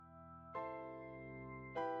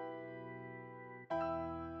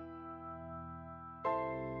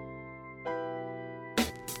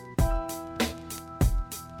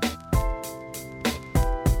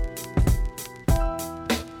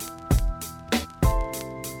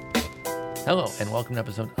Hello, and welcome to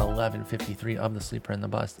episode 1153 of The Sleeper and the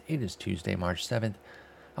Bust. It is Tuesday, March 7th.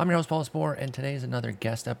 I'm your host, Paul Spohr, and today is another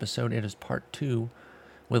guest episode. It is part 2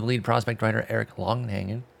 with lead prospect writer Eric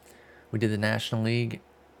Longenhagen. We did the National League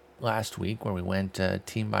last week where we went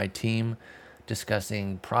team by team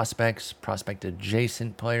discussing prospects,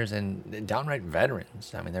 prospect-adjacent players, and downright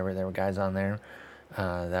veterans. I mean, there were guys on there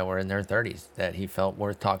that were in their 30s that he felt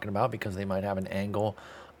worth talking about because they might have an angle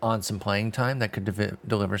on some playing time that could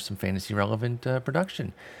deliver some fantasy relevant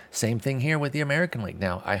production. Same thing here with the American League.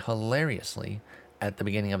 Now, I hilariously, at the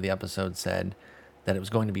beginning of the episode, said that it was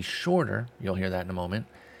going to be shorter. You'll hear that in a moment,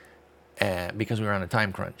 because we were on a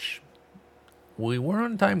time crunch. We were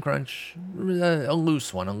on a time crunch, a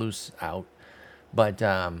loose one, a loose out, but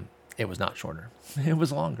it was not shorter. It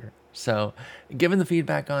was longer. So, given the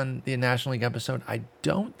feedback on the National League episode, I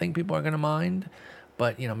don't think people are going to mind.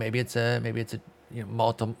 But maybe it's a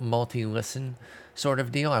multi listen sort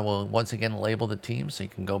of deal. I will once again label the teams so you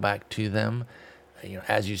can go back to them,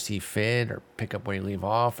 as you see fit, or pick up where you leave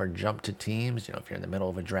off, or jump to teams. If you're in the middle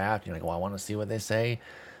of a draft, you're like, well, I want to see what they say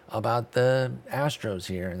about the Astros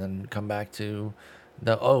here, and then come back to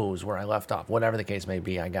the O's where I left off. Whatever the case may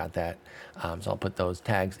be, I got that. So I'll put those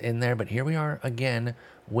tags in there. But here we are again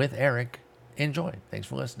with Eric. Enjoy. Thanks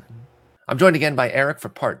for listening. I'm joined again by Eric for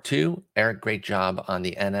part 2. Eric, great job on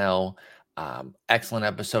the NL. Excellent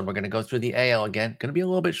episode. We're going to go through the AL again. Going to be a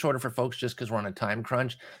little bit shorter for folks just because we're on a time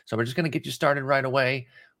crunch. So we're just going to get you started right away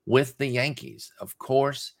with the Yankees. Of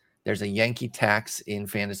course, there's a Yankee tax in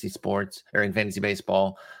fantasy sports, or in fantasy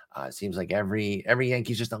baseball. It seems like every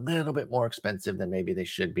Yankee's just a little bit more expensive than maybe they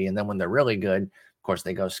should be. And then when they're really good, of course,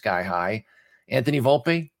 they go sky high. Anthony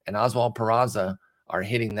Volpe and Oswald Peraza are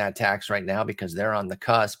hitting that tax right now because they're on the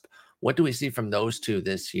cusp. What do we see from those two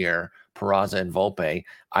this year, Peraza and Volpe?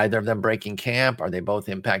 Either of them breaking camp? Are they both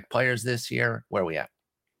impact players this year? Where are we at?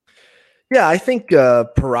 Yeah, I think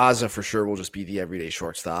Peraza for sure will just be the everyday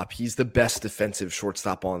shortstop. He's the best defensive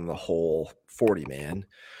shortstop on the whole 40-man.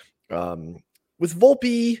 With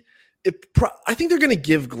Volpe, I think they're going to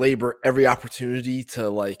give Gleyber every opportunity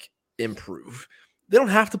to improve. They don't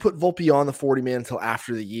have to put Volpe on the 40-man until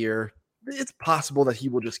after the year. It's possible that he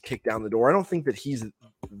will just kick down the door. I don't think that he's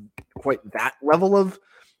quite that level of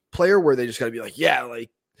player where they just got to be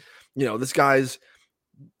this guy's,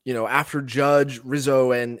 after Judge,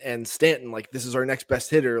 Rizzo, and Stanton, this is our next best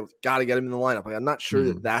hitter. Got to get him in the lineup. I'm not sure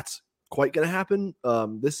that that's quite going to happen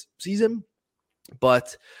this season.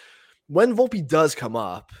 But when Volpe does come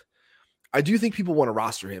up, I do think people want to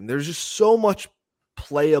roster him. There's just so much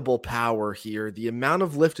playable power here. The amount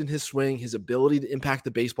of lift in his swing, his ability to impact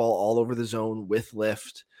the baseball all over the zone with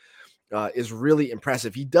lift is really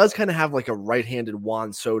impressive. He does kind of have a right-handed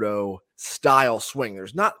Juan Soto style swing.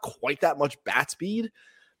 There's not quite that much bat speed,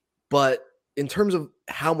 but in terms of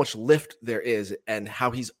how much lift there is and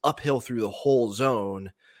how he's uphill through the whole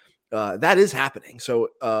zone, that is happening. So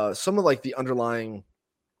some of the underlying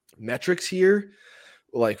metrics here,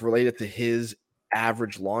 related to his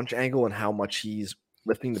average launch angle and how much he's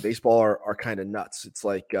lifting the baseball are kind of nuts. It's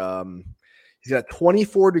he's got a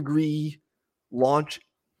 24-degree launch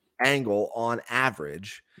angle on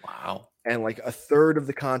average. Wow. And a third of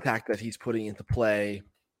the contact that he's putting into play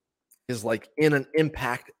is in an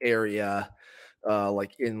impact area,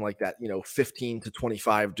 in that 15 to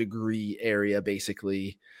 25 degree area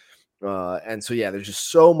basically. And so there's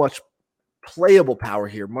just so much playable power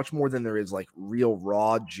here, much more than there is real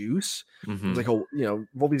raw juice. Mm-hmm. It's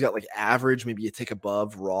Volpe's got average, maybe a tick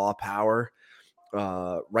above raw power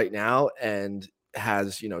right now, and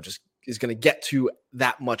has just is going to get to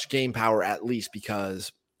that much game power at least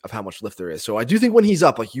because of how much lift there is. So I do think when he's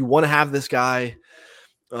up, you want to have this guy,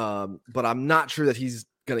 but I'm not sure that he's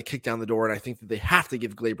going to kick down the door, and I think that they have to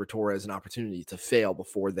give Gleyber Torres an opportunity to fail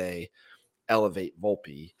before they elevate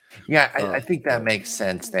Volpe. Yeah, I think that makes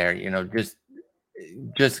sense there.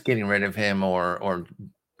 Just getting rid of him or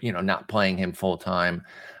not playing him full time,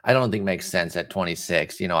 I don't think makes sense at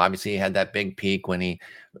 26. Obviously he had that big peak when he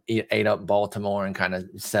ate up Baltimore and kind of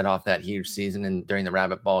set off that huge season. And during the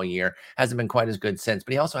Rabbit Ball year, hasn't been quite as good since,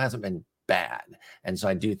 but he also hasn't been bad. And so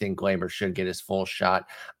I do think Gleyber should get his full shot.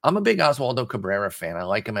 I'm a big Oswaldo Cabrera fan. I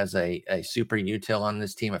like him as a super util on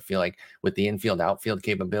this team. I feel like with the infield outfield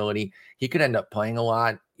capability, he could end up playing a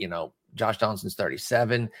lot. Josh Donaldson's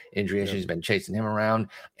 37. Injury issues been chasing him around.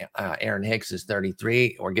 Aaron Hicks is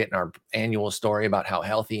 33. We're getting our annual story about how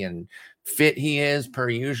healthy and fit he is per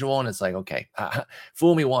usual. And it's okay,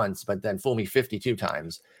 fool me once, but then fool me 52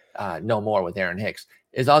 times. No more with Aaron Hicks.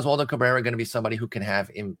 Is Oswaldo Cabrera going to be somebody who can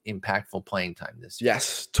have impactful playing time this year?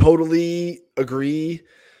 Yes, totally agree.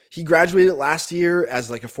 He graduated last year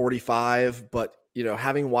as a 45, but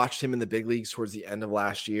having watched him in the big leagues towards the end of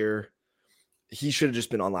last year, he should have just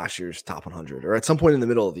been on last year's top 100, or at some point in the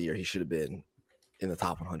middle of the year, he should have been in the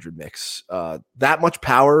top 100 mix. That much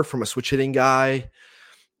power from a switch hitting guy,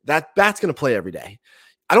 that bat's going to play every day.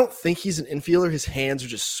 I don't think he's an infielder. His hands are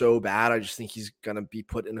just so bad. I just think he's going to be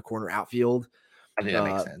put in the corner outfield. I think that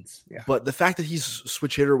makes sense. Yeah. But the fact that he's a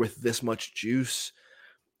switch hitter with this much juice,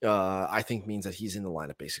 I think means that he's in the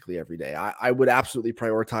lineup basically every day. I would absolutely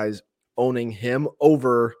prioritize owning him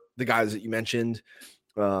over the guys that you mentioned.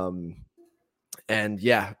 And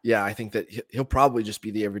yeah, I think that he'll probably just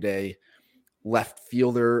be the everyday left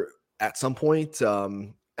fielder at some point.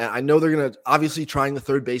 And I know they're going to obviously trying the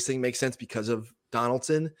third base thing makes sense because of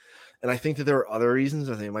Donaldson. And I think that there are other reasons.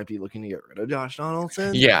 I think they might be looking to get rid of Josh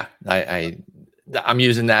Donaldson. Yeah, I'm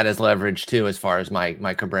using that as leverage too, as far as my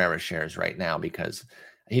Cabrera shares right now, because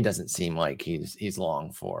he doesn't seem like he's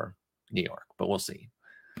long for New York, but we'll see.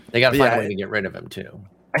 They got to find a way to get rid of him too.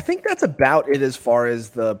 I think that's about it as far as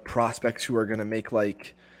the prospects who are going to make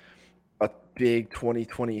like a big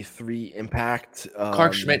 2023 impact.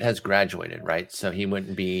 Clark Schmidt has graduated, right? So he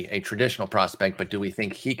wouldn't be a traditional prospect, but do we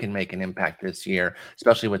think he can make an impact this year,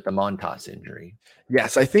 especially with the Montas injury?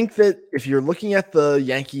 Yes, I think that if you're looking at the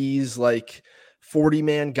Yankees, like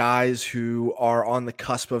 40-man guys who are on the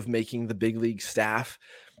cusp of making the big league staff,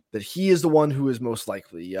 that he is the one who is most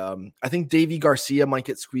likely. I think Davy Garcia might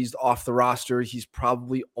get squeezed off the roster. He's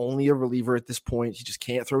probably only a reliever at this point. He just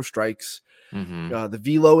can't throw strikes. Mm-hmm. The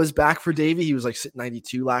velo is back for Davy. He was like sitting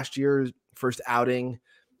 92 last year. First outing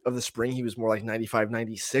of the spring, he was more like 95,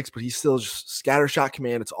 96, but he's still just scattershot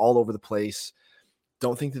command. It's all over the place.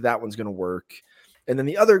 Don't think that one's going to work. And then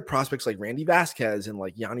the other prospects like Randy Vasquez and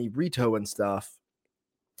like Yanni Brito and stuff,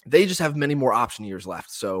 they just have many more option years left.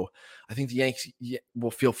 So I think the Yankees will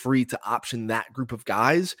feel free to option that group of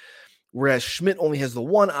guys, whereas Schmidt only has the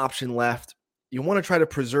one option left. You want to try to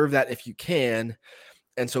preserve that if you can.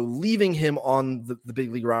 And so leaving him on the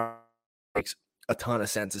big league roster makes a ton of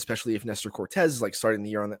sense, especially if Nestor Cortez is like starting the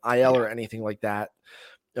year on the IL or anything like that.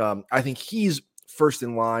 I think he's first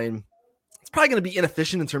in line. It's probably going to be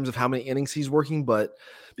inefficient in terms of how many innings he's working, but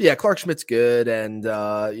yeah, Clark Schmidt's good and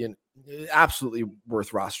absolutely worth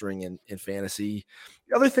rostering in fantasy.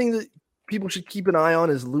 The other thing that people should keep an eye on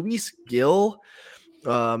is Luis Gil.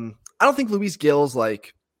 I don't think Luis Gil's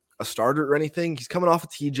like a starter or anything. He's coming off of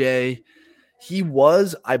TJ. He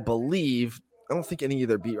was, I believe, I don't think any of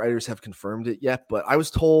their beat writers have confirmed it yet, but I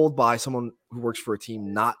was told by someone who works for a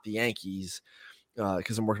team, not the Yankees,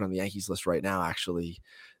 because I'm working on the Yankees list right now, actually,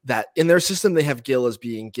 that in their system, they have Gil as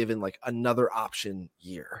being given like another option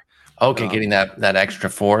year. Okay, getting that extra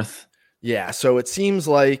fourth. Yeah, so it seems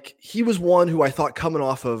like he was one who I thought coming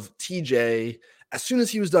off of TJ, as soon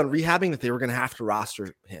as he was done rehabbing, that they were going to have to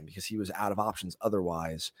roster him because he was out of options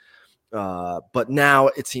otherwise. But now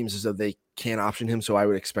it seems as though they can't option him, so I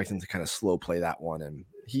would expect him to kind of slow play that one. And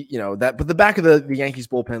he, but the back of the Yankees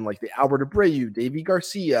bullpen, like the Albert Abreu, Davy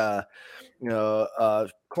Garcia,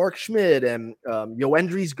 Clark Schmidt, and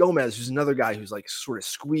Yoendrys Gomez, who's another guy who's like sort of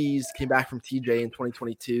squeezed, came back from TJ in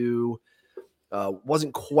 2022.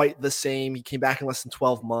 Wasn't quite the same. He came back in less than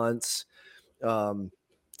 12 months.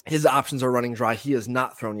 His options are running dry. He has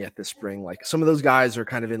not thrown yet this spring. Like some of those guys are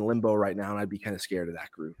kind of in limbo right now, and I'd be kind of scared of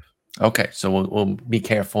that group. Okay, so we'll be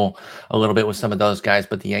careful a little bit with some of those guys,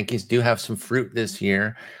 but the Yankees do have some fruit this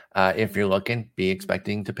year. If you're looking, be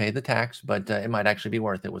expecting to pay the tax, but it might actually be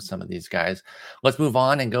worth it with some of these guys. Let's move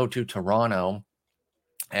on and go to Toronto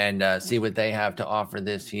and see what they have to offer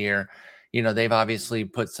this year. They've obviously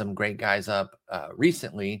put some great guys up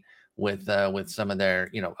recently with some of their,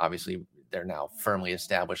 obviously they're now firmly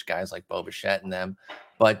established guys like Bo Bichette and them.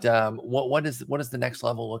 But what is the next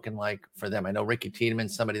level looking like for them? I know Ricky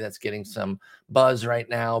Tiedemann's somebody that's getting some buzz right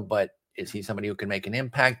now, but is he somebody who can make an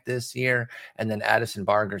impact this year? And then Addison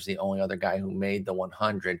Barger's the only other guy who made the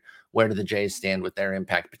 100. Where do the Jays stand with their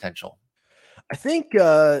impact potential? I think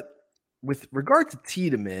with regard to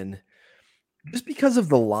Tiedemann, just because of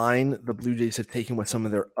the line the Blue Jays have taken with some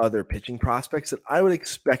of their other pitching prospects, that I would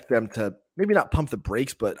expect them to maybe not pump the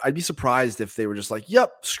brakes, but I'd be surprised if they were just like,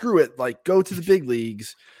 yep, screw it, like go to the big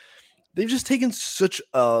leagues. They've just taken such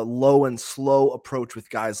a low and slow approach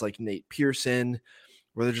with guys like Nate Pearson,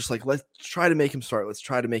 where they're just like, let's try to make him start. Let's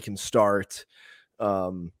try to make him start.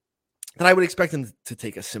 And I would expect them to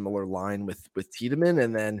take a similar line with Tiedemann.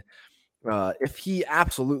 And then if he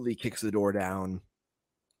absolutely kicks the door down,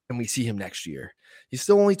 and we see him next year. He's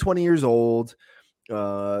still only 20 years old.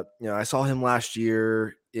 I saw him last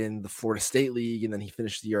year in the Florida State League, and then he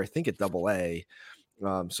finished the year, I think, at AA.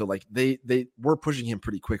 So like they were pushing him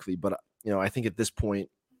pretty quickly, but I think at this point,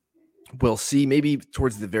 We'll see maybe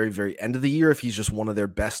towards the very, very end of the year if he's just one of their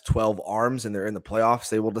best 12 arms and they're in the playoffs,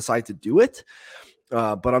 they will decide to do it.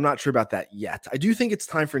 But I'm not sure about that yet. I do think it's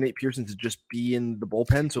time for Nate Pearson to just be in the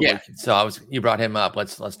bullpen. So you brought him up.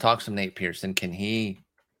 Let's talk some Nate Pearson. Can he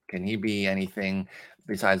be anything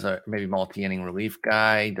besides a maybe multi-inning relief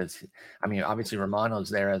guy? Obviously Romano's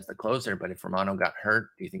there as the closer, but if Romano got hurt,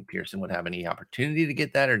 do you think Pearson would have any opportunity to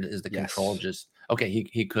get that, or is the control just okay?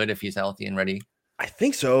 He could if he's healthy and ready. I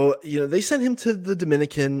think so. They sent him to the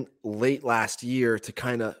Dominican late last year to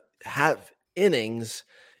kind of have innings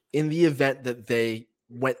in the event that they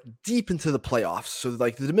went deep into the playoffs. So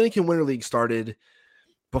like the Dominican Winter League started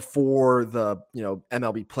before the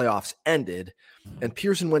MLB playoffs ended, and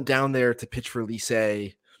Pearson went down there to pitch for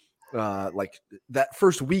Licey. Like that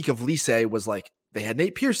first week of Licey was like they had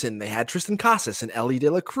Nate Pearson, they had Tristan Casas and Ellie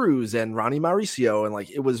De La Cruz and Ronnie Mauricio, and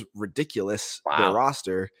like it was ridiculous. Wow. Their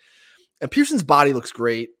roster. And Pearson's body looks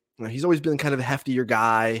great. He's always been kind of a heftier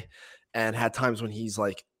guy and had times when he's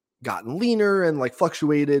like gotten leaner and like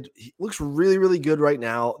fluctuated. He looks really, really good right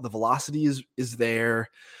now. The velocity is there.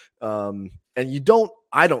 And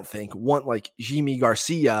I don't think want like Jimmy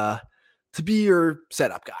Garcia to be your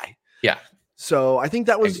setup guy. Yeah. So I think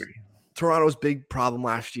that was Toronto's big problem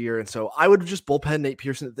last year. And so I would just bullpen Nate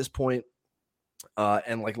Pearson at this point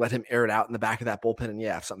and like let him air it out in the back of that bullpen. And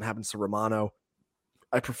yeah, if something happens to Romano,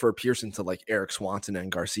 I prefer Pearson to like Eric Swanson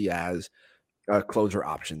and Garcia as a closer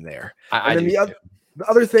option there. The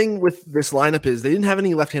other thing with this lineup is they didn't have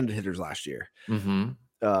any left-handed hitters last year.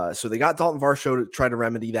 Mm-hmm. So they got Dalton Varsho to try to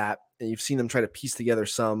remedy that. And you've seen them try to piece together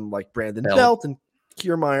some like Brandon Belt and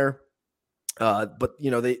Kiermaier. But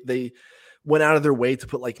they went out of their way to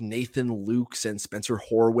put like Nathan Lukes and Spencer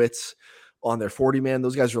Horwitz on their 40-man.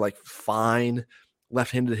 Those guys are like fine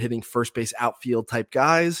left-handed hitting first base outfield type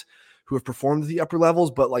guys who have performed at the upper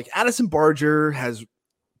levels, but like Addison Barger has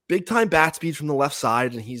big time bat speed from the left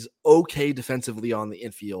side, and he's okay defensively on the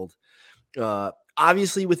infield.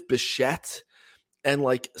 Obviously with Bichette and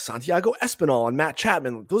like Santiago Espinal and Matt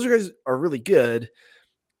Chapman, those guys are really good.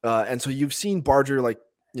 And so you've seen Barger, like,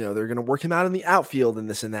 they're going to work him out in the outfield and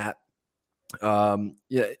this and that.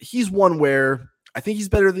 He's one where I think he's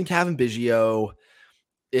better than Kevin Biggio.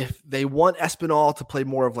 If they want Espinal to play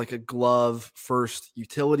more of like a glove first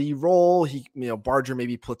utility role, Barger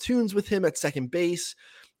maybe platoons with him at second base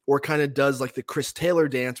or kind of does like the Chris Taylor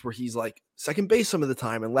dance where he's like second base some of the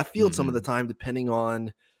time and left field some of the time, depending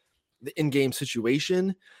on the in-game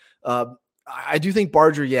situation. I do think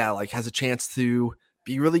Barger, has a chance to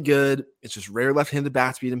be really good. It's just rare left-handed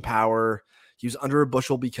bat speed and power. He was under a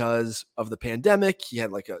bushel because of the pandemic. He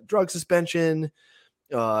had like a drug suspension.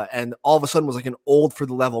 And all of a sudden was like an old for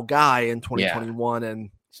the level guy in 2021 and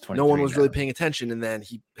no one was really paying attention. And then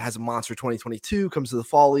he has a monster 2022, comes to the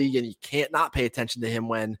fall league, and you can't not pay attention to him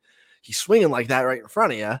when he's swinging like that right in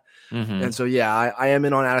front of you. Mm-hmm. And so, I am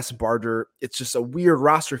in on Addison Barger. It's just a weird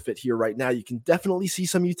roster fit here right now. You can definitely see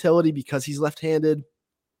some utility because he's left-handed,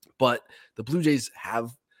 but the Blue Jays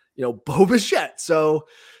have, Bo Bichette. So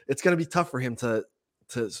it's going to be tough for him to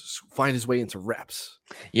find his way into reps.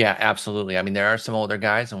 Yeah, absolutely. I mean, there are some older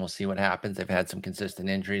guys, and we'll see what happens. They've had some consistent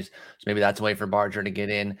injuries, so maybe that's a way for Barger to get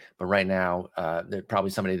in. But right now, they're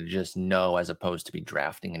probably somebody to just know as opposed to be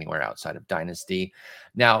drafting anywhere outside of Dynasty.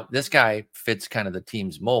 Now, this guy fits kind of the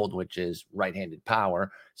team's mold, which is right-handed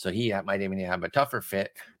power, so he might even have a tougher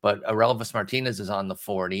fit. But Aurelvis Martinez is on the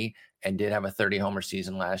 40 and did have a 30-homer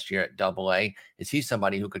season last year at Double-A. Is he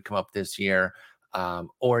somebody who could come up this year?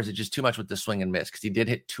 Or is it just too much with the swing and miss? Because he did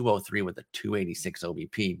hit 203 with a 286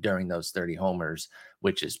 OBP during those 30 homers,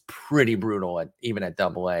 which is pretty brutal even at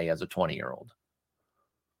Double-A as a 20-year-old.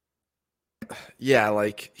 Yeah,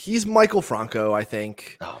 like he's Michael Franco, I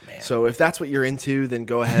think. Oh man! So if that's what you're into, then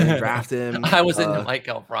go ahead and draft him. I was into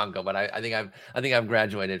Michael Franco, but I think I've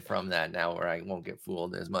graduated from that now, where I won't get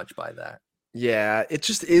fooled as much by that. Yeah, it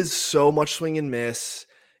just is so much swing and miss.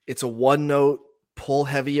 It's a one note pull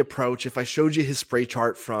heavy approach. If I showed you his spray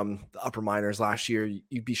chart from the upper minors last year,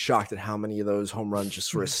 you'd be shocked at how many of those home runs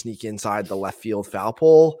just sort of sneak inside the left field foul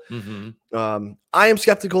pole. Mm-hmm. I am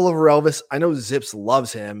skeptical of Elvis. I know Zips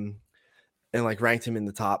loves him and like ranked him in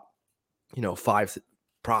the top, 5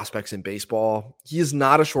 prospects in baseball. He is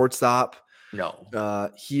not a shortstop.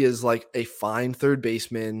 No. He is like a fine third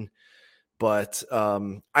baseman, but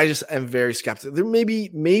I just am very skeptical. There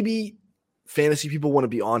maybe fantasy people want to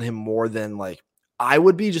be on him more than like I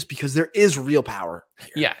would be, just because there is real power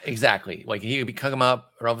here. Yeah, exactly. Like he could come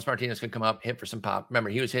up, or Elvis Martinez could come up, hit for some pop.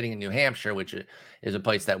 Remember, he was hitting in New Hampshire, which is a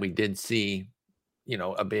place that we did see,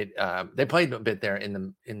 a bit. They played a bit there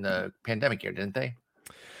in the pandemic year, didn't they?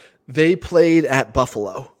 They played at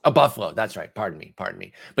Buffalo. Buffalo. That's right. Pardon me.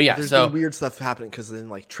 But yeah, There's so been weird stuff happening because then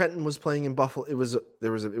like Trenton was playing in Buffalo. It was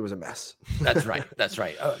a mess. That's right.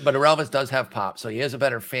 But Elvis does have pop, so he is a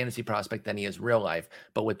better fantasy prospect than he is real life.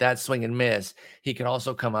 But with that swing and miss, he can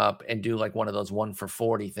also come up and do like one of those 1 for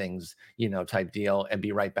 40 things, type deal, and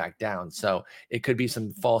be right back down. So it could be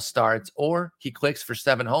some false starts, or he clicks for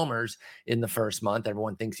 7 homers in the first month.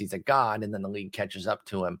 Everyone thinks he's a god, and then the league catches up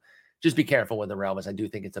to him. Just be careful with the Elvis. I do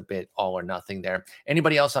think it's a bit all or nothing there.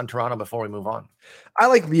 Anybody else on Toronto before we move on? I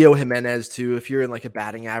like Leo Jimenez too. If you're in like a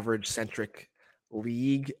batting average centric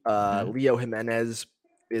league, Leo Jimenez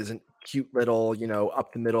is a cute little,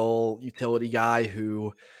 up the middle utility guy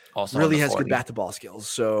who Also really has good bat to ball skills.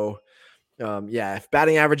 So, if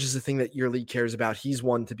batting average is the thing that your league cares about, he's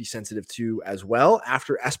one to be sensitive to as well.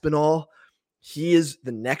 After Espinal, he is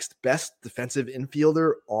the next best defensive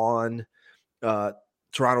infielder on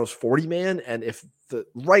Toronto's 40 man. And if the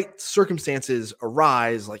right circumstances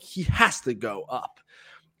arise, like he has to go up.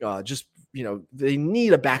 They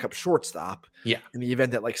need a backup shortstop in the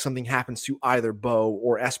event that like something happens to either Bo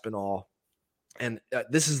or Espinal. And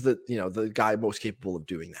this is the guy most capable of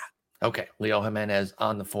doing that. Okay, Leo Jimenez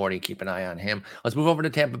on the 40. Keep an eye on him. Let's move over to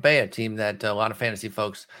Tampa Bay, a team that a lot of fantasy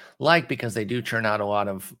folks like because they do churn out a lot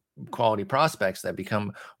of quality prospects that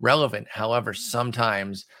become relevant. However,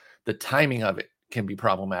 sometimes the timing of it can be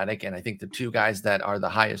problematic. And I think the 2 guys that are the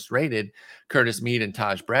highest rated, Curtis Mead and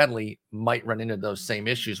Taj Bradley, might run into those same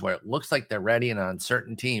issues where it looks like they're ready, and on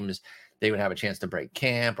certain teams, they would have a chance to break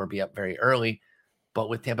camp or be up very early. But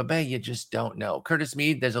with Tampa Bay, you just don't know. Curtis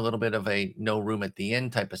Mead, there's a little bit of a no room at the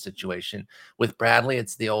end type of situation. With Bradley,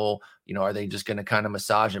 it's the old, are they just going to kind of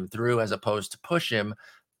massage him through as opposed to push him?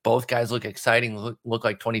 Both guys look exciting, look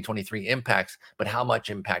like 2023 impacts, but how much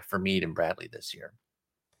impact for Mead and Bradley this year?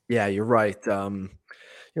 Yeah, you're right.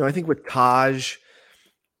 I think with Taj,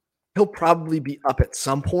 he'll probably be up at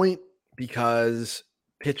some point because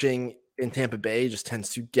pitching in Tampa Bay just tends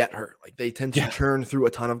to get hurt. Like they tend to churn through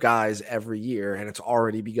a ton of guys every year, and it's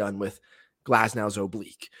already begun with Glasnow's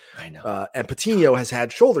oblique. I know. And Patino has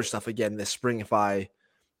had shoulder stuff again this spring, if I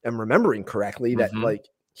am remembering correctly, that like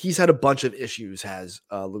he's had a bunch of issues, has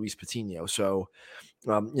Luis Patino. So,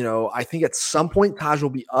 I think at some point Taj will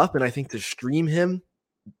be up, and I think to stream him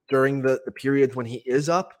during the periods when he is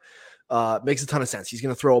up makes a ton of sense. He's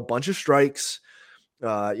going to throw a bunch of strikes. His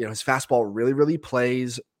fastball really, really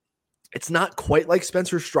plays. It's not quite like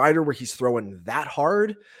Spencer Strider where he's throwing that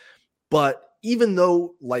hard, but even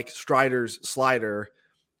though like Strider's slider,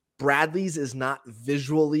 Bradley's is not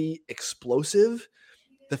visually explosive.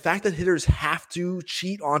 The fact that hitters have to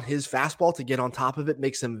cheat on his fastball to get on top of it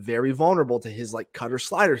makes him very vulnerable to his like cutter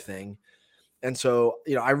slider thing. And so,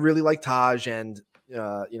 I really like Taj and,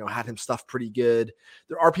 had him stuff pretty good.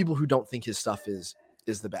 There are people who don't think his stuff is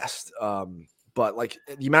the best. But like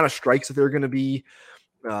the amount of strikes that they're going to be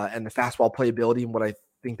and the fastball playability and what I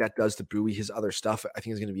think that does to buoy his other stuff, I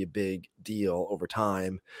think is going to be a big deal over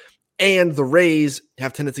time. And the Rays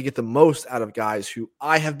have tended to get the most out of guys who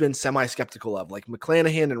I have been semi-skeptical of, like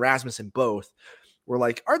McClanahan and Rasmussen both were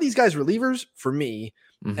like, are these guys relievers? For me.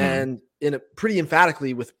 And in a pretty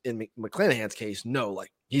emphatically in McClanahan's case, no,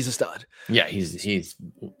 like he's a stud. Yeah, he's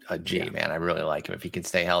a G, man. I really like him. If he can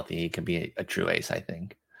stay healthy, he could be a true ace, I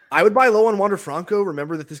think. I would buy low on Wander Franco.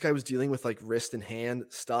 Remember that this guy was dealing with like wrist and hand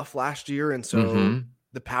stuff last year. And so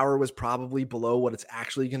the power was probably below what it's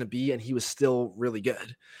actually going to be. And he was still really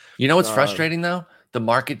good. You know what's frustrating though? The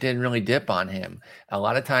market didn't really dip on him. A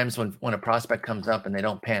lot of times when a prospect comes up and they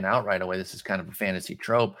don't pan out right away, this is kind of a fantasy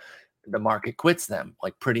trope, the market quits them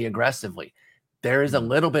like pretty aggressively. There is a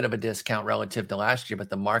little bit of a discount relative to last year, but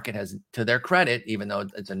the market has, to their credit, even though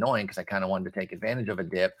it's annoying because I kind of wanted to take advantage of a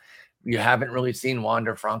dip, you haven't really seen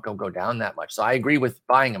Wander Franco go down that much. So I agree with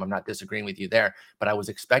buying him. I'm not disagreeing with you there, but I was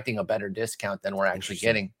expecting a better discount than we're actually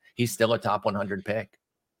getting. He's still a top 100 pick.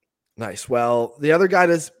 Nice. Well, the other guy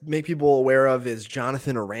to make people aware of is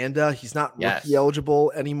Jonathan Aranda. He's not rookie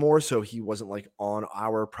eligible anymore, so he wasn't like on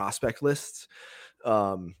our prospect lists.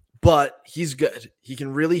 But he's good. He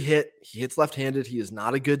can really hit. He hits left-handed. He is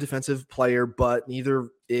not a good defensive player, but neither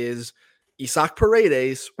is Isaac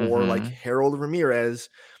Paredes or like Harold Ramirez.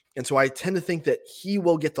 And so I tend to think that he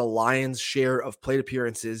will get the lion's share of plate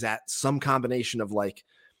appearances at some combination of like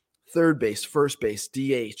third base, first base,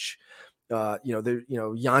 DH.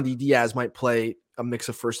 Yandy Diaz might play a mix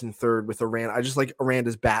of first and third with Aranda. I just like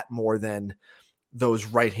Aranda's bat more than those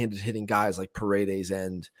right-handed hitting guys like Paredes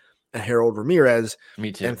and Harold Ramirez.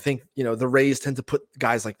 Me too. And think, the Rays tend to put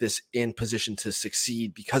guys like this in position to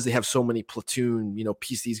succeed because they have so many platoon,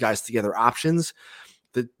 piece these guys together options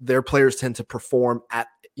that their players tend to perform at,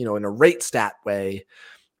 in a rate stat way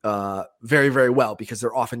very, very well because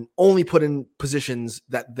they're often only put in positions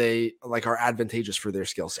that they like are advantageous for their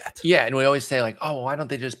skill set. Yeah, and we always say like, "Oh, why don't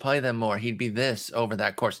they just play them more? He'd be this over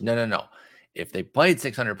that course." No, no, no. If they played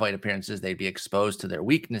 600 plate appearances, they'd be exposed to their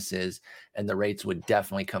weaknesses, and the rates would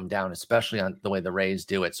definitely come down, especially on the way the Rays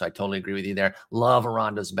do it. So I totally agree with you there. Love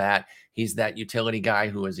Aranda's bat. He's that utility guy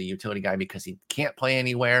who is a utility guy because he can't play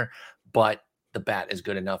anywhere, but the bat is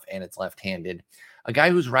good enough and it's left-handed. A guy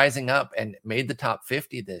who's rising up and made the top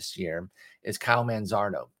 50 this year is Kyle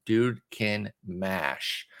Manzardo. Dude can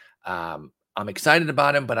mash. I'm excited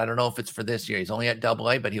about him, but I don't know if it's for this year. He's only at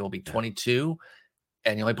Double-A, but he will be 22,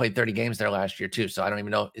 and he only played 30 games there last year too. So I don't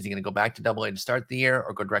even know, is he going to go back to Double-A to start the year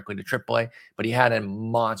or go directly to Triple-A? But he had a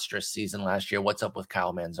monstrous season last year. What's up with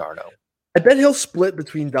Kyle Manzardo? I bet he'll split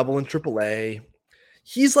between Double and Triple-A.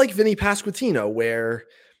 He's like Vinny Pasquantino, where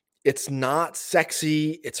it's not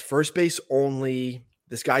sexy. It's first base only.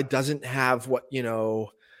 This guy doesn't have what,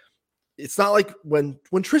 it's not like when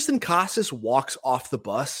Tristan Casas walks off the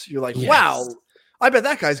bus, you're like, wow, I bet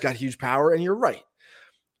that guy's got huge power. And you're right.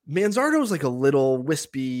 Manzardo's like a little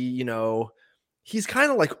wispy, he's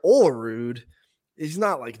kind of like Olerud. He's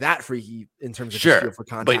not like that freaky in terms of feel for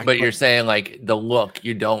contact. But you're saying like the look,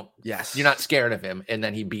 you're not scared of him. And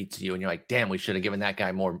then he beats you and you're like, damn, we should have given that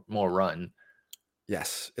guy more run.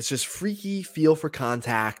 Yes, it's just freaky feel for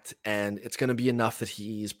contact, and it's going to be enough that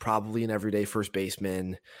he's probably an everyday first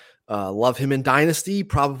baseman. Love him in Dynasty,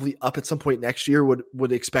 probably up at some point next year.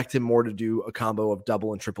 Would expect him more to do a combo of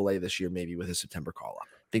Double and Triple-A this year, maybe with a September call-up.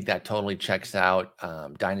 I think that totally checks out.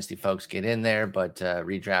 Dynasty folks get in there, but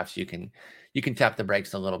redrafts, you can tap the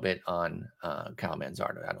brakes a little bit on Kyle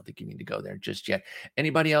Manzardo. I don't think you need to go there just yet.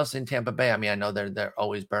 Anybody else in Tampa Bay? I mean, I know they're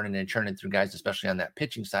always burning and churning through guys, especially on that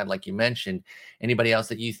pitching side, like you mentioned. Anybody else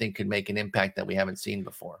that you think could make an impact that we haven't seen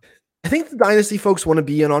before? I think the Dynasty folks want to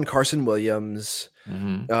be in on Carson Williams.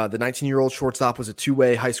 Mm-hmm. The 19-year-old shortstop was a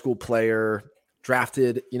two-way high school player,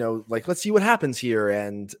 drafted, let's see what happens here.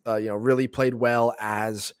 And, really played well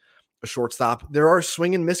as a shortstop. There are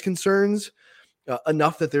swing and miss concerns.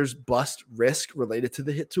 Enough that there's bust risk related to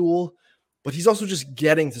the hit tool, but he's also just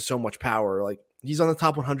getting to so much power. Like he's on the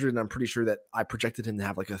top 100, and I'm pretty sure that I projected him to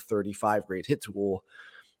have like a 35 grade hit tool.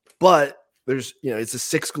 But there's, it's a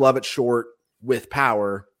 6 glove at short with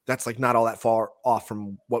power. That's like not all that far off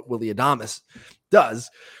from what Willy Adames does,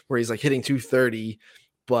 where he's like hitting 230,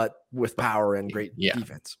 but with power and great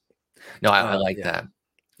defense. No, I like that.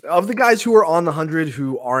 Of the guys who are on the 100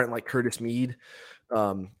 who aren't like Curtis Mead,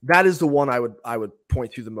 that is the one I would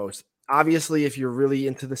point to the most. Obviously, if you're really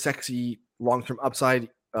into the sexy long-term upside,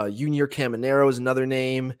 Junior Caminero is another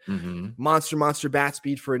name. Mm-hmm. Monster bat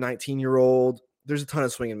speed for a 19-year-old. There's a ton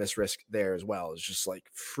of swing and miss risk there as well. It's just like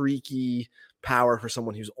freaky power for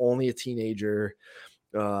someone who's only a teenager.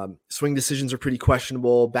 Swing decisions are pretty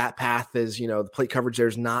questionable. Bat path is, the plate coverage there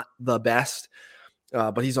is not the best,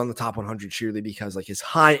 but he's on the top 100 sheerly because like his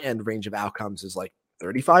high end range of outcomes is like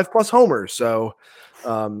 35 plus homers. So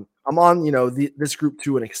I'm on, this group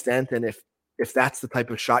to an extent. And if that's the type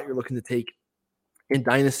of shot you're looking to take in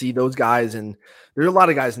Dynasty, those guys, and there are a lot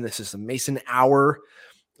of guys in this system. Mason Hour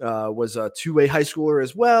was a two-way high schooler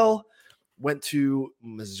as well, went to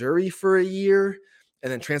Missouri for a year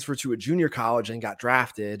and then transferred to a junior college and got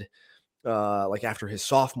drafted after his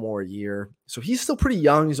sophomore year. So he's still pretty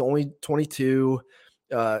young. He's only 22.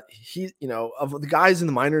 He, of the guys in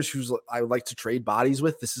the minors who's I would like to trade bodies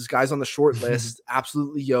with, this is guys on the short list,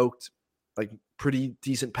 absolutely yoked, like pretty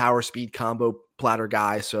decent power speed combo platter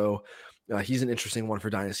guy. So he's an interesting one for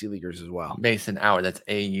Dynasty Leaguers as well. Mason Hour, that's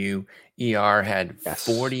AUER, had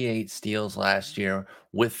 48 steals last year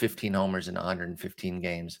with 15 homers in 115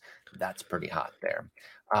 games. That's pretty hot there.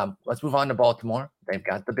 Let's move on to Baltimore. They've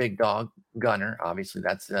got the big dog, Gunnar. Obviously,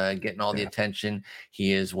 that's getting all the attention.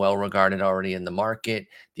 He is well regarded already in the market.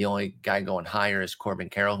 The only guy going higher is Corbin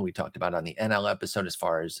Carroll, who we talked about on the NL episode as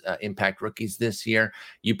far as impact rookies this year.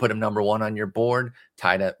 You put him number 1 on your board,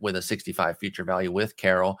 tied up with a 65 future value with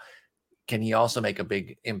Carroll. Can he also make a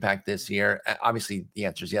big impact this year? Obviously, the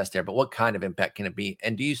answer is yes there, but what kind of impact can it be?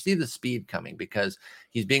 And do you see the speed coming? Because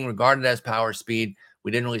he's being regarded as power speed.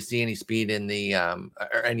 We didn't really see any speed in the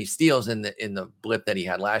or any steals in the blip that he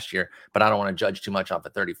had last year, but I don't want to judge too much off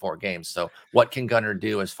of 34 games. So what can Gunnar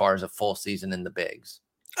do as far as a full season in the bigs?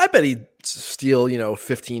 I bet he'd steal,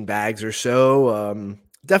 15 bags or so.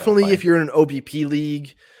 Definitely if you're in an OBP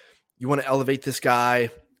league, you want to elevate this guy.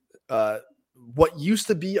 What used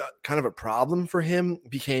to be kind of a problem for him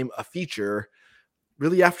became a feature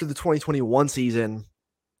really after the 2021 season.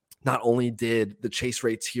 Not only did the chase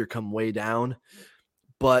rates here come way down,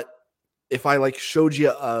 but if I showed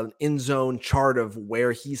you an in zone chart of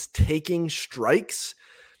where he's taking strikes,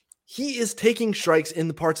 he is taking strikes in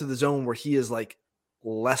the parts of the zone where he is like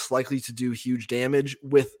less likely to do huge damage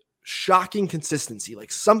with shocking consistency. Like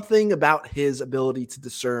something about his ability to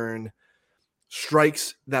discern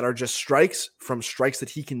strikes that are just strikes from strikes that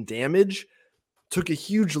he can damage took a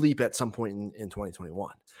huge leap at some point in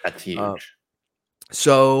 2021. That's huge.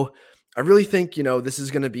 So I really think, this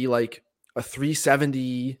is going to be like a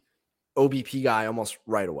 370 OBP guy almost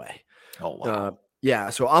right away. Oh, wow.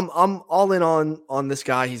 Yeah. So I'm all in on this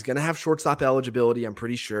guy. He's going to have shortstop eligibility, I'm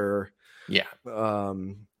pretty sure. Yeah.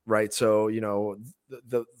 Right. So,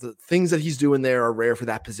 the things that he's doing there are rare for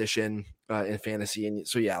that position in fantasy. And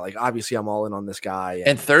so, yeah, like obviously I'm all in on this guy.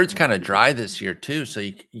 And third's kind of dry this year too. So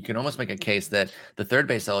you can almost make a case that the third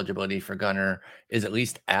base eligibility for Gunnar is at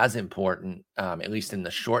least as important, at least in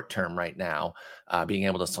the short term right now, being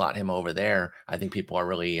able to slot him over there. I think people are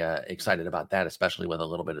really excited about that, especially with a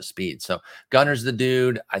little bit of speed. So Gunnar's the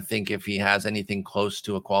dude. I think if he has anything close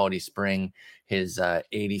to a quality spring, his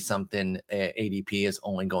 80-something ADP is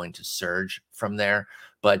only going to surge from there.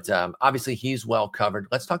 But obviously, he's well covered.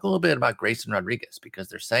 Let's talk a little bit about Grayson Rodriguez, because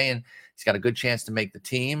they're saying he's got a good chance to make the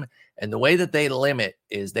team. And the way that they limit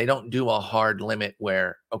is they don't do a hard limit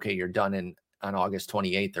where, okay, you're done on August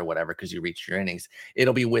 28th or whatever because you reached your innings.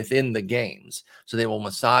 It'll be within the games. So they will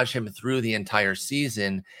massage him through the entire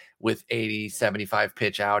season with 80, 75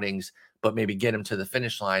 pitch outings, but maybe get him to the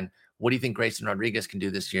finish line. What do you think Grayson Rodriguez can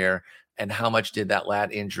do this year? And how much did that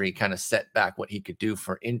lat injury kind of set back what he could do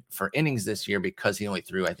for innings this year, because he only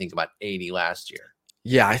threw, I think, about 80 last year?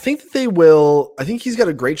 Yeah, I think that they will. I think he's got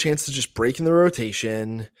a great chance to just break in the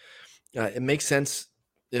rotation. It makes sense,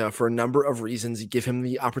 for a number of reasons. You give him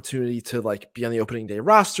the opportunity to like be on the opening day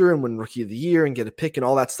roster and win Rookie of the Year and get a pick and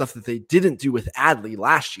all that stuff that they didn't do with Adley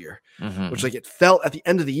last year, which like it felt at the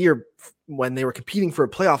end of the year when they were competing for a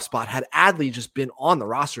playoff spot, had Adley just been on the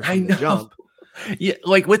roster from the jump. Yeah,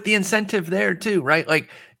 like with the incentive there too, right? Like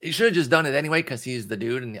he should have just done it anyway because he's the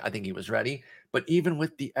dude, and I think he was ready. But even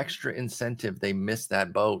with the extra incentive, they missed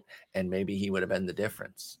that boat, and maybe he would have been the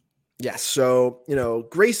difference. Yes. So,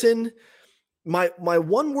 Grayson, my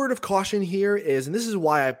one word of caution here is, and this is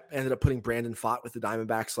why I ended up putting Brandon Pfaadt with the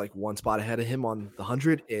Diamondbacks like one spot ahead of him on the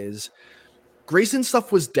 100, is Grayson's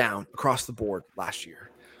stuff was down across the board last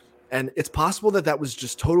year. And it's possible that was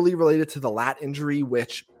just totally related to the lat injury,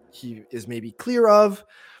 which he is maybe clear of,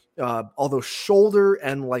 although shoulder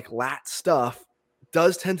and like lat stuff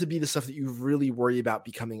does tend to be the stuff that you really worry about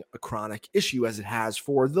becoming a chronic issue, as it has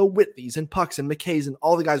for the Whitleys and Pucks and McKays and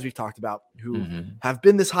all the guys we've talked about who have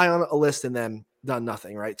been this high on a list and then done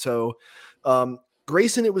nothing. Right. So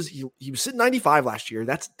Grayson, he was sitting 95 last year.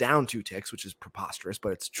 That's down 2 ticks, which is preposterous,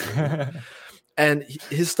 but it's true. And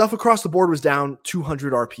his stuff across the board was down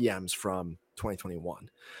 200 RPMs from 2021.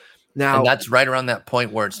 Now, and that's right around that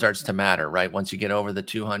point where it starts to matter, right? Once you get over the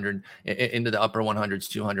 200 into the upper 100s,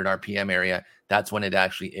 200 RPM area, that's when it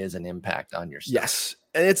actually is an impact on your stuff. Yes.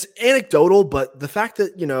 And it's anecdotal, but the fact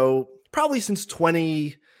that, probably since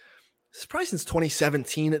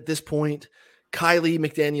 2017 at this point, Kylie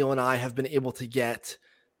McDaniel and I have been able to get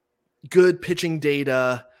good pitching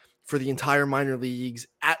data for the entire minor leagues,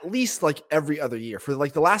 at least like every other year for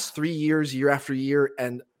like the last 3 years, year after year.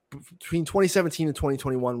 And between 2017 and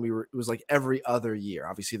 2021, it was like every other year.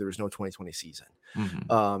 Obviously there was no 2020 season.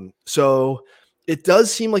 So it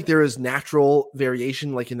does seem like there is natural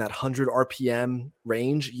variation, like in that 100 RPM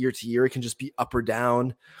range year to year. It can just be up or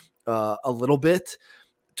down a little bit,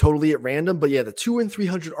 totally at random. But yeah, the 200 and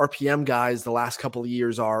 300 RPM guys the last couple of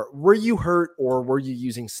years were you hurt or were you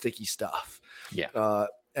using sticky stuff? Yeah.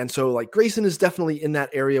 And so like Grayson is definitely in that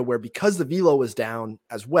area where, because the velo is down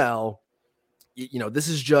as well, this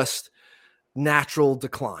is just natural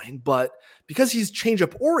decline. But because he's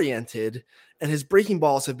changeup oriented and his breaking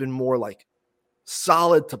balls have been more like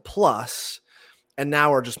solid to plus and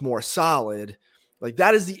now are just more solid, like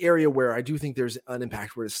that is the area where I do think there's an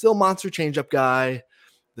impact, where it's still monster changeup guy.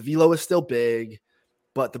 The velo is still big,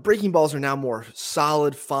 but the breaking balls are now more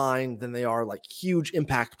solid, fine than they are like huge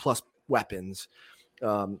impact plus weapons.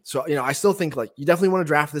 So, I still think like you definitely want to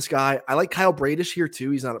draft this guy. I like Kyle Bradish here too.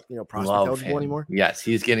 He's not, prospect eligible anymore. Yes.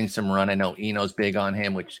 He's getting some run. I know Eno's big on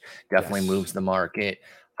him, which definitely moves the market.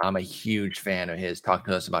 I'm a huge fan of his. Talk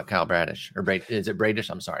to us about Kyle Bradish, or is it Bradish?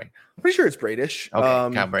 I'm sorry. I'm pretty sure it's Bradish.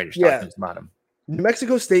 Okay. Kyle Bradish. Talk to us about him. New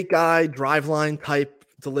Mexico State guy, drive line type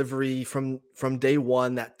delivery from day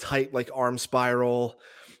one, that tight, like arm spiral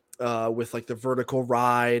with like the vertical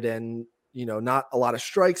ride and, not a lot of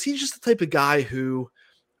strikes. He's just the type of guy who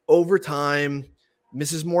over time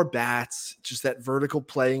misses more bats, just that vertical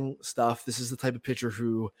playing stuff. This is the type of pitcher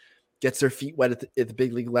who gets their feet wet at the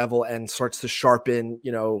big league level and starts to sharpen,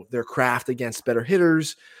 their craft against better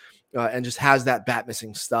hitters. and just has that bat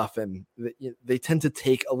missing stuff. And they tend to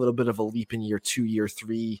take a little bit of a leap in year 2, year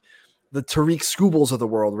 3. The Tariq Skubals of the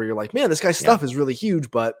world, where you're like, man, this guy's stuff is really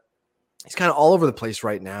huge, but he's kind of all over the place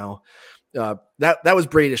right now. That was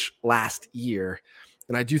Bradish last year,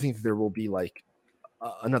 and I do think that there will be like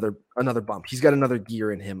another bump. He's got another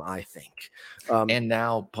gear in him, I think. And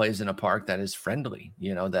now plays in a park that is friendly.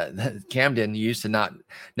 That Camden used to not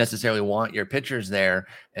necessarily want your pitchers there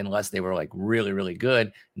unless they were like really, really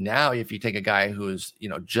good. Now, if you take a guy who's,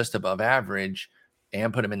 just above average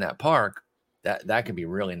and put him in that park, that could be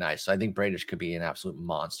really nice. So I think Bradish could be an absolute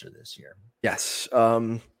monster this year. Yes.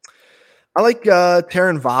 I like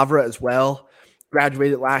Taran Vavra as well.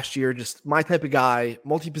 Graduated last year, just my type of guy,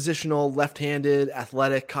 multi-positional, left-handed,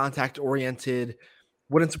 athletic, contact-oriented.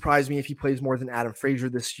 Wouldn't surprise me if he plays more than Adam Frazier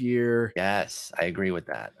this year. Yes, I agree with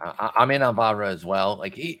that. I'm in on Vavra as well.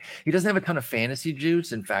 Like he doesn't have a ton of fantasy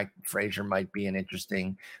juice. In fact, Frazier might be an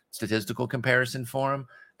interesting statistical comparison for him.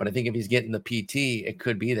 But I think if he's getting the PT, it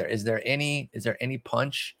could be there. Is there any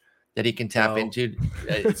punch that he can tap into?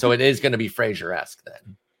 So it is going to be Frazier-esque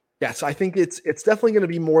then. Yes, I think it's definitely going to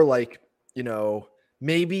be more like,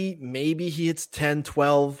 maybe he hits 10,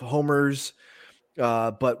 12 homers,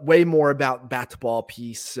 but way more about bat to ball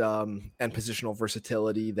piece and positional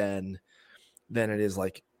versatility than it is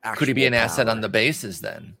like actual Could he be an power. asset on the bases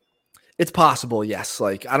then? It's possible, yes.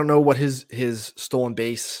 Like I don't know what his stolen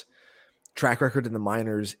base track record in the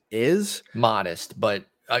minors is. Modest, but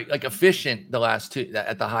like efficient the last two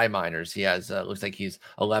at the high minors. He has looks like he's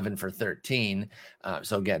 11 for 13.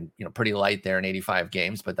 So again, pretty light there in 85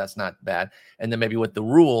 games, but that's not bad. And then maybe with the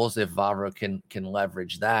rules, if Vavra can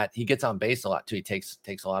leverage that, he gets on base a lot too. He takes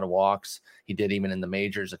a lot of walks. He did even in the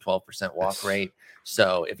majors a 12% walk rate.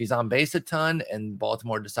 So if he's on base a ton and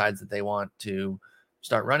Baltimore decides that they want to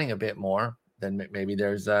start running a bit more, then maybe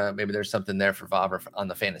there's something there for Vavra on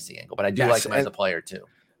the fantasy angle. But I do like him as a player too.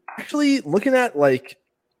 Actually, looking at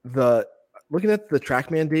the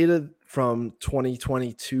TrackMan data from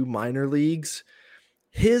 2022 minor leagues,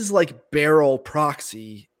 his barrel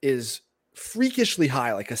proxy is freakishly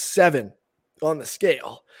high, like a 7 on the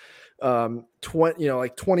scale.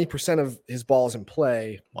 20% of his balls in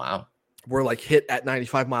play, wow, were hit at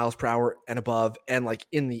 95 miles per hour and above, and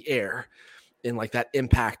in the air in that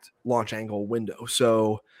impact launch angle window.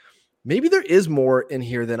 So maybe there is more in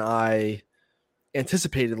here than I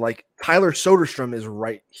anticipated. Like Tyler Soderstrom is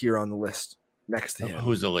right here on the list next to him,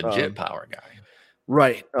 who's a legit power guy,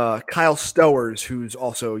 right? Kyle Stowers, who's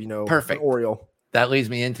also perfect Oriole. That leads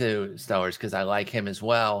me into Stowers because I like him as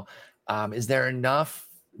well. Is there enough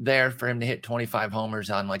there for him to hit 25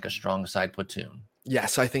 homers on a strong side platoon?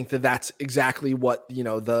 Yes, I think that's exactly what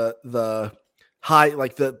the high,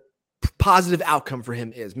 the positive outcome for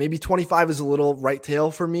him is. Maybe 25 is a little right tail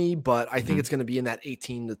for me, but I think it's going to be in that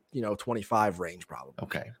 18 to 25 range probably.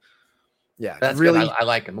 Okay. Yeah, that's really good. I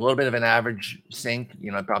like him. A little bit of an average sink,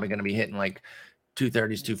 probably going to be hitting 230s,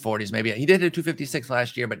 240s. Maybe he did a 256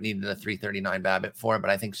 last year, but needed a 339 BABIP for it. But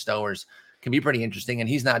I think Stowers can be pretty interesting, and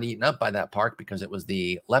he's not eaten up by that park because it was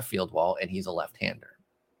the left field wall, and he's a left-hander.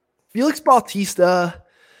 Felix Bautista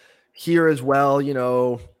here as well.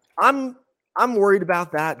 I'm worried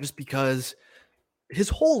about that just because his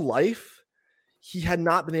whole life he had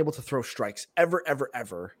not been able to throw strikes ever.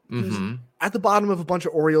 He's at the bottom of a bunch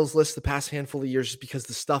of Orioles lists the past handful of years just because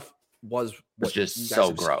the stuff was just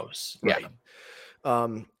so gross. Right. Yeah.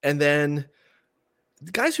 And then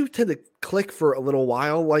the guys who tend to click for a little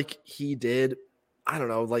while, like he did, I don't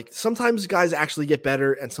know, sometimes guys actually get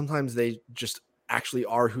better and sometimes they just actually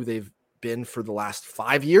are who they've been for the last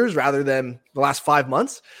 5 years rather than the last 5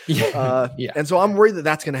 months. Yeah. And so I'm worried that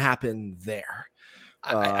that's going to happen there.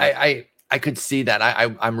 I could see that.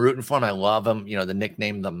 I'm rooting for him. I love him. The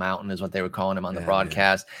nickname, the Mountain, is what they were calling him on the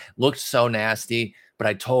broadcast. Looked so nasty, but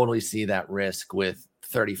I totally see that risk with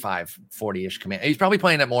 35, 40-ish command. He's probably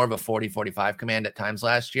playing at more of a 40, 45 command at times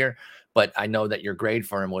last year, but I know that your grade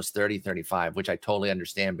for him was 30, 35, which I totally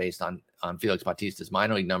understand based on Felix Bautista's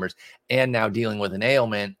minor league numbers and now dealing with an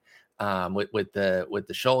ailment. With the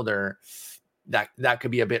shoulder, that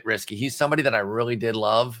could be a bit risky. He's somebody that I really did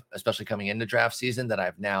love, especially coming into draft season, that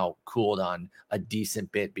I've now cooled on a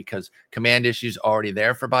decent bit because command issues already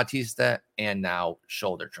there for Bautista and now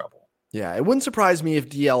shoulder trouble. Yeah, it wouldn't surprise me if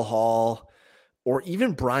DL Hall or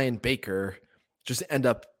even Brian Baker just end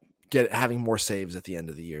up having more saves at the end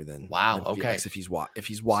of the year than Felix if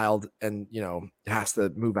he's wild and has to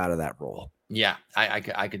move out of that role. Yeah, I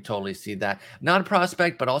could totally see that. Not a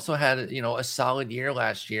prospect, but also had a solid year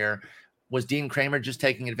last year. was Dean Kramer just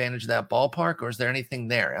taking advantage of that ballpark, or is there anything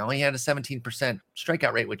there? I only had a 17%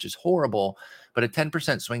 strikeout rate, which is horrible, but a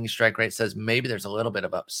 10% swinging strike rate says maybe there's a little bit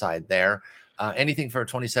of upside there. Anything for a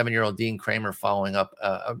 27-year-old Dean Kramer following up,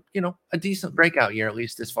 a decent breakout year, at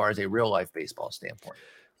least as far as a real life baseball standpoint.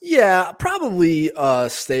 Yeah, probably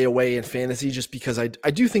stay away in fantasy just because I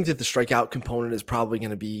do think that the strikeout component is probably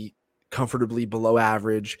going to be comfortably below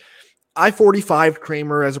average. I 45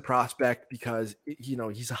 Kramer as a prospect because,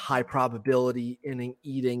 he's a high probability inning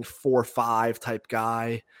eating 4-5 type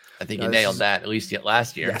guy. I think you nailed that, at least yet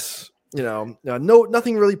last year. Yes.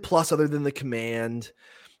 Nothing really plus other than the command.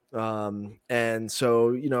 And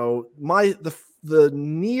so, the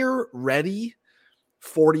near ready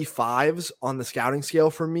 45s on the scouting scale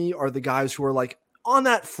for me are the guys who are like on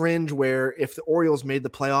that fringe where if the Orioles made the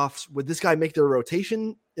playoffs, would this guy make their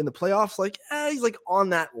rotation in the playoffs? Like, he's like on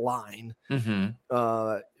that line. Mm-hmm.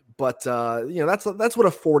 But that's what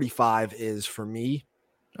a 45 is for me.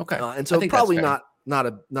 Okay. And so probably not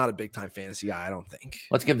a big time fantasy guy, I don't think.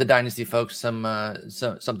 Let's give the dynasty folks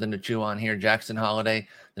something to chew on here. Jackson Holliday,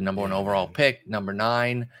 the number 1 overall pick, number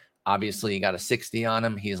 9. Obviously, you got a 60 on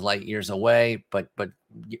him. He's light years away, but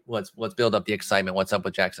let's build up the excitement. What's up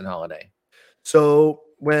with Jackson Holliday? So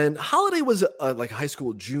when Holliday was like a high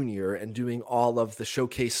school junior and doing all of the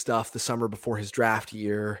showcase stuff the summer before his draft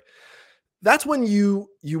year, that's when you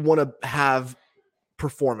want to have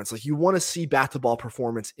performance. Like you want to see bat to ball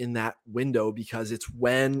performance in that window because it's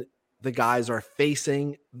when the guys are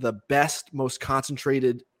facing the best, most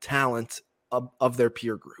concentrated talent of their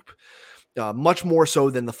peer group. Much more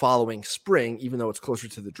so than the following spring, even though it's closer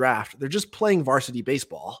to the draft. They're just playing varsity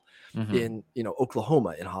baseball in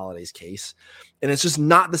Oklahoma in Holliday's case. And it's just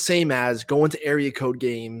not the same as going to area code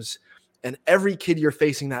games and every kid you're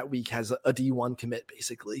facing that week has a D1 commit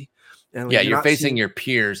basically. And you're facing your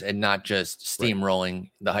peers and not just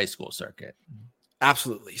steamrolling the high school circuit.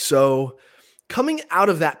 Absolutely. So coming out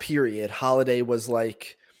of that period, Holliday was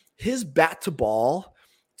like his bat to ball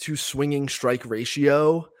to swinging strike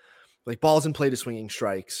ratio, like balls in play to swinging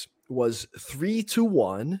strikes, was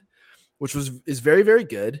 3-1, which is very, very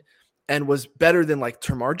good and was better than like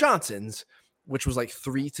Termarr Johnson's, which was like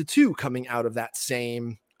 3-2 coming out of that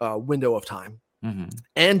same window of time. Mm-hmm.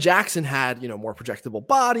 And Jackson had, more projectable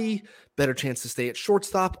body, better chance to stay at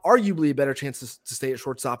shortstop, arguably a better chance to stay at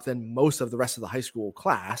shortstop than most of the rest of the high school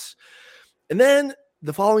class. And then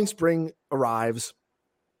the following spring arrives.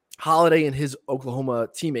 Holliday and his Oklahoma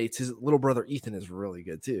teammates, his little brother Ethan is really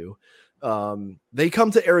good too. They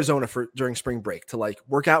come to Arizona during spring break to like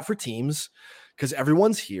work out for teams because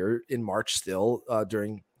everyone's here in March still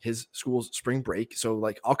during his school's spring break. So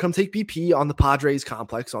like I'll come take BP on the Padres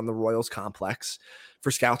complex, on the Royals complex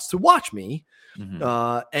for scouts to watch me.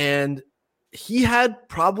 Mm-hmm. And he had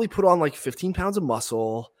probably put on like 15 pounds of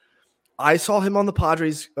muscle. I saw him on the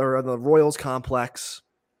Padres or the Royals complex.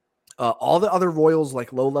 All the other Royals,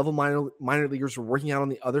 like low-level minor leaguers, were working out on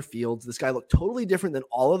the other fields. This guy looked totally different than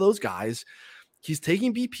all of those guys. He's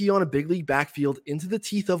taking BP on a big league backfield into the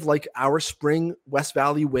teeth of like our spring West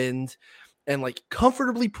Valley wind and like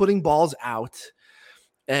comfortably putting balls out.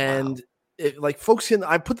 And I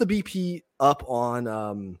put the BP up on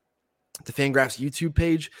the Fangraphs YouTube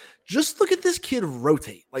page. Just look at this kid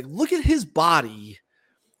rotate. Like look at his body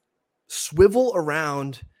swivel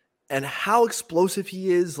around and how explosive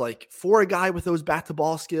he is, like for a guy with those bat to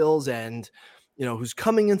ball skills and, who's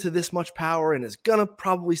coming into this much power and is going to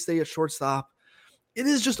probably stay at shortstop. It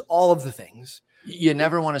is just all of the things. You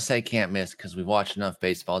never want to say can't miss because we've watched enough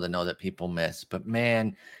baseball to know that people miss. But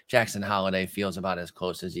man, Jackson Holliday feels about as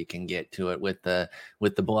close as you can get to it with the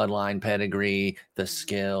bloodline pedigree, the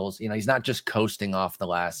skills. He's not just coasting off the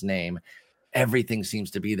last name. Everything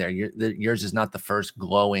seems to be there. Yours is not the first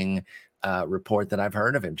glowing report that I've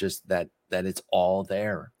heard of him, just that it's all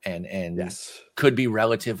there and yes, could be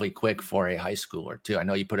relatively quick for a high schooler too. I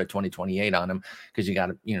know you put a 2028 on him because you got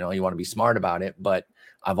to, you want to be smart about it, but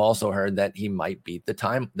I've also heard that he might beat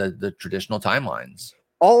the traditional timelines.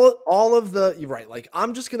 All of you're right. Like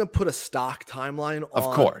I'm just going to put a stock timeline on,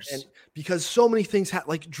 of course, and because so many things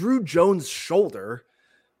like Drew Jones' shoulder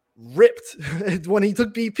ripped when he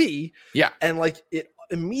took BP. Yeah. And like it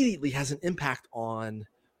immediately has an impact on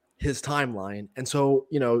his timeline. And so,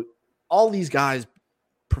 all these guys,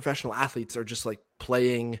 professional athletes, are just like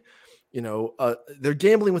playing, they're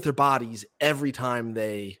gambling with their bodies every time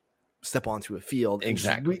they step onto a field.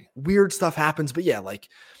 Exactly. Weird stuff happens. But yeah, like,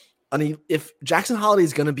 if Jackson Holliday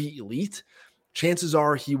is going to be elite, chances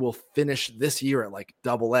are he will finish this year at like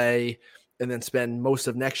AA and then spend most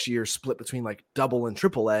of next year split between like double and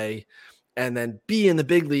AAA. and then be in the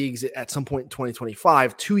big leagues at some point in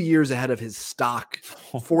 2025, 2 years ahead of his stock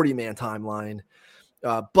 40-man timeline.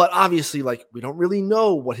 But obviously, like, we don't really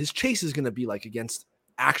know what his chase is going to be like against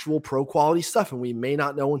actual pro quality stuff. And we may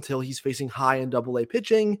not know until he's facing high and AA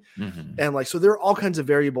pitching. Mm-hmm. And like, so there are all kinds of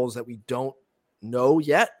variables that we don't know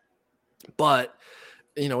yet. But,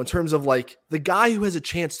 you know, in terms of like the guy who has a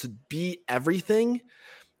chance to be everything,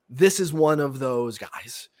 this is one of those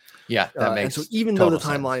guys. Yeah. That makes and so even though the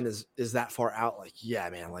sense. timeline is that far out, like, yeah,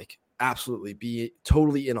 man, like absolutely be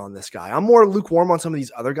totally in on this guy. I'm more lukewarm on some of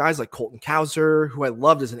these other guys like Colton Cowser, who I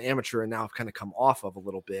loved as an amateur and now have kind of come off of a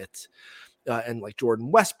little bit. And like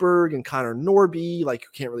Jordan Westberg and Connor Norby, like, who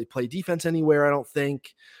can't really play defense anywhere, I don't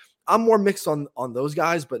think. I'm more mixed on those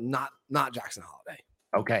guys, but not Jackson Holliday.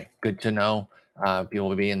 Okay, good to know. People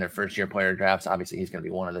will be in their first year player drafts. Obviously, he's going to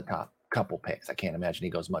be one of the top couple picks. I can't imagine he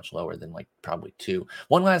goes much lower than like probably 2.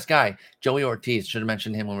 One last guy, Joey Ortiz. Should have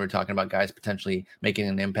mentioned him when we were talking about guys potentially making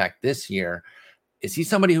an impact this year. Is he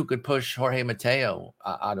somebody who could push Jorge Mateo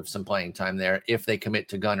out of some playing time there if they commit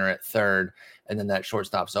to Gunnar at third and then that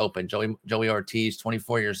shortstop's open? Joey Ortiz,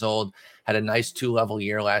 24 years old, had a nice 2-level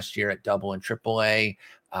year last year at Double and Triple A.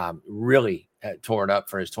 Really tore it up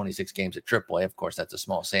for his 26 games at Triple A. Of course, that's a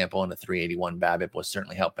small sample, and the 381 BABIP was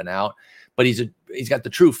certainly helping out. But he's got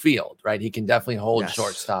the true field, right? He can definitely hold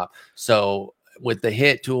shortstop. So with the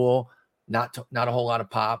hit tool, not a whole lot of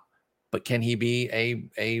pop. But can he be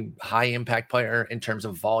a high impact player in terms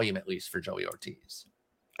of volume, at least for Joey Ortiz?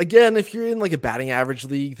 Again, if you're in like a batting average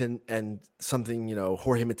league, and something, you know,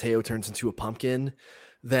 Jorge Mateo turns into a pumpkin,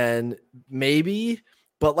 then maybe.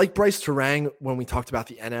 But like Bryce Turang, when we talked about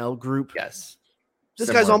the NL group, yes,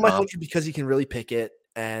 this guy's on my culture because he can really pick it,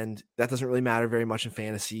 and that doesn't really matter very much in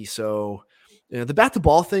fantasy. So, you know, the bat to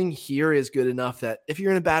ball thing here is good enough that if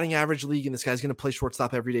you're in a batting average league and this guy's going to play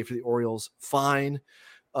shortstop every day for the Orioles, fine.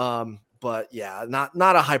 But yeah,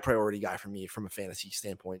 not a high priority guy for me from a fantasy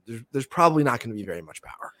standpoint. There's probably not going to be very much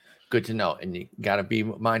power. Good to know. And you got to be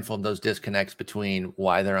mindful of those disconnects between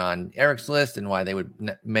why they're on Eric's list and why they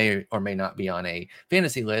may or may not be on a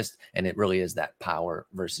fantasy list. And it really is that power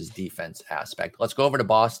versus defense aspect. Let's go over to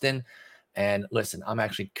Boston. And listen, I'm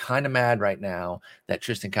actually kind of mad right now that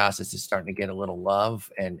Triston Casas is starting to get a little love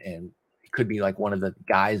and could be like one of the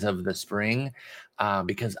guys of the spring,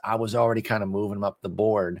 because I was already kind of moving him up the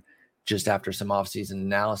board just after some offseason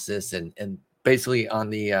analysis and basically on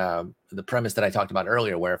the premise that I talked about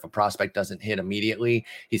earlier, where if a prospect doesn't hit immediately,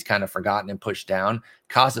 he's kind of forgotten and pushed down.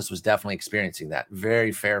 Casas was definitely experiencing that.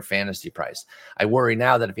 Very fair fantasy price. I worry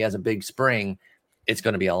now that if he has a big spring, it's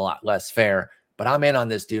going to be a lot less fair. But I'm in on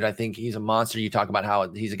this dude. I think he's a monster. You talk about how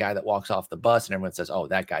he's a guy that walks off the bus and everyone says, oh,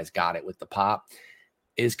 that guy's got it with the pop.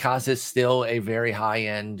 Is Casas still a very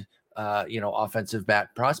high-end, offensive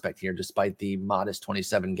bat prospect here, despite the modest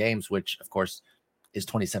 27 games, which, of course, is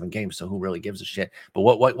 27 games, so who really gives a shit? But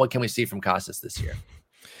what can we see from Casas this year?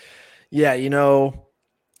 Yeah, you know,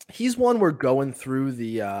 he's one we're going through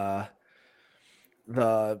the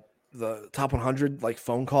top 100 like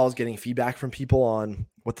phone calls, getting feedback from people on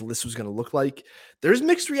what the list was going to look like. There's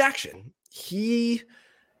mixed reaction. He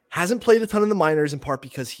hasn't played a ton in the minors, in part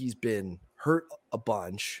because he's been hurt a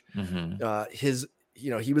bunch. Mm-hmm.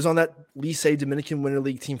 He was on that Licey Dominican Winter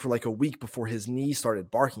League team for like a week before his knee started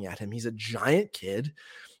barking at him. He's a giant kid.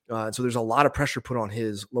 And so there's a lot of pressure put on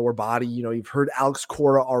his lower body. You know, you've heard Alex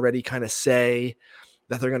Cora already kind of say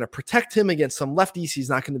that they're going to protect him against some lefties. He's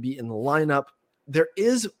not going to be in the lineup. There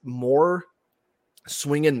is more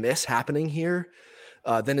swing and miss happening here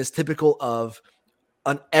than is typical of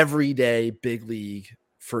an everyday big league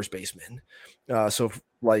first baseman.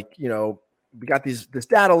 We got this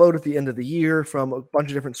data load at the end of the year from a bunch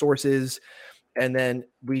of different sources. And then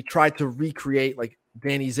we tried to recreate, like,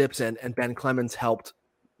 Danny Zips and Ben Clemens helped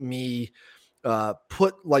me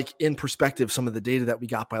put like in perspective some of the data that we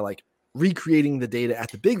got by like recreating the data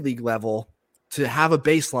at the big league level to have a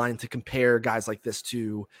baseline to compare guys like this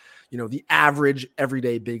to, you know, the average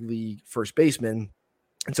everyday big league first baseman.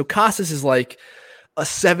 And so Casas is like a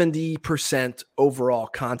 70% overall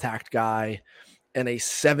contact guy and a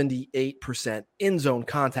 78% in zone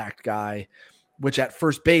contact guy, which at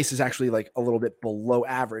first base is actually like a little bit below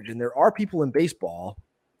average. And there are people in baseball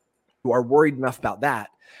who are worried enough about that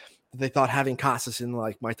they thought having Casas in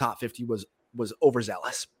like my top 50 was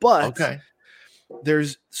overzealous. But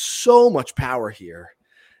there's so much power here.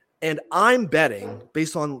 And I'm betting,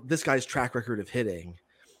 based on this guy's track record of hitting,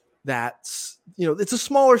 that, you know, it's a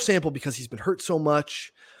smaller sample because he's been hurt so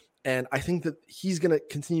much. And I think that he's going to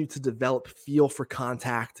continue to develop feel for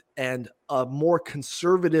contact and a more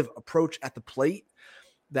conservative approach at the plate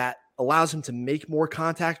that allows him to make more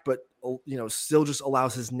contact, but still just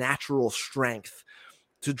allows his natural strength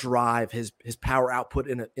to drive his power output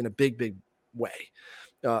in a big way.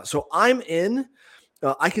 So I'm in.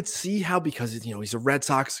 I could see how, because he's a Red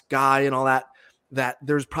Sox guy and all that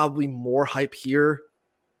there's probably more hype here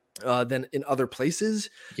than in other places.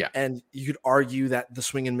 Yeah. And you could argue that the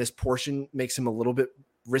swing and miss portion makes him a little bit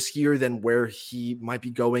riskier than where he might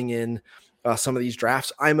be going in some of these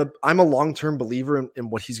drafts. I'm a long-term believer in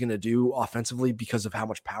what he's going to do offensively because of how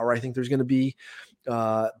much power I think there's going to be.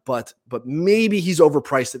 But maybe he's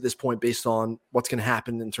overpriced at this point based on what's going to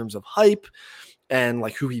happen in terms of hype and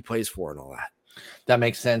like who he plays for and all that. That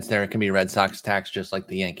makes sense. There can be Red Sox tax, just like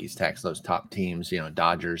the Yankees tax those top teams,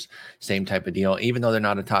 Dodgers, same type of deal. Even though they're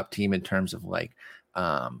not a top team in terms of like,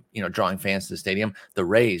 drawing fans to the stadium, the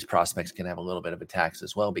Rays prospects can have a little bit of a tax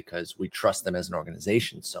as well because we trust them as an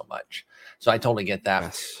organization so much. So I totally get that.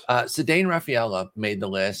 Yes. Ceddanne Rafaela made the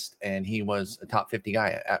list, and he was a top 50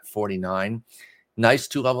 guy at 49. Nice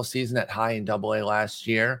 2-level season at high and AA last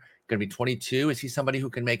year. Going to be 22. Is he somebody who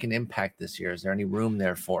can make an impact this year? Is there any room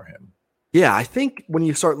there for him? Yeah, I think when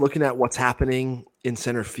you start looking at what's happening in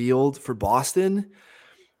center field for Boston,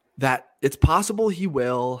 that it's possible he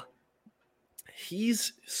will.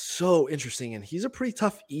 He's so interesting, and he's a pretty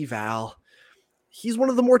tough eval. He's one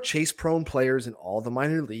of the more chase-prone players in all the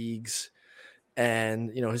minor leagues, and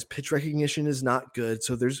his pitch recognition is not good,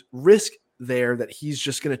 so there's risk there that he's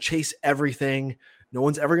just going to chase everything. No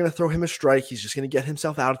one's ever going to throw him a strike. He's just going to get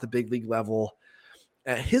himself out at the big league level.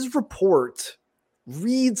 His report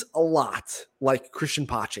reads a lot Christian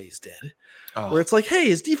Pache's did, where it's like, hey,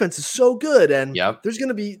 his defense is so good, and there's going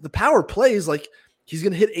to be the power plays, like he's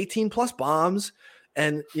going to hit 18 plus bombs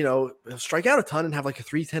and he'll strike out a ton and have like a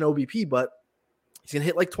 310 OBP, but he's going to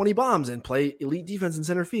hit like 20 bombs and play elite defense in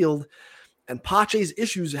center field. And Pache's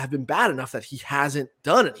issues have been bad enough that he hasn't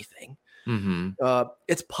done anything. Mm-hmm.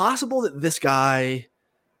 It's possible that this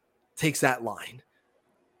takes that line,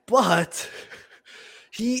 but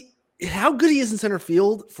how good he is in center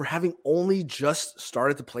field for having only just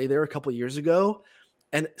started to play there a couple of years ago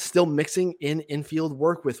and still mixing in infield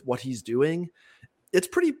work with what he's doing, it's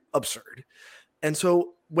pretty absurd. And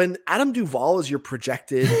so when Adam Duvall is your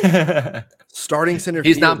projected starting center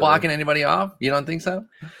he's fielder, not blocking anybody off? You don't think so?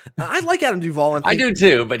 I like Adam Duvall. And I do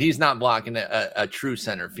too, but he's not blocking a true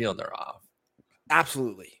center fielder off.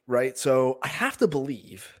 Absolutely, right? So I have to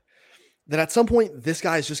believe that at some point this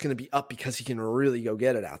guy is just going to be up because he can really go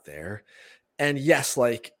get it out there. And yes,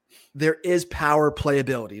 like there is power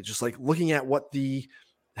playability, just like looking at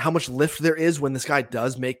how much lift there is when this guy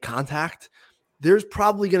does make contact, there's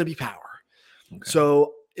probably going to be power. Okay.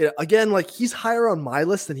 So again, like he's higher on my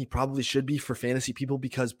list than he probably should be for fantasy people,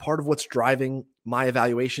 because part of what's driving my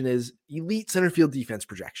evaluation is elite center field defense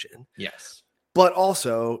projection. Yes. But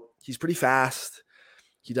also he's pretty fast.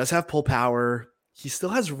 He does have pull power. He still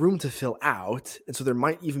has room to fill out. And so there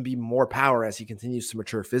might even be more power as he continues to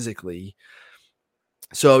mature physically.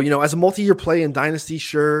 So, as a multi-year play in Dynasty,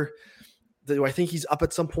 sure. Do I think he's up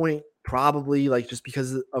at some point? Probably, like just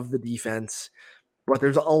because of the defense. But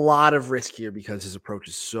there's a lot of risk here because his approach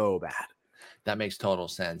is so bad. That makes total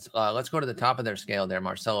sense. Let's go to the top of their scale there.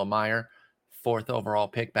 Marcelo Meyer, 4th overall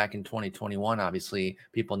pick back in 2021. Obviously,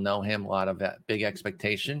 people know him. A lot of big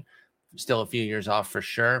expectation. Still a few years off for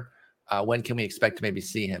sure. When can we expect to maybe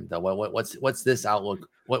see him, though? What's this outlook?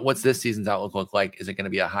 What's this season's outlook look like? Is it going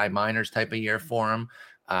to be a high minors type of year for him?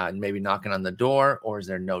 Maybe knocking on the door, or is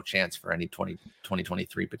there no chance for any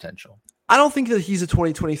 2023 potential? I don't think that he's a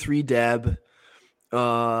 2023 Deb.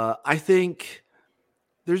 I think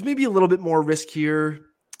there's maybe a little bit more risk here.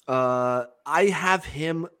 I have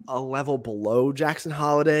him a level below Jackson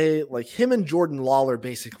Holliday. Like him and Jordan Lawler,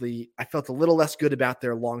 basically, I felt a little less good about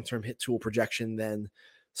their long-term hit tool projection than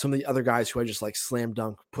some of the other guys who I just like slam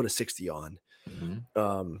dunk, put a 60 on.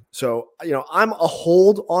 Mm-hmm. So, I'm a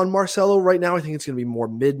hold on Marcelo right now. I think it's going to be more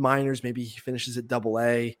mid minors. Maybe he finishes at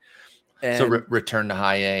AA. And so return to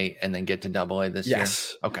high A and then get to AA this year.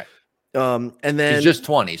 Okay. And then he's just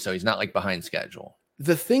 20, so he's not like behind schedule.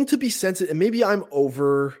 The thing to be sensitive, and maybe I'm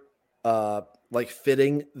over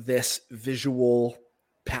fitting this visual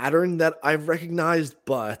pattern that I've recognized,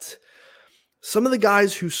 but some of the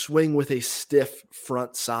guys who swing with a stiff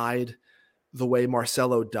front side the way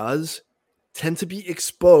Marcelo does tend to be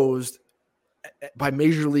exposed by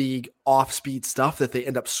major league off-speed stuff that they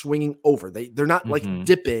end up swinging over. They're not like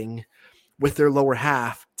dipping with their lower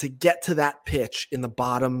half to get to that pitch in the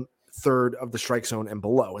bottom third of the strike zone and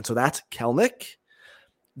below. And so that's Kelenic,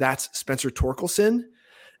 that's Spencer Torkelson,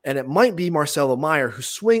 and it might be Marcelo Meyer, whose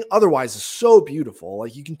swing otherwise is so beautiful.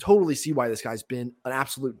 Like you can totally see why this guy's been an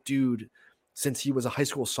absolute dude since he was a high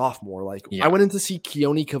school sophomore. Like Yeah. I went in to see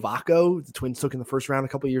Keone Cavaco, the Twins took in the first round a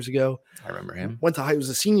couple of years ago. I remember him. He was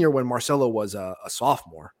a senior when Marcelo was a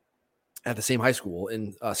sophomore at the same high school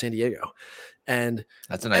in San Diego. And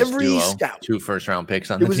that's a nice duo. Scout, 2 first-round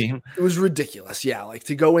picks on the team. It was ridiculous. Yeah, like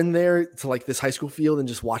to go in there to like this high school field and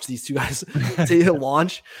just watch these two guys to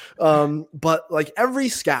launch. But like every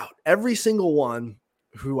scout, every single one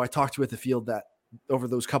who I talked to at the field that over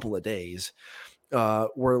those couple of days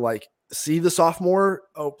were like, see the sophomore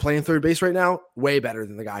playing third base right now, way better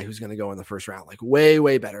than the guy who's going to go in the first round. Like way,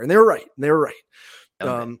 way better. And they were right.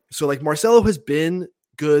 Okay. So like Marcelo has been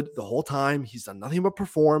good the whole time. He's done nothing but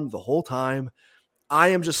perform the whole time. I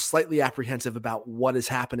am just slightly apprehensive about what is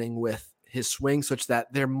happening with his swing, such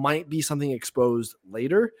that there might be something exposed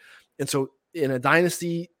later. And so in a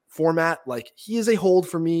dynasty format, like he is a hold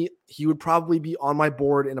for me. He would probably be on my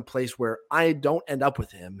board in a place where I don't end up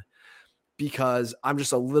with him because I'm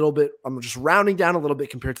just rounding down a little bit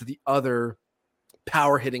compared to the other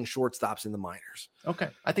power hitting shortstops in the minors. Okay.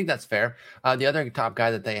 I think that's fair. The other top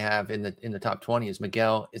guy that they have in the top 20 is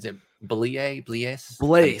Miguel. Is it Bleis?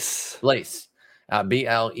 Bleis.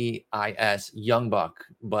 Bleis, young buck,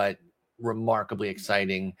 but remarkably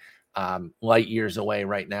exciting. Light years away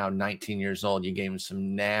right now, 19 years old. You gave him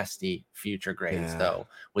some nasty future grades though,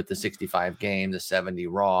 with the 65 game, the 70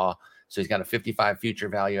 raw. So he's got a 55 future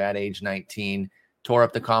value at age 19, tore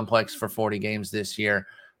up the complex for 40 games this year.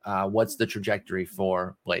 What's the trajectory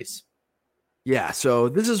for Bleis? Yeah. So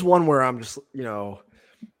this is one where I'm just,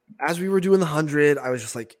 as we were doing the 100, I was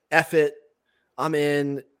just like, F it. I'm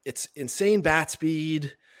in. It's insane bat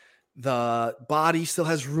speed. The body still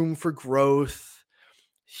has room for growth.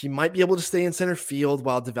 He might be able to stay in center field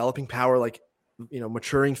while developing power, like,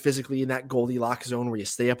 maturing physically in that Goldilocks zone where you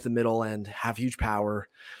stay up the middle and have huge power.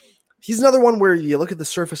 He's another one where you look at the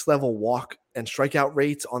surface level walk and strikeout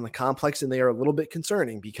rates on the complex, and they are a little bit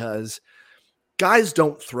concerning because guys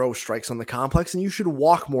don't throw strikes on the complex, and you should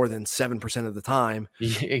walk more than 7% of the time.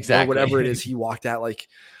 Exactly. Or whatever it is he walked at.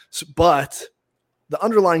 But the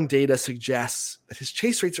underlying data suggests that his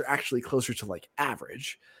chase rates are actually closer to like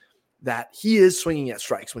average, that he is swinging at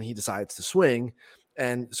strikes when he decides to swing.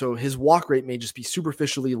 And so his walk rate may just be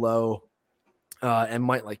superficially low and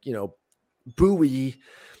might buoy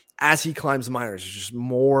as he climbs the minors.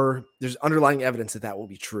 There's underlying evidence that will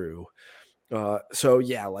be true. So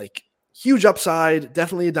yeah, like huge upside,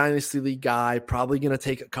 definitely a dynasty league guy, probably going to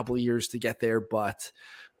take a couple of years to get there, but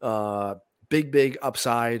big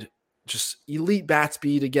upside, just elite bat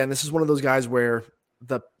speed. Again, this is one of those guys where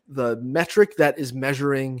the metric that is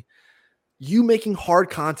measuring you making hard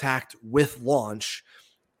contact with launch,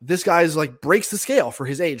 this guy is like breaks the scale for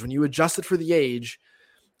his age. When you adjust it for the age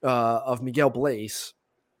of Miguel Bleis,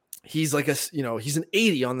 he's like he's an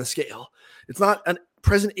 80 on the scale. It's not a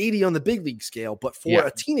present 80 on the big league scale, but for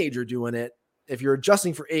a teenager doing it, if you're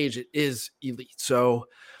adjusting for age, it is elite. So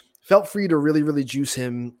felt free to really, really juice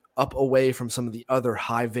him up away from some of the other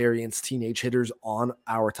high variance teenage hitters on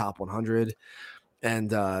our top 100.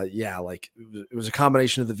 And it was a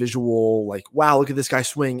combination of the visual, like, wow, look at this guy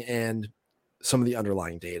swing, and some of the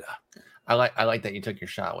underlying data. I like that you took your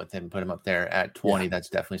shot with him, put him up there at 20. Yeah. That's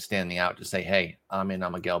definitely standing out to say, hey, I'm in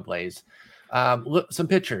on Miguel Bleis. Look, some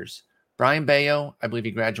pitchers. Brian Bayo, I believe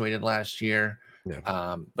he graduated last year,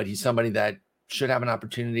 but he's somebody that should have an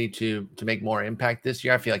opportunity to make more impact this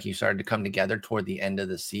year. I feel like he started to come together toward the end of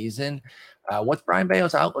the season. What's Brian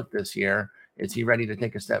Bayo's outlook this year? Is he ready to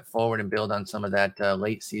take a step forward and build on some of that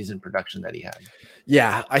late season production that he had?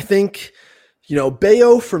 Yeah, I think,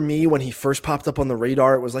 Bayo, for me, when he first popped up on the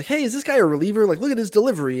radar, it was like, hey, is this guy a reliever? Like, look at his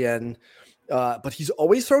delivery. And but he's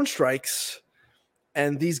always thrown strikes.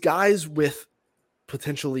 And these guys with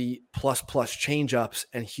potentially plus changeups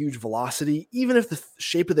and huge velocity, even if the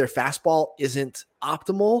shape of their fastball isn't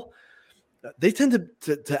optimal, they tend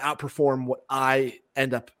to outperform what I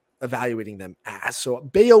end up evaluating them as. So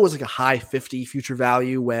Bayo was like a high 50 future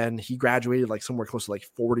value when he graduated, like somewhere close to like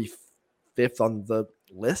 45th on the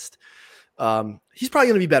list. He's probably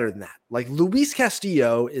going to be better than that. Like Luis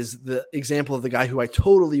Castillo is the example of the guy who I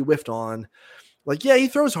totally whiffed on. Like, yeah, he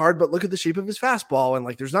throws hard, but look at the shape of his fastball. And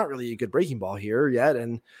like, there's not really a good breaking ball here yet.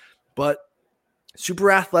 But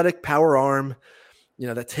super athletic power arm,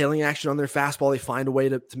 that tailing action on their fastball, they find a way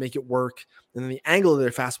to make it work. And then the angle of their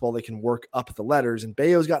fastball, they can work up the letters. And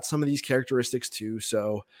Bayo's got some of these characteristics too.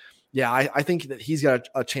 So yeah, I think that he's got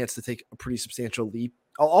a chance to take a pretty substantial leap.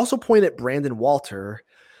 I'll also point at Brandon Walter,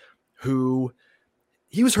 who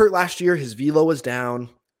he was hurt last year. His velo was down.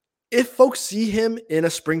 If folks see him in a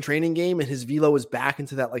spring training game and his velo is back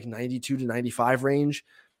into that like 92 to 95 range,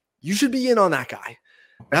 you should be in on that guy.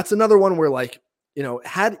 That's another one where like,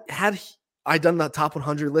 had I done that top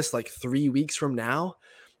 100 list like 3 weeks from now,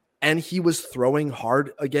 and he was throwing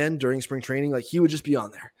hard again during spring training, like he would just be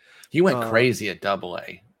on there. He went crazy at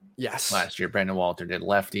Double-A. Yes. Last year, Brandon Walter did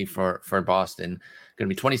lefty for Boston. Going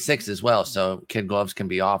to be 26 as well, so kid gloves can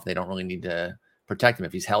be off. They don't really need to protect him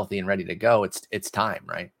if he's healthy and ready to go. It's time,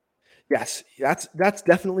 right? Yes, that's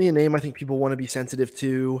definitely a name I think people want to be sensitive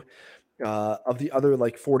to. Of the other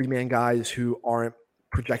like 40-man guys who aren't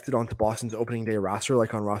projected onto Boston's opening day roster,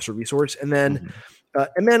 like on Roster Resource, and then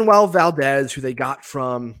Emmanuel Valdez, who they got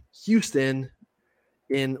from Houston.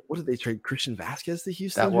 In what did they trade Christian Vasquez to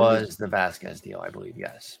Houston? That was the Vasquez deal, I believe.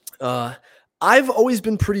 Yes. I've always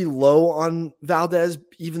been pretty low on Valdez,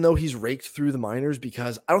 even though he's raked through the minors,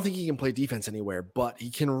 because I don't think he can play defense anywhere, but he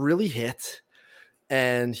can really hit.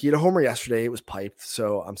 And he had a homer yesterday. It was piped,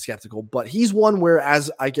 so I'm skeptical. But he's one where,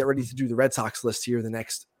 as I get ready to do the Red Sox list here the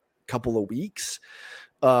next couple of weeks,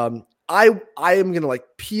 I am going to like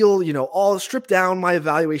peel, all strip down my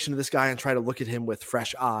evaluation of this guy and try to look at him with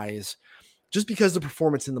fresh eyes, just because the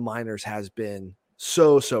performance in the minors has been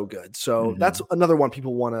so good. So that's another one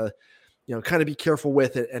people want to, kind of be careful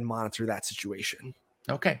with it and monitor that situation.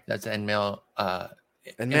 Okay. That's Manuel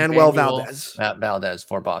Valdez. Valdez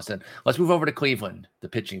for Boston. Let's move over to Cleveland, the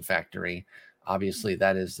pitching factory. Obviously,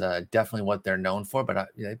 that is definitely what they're known for, but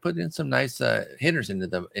they put in some nice hitters into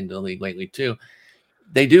the league lately too.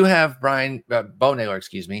 They do have Bo Naylor,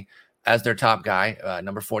 as their top guy,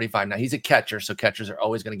 number 45. Now he's a catcher, so catchers are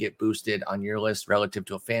always going to get boosted on your list relative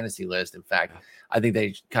to a fantasy list. In fact, I think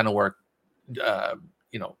they kind of work,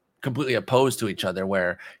 completely opposed to each other,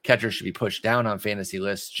 where catchers should be pushed down on fantasy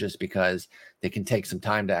lists just because they can take some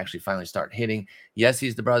time to actually finally start hitting. Yes,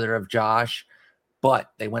 he's the brother of Josh,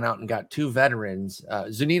 but they went out and got two veterans,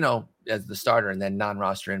 Zunino as the starter, and then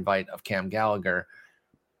non-roster invite of Cam Gallagher.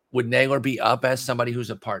 Would Naylor be up as somebody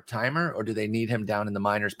who's a part-timer, or do they need him down in the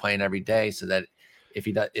minors playing every day so that if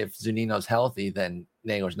Zunino's healthy, then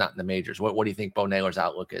Naylor's not in the majors? What do you think Bo Naylor's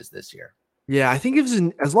outlook is this year? Yeah, I think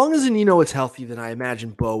as long as Zunino is healthy, then I imagine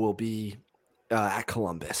Bo will be at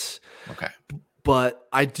Columbus. Okay. But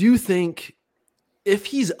I do think if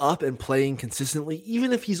he's up and playing consistently,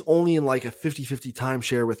 even if he's only in like a 50-50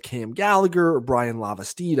 timeshare with Cam Gallagher or Brian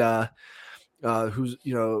Lavastida, who's,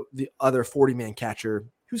 the other 40-man catcher,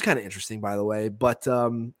 who's kind of interesting, by the way. But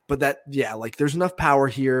there's enough power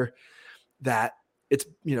here that it's,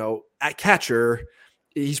 at catcher,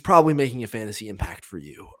 he's probably making a fantasy impact for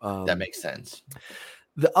you. That makes sense.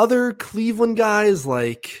 The other Cleveland guys,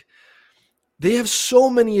 like, they have so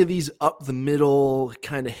many of these up the middle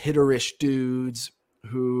kind of hitterish dudes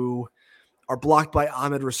who are blocked by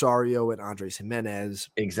Ahmed Rosario and Andres Jimenez.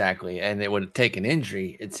 Exactly. And it would take an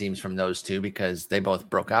injury, it seems, from those two, because they both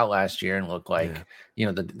broke out last year and look like,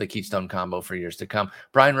 the Keystone combo for years to come.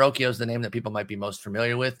 Brian Rocchio is the name that people might be most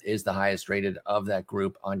familiar with, is the highest rated of that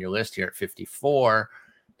group on your list here at 54.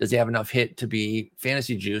 Does he have enough hit to be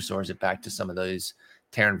fantasy juice, or is it back to some of those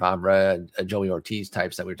Terran Vavra, Joey Ortiz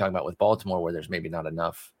types that we were talking about with Baltimore, where there's maybe not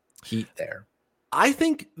enough heat there? I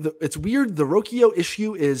think it's weird. The Rocchio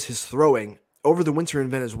issue is his throwing. Over the winter in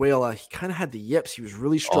Venezuela, he kind of had the yips. He was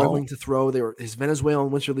really struggling to throw. His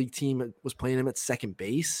Venezuelan Winter League team was playing him at second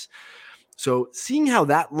base. So seeing how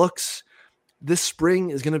that looks this spring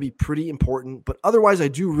is going to be pretty important. But otherwise, I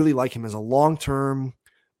do really like him as a long-term,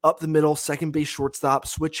 up the middle, second base shortstop,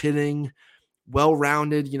 switch hitting,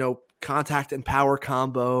 well-rounded, contact and power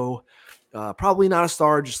combo. Probably not a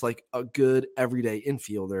star, just like a good everyday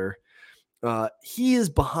infielder. He is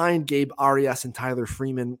behind Gabe Arias and Tyler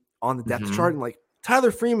Freeman on the depth chart. And like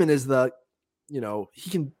Tyler Freeman is he's like DJ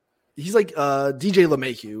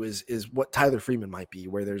LeMahieu is what Tyler Freeman might be,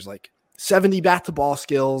 where there's like 70 bat to ball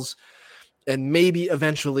skills, and maybe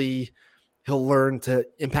eventually he'll learn to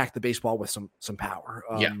impact the baseball with some power.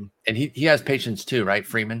 And he has patience too, right?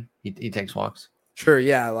 Freeman, he takes walks. Sure,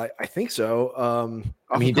 yeah, like I think so.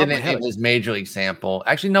 He didn't in his major league sample.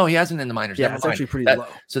 Actually, no, he hasn't in the minors. Yeah, it's actually pretty low.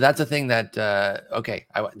 So that's a thing that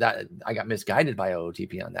I got misguided by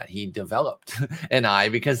OOTP on that. He developed an eye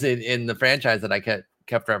because in the franchise that I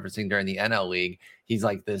kept referencing during the NL League, he's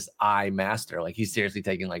like this eye master. Like he's seriously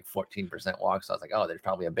taking like 14% walks. So I was like, oh, there's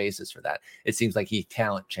probably a basis for that. It seems like he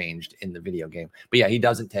talent changed in the video game. But yeah, he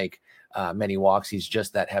doesn't take many walks. He's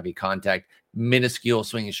just that heavy contact, minuscule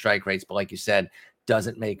swinging strike rates. But like you said,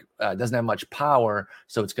 doesn't have much power.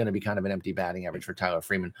 So it's going to be kind of an empty batting average for Tyler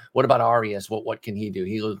Freeman. What about Arias? What can he do?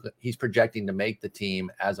 He's projecting to make the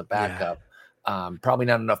team as a backup. Yeah. Probably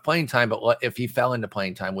not enough playing time, but if he fell into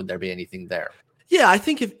playing time, would there be anything there? Yeah, I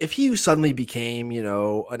think if he suddenly became,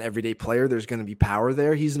 an everyday player, there's going to be power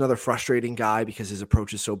there. He's another frustrating guy because his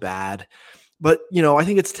approach is so bad. But, I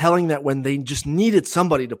think it's telling that when they just needed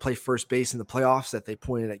somebody to play first base in the playoffs, that they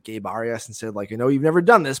pointed at Gabe Arias and said, like, I know you've never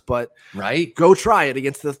done this, but right, go try it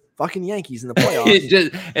against the fucking Yankees in the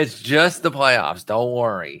playoffs. it's just the playoffs. Don't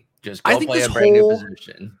worry. Just go I think play a brand new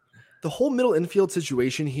position. The whole middle infield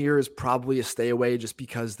situation here is probably a stay away just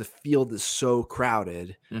because the field is so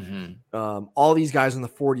crowded. Mm-hmm. All these guys on the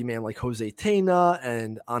 40-man, like Jose Tena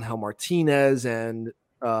and Angel Martinez and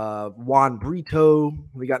Juan Brito,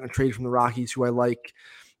 we got in a trade from the Rockies, who I like.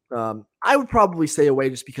 I would probably stay away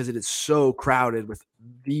just because it is so crowded with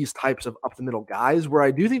these types of up the middle guys. Where I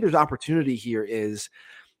do think there's opportunity here is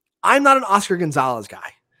I'm not an Oscar Gonzalez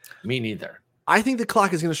guy. Me neither. I think the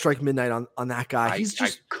clock is going to strike midnight on that guy. I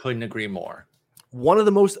couldn't agree more. One of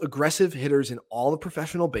the most aggressive hitters in all of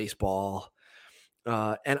professional baseball.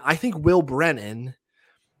 And I think Will Brennan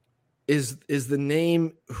is the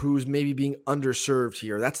name who's maybe being underserved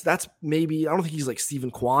here. That's maybe, I don't think he's like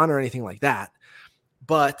Stephen Kwan or anything like that.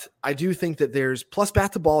 But I do think that there's plus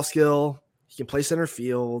bat to ball skill. He can play center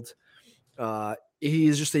field. He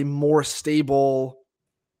is just a more stable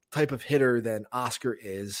type of hitter than Oscar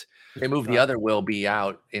is. They moved the other Will B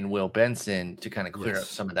out in Will Benson to kind of clear up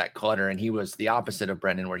some of that clutter. And he was the opposite of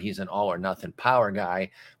Brennan, where he's an all or nothing power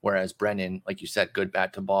guy. Whereas Brennan, like you said, good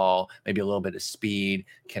bat to ball, maybe a little bit of speed,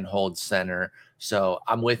 can hold center. So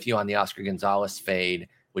I'm with you on the Oscar Gonzalez fade,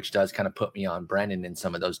 which does kind of put me on Brennan in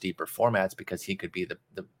some of those deeper formats because he could be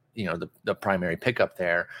the primary pickup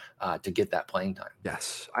there to get that playing time.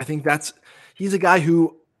 Yes. I think he's a guy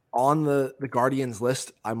who, on the Guardians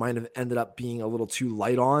list, I might have ended up being a little too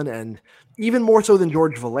light on, and even more so than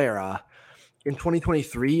George Valera. In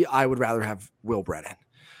 2023, I would rather have Will Brennan.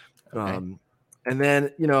 Okay. And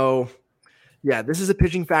then, this is a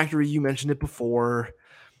pitching factory. You mentioned it before.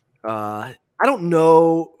 I don't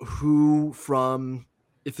know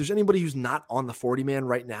if there's anybody who's not on the 40-man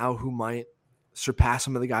right now who might surpass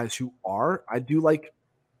some of the guys who are. I do like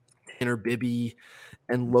Tanner Bibby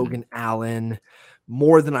and Logan Allen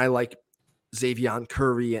more than I like Xavier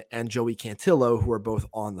Curry and Joey Cantillo, who are both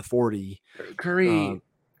on the 40. Curry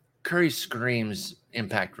screams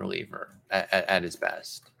impact reliever at his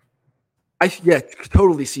best. I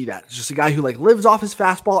totally see that. It's just a guy who lives off his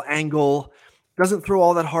fastball angle, doesn't throw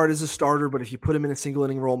all that hard as a starter, but if you put him in a single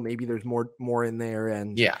inning role, maybe there's more in there.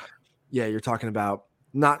 And you're talking about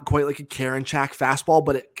not quite like a Karinchak fastball,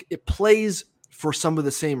 but it plays for some of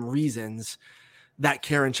the same reasons that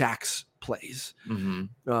Karinchak's plays.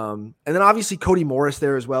 Mm-hmm. And then obviously Cody Morris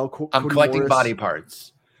there as well. I'm collecting body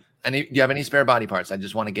parts. Do you have any spare body parts? I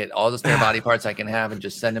just want to get all the spare body parts I can have and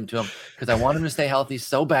just send them to him because I want him to stay healthy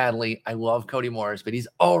so badly. I love Cody Morris, but he's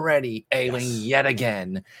already ailing yet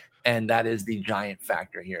again. And that is the giant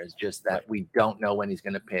factor here, is just that we don't know when he's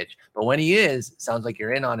going to pitch. But when he is, it sounds like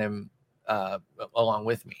you're in on him along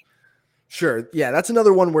with me. Sure. Yeah, that's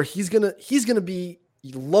another one where he's gonna be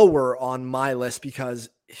lower on my list because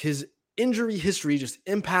his injury history just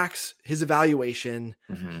impacts his evaluation.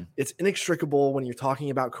 Mm-hmm. It's inextricable when you're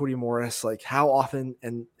talking about Cody Morris, like how often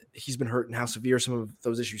and he's been hurt and how severe some of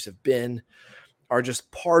those issues have been are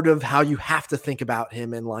just part of how you have to think about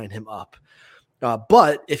him and line him up.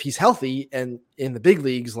 But if he's healthy and in the big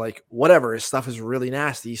leagues, whatever, his stuff is really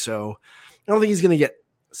nasty. So I don't think he's going to get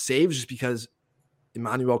saves just because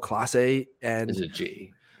Emmanuel Clase and is a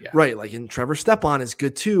G. Yeah. Right. And Trevor Stepan is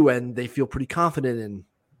good too. And they feel pretty confident in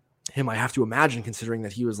him. I have to imagine, considering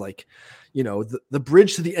that he was the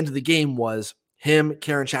bridge to the end of the game was him,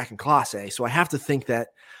 Karinchak, and Clase. So I have to think that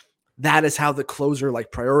is how the closer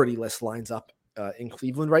priority list lines up in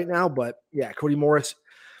Cleveland right now. But yeah, Cody Morris,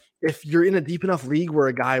 if you're in a deep enough league where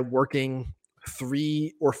a guy working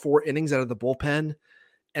 3 or 4 innings out of the bullpen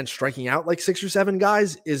and striking out 6 or 7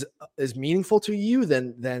 guys is meaningful to you,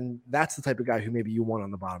 then that's the type of guy who maybe you want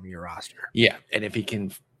on the bottom of your roster. Yeah, and if he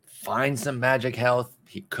can find some magic health,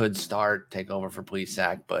 he could take over for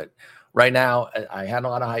Plesac. But right now, I had a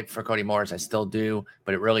lot of hype for Cody Morris. I still do,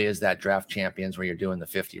 but it really is that draft champions where you're doing the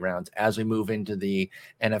 50 rounds. As we move into the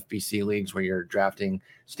NFBC leagues where you're drafting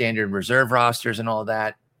standard reserve rosters and all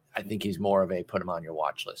that, I think he's more of a put him on your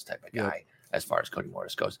watch list type of guy as far as Cody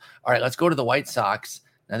Morris goes. All right, let's go to the White Sox.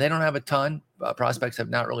 Now, they don't have a ton. Prospects have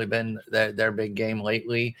not really been their big game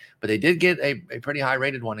lately, but they did get a pretty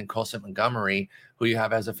high-rated one in Colson Montgomery, who you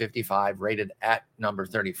have as a 55, rated at number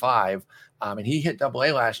 35. And he hit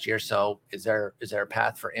AA last year, so is there a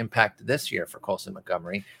path for impact this year for Colson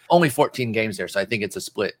Montgomery? Only 14 games there, so I think it's a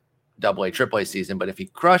split AA, AAA season. But if he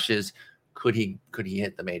crushes, could he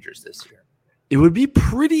hit the majors this year? It would be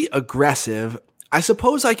pretty aggressive. I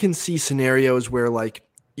suppose I can see scenarios where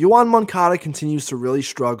Yoan Moncada continues to really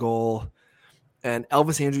struggle and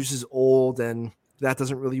Elvis Andrus is old and that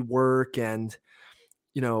doesn't really work. And,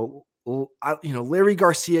 Larry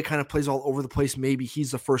Garcia kind of plays all over the place. Maybe he's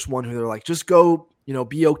the first one who they're like, just go,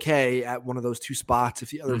 be okay at one of those two spots if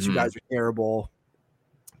the other two guys are terrible.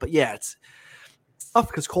 But yeah, it's tough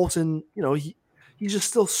because Colton, he's just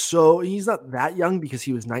still he's not that young because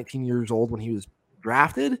he was 19 years old when he was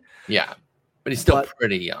drafted. Yeah, but he's still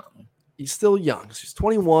pretty young. He's still young. So he's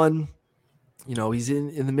 21. He's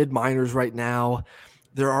in the mid minors right now.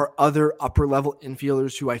 There are other upper level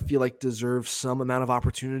infielders who I feel like deserve some amount of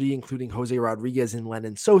opportunity, including Jose Rodriguez and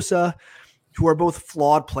Lenyn Sosa, who are both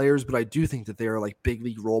flawed players, but I do think that they are like big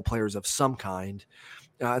league role players of some kind.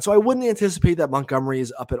 So I wouldn't anticipate that Montgomery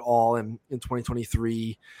is up at all in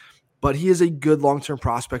 2023, but he is a good long-term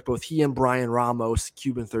prospect. Both he and Brian Ramos,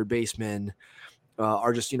 Cuban third baseman,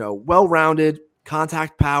 are just, well-rounded,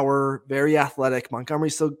 contact power, very athletic. Montgomery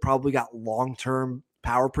still probably got long-term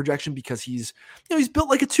power projection because he's built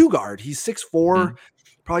like a two guard. He's 6'4",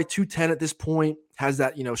 probably 210 at this point, has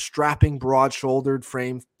that, strapping, broad-shouldered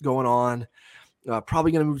frame going on.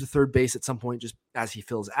 Probably going to move to third base at some point just as he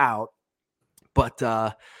fills out. But,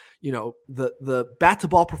 the bat to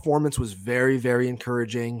ball performance was very, very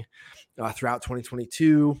encouraging throughout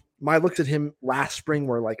 2022. I looked at him last spring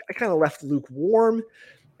where I kind of left lukewarm,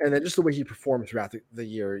 and then just the way he performed throughout the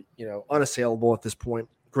year, unassailable at this point.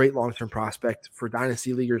 Great long-term prospect for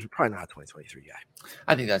dynasty leaguers, but probably not a 2023 guy.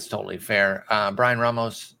 I think that's totally fair. Brian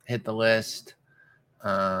Ramos hit the list.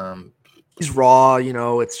 He's raw,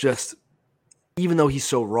 it's just, even though he's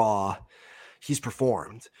so raw, he's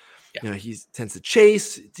performed. Yeah. He tends to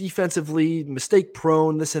chase defensively, mistake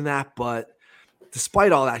prone, this and that. But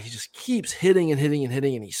despite all that, he just keeps hitting and hitting and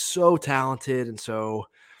hitting, and he's so talented. And so,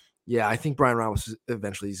 yeah, I think Brian Ramos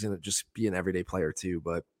eventually is going to just be an everyday player too.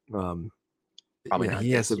 But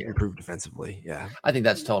he has to improve defensively. Yeah, I think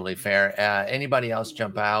that's totally fair. Anybody else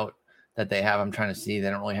jump out that they have? I'm trying to see. They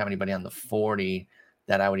don't really have anybody on the 40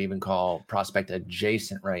 that I would even call prospect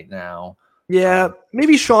adjacent right now. Yeah,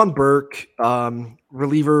 maybe Sean Burke,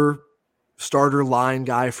 reliever, starter line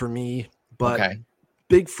guy for me, but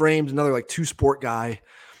big framed, another two-sport guy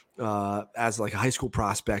as a high school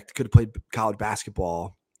prospect. Could have played college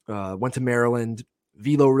basketball. Went to Maryland.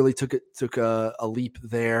 Velo really took a leap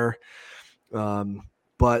there.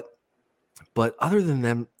 But other than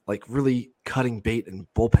them, really cutting bait and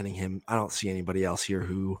bullpenning him, I don't see anybody else here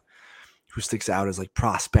who sticks out as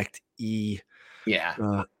prospect E.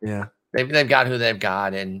 Yeah. Yeah. They've got who they've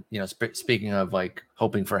got, and speaking of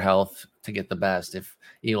hoping for health to get the best, if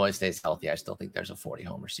Eloy stays healthy, I still think there's a 40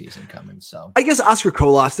 homer season coming. So I guess Oscar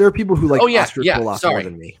Colas. There are people who Oscar Colas more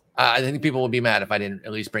than me. I think people would be mad if I didn't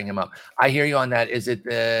at least bring him up. I hear you on that. Is it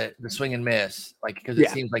the swing and miss? Because it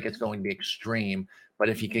seems like it's going to be extreme, but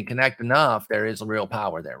if you can connect enough, there is real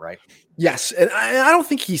power there, right? Yes, and I don't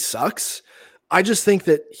think he sucks. I just think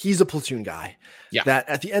that he's a platoon guy. Yeah. That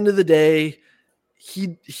at the end of the day,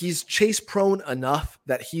 he's chase prone enough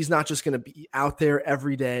that he's not just going to be out there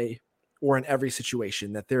every day or in every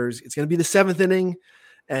situation. That it's going to be the seventh inning,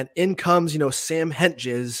 and in comes Sam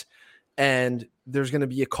Hentges, and there's going to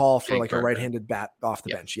be a call for a right-handed bat off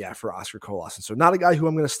the bench. Yeah, for Oscar Colas. And so not a guy who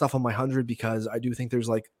I'm going to stuff on my 100 because I do think there's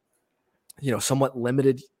somewhat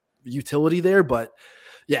limited utility there. But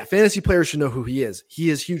yeah, fantasy players should know who he is. He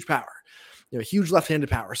has huge power, huge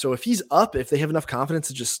left-handed power. So if he's up, if they have enough confidence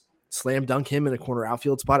to just slam dunk him in a corner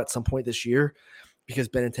outfield spot at some point this year because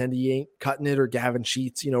Benintendi ain't cutting it or Gavin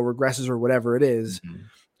Sheets, regresses or whatever it is,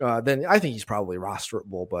 then I think he's probably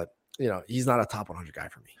rosterable, but he's not a top 100 guy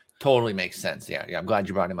for me. Totally makes sense. Yeah. I'm glad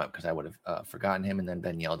you brought him up because I would have forgotten him and then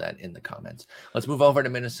been yelled at in the comments. Let's move over to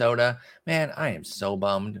Minnesota. Man, I am so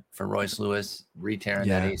bummed for Royce Lewis re-tearing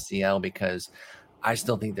that ACL because I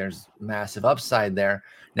still think there's massive upside there.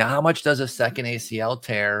 Now, how much does a second ACL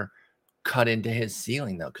tear cut into his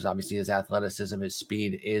ceiling, though? Because obviously his athleticism, his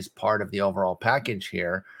speed is part of the overall package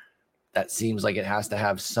here. That seems like it has to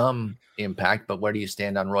have some impact, but where do you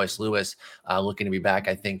stand on Royce Lewis looking to be back,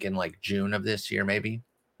 I think, in June of this year, maybe?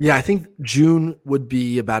 Yeah, I think June would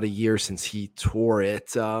be about a year since he tore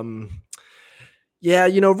it. Royce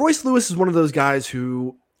Lewis is one of those guys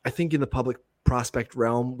who I think in the public prospect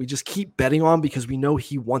realm, we just keep betting on because we know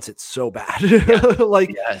he wants it so bad.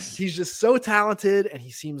 He's just so talented and he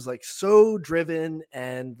seems so driven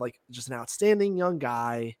and just an outstanding young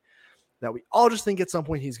guy that we all just think at some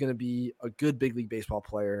point he's going to be a good big league baseball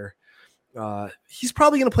player. He's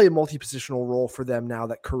probably going to play a multi-positional role for them now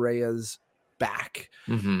that Correa's back.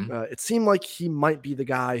 It seemed like he might be the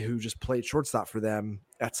guy who just played shortstop for them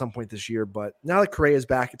at some point this year, but now that Correa's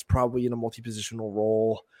back, it's probably in a multi-positional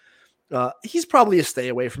role. He's probably a stay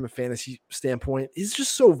away from a fantasy standpoint. He's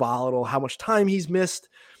just so volatile, how much time he's missed,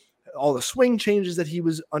 all the swing changes that he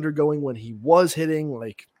was undergoing when he was hitting.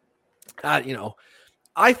 Like,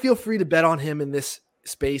 I feel free to bet on him in this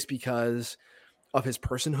space because of his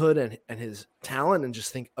personhood and his talent, and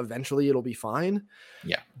just think eventually it'll be fine.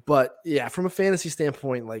 Yeah. But yeah, from a fantasy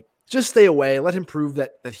standpoint, like, just stay away. Let him prove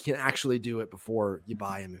that he can actually do it before you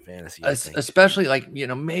buy him in fantasy. Especially like,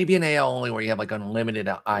 maybe an AL only where you have like unlimited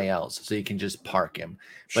ILs, so you can just park him.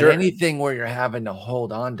 But Sure. anything where you're having to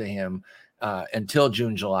hold on to him until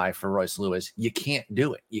June, July for Royce Lewis, you can't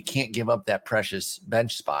do it. You can't give up that precious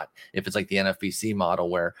bench spot if it's like the NFBC model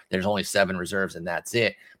where there's only 7 reserves and that's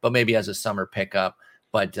it. But maybe as a summer pickup.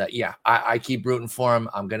 But I keep rooting for him.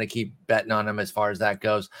 I'm going to keep betting on him as far as that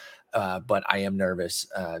goes. But I am nervous,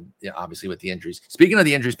 obviously, with the injuries. Speaking of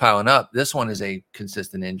the injuries piling up, this one is a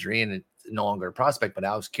consistent injury and it's no longer a prospect. But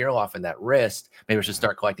Alex Kirilloff in that wrist, maybe we should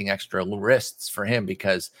start collecting extra wrists for him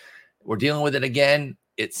because we're dealing with it again.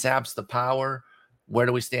 It saps the power. Where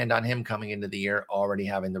do we stand on him coming into the year, already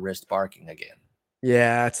having the wrist barking again?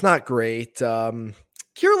 Yeah, it's not great.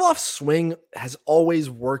 Kirilloff's swing has always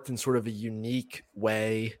worked in sort of a unique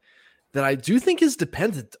way that I do think is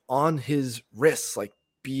dependent on his wrists, like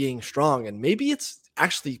being strong, and maybe it's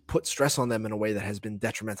actually put stress on them in a way that has been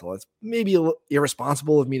detrimental. It's maybe a little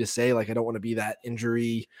irresponsible of me to say, like, I don't want to be that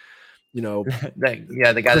injury,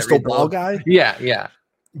 the guy crystal ball guy. Yeah.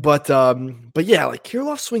 But yeah, like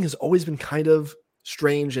Kirilloff's swing has always been kind of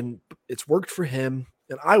strange, and it's worked for him,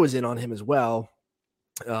 and I was in on him as well.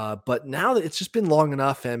 But now that it's just been long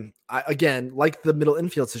enough, and again, like the middle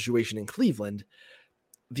infield situation in Cleveland,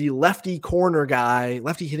 the lefty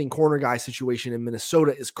hitting corner guy situation in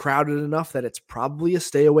Minnesota is crowded enough that it's probably a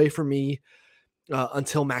stay away for me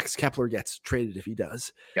until Max Kepler gets traded, if he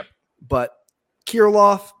does. Yep. But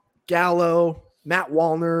Kirilloff, Gallo, Matt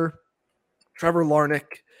Wallner, Trevor Larnach,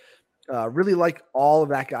 really like all of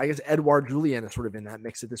that guy. I guess Edouard Julien is sort of in that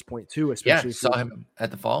mix at this point too. Especially saw him at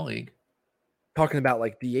the Fall League. Talking about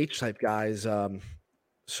like DH type guys.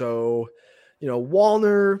 So,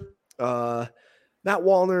 Wallner, Matt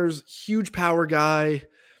Wallner's huge power guy,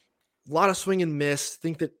 a lot of swing and miss.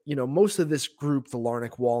 Think that, most of this group, the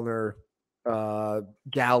Larnach, Wallner,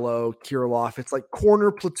 Gallo, Kirilloff, it's like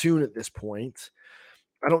corner platoon at this point.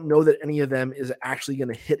 I don't know that any of them is actually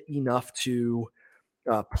going to hit enough to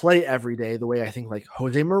play every day the way I think like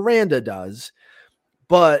Jose Miranda does.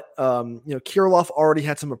 But, Kirilloff already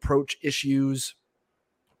had some approach issues.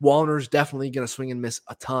 Wallner's definitely going to swing and miss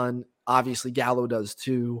a ton. Obviously, Gallo does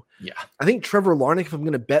too. Yeah. I think Trevor Larnach, if I'm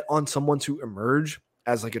going to bet on someone to emerge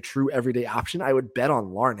as like a true everyday option, I would bet on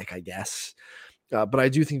Larnach, I guess. But I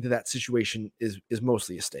do think that situation is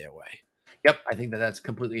mostly a stay away. Yep, I think that's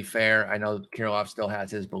completely fair. I know Kirilloff still has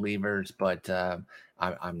his believers, but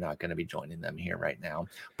I'm not going to be joining them here right now.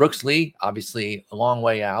 Brooks Lee, obviously a long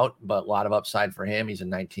way out, but a lot of upside for him. He's the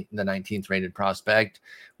 19th rated prospect.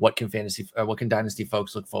 What can Dynasty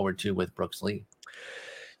folks look forward to with Brooks Lee?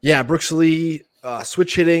 Yeah, Brooks Lee,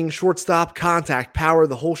 switch hitting, shortstop, contact, power,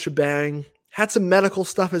 the whole shebang. Had some medical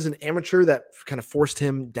stuff as an amateur that kind of forced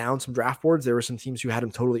him down some draft boards. There were some teams who had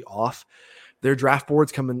him totally off their draft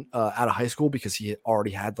boards coming out of high school because he had already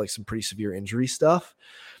had like some pretty severe injury stuff.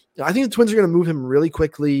 I think the Twins are going to move him really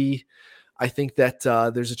quickly. I think that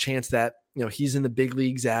there's a chance that, he's in the big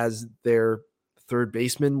leagues as their third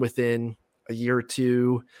baseman within a year or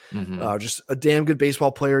two. Mm-hmm. Just a damn good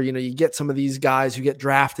baseball player. You get some of these guys who get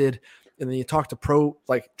drafted and then you talk to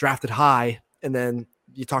drafted high, and then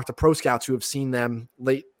you talk to pro scouts who have seen them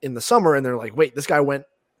late in the summer and they're like, wait, this guy went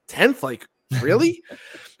 10th? Like, really?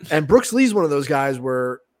 And Brooks Lee's one of those guys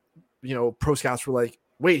where, pro scouts were like,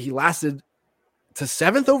 wait, he lasted to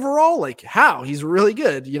 7th overall? Like, how? He's really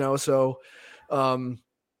good, So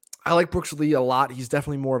I like Brooks Lee a lot. He's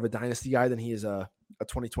definitely more of a dynasty guy than he is a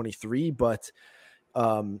 2023. But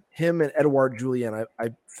him and Edouard Julien, I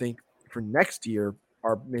think for next year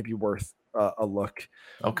are maybe worth a look.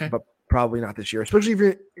 Okay. But probably not this year, especially if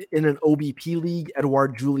you're in an OBP league.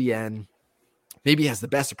 Edouard Julien maybe has the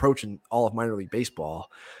best approach in all of minor league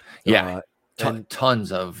baseball. Yeah.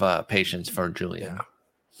 Tons of patience for Julien. Yeah.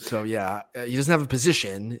 So he doesn't have a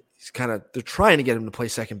position. They're trying to get him to play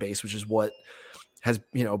second base, which is what has,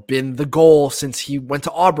 been the goal since he went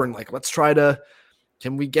to Auburn. Like,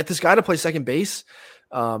 can we get this guy to play second base?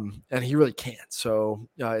 And he really can't. So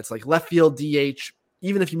it's like left field, DH.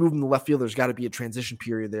 Even if you move him to left field, there's got to be a transition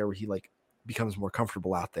period there where he like becomes more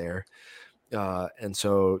comfortable out there. And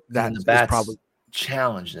so that is probably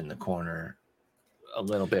challenged in the corner a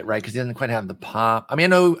little bit, right? Because he doesn't quite have the pop. I mean, I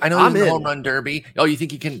know he's in the home run derby. Oh, you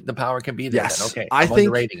think the power can be there? Yes. Then? Okay. I'm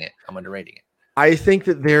underrating it. I think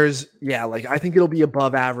that I think it'll be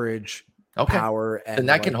above average power. And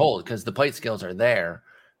that can hold because the plate skills are there.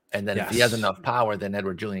 And then if he has enough power, then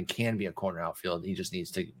Edouard Julien can be a corner outfield. He just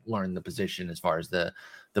needs to learn the position as far as the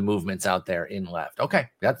movements out there in left. Okay,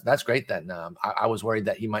 that's great then. I was worried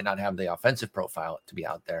that he might not have the offensive profile to be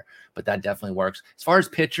out there, but that definitely works. As far as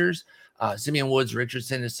pitchers, Simeon Woods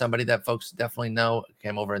Richardson is somebody that folks definitely know.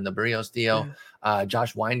 Came over in the Barrios deal.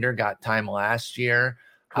 Josh Winder got time last year.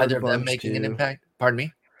 Either of them making an impact? Pardon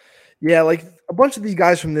me? Yeah, like a bunch of these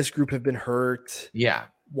guys from this group have been hurt. Yeah.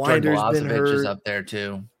 Winder's been hurt. Is up there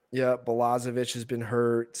too. Yeah, Balazovic has been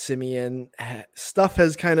hurt. Simeon, stuff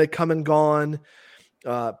has kind of come and gone.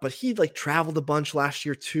 But he like traveled a bunch last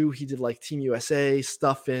year too. He did like Team USA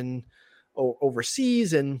stuff in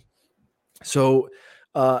overseas. And so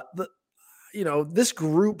this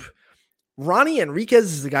group, Ronnie Enriquez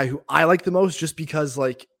is the guy who I like the most, just because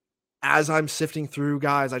like as I'm sifting through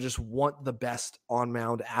guys, I just want the best on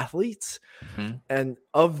mound athletes. Mm-hmm. And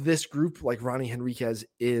of this group, like Ronnie Enriquez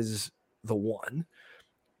is the one.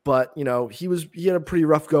 But he had a pretty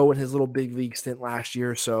rough go in his little big league stint last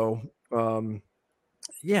year. So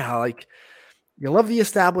like you love the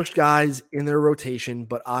established guys in their rotation,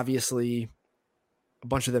 but obviously a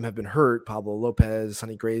bunch of them have been hurt. Pablo Lopez,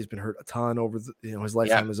 Sonny Gray's been hurt a ton over his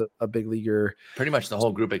lifetime as a big leaguer. Pretty much the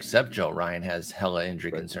whole group except Joe Ryan has hella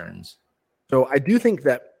injury concerns. So I do think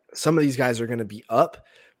that some of these guys are going to be up.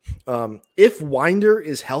 If Winder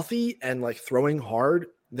is healthy and like throwing hard,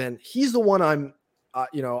 then he's the one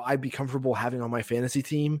I'd be comfortable having on my fantasy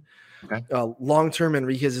team. Okay. Long-term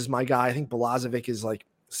Enriquez is my guy. I think Balazovic is like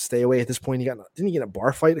stay away at this point. Didn't he get a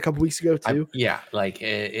bar fight a couple weeks ago too? Like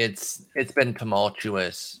it's been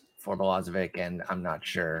tumultuous for Balazovic, and I'm not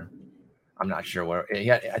sure where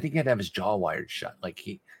I think he had to have his jaw wired shut. Like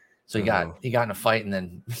he got in a fight and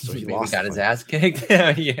then he got his ass kicked.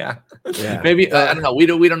 yeah. Maybe I don't know. We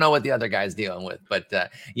don't know what the other guy's dealing with, but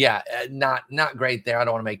not great there. I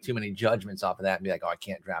don't want to make too many judgments off of that and be like, oh, I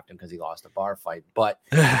can't draft him because he lost a bar fight. But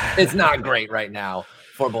it's not great right now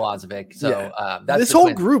for Balazovic. So that's this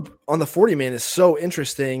whole group on the 40-man is so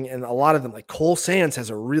interesting, and a lot of them, like Cole Sands has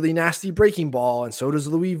a really nasty breaking ball, and so does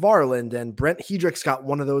Louis Varland, and Brent Hedrick's got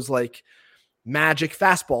one of those like magic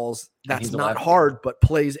fastballs that's not hard but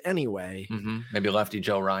plays anyway. Mm-hmm. Maybe lefty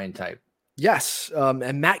Joe Ryan type. Yes.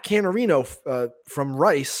 And Matt Canarino from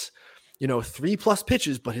Rice, 3+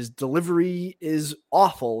 pitches, but his delivery is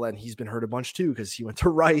awful, and he's been hurt a bunch too because he went to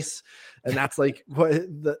Rice, and that's like what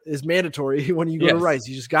is mandatory when you go to Rice.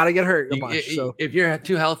 You just got to get hurt a bunch. So if you're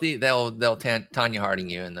too healthy, they'll Tanya Harding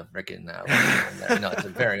you in the freaking. No, it's a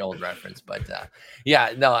very old reference, but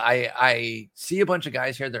I see a bunch of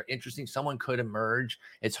guys here. They're interesting. Someone could emerge.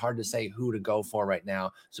 It's hard to say who to go for right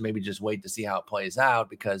now, so maybe just wait to see how it plays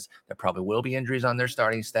out, because there probably will be injuries on their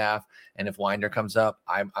starting staff. And if Winder comes up,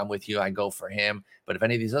 I'm with you. I go for him. But if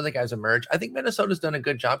any of these other guys emerge, I think Minnesota's done a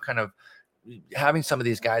good job kind of having some of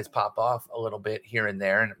these guys pop off a little bit here and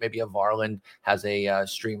there. And maybe a Varland has a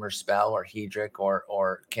streamer spell, or Hedrick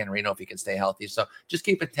or Canarino if he can stay healthy. So just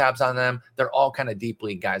keeping tabs on them. They're all kind of deep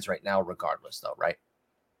league guys right now, regardless though, right?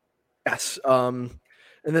 Yes.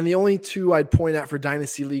 And then the only two I'd point out for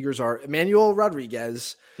dynasty leaguers are Emmanuel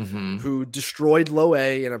Rodriguez, who destroyed low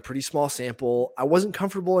A in a pretty small sample. I wasn't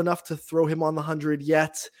comfortable enough to throw him on the 100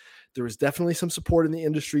 yet. There was definitely some support in the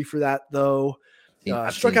industry for that, though.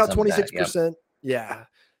 Struck out 26%. Yeah.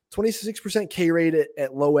 26% K rate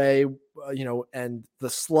at low A, and the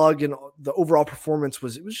slug and the overall performance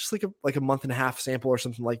was just like a month and a half sample or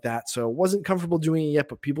something like that. So wasn't comfortable doing it yet,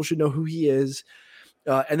 but people should know who he is.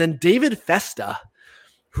 And then David Festa,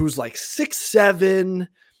 who's like 6'7",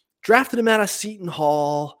 drafted him out of Seton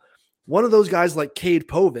Hall. One of those guys like Cade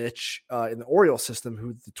Povich in the Orioles system,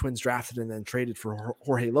 who the Twins drafted and then traded for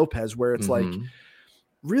Jorge Lopez, where it's like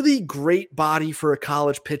really great body for a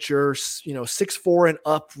college pitcher, 6'4" and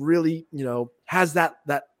up, really, has that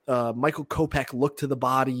Michael Kopech look to the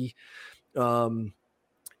body. And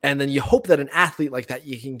then you hope that an athlete like that,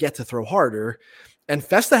 you can get to throw harder. And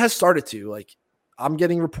Festa has started to. Like, I'm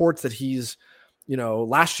getting reports that he's,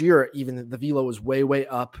 last year, even the velo was way, way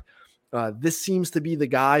up. This seems to be the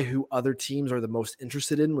guy who other teams are the most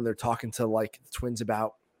interested in when they're talking to like the Twins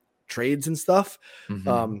about trades and stuff.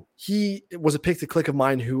 He was a pick to click of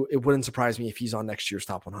mine who it wouldn't surprise me if he's on next year's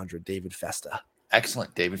top 100, David Festa.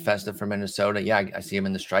 Excellent. David Festa from Minnesota. Yeah, I see him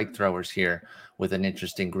in the strike throwers here with an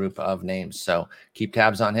interesting group of names. So keep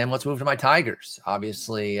tabs on him. Let's move to my Tigers.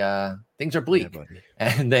 Obviously, things are bleak.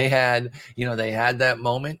 And they had that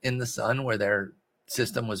moment in the sun where their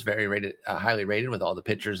system was very highly rated with all the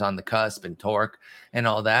pitchers on the cusp and Torque and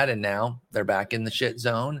all that. And now they're back in the shit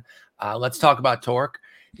zone. Let's talk about Torque.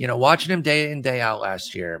 Watching him day in, day out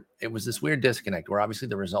last year, it was this weird disconnect where obviously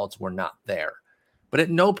the results were not there. But at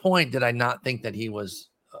no point did I not think that he was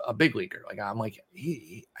a big leaguer. Like I'm like,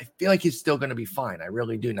 I feel like he's still going to be fine. I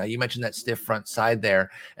really do. Now you mentioned that stiff front side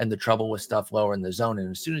there and the trouble with stuff lower in the zone.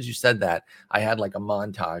 And as soon as you said that, I had like a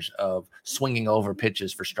montage of swinging over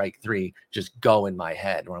pitches for strike 3 just go in my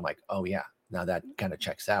head where I'm like, oh yeah, now that kind of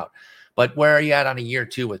checks out. But where are you at on a year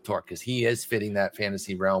 2 with Torque? Because he is fitting that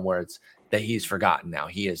fantasy realm where it's that he's forgotten now.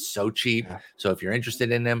 He is so cheap. Yeah. So if you're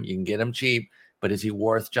interested in him, you can get him cheap. But is he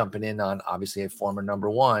worth jumping in on? Obviously, a former number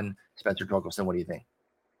 1, Spencer Torkelson. What do you think?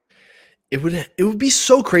 It would be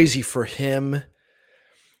so crazy for him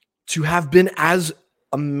to have been as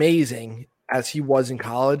amazing as he was in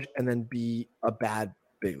college and then be a bad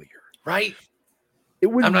big leaguer. Right.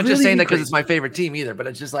 I'm not really just saying that because it's my favorite team either, but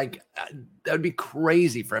it's just like that would be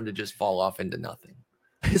crazy for him to just fall off into nothing.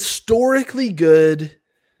 Historically good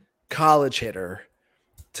college hitter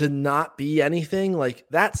to not be anything like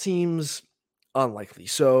that seems unlikely.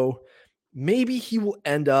 So maybe he will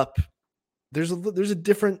end up there's a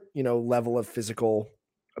different, level of physical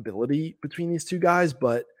ability between these two guys,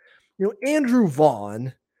 but Andrew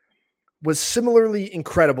Vaughn was similarly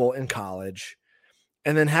incredible in college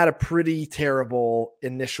and then had a pretty terrible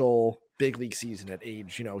initial big league season at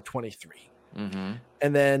age, 23. Mm-hmm.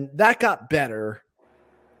 And then that got better.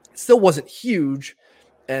 It still wasn't huge.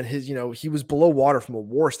 And his, he was below water from a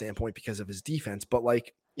WAR standpoint because of his defense. But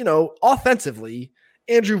offensively,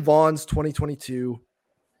 Andrew Vaughn's 2022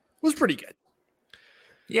 was pretty good.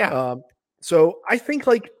 Yeah. So I think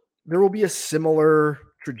there will be a similar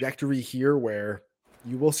trajectory here where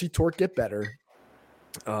you will see Torque get better.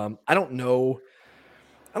 I don't know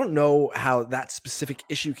how that specific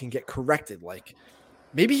issue can get corrected.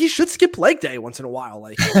 Maybe he should skip leg day once in a while.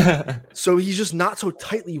 So he's just not so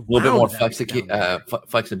tightly wound. A little bit more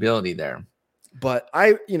flexibility there. But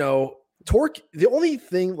Torque, the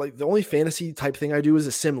only fantasy type thing I do is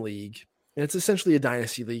a sim league. And it's essentially a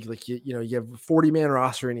dynasty league. You have a 40-man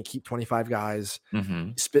roster and you keep 25 guys,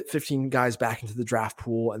 spit 15 guys back into the draft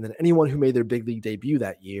pool. And then anyone who made their big league debut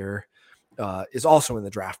that year is also in the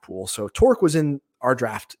draft pool. So Torque was in our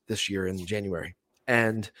draft this year in January.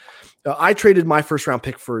 And I traded my first round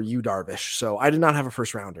pick for Yu Darvish. So I did not have a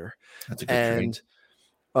first rounder. That's a good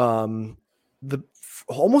trade.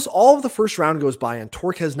 Almost all of the first round goes by and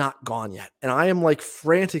Torque has not gone yet. And I am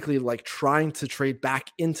frantically trying to trade back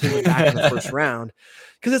into the back of the first round.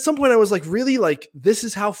 Because at some point I was really this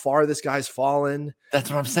is how far this guy's fallen. That's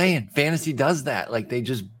what I'm saying. Fantasy does that. They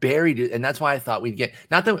just buried it. And that's why I thought we'd get,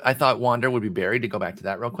 not that I thought Wander would be buried, to go back to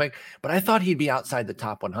that real quick, but I thought he'd be outside the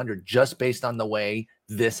top 100 just based on the way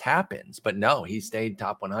this happens. But no, he stayed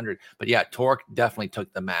top 100. But yeah, Torque definitely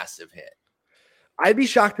took the massive hit. I'd be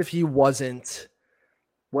shocked if he wasn't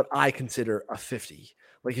what I consider a 50.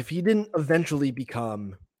 If he didn't eventually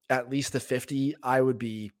become at least a 50, I would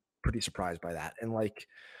be pretty surprised by that. And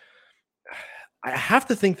I have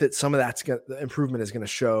to think that some of the improvement is going to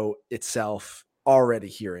show itself already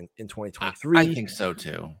here in 2023. I think so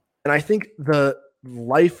too. And I think the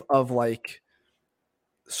life of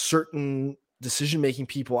certain decision-making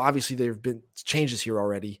people, obviously there have been changes here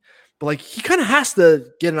already, but he kind of has to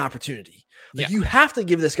get an opportunity. You have to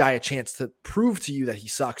give this guy a chance to prove to you that he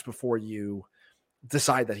sucks before you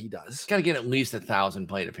decide that he does. Got to get at least 1,000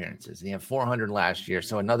 plate appearances. He had 400 last year,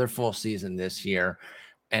 so another full season this year.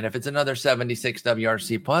 And if it's another 76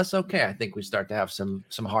 WRC plus, okay, I think we start to have some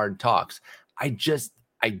hard talks. I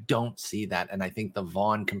don't see that. And I think the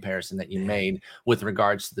Vaughn comparison that you made with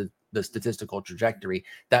regards to the statistical trajectory,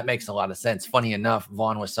 that makes a lot of sense. Funny enough,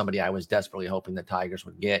 Vaughn was somebody I was desperately hoping the Tigers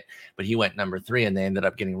would get, but he went number 3 and they ended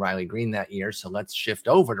up getting Riley Green that year. So let's shift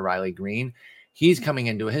over to Riley Green. He's coming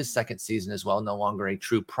into his second season as well. No longer a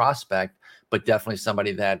true prospect, but definitely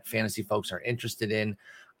somebody that fantasy folks are interested in.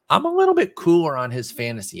 I'm a little bit cooler on his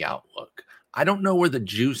fantasy outlook. I don't know where the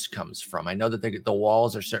juice comes from. I know that the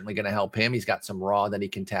walls are certainly going to help him. He's got some raw that he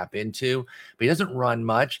can tap into, but he doesn't run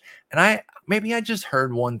much. And maybe I just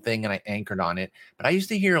heard one thing and I anchored on it, but I used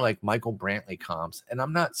to hear Michael Brantley comps, and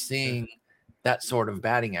I'm not seeing that sort of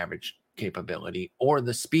batting average capability or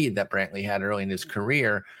the speed that Brantley had early in his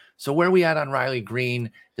career. So where are we at on Riley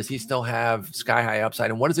Green? Does he still have sky high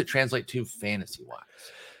upside? And what does it translate to fantasy wise?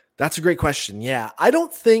 That's a great question. Yeah. I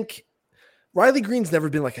don't think Riley Green's never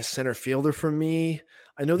been a center fielder for me.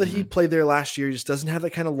 I know that he played there last year. He just doesn't have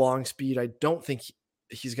that kind of long speed. I don't think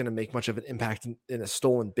he's going to make much of an impact in a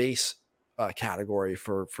stolen base category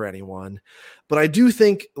for anyone. But I do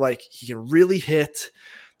think he can really hit.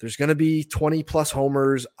 There's going to be 20 plus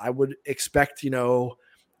homers. I would expect,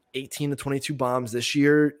 18 to 22 bombs this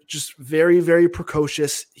year. Just very, very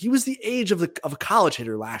precocious. He was the age of a college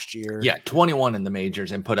hitter last year. Yeah, 21 in the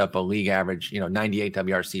majors and put up a league average, 98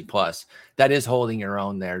 WRC plus. That is holding your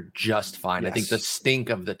own there just fine. Yes. I think the stink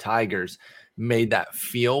of the Tigers made that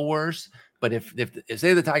feel worse. But if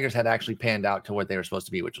say the Tigers had actually panned out to what they were supposed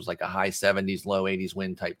to be, which was like a high 70s, low 80s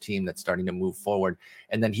win type team that's starting to move forward,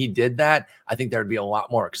 and then he did that, I think there would be a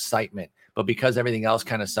lot more excitement. But because everything else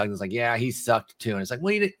kind of sucked, it's like, yeah, he sucked too. And it's like,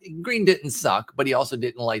 well, Green didn't suck, but he also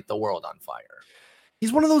didn't light the world on fire.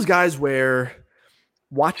 He's one of those guys where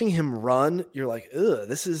watching him run, you're like, ugh,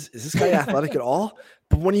 is this guy athletic at all?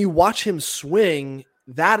 But when you watch him swing,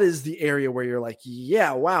 that is the area where you're like,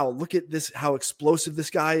 yeah, wow, look at this, how explosive this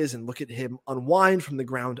guy is, and look at him unwind from the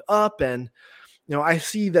ground up. And, I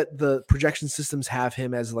see that the projection systems have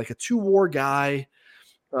him as like a 2-WAR guy,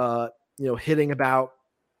 hitting about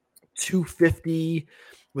 250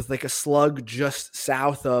 with like a slug just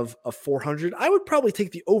south of 400. I would probably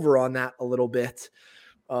take the over on that a little bit.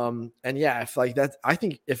 And yeah, if like that, I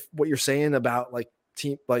think if what you're saying about like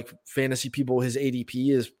team, like fantasy people, his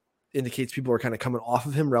ADP indicates people are kind of coming off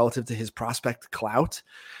of him relative to his prospect clout,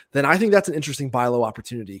 then I think that's an interesting buy low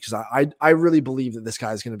opportunity. Cause I really believe that this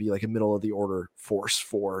guy is going to be like a middle of the order force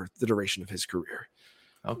for the duration of his career.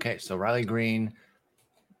 Okay. So Riley Green,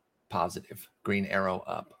 positive, green arrow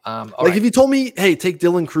up. If you told me, hey, take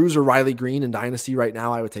Dylan Cruz or Riley Green in Dynasty right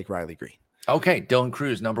now, I would take Riley Green. Okay, Dylan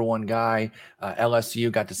Cruz, number one guy. LSU,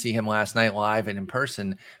 got to see him last night live and in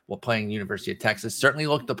person while playing University of Texas. Certainly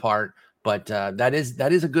looked the part, but that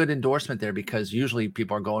is a good endorsement there, because usually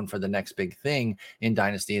people are going for the next big thing in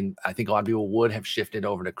Dynasty, and I think a lot of people would have shifted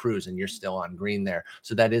over to Cruz, and you're still on Green there.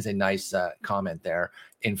 So that is a nice comment there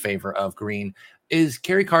in favor of Green. Is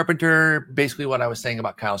Kerry Carpenter basically what I was saying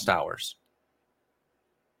about Kyle Stowers?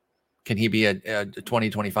 Can he be a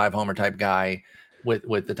 20-25 homer type guy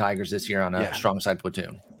with the Tigers this year on a strong side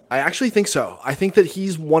platoon? I actually think so. I think that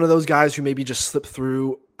he's one of those guys who maybe just slipped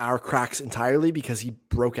through our cracks entirely because he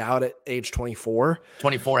broke out at age 24.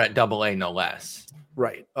 24 at AA, no less.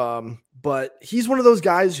 Right. But he's one of those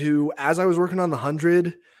guys who, as I was working on the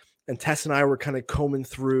 100 and Tess and I were kind of combing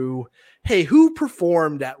through, hey, who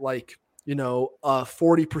performed at like, a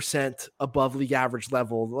 40% above league average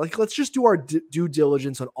level? Like, let's just do our due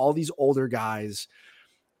diligence on all these older guys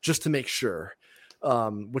just to make sure.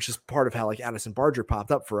 Which is part of how like Addison Barger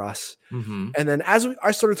popped up for us. Mm-hmm. And then as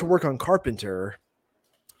I started to work on Carpenter,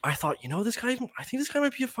 I thought, I think this guy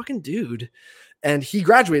might be a fucking dude. And he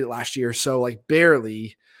graduated last year, so like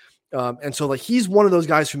barely. And so like he's one of those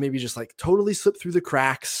guys who maybe just like totally slipped through the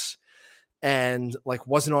cracks and like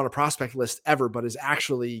wasn't on a prospect list ever, but is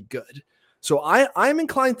actually good. So I'm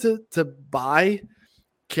inclined to buy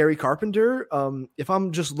Kerry Carpenter. If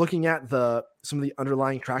I'm just looking at some of the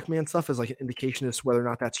underlying TrackMan stuff as like an indication as to whether or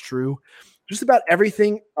not that's true, just about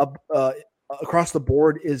everything across the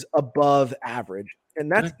board is above average.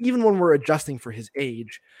 And that's even when we're adjusting for his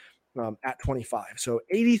age at 25. So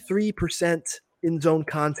 83% in zone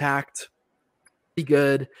contact, pretty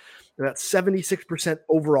good. About 76%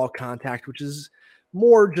 overall contact, which is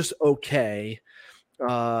more just okay.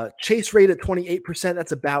 Chase rate at 28%.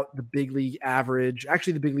 That's about the big league average.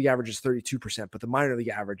 Actually, the big league average is 32%, but the minor league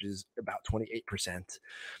average is about 28%.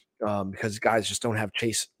 Because guys just don't have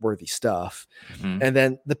chase worthy stuff. Mm-hmm. And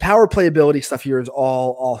then the power playability stuff here is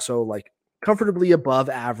all also like comfortably above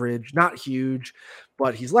average, not huge,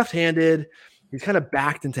 but he's left-handed. He's kind of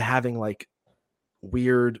backed into having like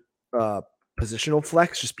weird positional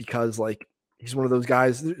flex just because like he's one of those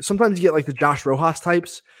guys. Sometimes you get like the Josh Rojas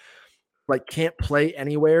types, like can't play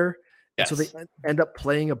anywhere. Yes. So they end up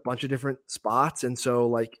playing a bunch of different spots. And so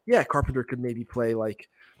like, yeah, Carpenter could maybe play like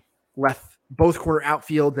left, both corner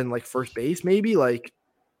outfield and like first base, maybe like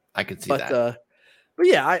I could see that. But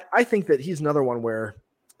yeah, I think that he's another one where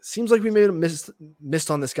it seems like we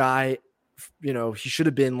missed on this guy. He should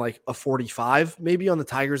have been like a 45, maybe on the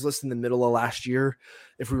Tigers list in the middle of last year,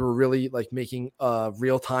 if we were really like making a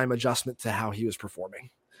real-time adjustment to how he was performing.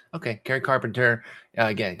 Okay, Kerry Carpenter,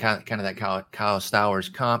 again, kind of that Kyle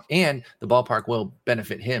Stowers comp, and the ballpark will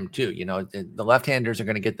benefit him too. The left-handers are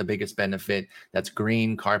going to get the biggest benefit. That's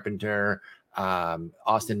Green, Carpenter,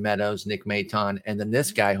 Austin Meadows, Nick Maton, and then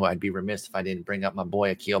this guy who I'd be remiss if I didn't bring up, my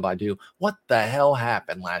boy Akil Baddoo. What the hell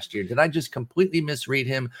happened last year? Did I just completely misread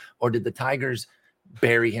him, or did the Tigers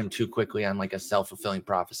bury him too quickly on like a self-fulfilling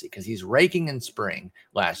prophecy? Because he's raking in spring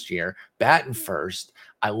last year, batting first.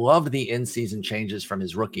 I love the in-season changes from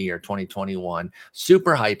his rookie year, 2021.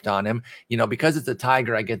 Super hyped on him. Because it's a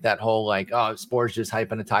Tiger, I get that whole like, oh, Spore's just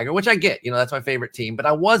hyping a Tiger, which I get. That's my favorite team. But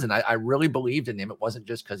I wasn't. I really believed in him. It wasn't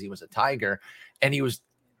just because he was a Tiger. And he was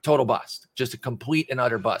total bust, just a complete and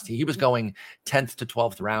utter bust. He was going 10th to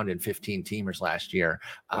 12th round in 15 teamers last year.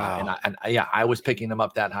 Wow. I was picking him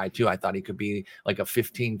up that high too. I thought he could be like a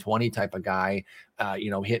 15-20 type of guy,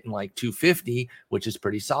 hitting like 250, which is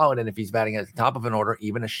pretty solid. And if he's batting at the top of an order,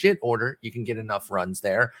 even a shit order, you can get enough runs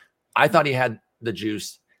there. I thought he had the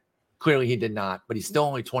juice. Clearly he did not, but he's still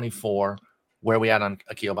only 24. Where are we at on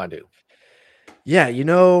Akil Baddoo? Yeah,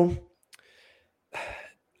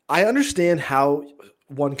 I understand how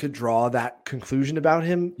one could draw that conclusion about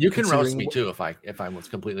him. You can roast me too if I was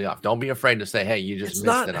completely off. Don't be afraid to say, hey, you just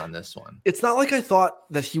missed it on this one. It's not like I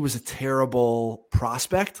thought that he was a terrible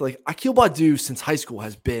prospect. Like Akil Baddoo since high school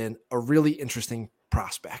has been a really interesting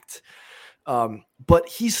prospect. But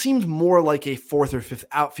he seemed more like a fourth or fifth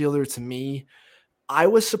outfielder to me. I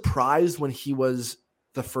was surprised when he was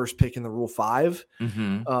the first pick in the Rule 5.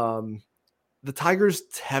 Mm-hmm. The Tigers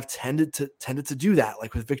have tended to do that,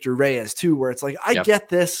 like with Victor Reyes too, where it's like, I get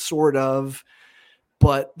this sort of,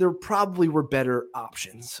 but there probably were better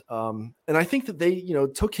options. And I think that they,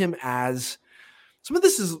 took him as some of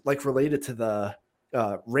this is like related to the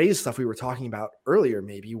Rays stuff we were talking about earlier,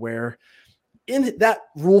 maybe where in that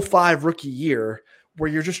Rule 5 rookie year, where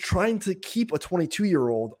you're just trying to keep a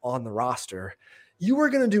 22-year-old on the roster, you are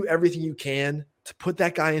going to do everything you can to put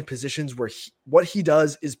that guy in positions where what he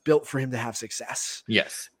does is built for him to have success.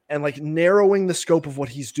 Yes. And like narrowing the scope of what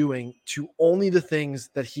he's doing to only the things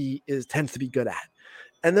that he tends to be good at.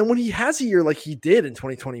 And then when he has a year like he did in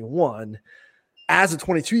 2021, as a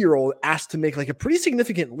 22-year-old asked to make like a pretty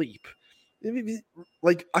significant leap.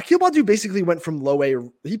 Like Akil Baddoo basically went from low A.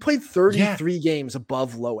 He played 33 games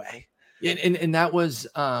above low A. And that was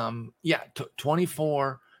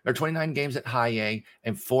 24 or 29 games at high A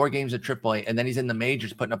and 4 games at triple A. And then he's in the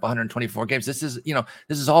majors putting up 124 games. This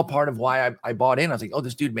is all part of why I bought in. I was like, oh,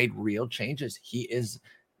 this dude made real changes. He is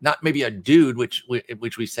not maybe a dude, which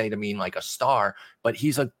we say to mean like a star, but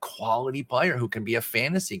he's a quality player who can be a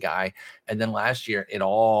fantasy guy. And then last year it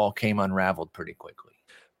all came unraveled pretty quickly.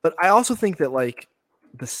 But I also think that like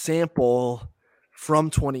the sample from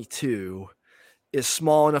 22 is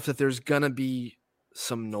small enough that there's going to be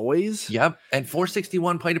some noise. Yep. And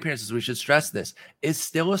 461 plate appearances, we should stress this, is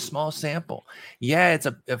still a small sample. Yeah, it's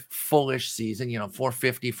a fullish season,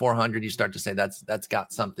 450, 400. You start to say that's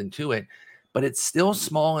got something to it, but it's still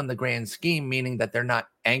small in the grand scheme, meaning that they're not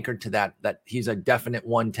anchored to that he's a definite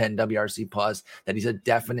 110 WRC plus, that he's a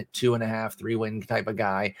definite 2.5, 3-win type of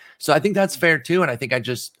guy. So I think that's fair too. And I think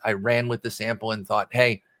I ran with the sample and thought,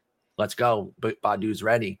 hey, let's go. But Baddoo's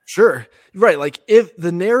ready. Sure. Right. Like if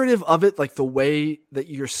the narrative of it, like the way that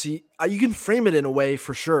you can frame it in a way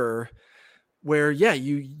for sure where, yeah,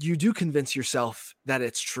 you do convince yourself that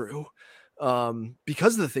it's true.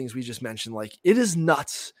 Because of the things we just mentioned, like it is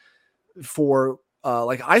nuts for,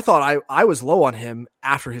 like I thought I was low on him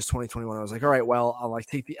after his 2021. I was like, all right, well, I'll like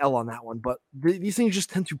take the L on that one. But these things just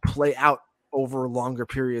tend to play out over longer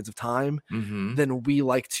periods of time than we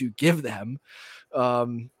like to give them.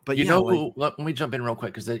 But let me jump in real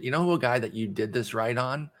quick because who a guy that you did this right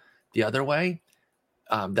on the other way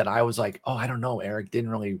that I was like, oh, I don't know, Eric didn't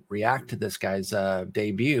really react to this guy's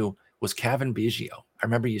debut was Cavan Biggio. I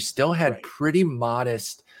remember you still had pretty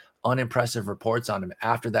modest, unimpressive reports on him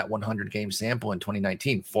after that 100 game sample in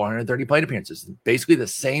 2019, 430 plate appearances, basically the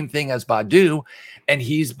same thing as Baddoo, and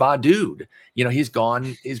he's Baddooed. He's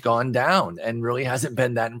gone down and really hasn't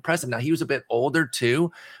been that impressive. Now he was a bit older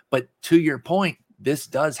too, but to your point, this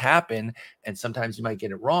does happen, and sometimes you might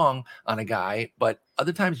get it wrong on a guy, but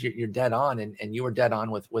other times you're dead on, and you were dead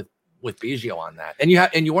on with Biggio on that, and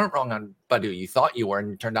you weren't wrong on Baddoo. You thought you were,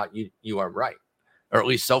 and it turned out you are right, or at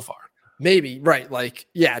least so far. Maybe, right. Like,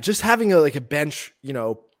 yeah, just having a bench,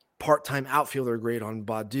 part-time outfielder grade on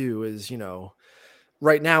Baddoo is,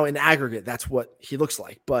 right now in aggregate, that's what he looks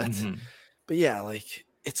like. But yeah, like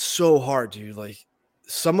it's so hard, dude. Like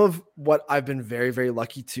some of what I've been very, very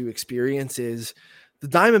lucky to experience is the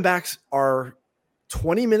Diamondbacks are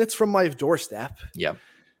 20 minutes from my doorstep. Yep.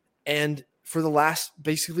 And for the last,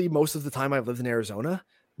 basically most of the time I've lived in Arizona,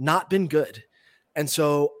 not been good. And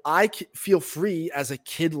so I feel free as a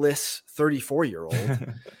kidless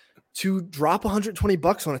 34-year-old to drop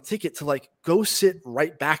 $120 on a ticket to like go sit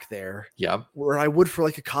right back there. Yeah. Where I would for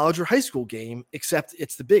like a college or high school game, except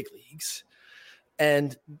it's the big leagues.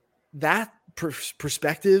 And that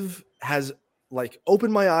perspective has like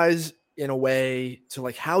opened my eyes in a way to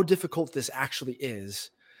like how difficult this actually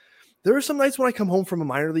is. There are some nights when I come home from a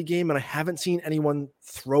minor league game and I haven't seen anyone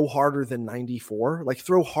throw harder than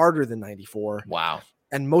 94. Wow.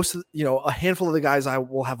 And most of, a handful of the guys I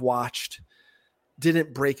will have watched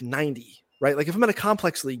didn't break 90, right? Like if I'm at a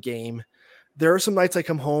complex league game there are some nights I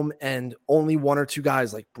come home and only one or two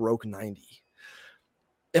guys like broke 90.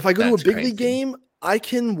 If I go That's to a big crazy. league game, I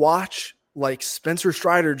can watch like Spencer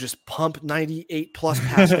Strider just pump 98 plus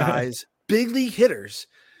pass guys, big league hitters,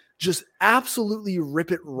 just absolutely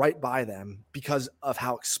rip it right by them because of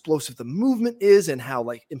how explosive the movement is and how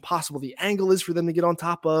like impossible the angle is for them to get on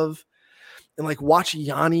top of. And like watch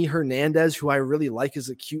Yanni Hernandez, who I really like as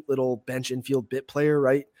a cute little bench infield bit player,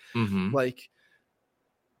 right? Mm-hmm. Like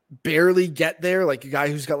barely get there, like a guy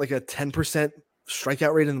who's got like a 10%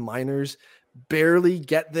 strikeout rate in the minors, barely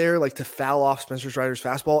get there, like to foul off Spencer Strider's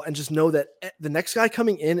fastball, and just know that the next guy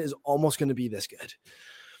coming in is almost going to be this good.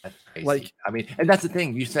 That's crazy. Like, I mean, and that's the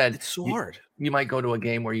thing. You said it's so hard. You might go to a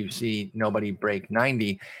game where you see nobody break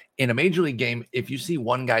 90. In a major league game, if you see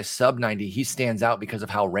one guy sub 90, he stands out because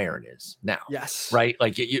of how rare it is now. Yes. Right?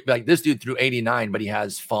 Like like this dude threw 89, but he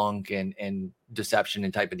has funk and deception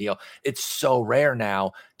and type of deal. It's so rare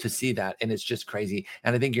now to see that. And it's just crazy.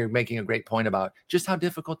 And I think you're making a great point about just how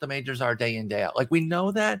difficult the majors are day in, day out. Like we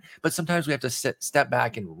know that, but sometimes we have to step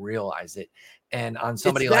back and realize it. And on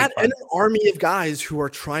somebody it's like that and an army of guys who are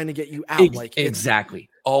trying to get you out. Like exactly.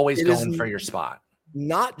 Always going for your spot.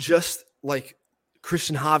 Not just like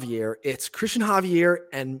Christian Javier, it's Christian Javier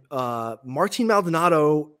and Martin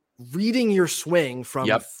Maldonado reading your swing from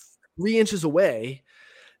 3 inches away,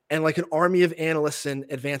 and like an army of analysts and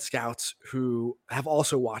advanced scouts who have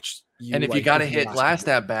also watched you. And if like, you got to hit last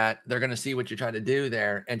at bat, they're going to see what you're trying to do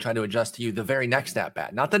there and try to adjust to you the very next at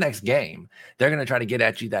bat, not the next game. They're going to try to get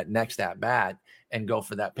at you that next at bat and go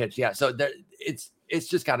for that pitch. Yeah. So it's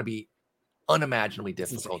just got to be unimaginably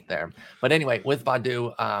difficult there. But anyway, with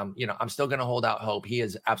Baddoo, I'm still going to hold out hope. He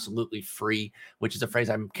is absolutely free, which is a phrase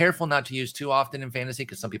I'm careful not to use too often in fantasy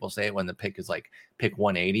because some people say it when the pick is like pick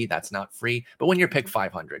 180, that's not free. But when you're pick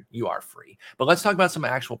 500, you are free. But let's talk about some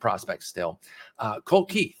actual prospects still. Colt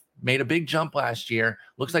Keith made a big jump last year.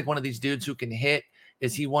 Looks like one of these dudes who can hit.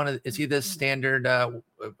 Is he this standard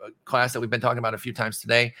class that we've been talking about a few times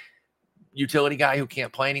today? Utility guy who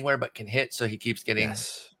can't play anywhere but can hit, so he keeps getting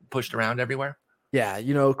pushed around everywhere. Yeah,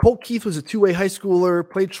 Colt Keith was a two-way high schooler,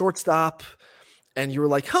 played shortstop, and you were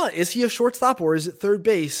like, is he a shortstop or is it third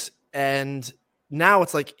base? And now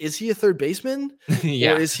it's like, is he a third baseman?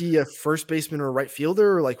 Yeah. Or is he a first baseman or a right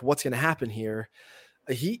fielder? Or like, what's going to happen here?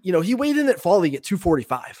 He weighed in at fall league at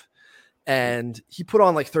 245, and he put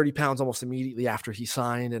on like 30 pounds almost immediately after he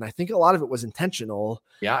signed. And I think a lot of it was intentional.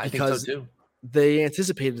 Yeah, I think so too. They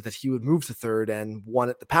anticipated that he would move to third and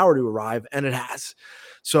wanted the power to arrive, and it has.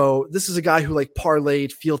 So this is a guy who like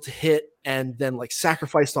parlayed field to hit and then like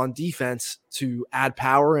sacrificed on defense to add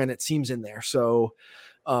power, and it seems in there. So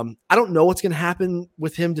I don't know what's going to happen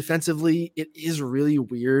with him defensively. It is really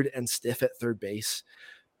weird and stiff at third base,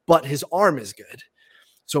 but his arm is good.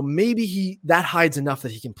 So maybe that hides enough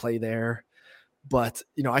that he can play there. But,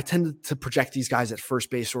 I tend to project these guys at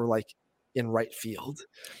first base or like in right field.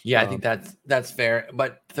 Yeah, I think that's fair.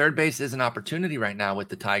 But third base is an opportunity right now with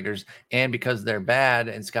the Tigers. And because they're bad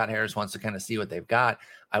and Scott Harris wants to kind of see what they've got,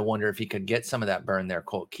 I wonder if he could get some of that burn there,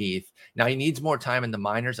 Colt Keith. Now, he needs more time in the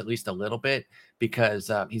minors, at least a little bit, because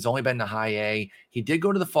he's only been to high A. He did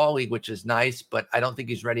go to the fall league, which is nice, but I don't think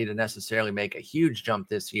he's ready to necessarily make a huge jump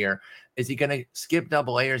this year. Is he going to skip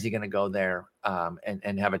double A or is he going to go there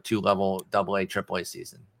and have a 2-level double A, triple A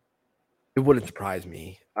season? It wouldn't surprise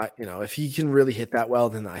me. If he can really hit that well,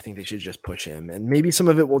 then I think they should just push him. And maybe some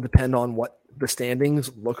of it will depend on what the standings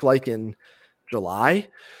look like in July.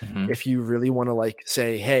 Mm-hmm. If you really want to like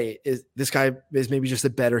say, hey, this guy is maybe just a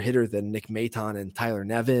better hitter than Nick Maton and Tyler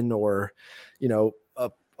Nevin, or,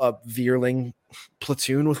 a Veerling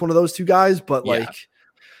platoon with one of those two guys. But I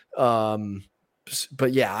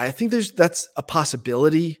think that's a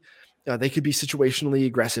possibility. They could be situationally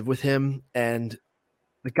aggressive with him, and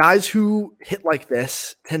the guys who hit like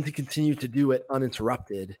this tend to continue to do it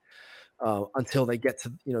uninterrupted until they get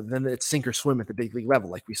to, then it's sink or swim at the big league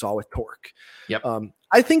level, like we saw with Torque. Yep.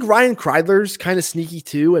 I think Ryan Kreidler's kind of sneaky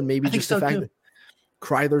too, and maybe just the fact that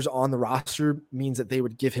Kreidler's on the roster means that they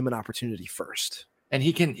would give him an opportunity first. And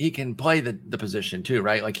he can play the position too,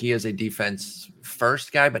 right? Like he is a defense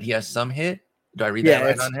first guy, but he has some hit. Do I read that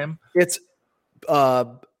right on him? It's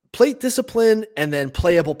plate discipline and then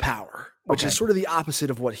playable power, which is sort of the opposite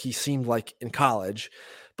of what he seemed like in college.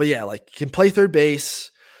 But yeah, like can play third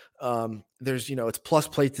base. There's, it's plus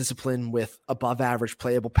plate discipline with above average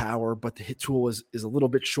playable power, but the hit tool is a little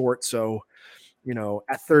bit short. So,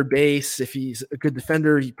 at third base, if he's a good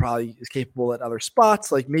defender, he probably is capable at other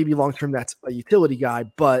spots. Like maybe long-term that's a utility guy,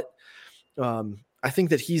 but I think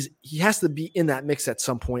that he has to be in that mix at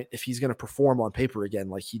some point if he's going to perform on paper again,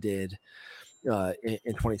 like he did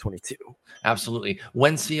in 2022. Absolutely.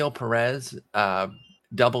 Wencio Perez,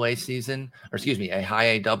 double A season, or excuse me, a high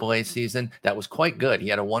A double A season that was quite good. He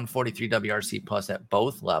had a 143 WRC plus at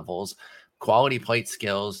both levels, quality plate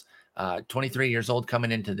skills. 23 years old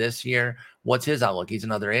coming into this year. What's his outlook? He's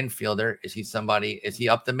another infielder. Is he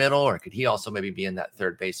up the middle, or could he also maybe be in that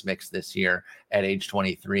third base mix this year at age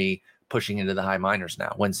 23, pushing into the high minors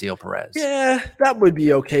now? Wencio Perez. Yeah, that would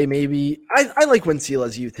be okay. Maybe I like Wenzel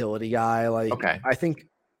as a utility guy. Like, Okay. I think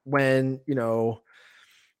when,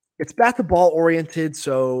 it's bat to ball oriented.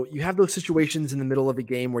 So you have those situations in the middle of a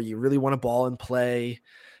game where you really want a ball in play.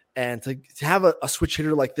 And to have a switch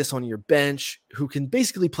hitter like this on your bench who can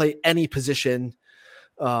basically play any position,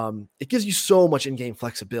 it gives you so much in-game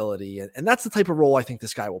flexibility. And that's the type of role I think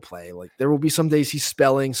this guy will play. Like, there will be some days he's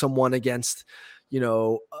spelling someone against,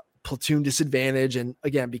 a platoon disadvantage. And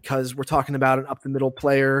again, because we're talking about an up the middle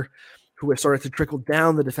player who has started to trickle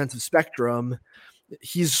down the defensive spectrum,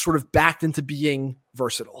 he's sort of backed into being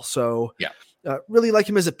versatile. So really like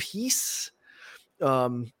him as a piece.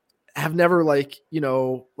 Have never like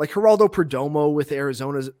Geraldo Perdomo with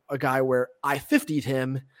Arizona's a guy where I 50'd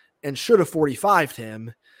him and should have 45'd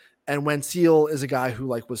him. And Wenzel is a guy who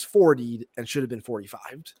was 40'd and should have been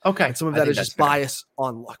 45'd. Okay. And some of that is just bias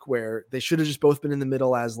on luck, where they should have just both been in the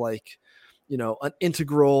middle as an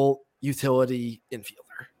integral utility infielder.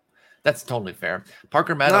 That's totally fair.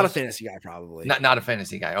 Parker Meadows. Not a fantasy guy, probably. Not a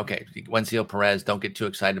fantasy guy. Okay. Wencio Perez, don't get too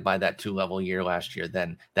excited by that 2-level year last year.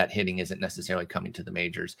 Then that hitting isn't necessarily coming to the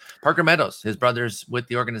majors. Parker Meadows, his brothers with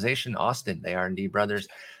the organization, Austin, they are indeed brothers.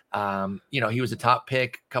 He was a top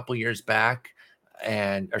pick a couple years back,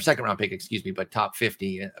 or second round pick, excuse me, but top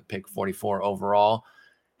 50, pick 44 overall.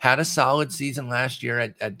 Had a solid season last year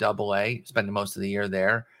at Double A, spending most of the year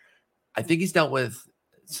there. I think he's dealt with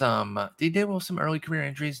some early career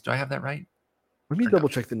injuries. Do I have that right? Let me double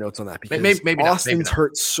check the notes on that, because maybe Austin's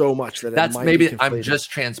hurt so much that that's maybe I'm just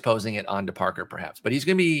transposing it onto Parker perhaps, but he's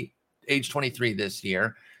going to be age 23 this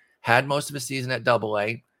year. Had most of his season at Double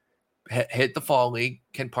A, hit the fall league.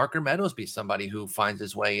 Can Parker Meadows be somebody who finds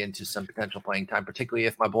his way into some potential playing time, particularly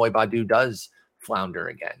if my boy Badu does flounder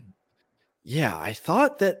again? Yeah, I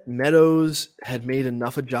thought that Meadows had made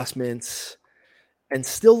enough adjustments and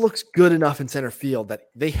still looks good enough in center field that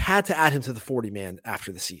they had to add him to the 40-man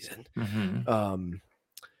after the season. Mm-hmm.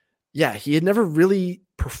 He had never really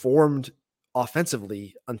performed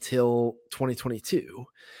offensively until 2022.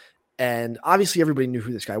 And obviously everybody knew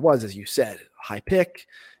who this guy was, as you said, high pick.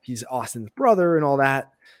 He's Austin's brother and all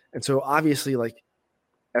that. And so obviously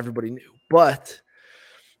everybody knew. But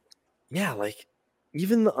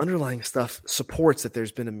even the underlying stuff supports that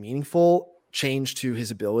there's been a meaningful change to his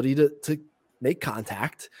ability to make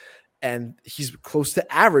contact, and he's close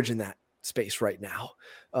to average in that space right now,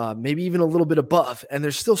 maybe even a little bit above. And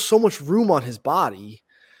there's still so much room on his body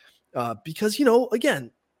because,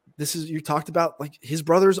 again, you talked about his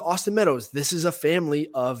brother's Austin Meadows. This is a family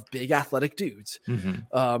of big athletic dudes.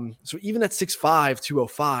 Mm-hmm. So even at 6'5",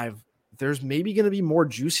 205, there's maybe going to be more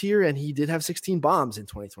juice here. And he did have 16 bombs in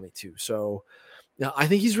 2022. So I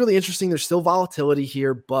think he's really interesting. There's still volatility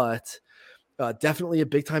here, but definitely a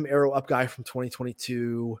big time arrow up guy from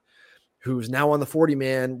 2022 who's now on the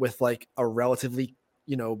 40-man with a relatively,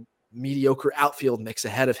 mediocre outfield mix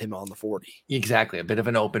ahead of him on the 40. Exactly. A bit of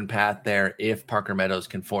an open path there. If Parker Meadows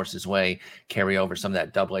can force his way, carry over some of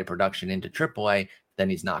that Double A production into Triple A, then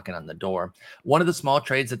he's knocking on the door. One of the small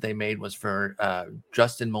trades that they made was for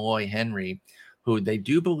Justin Malloy Henry, who they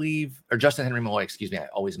do believe, or Justin Henry Malloy, excuse me, I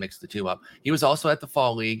always mix the two up. He was also at the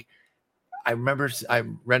fall league. I remember I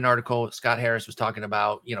read an article, Scott Harris was talking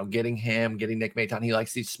about, getting Nick Maton. He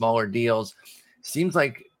likes these smaller deals. Seems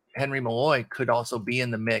like Henry Malloy could also be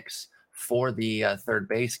in the mix for the third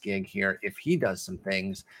base gig here if he does some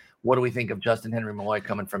things. What do we think of Justin Henry Malloy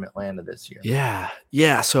coming from Atlanta this year?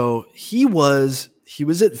 Yeah. So he was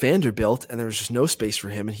at Vanderbilt and there was just no space for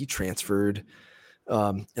him and he transferred.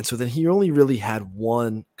 And so then he only really had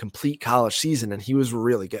one complete college season and he was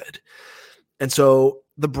really good. And so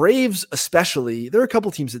the Braves, especially, there are a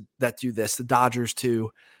couple teams that do this, the Dodgers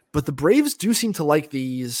too, but the Braves do seem to like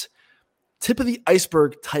these tip of the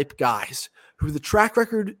iceberg type guys who the track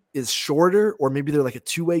record is shorter, or maybe they're a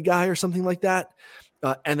two-way guy or something like that.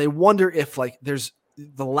 And they wonder if there's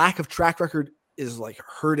the lack of track record is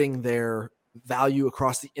hurting their value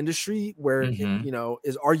across the industry where it,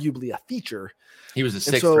 is arguably a feature. He was a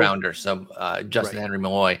sixth rounder. So Justin Henry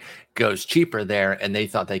Malloy goes cheaper there and they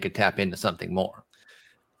thought they could tap into something more.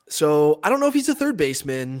 So I don't know if he's a third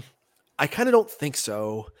baseman. I kind of don't think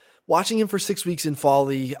so. watching him for 6 weeks in fall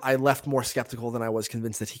league, I left more skeptical than I was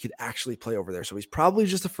convinced that he could actually play over there. So he's probably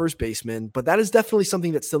just a first baseman, but that is definitely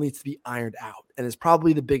something that still needs to be ironed out and is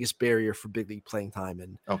probably the biggest barrier for big league playing time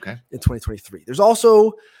in 2023. There's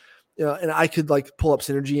also, and I could like pull up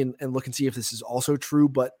Synergy and look and see if this is also true,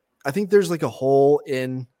 but I think there's like a hole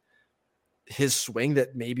in his swing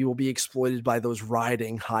that maybe will be exploited by those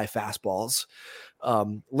riding high fastballs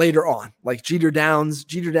later on. Like Jeter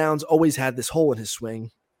Downs always had this hole in his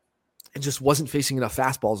swing and just wasn't facing enough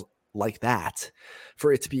fastballs like that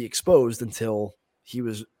for it to be exposed until he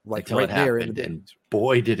was like right there. And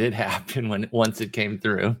boy, did it happen once it came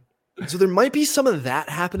through. So there might be some of that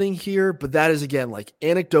happening here, but that is again, like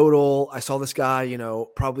anecdotal. I saw this guy,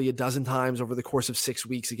 probably a dozen times over the course of 6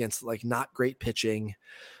 weeks against like not great pitching.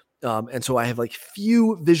 And so I have like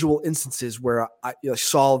few visual instances where I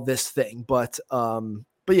saw this thing, but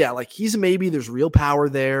yeah, like he's a maybe. There's real power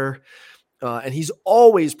there. And he's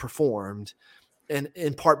always performed, and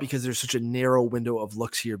in part because there's such a narrow window of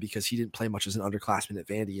looks here because he didn't play much as an underclassman at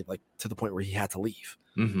Vandy, like to the point where he had to leave.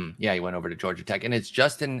 Mm-hmm. Yeah, he went over to Georgia Tech, and it's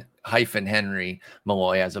Justin Henry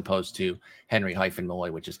Malloy as opposed to Henry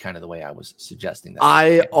Malloy, which is kind of the way I was suggesting that.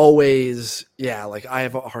 I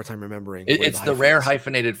have a hard time remembering. It's the rare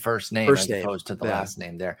hyphenated first name as opposed to the last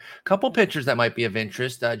name there. A couple pitchers that might be of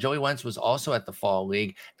interest. Joey Wentz was also at the fall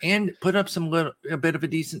league and put up a bit of a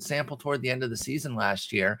decent sample toward the end of the season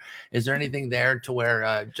last year. Is there anything there to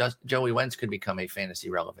where just Joey Wentz could become a fantasy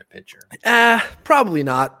relevant pitcher? Probably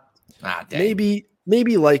not.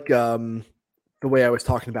 Maybe like the way I was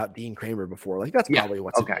talking about Dean Kramer before. Like that's probably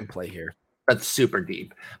what's in play here. That's super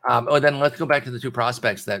deep. Then let's go back to the two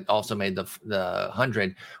prospects that also made the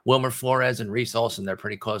 100. Wilmer Flores and Reese Olson. They're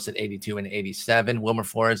pretty close at 82 and 87. Wilmer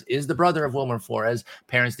Flores is the brother of Wilmer Flores.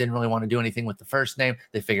 Parents didn't really want to do anything with the first name.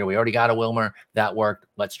 They figured we already got a Wilmer. That worked.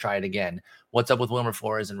 Let's try it again. What's up with Wilmer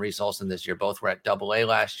Flores and Reese Olson this year? Both were at AA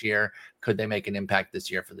last year. Could they make an impact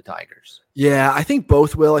this year for the Tigers? Yeah, I think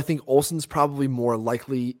both will. I think Olson's probably more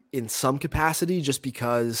likely in some capacity just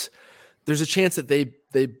because there's a chance that they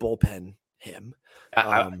bullpen him.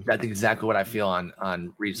 That's exactly what I feel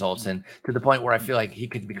on Reese Olson, to the point where I feel like he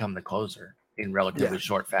could become the closer in relatively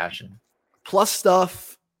short fashion. Plus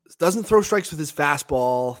stuff, doesn't throw strikes with his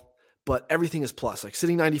fastball, but everything is plus. Like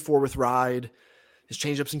sitting 94 with Ride, his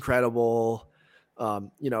changeup's incredible.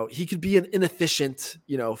 He could be an inefficient,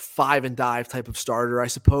 5 and dive type of starter, I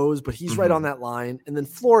suppose, but he's right on that line. And then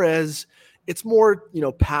Flores, it's more,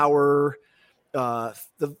 power.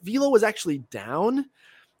 The velo was actually down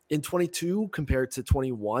in 22 compared to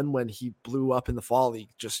 21 when he blew up in the fall league,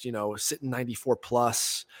 just, sitting 94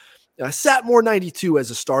 plus. Sat more 92 as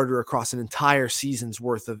a starter across an entire season's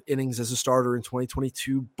worth of innings as a starter in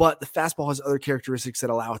 2022, but the fastball has other characteristics that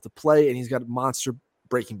allow it to play, and he's got a monster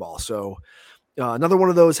breaking ball. So another one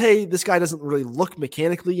of those, hey, this guy doesn't really look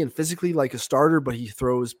mechanically and physically like a starter, but he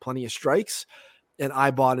throws plenty of strikes. And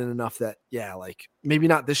I bought in enough that, maybe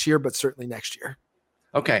not this year, but certainly next year.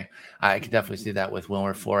 Okay. I can definitely see that with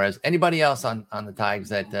Wilmer Flores. Anybody else on the Tigers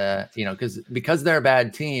that, because they're a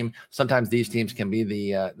bad team, sometimes these teams can be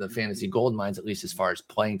the fantasy gold mines, at least as far as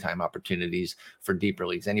playing time opportunities for deeper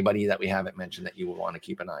leagues. Anybody that we haven't mentioned that you would want to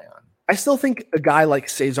keep an eye on? I still think a guy like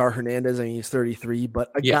Cesar Hernandez, he's 33,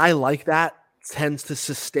 but a guy like that tends to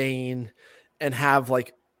sustain and have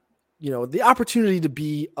the opportunity to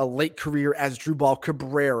be a late career as Drew Ball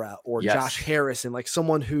Cabrera or Josh Harrison, like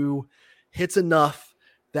someone who hits enough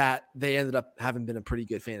that they ended up having been a pretty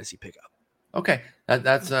good fantasy pickup. Okay.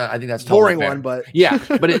 That's I think that's boring totally one, but yeah,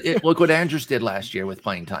 but it look what Andrus did last year with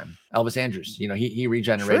playing time. Elvis Andrus, he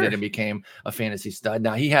regenerated and became a fantasy stud.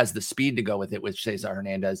 Now he has the speed to go with it, which Cesar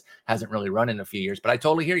Hernandez hasn't really run in a few years, but I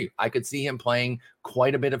totally hear you. I could see him playing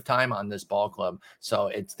quite a bit of time on this ball club. So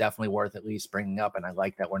it's definitely worth at least bringing up. And I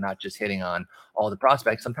like that we're not just hitting on all the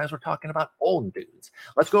prospects. Sometimes we're talking about old dudes.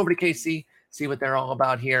 Let's go over to KC, see what they're all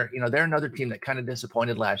about here. They're another team that kind of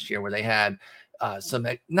disappointed last year where they had some,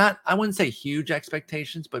 I wouldn't say huge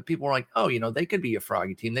expectations, but people were like, oh, they could be a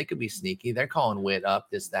froggy team. They could be sneaky. They're calling Witt up,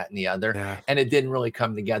 this, that, and the other. Yeah. And it didn't really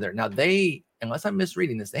come together. Now unless I'm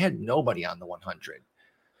misreading this, they had nobody on the 100.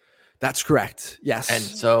 That's correct. Yes. And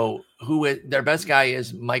so their best guy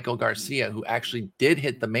is Michael Garcia, who actually did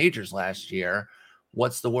hit the majors last year.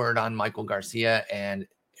 What's the word on Michael Garcia, and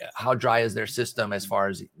how dry is their system as far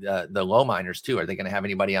as the low minors too? Are they going to have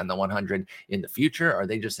anybody on the 100 in the future? Or are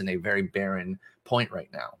they just in a very barren point right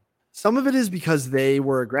now? Some of it is because they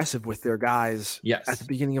were aggressive with their guys at the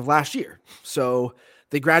beginning of last year. So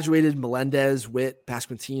they graduated Melendez, Witt,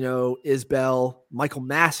 Pasquantino, Isbell, Michael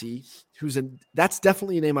Massey, that's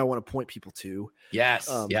definitely a name I want to point people to. Yes.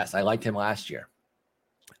 I liked him last year.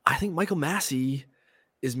 I think Michael Massey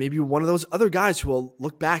is maybe one of those other guys who will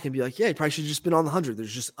look back and be like, yeah, he probably should have just been on the 100.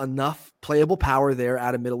 There's just enough playable power there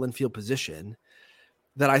at a middle infield position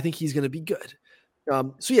that I think he's going to be good.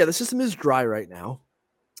 So yeah, the system is dry right now.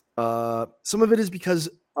 Some of it is because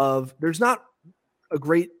of there's not a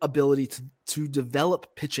great ability to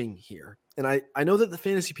develop pitching here. And I know that the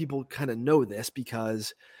fantasy people kind of know this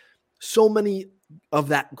because so many of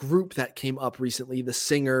that group that came up recently, the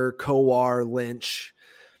Singer, Kowar, Lynch,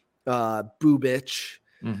 Bubich,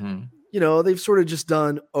 they've sort of just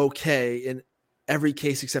done okay in every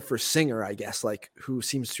case except for Singer, I guess, like who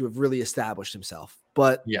seems to have really established himself.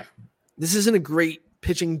 But yeah, this isn't a great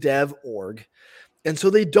pitching dev org. And so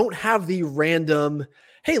they don't have the random,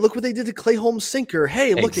 hey, look what they did to Clay Holmes Sinker.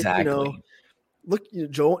 Hey, look at,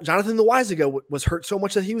 Jonathan Loaisiga was hurt so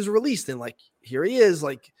much that he was released. And like, here he is.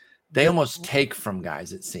 Like they almost take from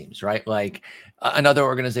guys, it seems, right? Like another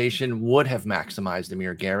organization would have maximized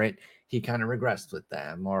Amir Garrett. He kind of regressed with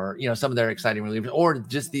them, or, some of their exciting relievers, or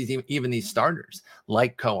just even these starters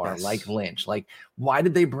like Kowar, like Lynch. Like, why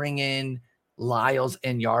did they bring in Lyles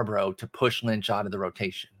and Yarbrough to push Lynch out of the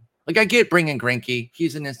rotation? Like, I get bringing Greinke.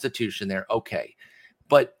 He's an institution there. Okay.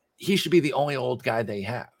 But he should be the only old guy they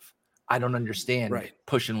have. I don't understand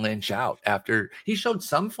pushing Lynch out after he showed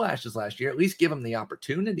some flashes last year. At least give him the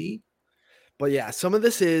opportunity. But yeah, some of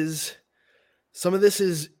this is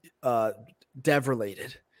dev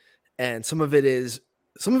related. And some of it is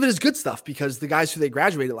good stuff because the guys who they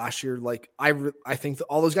graduated last year, like I think that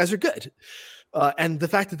all those guys are good. And the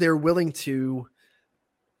fact that they're willing to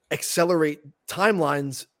accelerate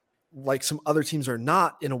timelines like some other teams are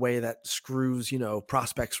not in a way that screws,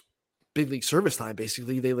 prospects big league service time.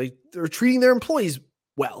 Basically, they're treating their employees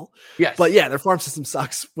well. Yes. But yeah, their farm system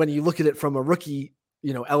sucks when you look at it from a rookie,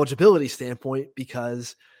 eligibility standpoint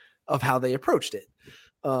because of how they approached it.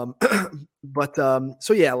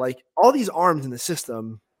 So yeah, like all these arms in the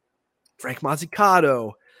system, Frank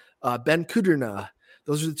Mazzucato, Ben Kudrna,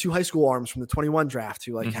 those are the two high school arms from the 21 draft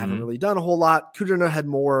who haven't really done a whole lot. Kudrna had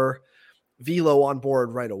more velo on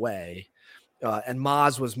board right away. And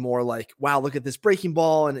Maz was more like, wow, look at this breaking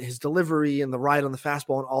ball and his delivery and the ride on the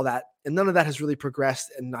fastball and all that. And none of that has really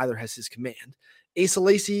progressed, and neither has his command. Asa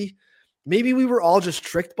Lacy, maybe we were all just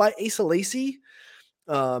tricked by Asa Lacy.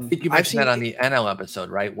 I think you mentioned that on the NL episode,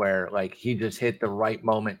 right? Where he just hit the right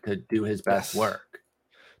moment to do his best work.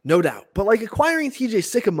 No doubt. But acquiring TJ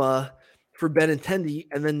Sycamore for Benintendi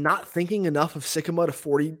and then not thinking enough of Sycamore to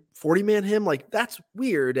 40 man him, that's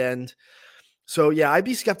weird. And so, yeah, I'd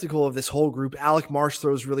be skeptical of this whole group. Alec Marsh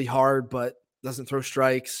throws really hard, but doesn't throw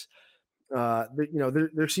strikes.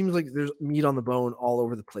 There seems like there's meat on the bone all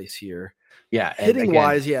over the place here. Yeah. Hitting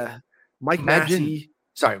wise, yeah. Mike Massey.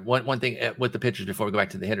 Sorry, one thing with the pitchers before we go back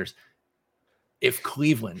to the hitters. If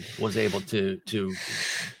Cleveland was able to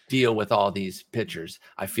deal with all these pitchers,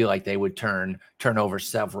 I feel like they would turn over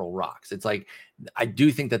several rocks. It's like, I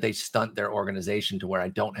do think that they stunt their organization to where I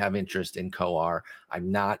don't have interest in Kowar.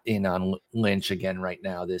 I'm not in on Lynch again right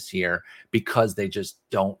now this year because they just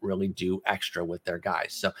don't really do extra with their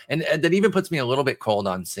guys. So, and that even puts me a little bit cold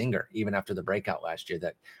on Singer, even after the breakout last year.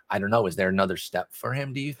 That I don't know, is there another step for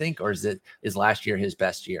him, do you think? Or is last year his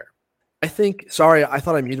best year? I think, sorry, I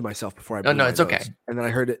thought I muted myself before I. No, it's okay. And then I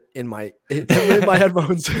heard it in my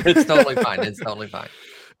headphones. It's totally fine. It's totally fine.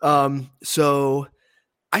 So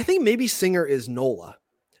I think maybe Singer is Nola,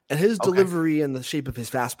 and his delivery and the shape of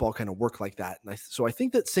his fastball kind of work like that. And so I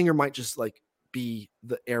think that Singer might just be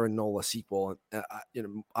the Aaron Nola sequel.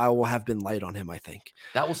 I will have been light on him, I think.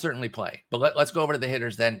 That will certainly play. But let's go over to the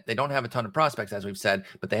hitters then. They don't have a ton of prospects, as we've said,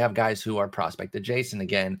 but they have guys who are prospect adjacent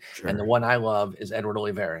again. Sure. And the one I love is Edward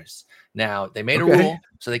Olivares. Now, they made a rule,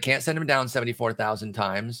 so they can't send him down 74,000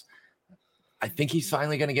 times. I think he's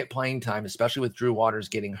finally going to get playing time, especially with Drew Waters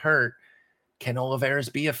getting hurt. Can Olivares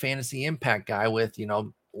be a fantasy impact guy with,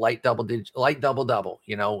 light double,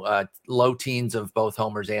 low teens of both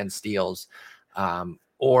homers and steals?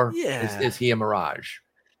 Is he a mirage?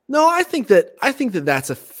 No, I think that that's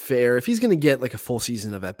a fair. If he's going to get a full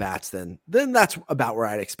season of at bats, then that's about where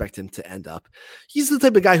I'd expect him to end up. He's the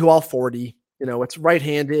type of guy who all 40. It's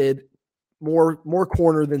right-handed, more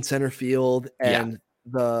corner than center field, and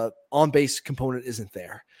the on base component isn't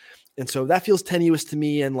there. And so that feels tenuous to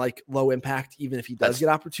me and low impact, even if he does get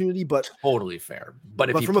opportunity. But totally fair. But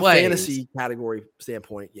if he from plays, a fantasy category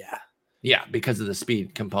standpoint, yeah. Yeah, because of the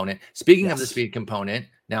speed component. Speaking of the speed component,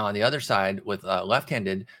 now on the other side with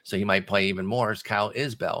left-handed, so he might play even more, is Kyle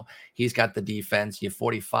Isbell. He's got the defense. You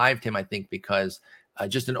 45'd him, I think, because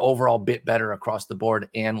just an overall bit better across the board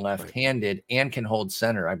and left-handed and can hold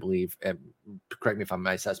center, I believe. Correct me if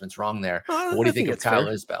my assessment's wrong there. What do you think of Kyle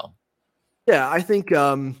Isbell? Yeah, I think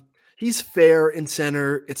he's fair in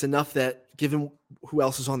center. It's enough that given who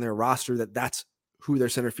else is on their roster, that's who their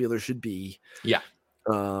center fielder should be. Yeah.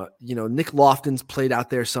 Nick Lofton's played out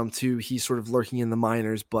there some too. He's sort of lurking in the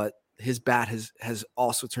minors, but his bat has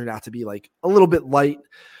also turned out to be like a little bit light.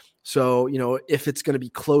 So, if it's going to be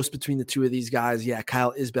close between the two of these guys, yeah,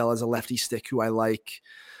 Kyle Isbell as a lefty stick who I like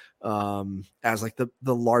as like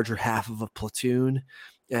the larger half of a platoon.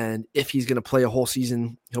 And if he's going to play a whole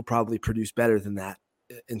season, he'll probably produce better than that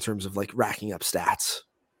in terms of like racking up stats.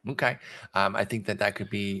 Okay. I think that could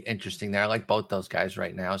be interesting there. I like both those guys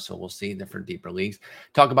right now. So we'll see for deeper leagues.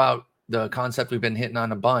 Talk about the concept we've been hitting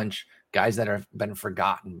on a bunch. Guys that have been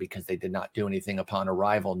forgotten because they did not do anything upon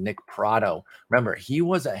arrival. Nick Pratto. Remember, he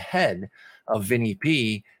was ahead of Vinny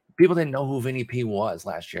P. People didn't know who Vinny P was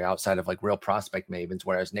last year outside of like real prospect mavens,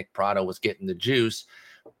 whereas Nick Pratto was getting the juice.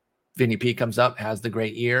 Vinny P comes up, has the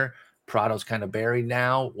great year. Pratto's kind of buried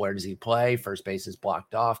now. Where does he play? First base is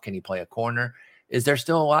blocked off. Can he play a corner? Is there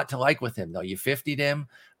still a lot to like with him, though? You 50'd him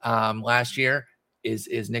last year.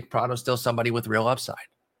 Is Nick Pratto still somebody with real upside?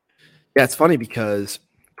 Yeah, it's funny because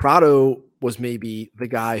Pratto was maybe the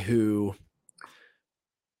guy who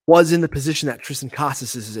was in the position that Tristan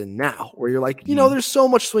Casas is in now, where you're like, there's so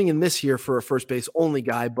much swing and miss here for a first base only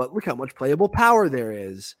guy, but look how much playable power there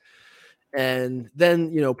is. And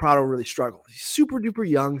then, Pratto really struggled. He's super duper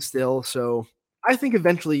young still. So I think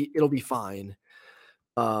eventually it'll be fine.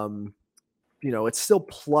 It's still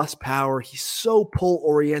plus power. He's so pull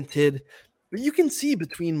oriented, but you can see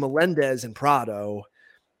between Melendez and Pratto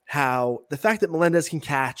how the fact that Melendez can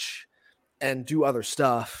catch and do other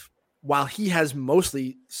stuff while he has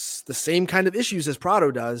mostly the same kind of issues as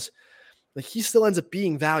Pratto does, like he still ends up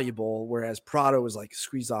being valuable, whereas Pratto is like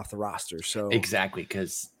squeezed off the roster. So exactly.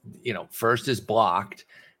 Cause first is blocked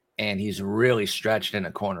and he's really stretched in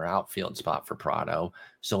a corner outfield spot for Pratto.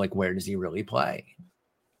 So like, where does he really play?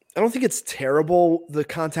 I don't think it's terrible. The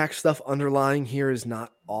contact stuff underlying here is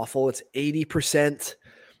not awful. It's 80%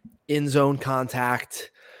 in zone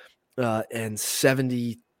contact and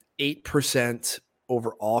 78%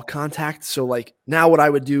 overall contact. So like now what I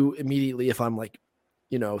would do immediately if I'm like,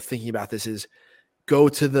 thinking about this is go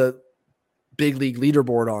to the big league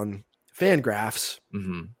leaderboard on Fangraphs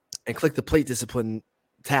and click the plate discipline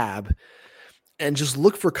tab and just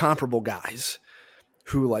look for comparable guys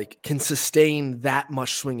who like can sustain that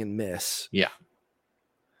much swing and miss. Yeah.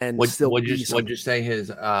 And what'd you say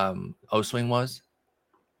his O swing was?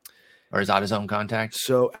 Or is out of zone contact?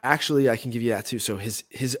 So actually I can give you that too. So his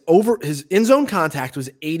in zone contact was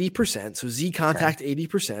 80%. So Z contact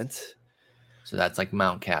 80%. So that's like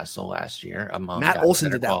Mountcastle last year. Matt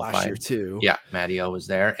Olson did that last year too. Yeah, Matty O was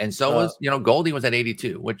there. And so was, Goldie was at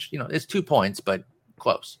 82, which, it's 2 points, but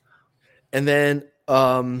close. And then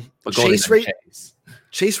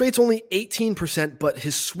Chase rate's only 18%, but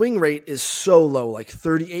his swing rate is so low, like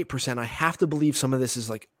 38%. I have to believe some of this is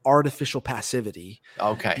like artificial passivity.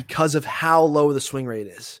 Okay. Because of how low the swing rate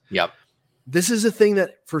is. Yep. This is a thing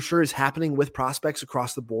that for sure is happening with prospects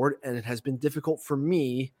across the board, and it has been difficult for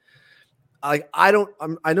me. Like I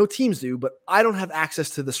know teams do, but I don't have access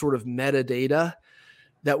to the sort of metadata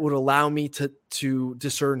that would allow me to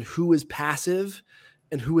discern who is passive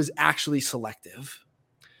and who is actually selective.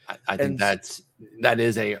 I think that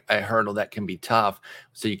is a hurdle that can be tough.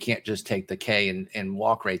 So you can't just take the K and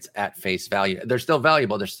walk rates at face value. They're still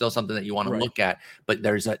valuable. There's still something that you want to look at, but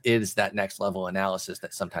is that next level analysis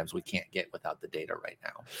that sometimes we can't get without the data right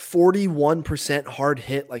now. 41% hard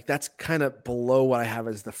hit. Like that's kind of below what I have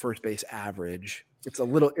as the first base average.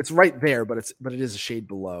 It's right there, but it is a shade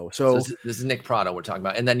below. So this is Nick Pratto we're talking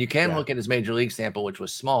about. And then you can look at his major league sample, which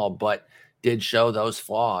was small, but did show those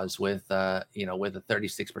flaws with a 36%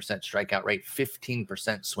 strikeout rate,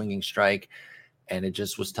 15% swinging strike, and it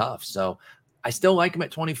just was tough. So I still like him at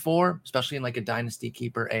 24, especially in like a dynasty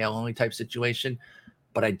keeper AL only type situation.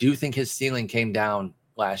 But I do think his ceiling came down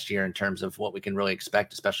last year in terms of what we can really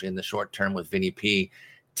expect, especially in the short term with Vinny P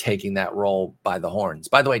taking that role by the horns.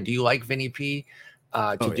 By the way, do you like Vinny P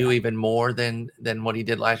do even more than what he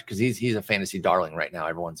did last year? Because he's a fantasy darling right now.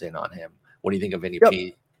 Everyone's in on him. What do you think of Vinny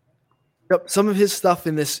P? Yep. Some of his stuff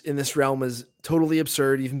in this realm is totally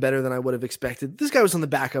absurd, even better than I would have expected. This guy was on the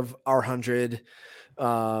back of R100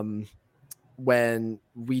 when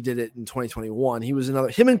we did it in 2021. He was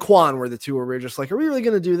him and Quan were the two where we were just like, are we really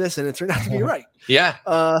going to do this? And it turned out to be right. Yeah.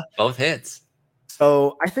 Both hits.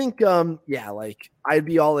 So I think, like I'd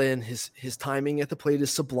be all in. His timing at the plate is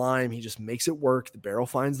sublime. He just makes it work. The barrel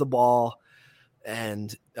finds the ball.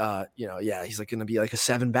 And, he's like going to be like a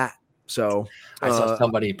 7 bat. So I saw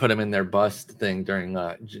somebody put him in their bust thing during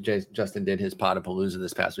Justin did his Potapalooza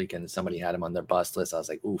this past weekend, and somebody had him on their bust list. I was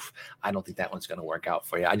like, oof, I don't think that one's going to work out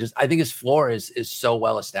for you. I think his floor is so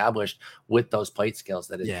well established with those plate skills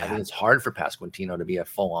that I think it's hard for Pasquantino to be a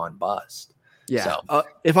full on bust. Yeah. So,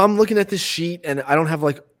 if I'm looking at this sheet, and I don't have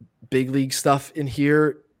like big league stuff in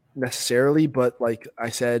here necessarily, but like I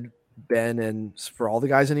said, Ben, and for all the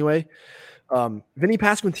guys anyway, Vinny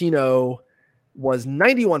Pasquantino was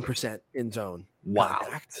 91% in zone. Wow.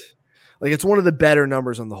 Contact. Like, it's one of the better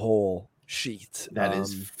numbers on the whole sheet. That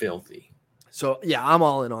is filthy. So yeah, I'm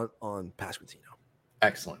all in on Pasquantino.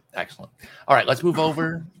 Excellent. All right, let's move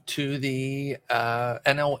over to the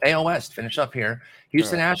AL West. Finish up here.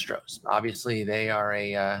 Houston Astros. Obviously, they are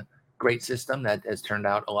a great system that has turned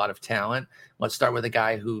out a lot of talent. Let's start with a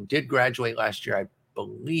guy who did graduate last year. I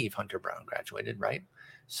believe Hunter Brown graduated, right?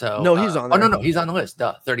 So no, he's on there. No, he's on the list.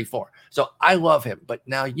 34. So I love him. But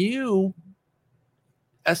now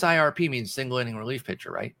SIRP means single inning relief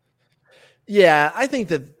pitcher, right? Yeah, I think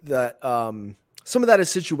that some of that is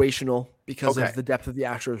situational because of the depth of the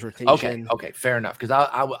Astros rotation. Okay, fair enough. Because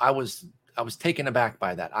I was taken aback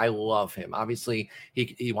by that. I love him. Obviously,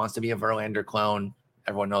 he wants to be a Verlander clone.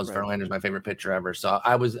 Everyone knows Verlander's my favorite pitcher ever. So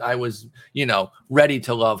I was ready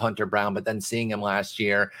to love Hunter Brown, but then seeing him last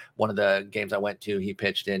year, one of the games I went to, he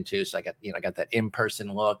pitched into, so I got that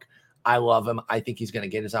in-person look. I love him. I think he's going to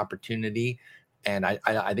get his opportunity, and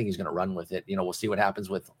I think he's going to run with it. We'll see what happens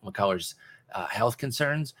with McCullers' health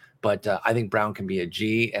concerns, but I think Brown can be a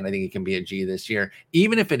G, and I think he can be a G this year.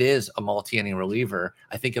 Even if it is a multi-inning reliever,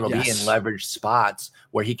 I think it'll be in leveraged spots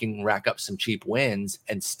where he can rack up some cheap wins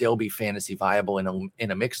and still be fantasy viable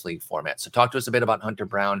in a mixed league format. So talk to us a bit about Hunter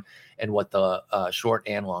Brown and what the short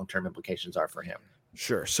and long-term implications are for him.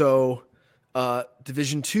 Sure. So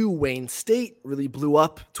Division II, Wayne State really blew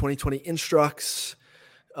up. 2020 Instructs,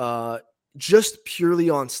 just purely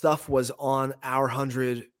on stuff, was on our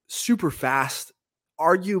 100, super fast,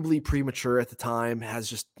 arguably premature at the time, has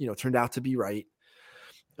just, turned out to be right.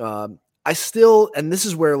 I still, and this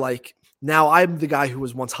is where like, now I'm the guy who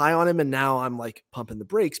was once high on him, and now I'm like pumping the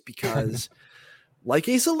brakes because like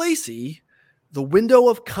Asa Lacy, the window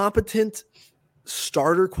of competent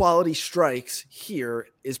starter quality strikes here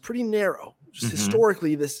is pretty narrow. Just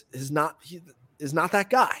historically, this is not that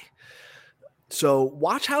guy. So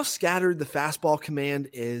watch how scattered the fastball command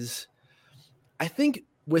is. I think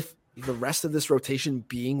with the rest of this rotation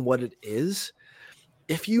being what it is,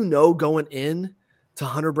 if going in to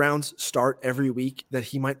Hunter Brown's start every week that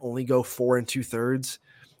he might only go 4 2/3,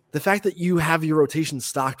 the fact that you have your rotation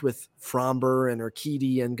stocked with Fromber and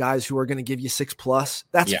Urquidy and guys who are going to give you 6+,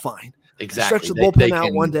 that's fine. Exactly. Stretch the bullpen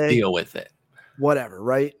out one day. Deal with it. Whatever,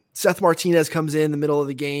 right? Seth Martinez comes in the middle of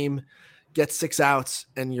the game, gets 6 outs,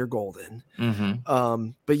 and you're golden.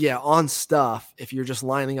 But yeah, on stuff, if you're just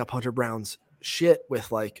lining up Hunter Brown's shit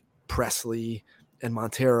with like Presley and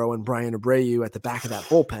Montero and Brian Abreu at the back of that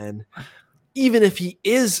bullpen, even if he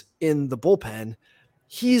is in the bullpen,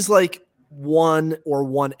 he's like 1 or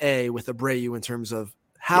 1A with Abreu in terms of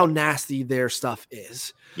how nasty their stuff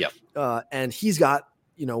is. And he's got,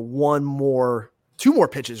 2 more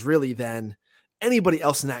pitches really than anybody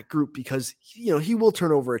else in that group, because he will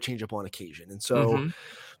turn over a changeup on occasion. And so,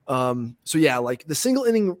 like the single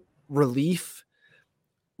inning relief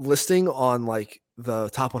listing on like the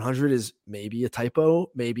top 100 is maybe a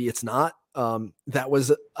typo, maybe it's not. That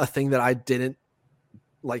was a thing that I didn't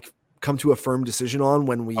like come to a firm decision on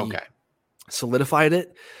when we solidified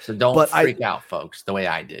it. So don't freak out, folks, the way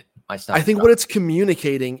I did. I think what it's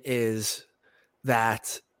communicating is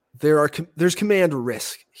that there's command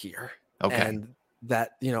risk here. And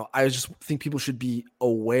that, I just think people should be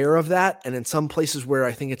aware of that. And in some places where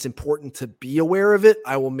I think it's important to be aware of it,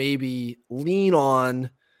 I will maybe lean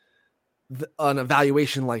on an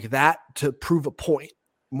evaluation like that to prove a point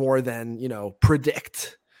more than,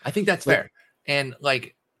 predict. I think that's fair. And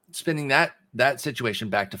like spinning that situation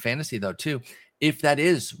back to fantasy though, too, if that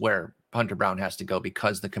is where Hunter Brown has to go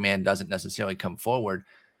because the command doesn't necessarily come forward,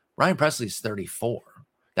 Ryan Presley's 34.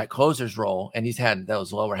 That closer's role, and he's had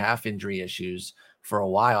those lower half injury issues for a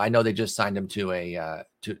while. I know they just signed him to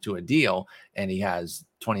a deal, and he has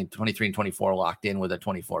 23 and 24 locked in with a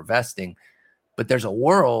 24 vesting. But there's a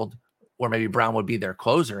world where maybe Brown would be their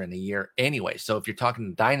closer in a year anyway. So if you're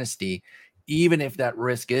talking dynasty, even if that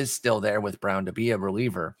risk is still there with Brown to be a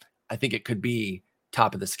reliever, I think it could be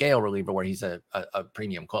top of the scale reliever where he's a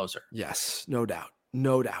premium closer. Yes, no doubt.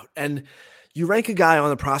 And you rank a guy on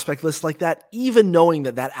the prospect list like that, even knowing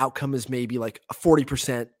that outcome is maybe like a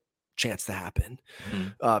 40% chance to happen.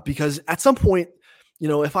 Because at some point,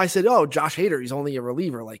 if I said, oh, Josh Hader, he's only a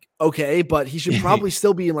reliever, like, okay, but he should probably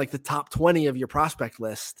still be in like the top 20 of your prospect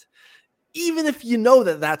list, even if you know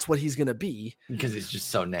that that's what he's going to be. Because he's just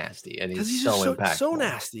so nasty and he's so impactful. So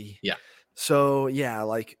nasty. Yeah. So, yeah,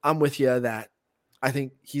 like I'm with you that I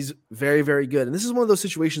think he's very, very good. And this is one of those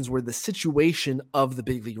situations where the situation of the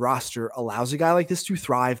big league roster allows a guy like this to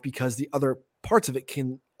thrive because the other parts of it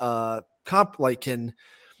can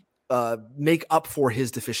make up for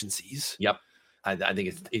his deficiencies. Yep. I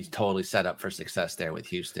think it's totally set up for success there with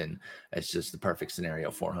Houston. It's just the perfect scenario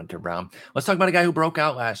for Hunter Brown. Let's talk about a guy who broke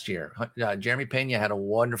out last year. Jeremy Pena had a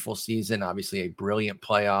wonderful season, obviously a brilliant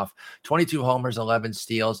playoff, 22 homers, 11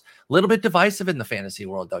 steals. A little bit divisive in the fantasy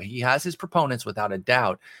world, though. He has his proponents without a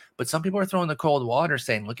doubt, but some people are throwing the cold water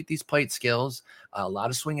saying, look at these plate skills, a lot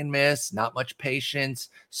of swing and miss, not much patience,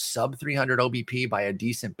 sub 300 OBP by a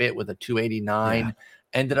decent bit with a 289. Yeah.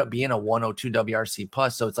 Ended up being a 102 WRC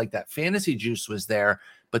plus. So it's like that fantasy juice was there,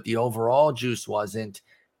 but the overall juice wasn't.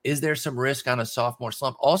 Is there some risk on a sophomore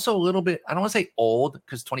slump? Also a little bit, I don't want to say old,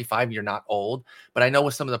 because 25, you're not old, but I know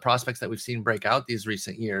with some of the prospects that we've seen break out these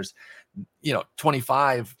recent years,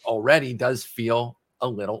 25 already does feel a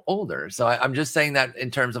little older. So I'm just saying that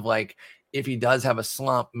in terms of like, if he does have a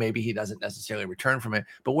slump, maybe he doesn't necessarily return from it.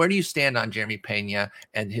 But where do you stand on Jeremy Pena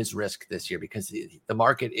and his risk this year? Because the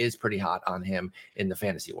market is pretty hot on him in the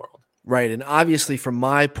fantasy world. Right. And obviously, from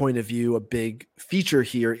my point of view, a big feature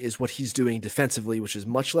here is what he's doing defensively, which is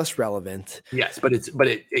much less relevant. Yes, but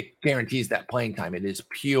it guarantees that playing time. It is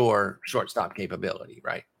pure shortstop capability,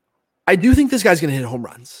 right? I do think this guy's going to hit home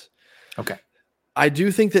runs. Okay. I do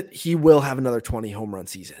think that he will have another 20 home run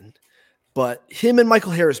season. But him and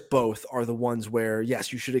Michael Harris both are the ones where,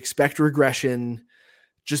 yes, you should expect regression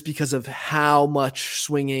just because of how much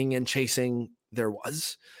swinging and chasing there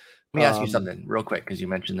was. Let me ask you something real quick because you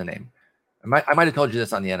mentioned the name. I might have told you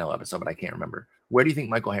this on the NL episode, but I can't remember. Where do you think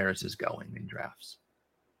Michael Harris is going in drafts?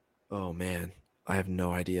 Oh, man. I have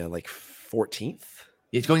no idea. Like 14th?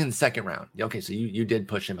 He's going in the second round. Okay, so you did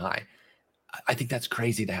push him high. I think that's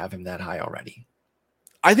crazy to have him that high already.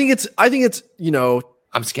 I think it's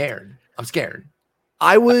I'm scared.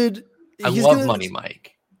 I love Money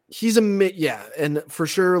Mike. He's and for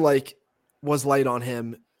sure, like, was light on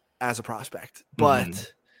him as a prospect,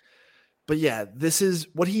 but yeah, this is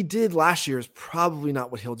what he did last year is probably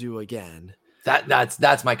not what he'll do again.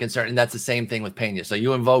 That's my concern, and that's the same thing with Pena. So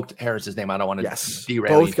you invoked Harris's name. I don't want to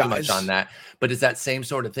derail you too much on that, but it's that same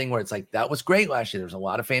sort of thing where it's like that was great last year. There was a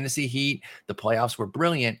lot of fantasy heat. The playoffs were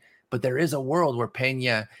brilliant, but there is a world where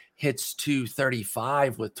Pena hits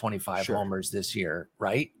 235 with 25 homers this year,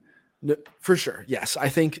 right? No, for sure. Yes. I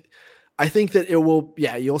think that it will,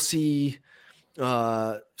 you'll see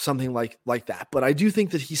something like that. But I do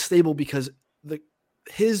think that he's stable because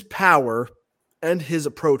his power and his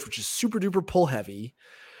approach, which is super duper pull heavy,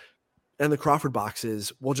 and the Crawford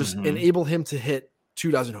boxes will just enable him to hit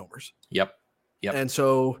 24 homers. Yep. And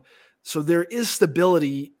so there is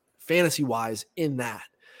stability fantasy wise in that.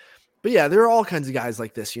 But yeah, there are all kinds of guys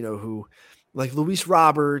like this, who like Luis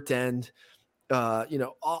Robert and,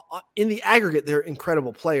 in the aggregate, they're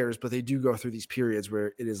incredible players, but they do go through these periods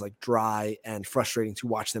where it is like dry and frustrating to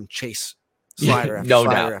watch them chase slider after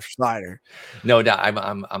slider after slider. No doubt.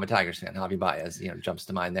 I'm a Tigers fan. Javi Baez, jumps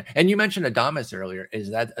to mind there. And you mentioned Adames earlier. Is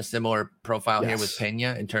that a similar profile here with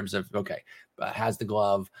Pena in terms of, has the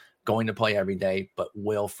glove, going to play every day, but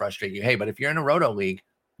will frustrate you? Hey, but if you're in a roto league,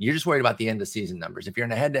 you're just worried about the end of season numbers. If you're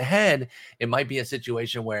in a head-to-head, it might be a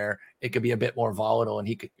situation where it could be a bit more volatile,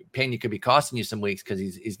 and Pena could be costing you some weeks because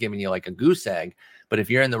he's giving you like a goose egg. But if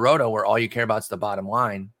you're in the roto where all you care about is the bottom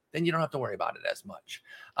line, then you don't have to worry about it as much.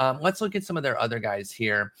 Let's look at some of their other guys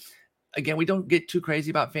here. Again, we don't get too crazy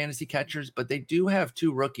about fantasy catchers, but they do have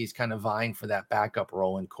two rookies kind of vying for that backup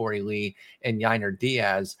role in Corey Lee and Yainer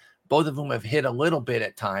Diaz, both of whom have hit a little bit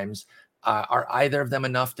at times. Are either of them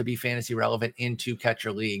enough to be fantasy relevant in two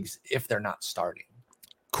catcher leagues if they're not starting?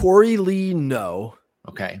 Corey Lee, no.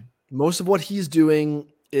 Okay. Most of what he's doing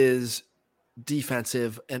is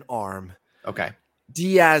defensive and arm. Okay.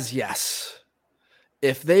 Diaz, yes.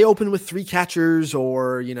 If they open with three catchers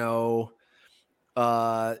or, if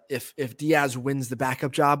Diaz wins the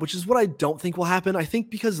backup job, which is what I don't think will happen, I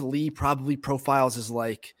think because Lee probably profiles as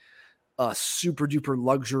like a super duper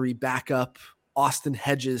luxury backup Austin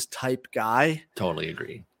Hedges type guy. Totally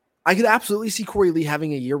agree. I could absolutely see Corey Lee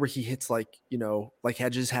having a year where he hits like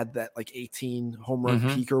Hedges had that like 18 home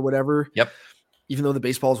run peak or whatever. Yep. Even though the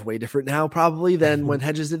baseball is way different now probably than when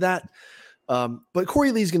Hedges did that. But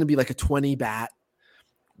Corey Lee is going to be like a 20 bat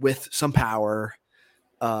with some power.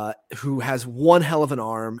 who has one hell of an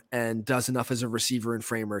arm and does enough as a receiver and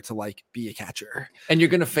framer to like be a catcher. And you're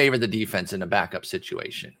going to favor the defense in a backup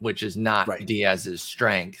situation, which is not Right. Diaz's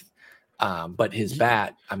strength. But his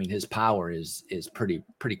bat, I mean, his power is pretty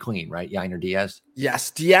clean, right? Yainer Diaz.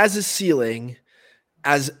 Yes, Diaz's ceiling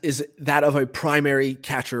is that of a primary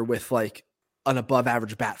catcher with like an above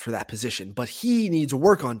average bat for that position, but he needs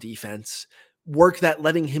work on defense. Work that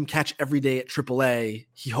letting him catch every day at AAA,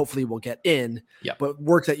 he hopefully will get in. Yep. But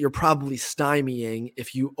work that you're probably stymieing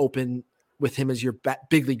if you open with him as your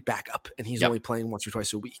big league backup, and he's only playing once or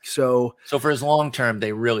twice a week. So for his long term,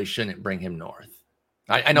 they really shouldn't bring him north.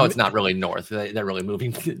 I know it's not really north; they're really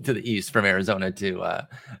moving to the east from Arizona to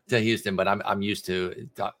Houston. But I'm used to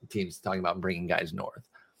teams talking about bringing guys north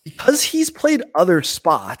because he's played other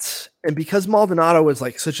spots, and because Maldonado is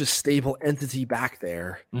like such a stable entity back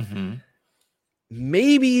there. Mm-hmm.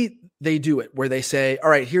 Maybe they do it where they say, all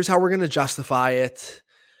right, here's how we're going to justify it.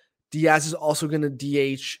 Diaz is also going to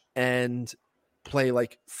DH and play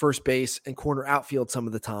like first base and corner outfield some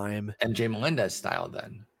of the time. MJ Melendez style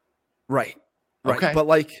then. Right. Okay. But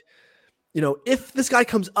like, if this guy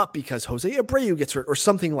comes up because Jose Abreu gets hurt or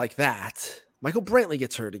something like that, Michael Brantley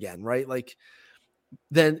gets hurt again, right? Like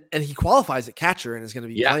then, and he qualifies at catcher and is going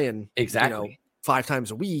to be playing exactly 5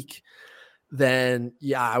 times a week. Then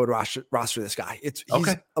I would roster this guy. He's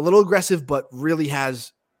okay. A little aggressive, but really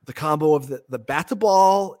has the combo of the bat to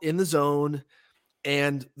ball in the zone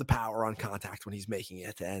and the power on contact when he's making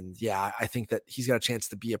it. And I think that he's got a chance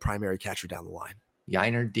to be a primary catcher down the line.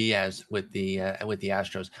 Yainer Diaz with the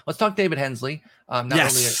Astros. Let's talk David Hensley. Not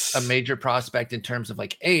only a major prospect in terms of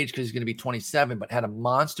like age, because he's going to be 27, but had a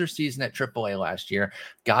monster season at AAA last year.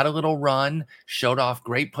 Got a little run, showed off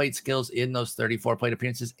great plate skills in those 34 plate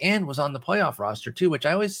appearances, and was on the playoff roster too, which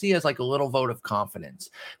I always see as like a little vote of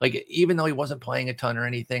confidence. Like even though he wasn't playing a ton or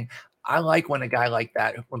anything, I like when a guy like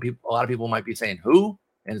that, when a lot of people might be saying who,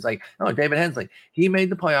 and it's like, oh, David Hensley. He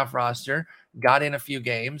made the playoff roster, got in a few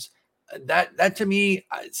games. That to me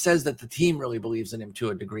says that the team really believes in him to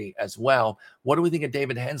a degree as well. What do we think of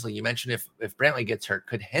David Hensley? You mentioned if Brantley gets hurt,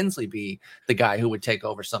 could Hensley be the guy who would take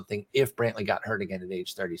over something if Brantley got hurt again at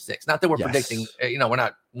age 36? Not that we're predicting, we're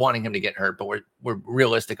not wanting him to get hurt, but we're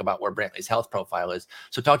realistic about where Brantley's health profile is.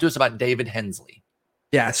 So talk to us about David Hensley.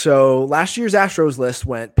 Yeah, so last year's Astros list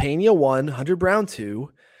went Pena 1, Hunter Brown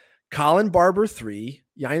 2, Colin Barber 3,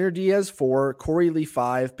 Yainer Diaz 4, Corey Lee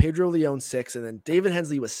 5, Pedro Leon 6, and then David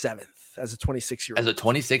Hensley was 7th. As a 26-year-old. As a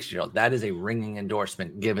 26-year-old, that is a ringing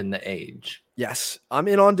endorsement given the age. Yes, I'm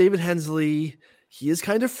in on David Hensley. He is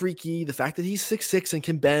kind of freaky. The fact that he's 6'6" and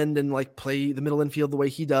can bend and like play the middle infield the way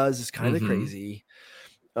he does is kind of crazy.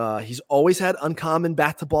 He's always had uncommon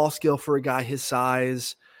bat to ball skill for a guy his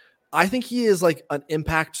size. I think he is like an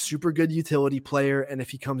impact, super good utility player. And if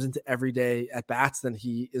he comes into everyday at bats, then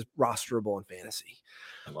he is rosterable in fantasy.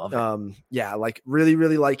 I love it. Like really,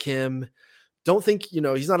 really like him. Don't think,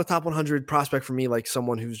 he's not a top 100 prospect for me, like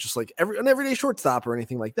someone who's just like an everyday shortstop or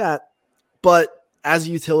anything like that. But as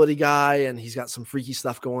a utility guy, and he's got some freaky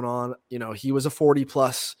stuff going on, he was a 40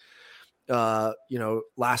 plus, last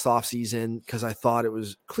offseason because I thought it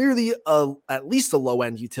was clearly at least a low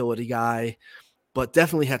end utility guy, but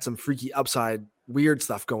definitely had some freaky upside, weird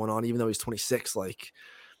stuff going on, even though he's 26. Like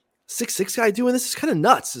 6'6" guy doing this is kind of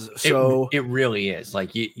nuts. So it really is.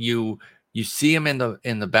 Like you see him in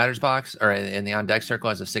the batter's box or in the on deck circle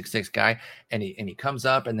as a 6'6" guy, and he comes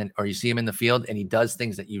up or you see him in the field and he does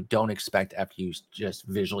things that you don't expect after you just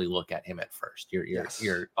visually look at him at first.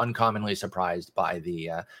 You're uncommonly surprised by the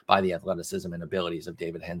athleticism and abilities of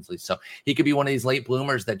David Hensley. So he could be one of these late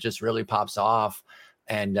bloomers that just really pops off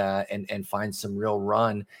and finds some real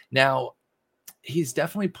run. Now he's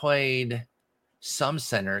definitely played some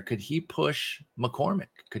center. Could he push McCormick?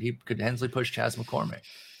 Could Hensley push Chas McCormick?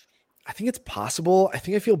 I think it's possible. I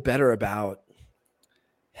think I feel better about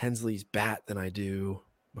Hensley's bat than I do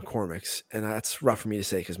McCormick's, and that's rough for me to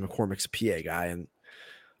say because McCormick's a PA guy, and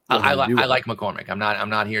I like McCormick. I'm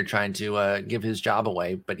not here trying to give his job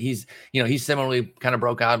away, but he's similarly kind of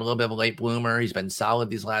broke out a little bit of a late bloomer. He's been solid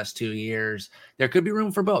these last 2 years. There could be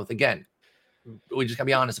room for both. Again, we just gotta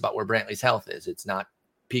be honest about where Brantley's health is. It's not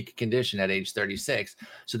peak condition at age 36,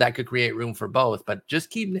 so that could create room for both. But just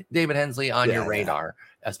keep David Hensley on your radar,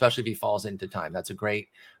 especially if he falls into time. That's a great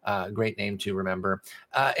name to remember.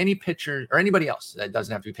 Any pitcher or anybody else that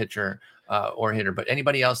doesn't have to be pitcher or hitter, but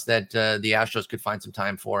anybody else that the Astros could find some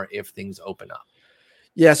time for if things open up.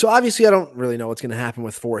 Yeah, so obviously I don't really know what's going to happen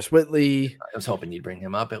with Forrest Whitley. I was hoping you'd bring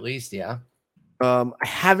him up at least. Yeah. I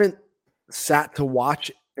haven't sat to watch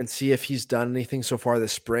and see if he's done anything so far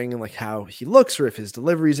this spring and like how he looks or if his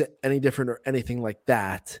delivery is any different or anything like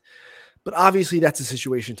that. But obviously that's a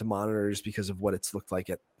situation to monitor just because of what it's looked like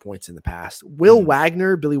at points in the past. Will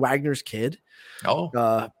Wagner, Billy Wagner's kid.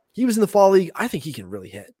 He was in the fall league. I think he can really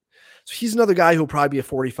hit. So he's another guy who'll probably be a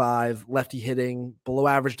 45, lefty hitting, below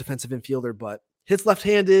average defensive infielder, but hits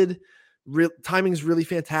left-handed. Timing's really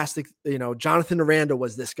fantastic. You know, Jonathan Aranda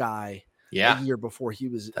was this guy a year before he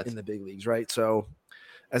was in the big leagues, right? So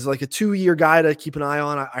as like a 2-year guy to keep an eye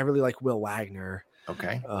on, I really like Will Wagner.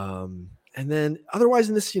 Okay. And then otherwise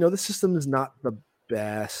in this, this system is not the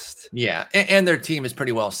best. Yeah. And their team is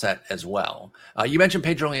pretty well set as well. You mentioned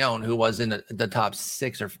Pedro Leon, who was in the top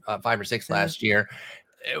 6 or 5 or 6 last year.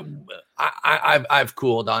 I've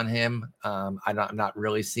cooled on him. I'm not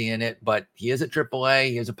really seeing it, but he is at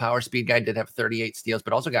AAA. He is a power speed guy, did have 38 steals,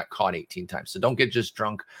 but also got caught 18 times. So don't get just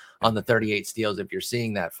drunk on the 38 steals if you're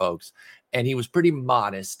seeing that, folks. And he was pretty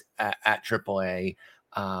modest at AAA.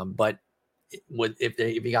 But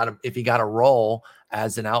if he got a role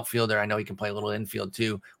as an outfielder, I know he can play a little infield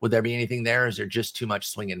too. Would there be anything there? Or is there just too much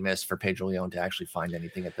swing and miss for Pedro Leon to actually find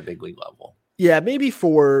anything at the big league level? Yeah, maybe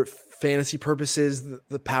for fantasy purposes,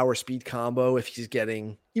 the power speed combo, if he's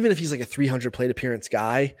getting, even if he's like a 300 plate appearance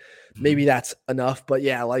guy, maybe that's enough. But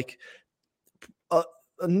yeah, like a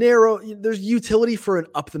narrow, there's utility for an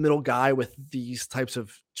up the middle guy with these types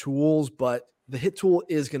of tools, but the hit tool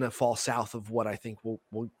is going to fall south of what I think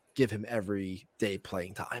will give him every day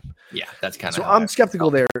playing time. Yeah, that's kind of so I'm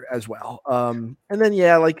skeptical there as well. And then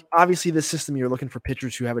like obviously the system, you're looking for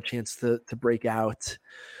pitchers who have a chance to break out.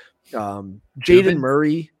 Jaden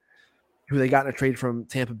Murray, who they got in a trade from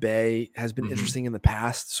Tampa Bay, has been interesting in the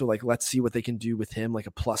past. So like, let's see what they can do with him, like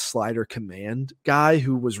a plus slider command guy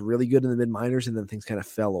who was really good in the mid minors and then things kind of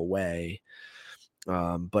fell away.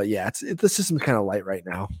 But yeah, the system's kind of light right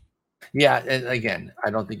now. Yeah, and again, I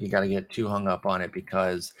don't think you got to get too hung up on it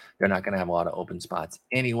because they're not going to have a lot of open spots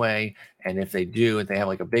anyway. And if they do, if they have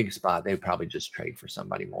like a big spot, they probably just trade for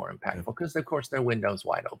somebody more impactful because, of course, their window's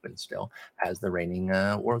wide open still as the reigning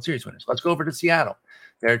World Series winners. Let's go over to Seattle.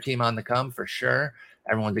 Their team on the come for sure.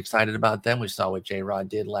 Everyone's excited about them. We saw what J-Rod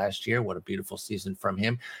did last year. What a beautiful season from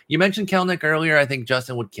him. You mentioned Kelenic earlier. I think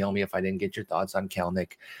Justin would kill me if I didn't get your thoughts on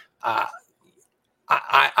Kelenic.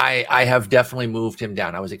 I have definitely moved him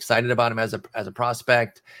down. I was excited about him as a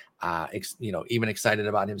prospect, even excited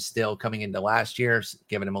about him still coming into last year,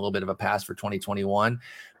 giving him a little bit of a pass for 2021.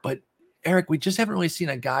 But Eric, we just haven't really seen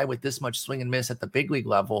a guy with this much swing and miss at the big league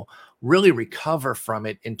level really recover from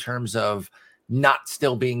it in terms of not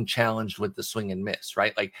still being challenged with the swing and miss,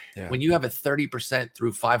 right? Like when you have a 30%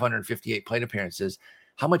 through 558 plate appearances,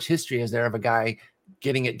 how much history is there of a guy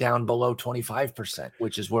getting it down below 25%,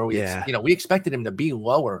 which is where we expected him to be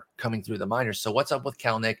lower coming through the minors. So what's up with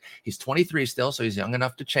Kelenic? He's 23 still, so he's young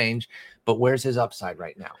enough to change, but where's his upside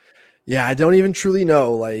right now? Yeah, I don't even truly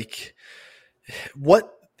know like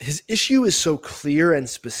what his issue is so clear and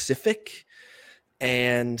specific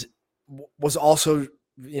and was also,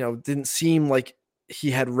 didn't seem like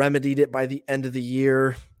he had remedied it by the end of the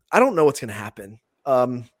year. I don't know what's going to happen.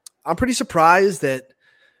 I'm pretty surprised that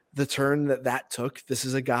the turn that took. This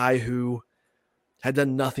is a guy who had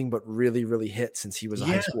done nothing but really, really hit since he was a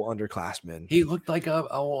high school underclassman. He looked like a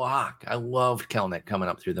lock. I loved Kelenic coming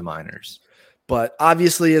up through the minors. But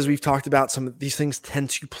obviously, as we've talked about, some of these things tend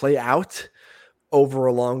to play out over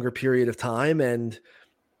a longer period of time. And,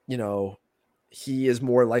 he is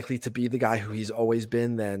more likely to be the guy who he's always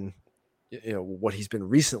been than, what he's been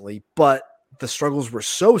recently. But the struggles were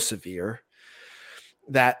so severe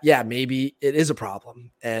that, maybe it is a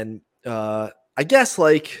problem. And I guess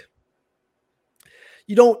like,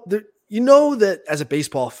 that as a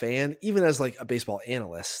baseball fan, even as like a baseball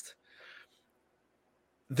analyst,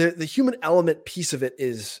 the human element piece of it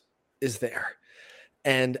is there.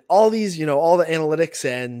 And all these, all the analytics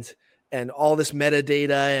and all this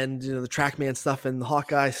metadata and, the TrackMan stuff and the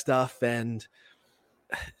Hawkeye stuff. And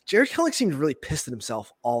Jarred Kelenic seemed really pissed at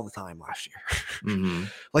himself all the time last year. Mm-hmm.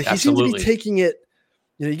 Like he seemed to be taking it,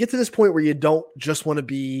 you get to this point where you don't just want to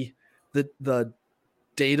be the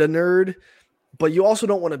data nerd, but you also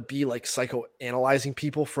don't want to be like psychoanalyzing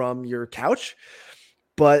people from your couch.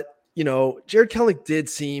 But, Jarred Kelenic did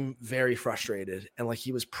seem very frustrated and like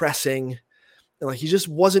he was pressing and like he just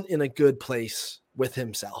wasn't in a good place with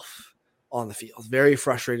himself on the field, very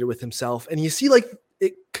frustrated with himself. And you see like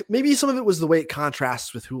maybe some of it was the way it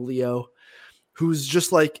contrasts with Julio, who's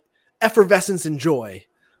just like effervescence and joy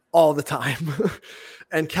all the time.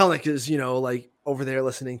 And Kelenic is, like over there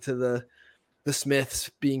listening to the Smiths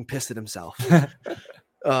being pissed at himself.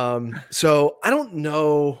 So I don't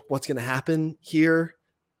know what's going to happen here,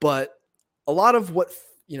 but a lot of what,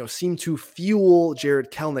 seemed to fuel Jarred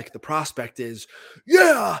Kelenic, the prospect, is,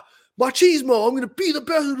 machismo. I'm going to be the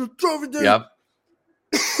best of the trophy day. Yep.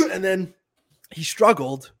 And then he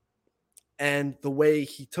struggled. And the way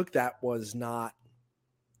he took that was not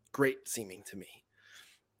great seeming to me.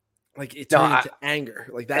 Like it turned into anger.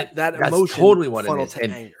 Like that emotion totally what it is. To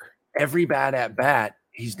anger. Every bat at bat,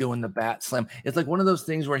 he's doing the bat slam. It's like one of those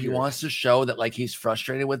things where he wants to show that like he's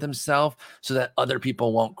frustrated with himself so that other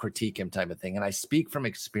people won't critique him type of thing. And I speak from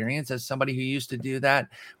experience as somebody who used to do that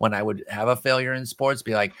when I would have a failure in sports,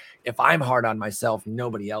 be like, if I'm hard on myself,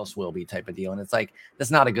 nobody else will be type of deal. And it's like,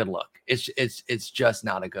 that's not a good look. It's just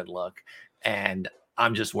not a good look. And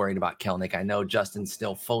I'm just worried about Kelenic. I know Justin's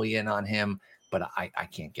still fully in on him, but I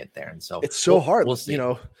can't get there. And so it's so hard. We'll see. You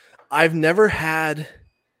know, I've never had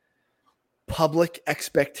public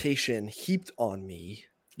expectation heaped on me.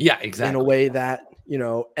 Yeah, exactly. In a way that, you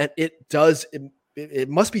know, and it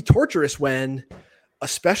must be torturous when,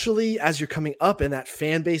 especially as you're coming up and that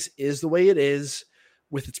fan base is the way it is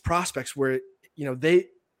with its prospects, where, you know,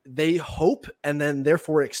 they hope and then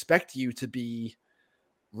therefore expect you to be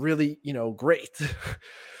really, you know, great.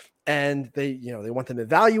 And they want them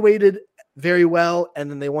evaluated very well. And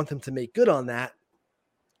then they want them to make good on that.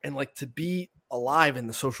 And like to be alive in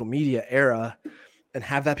the social media era and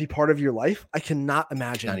have that be part of your life. I cannot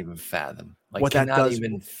imagine. Not even fathom. Like what that does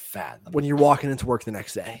even fathom when you're walking into work the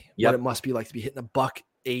next day. Yep. What it must be like to be hitting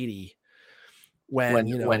 $180 when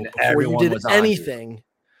you know, when before you did anything,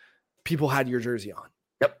 people had your jersey on.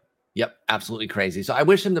 Yep, absolutely crazy. So I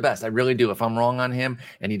wish him the best. I really do. If I'm wrong on him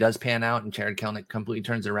and he does pan out and Jared Kelenic completely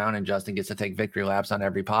turns it around and Justin gets to take victory laps on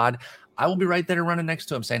every pod, I will be right there running next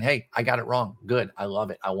to him saying, hey, I got it wrong. Good. I love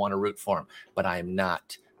it. I want to root for him. But I am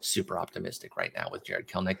not super optimistic right now with Jared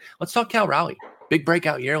Kelenic. Let's talk Cal Raleigh. Big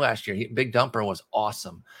breakout year last year. Big dumper was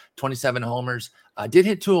awesome. 27 homers. Did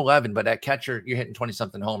hit 211, but at catcher, you're hitting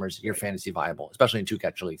 20-something homers. You're fantasy viable, especially in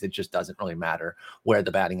 2-catcher leagues. It just doesn't really matter where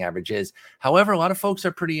the batting average is. However, a lot of folks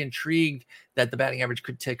are pretty intrigued that the batting average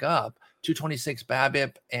could tick up. 226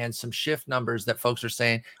 BABIP and some shift numbers that folks are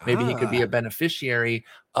saying maybe he could be a beneficiary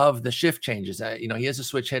of the shift changes. You know, he is a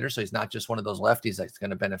switch hitter, so he's not just one of those lefties that's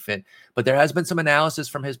going to benefit. But there has been some analysis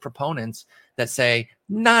from his proponents that say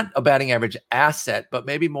not a batting average asset, but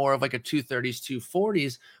maybe more of like a 230s,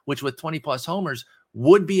 240s, which with 20 plus homers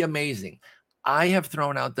would be amazing. I have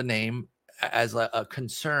thrown out the name as a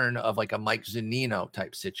concern of like a Mike Zunino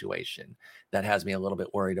type situation that has me a little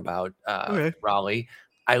bit worried about Raleigh.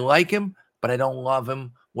 I like him, but I don't love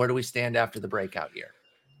him. Where do we stand after the breakout year?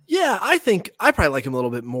 Yeah, I think I probably like him a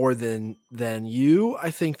little bit more than you.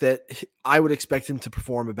 I think that I would expect him to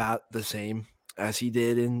perform about the same as he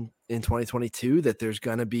did in 2022, that there's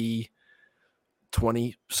going to be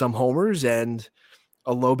 20 some homers and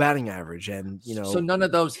a low batting average. And, you know, so none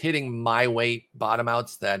of those hitting my weight bottom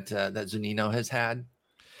outs that Zunino has had.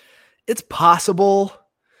 It's possible.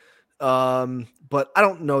 But I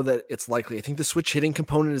don't know that it's likely. I think the switch hitting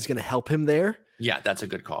component is going to help him there. Yeah, that's a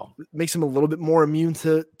good call. It makes him a little bit more immune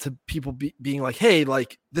to people being like, hey,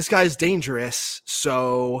 like this guy's dangerous,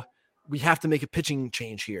 so we have to make a pitching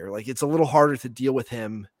change here. Like it's a little harder to deal with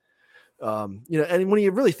him. You know, and when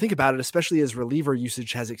you really think about it, especially as reliever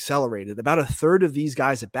usage has accelerated, about a third of these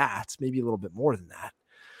guys at bats, maybe a little bit more than that,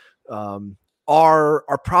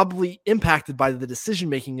 are probably impacted by the decision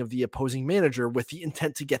making of the opposing manager with the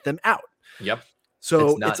intent to get them out. Yep.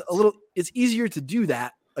 So it's easier to do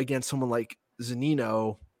that against someone like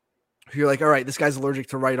Zunino, who you're like, all right, this guy's allergic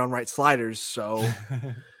to right on right sliders. So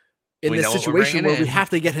in this situation where we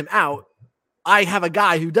have to get him out, I have a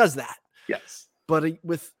guy who does that. Yes. But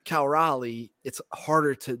with Cal Raleigh, it's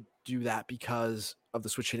harder to do that because of the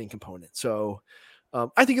switch hitting component. So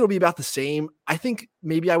I think it'll be about the same. I think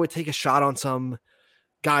maybe I would take a shot on some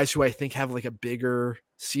guys who I think have like a bigger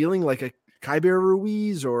ceiling, like a Kyber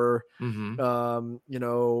Ruiz or, you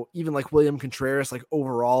know, even like William Contreras, like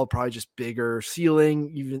overall, probably just bigger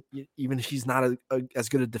ceiling, even if he's not as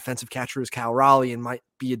good a defensive catcher as Cal Raleigh and might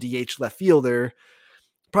be a DH left fielder,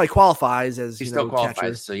 probably qualifies as he still qualifies.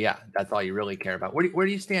 Catcher. So yeah, that's all you really care about. Where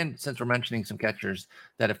do you stand, since we're mentioning some catchers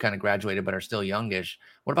that have kind of graduated but are still youngish?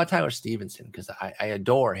 What about Tyler Stevenson? Because I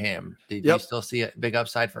adore him. Do you still see a big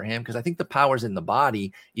upside for him? Because I think the power's in the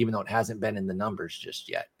body, even though it hasn't been in the numbers just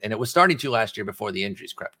yet. And it was starting to last year before the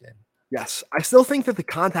injuries crept in. Yes, I still think that the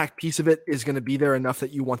contact piece of it is going to be there enough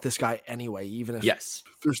that you want this guy anyway, even if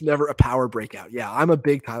there's never a power breakout. Yeah, I'm a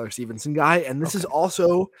big Tyler Stevenson guy, and this is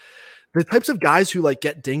also the types of guys who like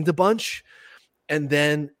get dinged a bunch and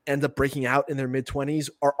then end up breaking out in their mid-20s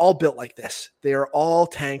are all built like this. They are all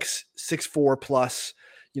tanks, 6'4" plus.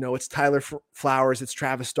 You know, it's Tyler Flowers, it's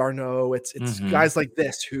Travis d'Arnaud, it's guys like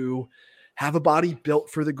this who have a body built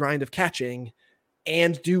for the grind of catching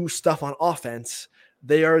and do stuff on offense.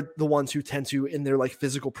 they are the ones who tend to, in their like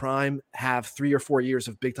physical prime, have 3 or 4 years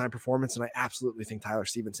of big time performance. And I absolutely think Tyler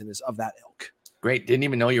Stevenson is of that ilk. Great. Didn't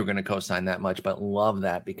even know you were going to co-sign that much, but love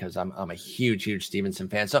that because I'm a huge Stevenson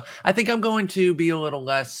fan. So I think I'm going to be a little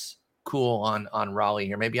less cool on Raleigh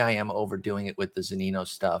here. Maybe I am overdoing it with the Zunino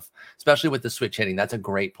stuff, especially with the switch hitting. That's a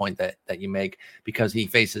great point that you make because he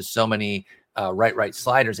faces so many right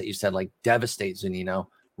sliders that you said like devastate Zunino.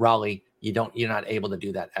 Raleigh, you're not able to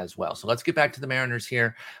do that as well. So let's get back to the Mariners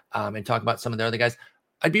here and talk about some of the other guys.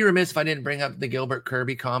 I'd be remiss if I didn't bring up the Gilbert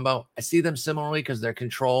Kirby combo. I see them similarly because they're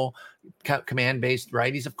control command-based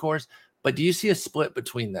righties, of course. But do you see a split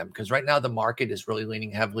between them? Because right now the market is really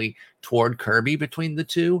leaning heavily toward Kirby between the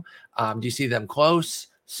two. Do you see them close,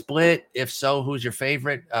 split? If so, who's your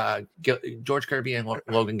favorite? George Kirby and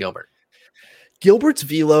Logan Gilbert. Gilbert's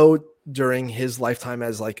velo during his lifetime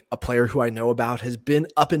as like a player who I know about has been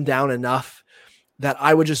up and down enough that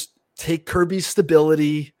I would just take Kirby's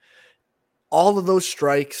stability, all of those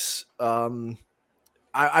strikes. I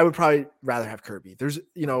would probably rather have Kirby.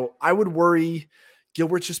 I would worry.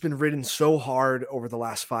 Gilbert's just been ridden so hard over the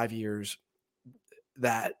last 5 years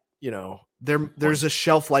that, there's a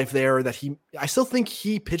shelf life there that I still think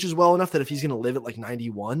he pitches well enough that if he's going to live at like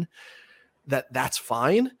 91, that's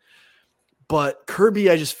fine. But Kirby,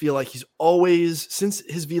 I just feel like he's always, since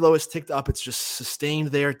his velo has ticked up, it's just sustained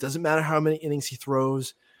there. It doesn't matter how many innings he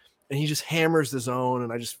throws, and he just hammers the zone.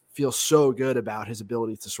 And I just feel so good about his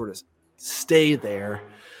ability to sort of stay there.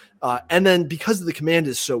 And then because the command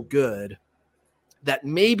is so good, that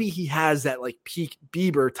maybe he has that like peak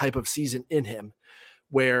Bieber type of season in him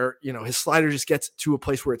where, his slider just gets to a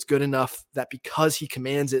place where it's good enough that because he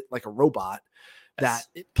commands it like a robot, that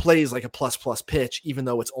it plays like a plus pitch, even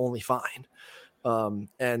though it's only fine.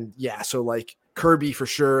 So like Kirby for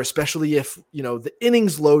sure, especially if, the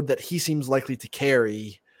innings load that he seems likely to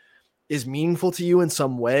carry is meaningful to you in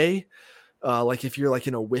some way. Like if you're like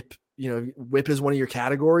in a whip, whip is one of your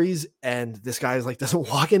categories and this guy is like, doesn't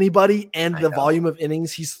walk anybody. And the volume of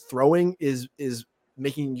innings he's throwing is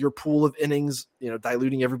making your pool of innings,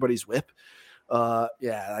 diluting everybody's whip.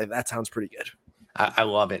 That sounds pretty good. I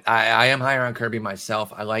love it. I am higher on Kirby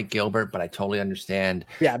myself. I like Gilbert, but I totally understand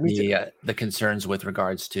the concerns with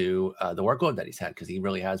regards to the workload that he's had because he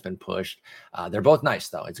really has been pushed. They're both nice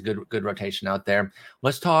though. It's a good rotation out there.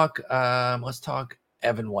 Let's talk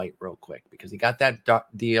Evan White real quick because he got that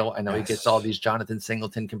deal. I know he gets all these Jonathan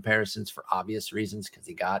Singleton comparisons for obvious reasons because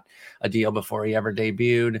he got a deal before he ever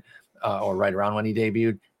debuted or right around when he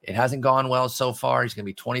debuted. It hasn't gone well so far. He's going to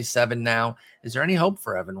be 27 now. Is there any hope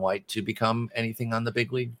for Evan White to become anything on the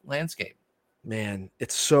big league landscape? Man,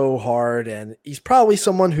 it's so hard. And he's probably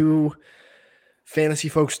someone who fantasy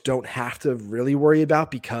folks don't have to really worry about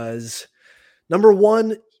because, number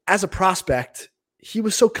one, as a prospect, he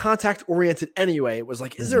was so contact oriented anyway. It was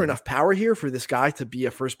like, is there enough power here for this guy to be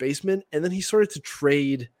a first baseman? And then he started to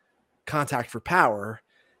trade contact for power.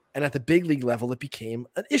 And at the big league level, it became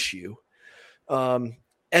an issue.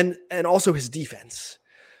 And also his defense,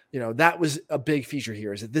 that was a big feature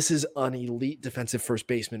here is that this is an elite defensive first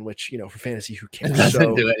baseman, which, for fantasy, who cares? It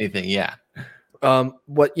doesn't do anything. Yeah.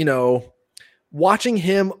 Watching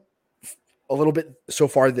him a little bit so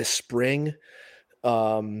far this spring,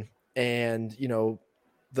 and,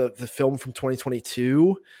 the film from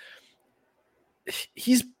 2022,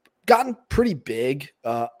 he's gotten pretty big.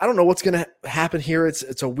 I don't know what's going to happen here.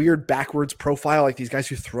 It's a weird backwards profile, like these guys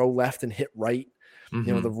who throw left and hit right.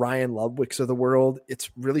 The Ryan Ludwicks of the world. It's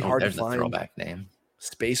really hard to find throwback name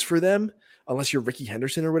space for them unless you're Ricky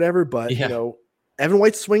Henderson or whatever. But, Evan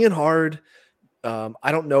White's swinging hard.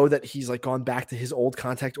 I don't know that he's like gone back to his old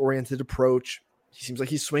contact oriented approach. He seems like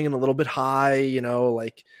he's swinging a little bit high,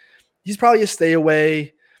 like he's probably a stay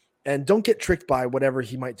away and don't get tricked by whatever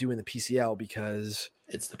he might do in the PCL because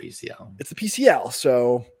it's the PCL.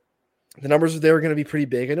 So the numbers there are going to be pretty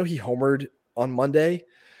big. I know he homered on Monday,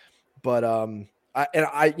 but,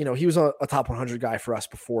 he was a top 100 guy for us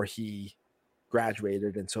before he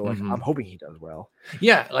graduated. And so I'm hoping he does well.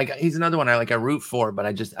 Yeah. Like he's another one I root for, but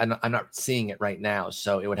I'm not seeing it right now.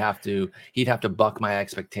 So he'd have to buck my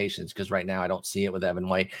expectations because right now I don't see it with Evan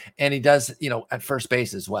White. And he does, at first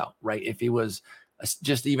base as well, right? If he was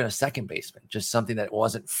just even a second baseman, just something that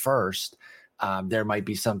wasn't first, there might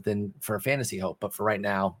be something for fantasy hope, but for right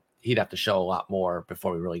now, he'd have to show a lot more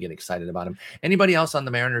before we really get excited about him. Anybody else on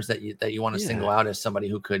the Mariners that you want to single out as somebody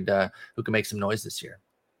who could make some noise this year?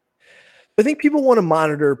 I think people want to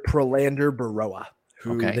monitor Prolander Berroa,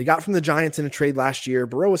 who they got from the Giants in a trade last year.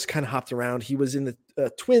 Berroa's kind of hopped around. He was in the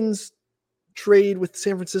Twins trade with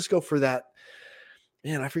San Francisco for that.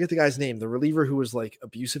 Man, I forget the guy's name. The reliever who was like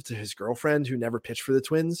abusive to his girlfriend who never pitched for the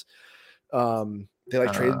Twins. They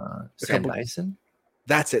like traded Sam Dyson.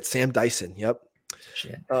 That's it. Sam Dyson. Yep.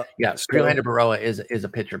 Shit. Yeah. Prelander Berroa is a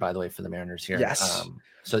pitcher, by the way, for the Mariners here. Yes.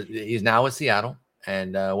 So he's now with Seattle.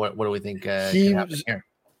 And what do we think can happen here?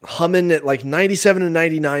 Humming at like 97 and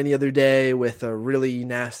 99 the other day with a really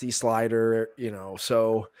nasty slider,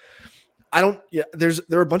 so there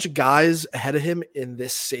are a bunch of guys ahead of him in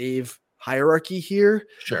this save hierarchy here.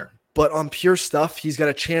 Sure. But on pure stuff, he's got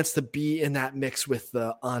a chance to be in that mix with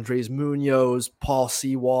the Andres Munoz, Paul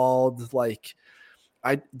Sewald,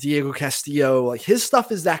 Diego Castillo. Like his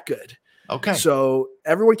stuff is that good. Okay. So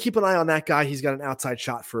everyone keep an eye on that guy. He's got an outside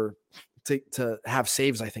shot to have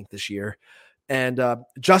saves, I think, this year. And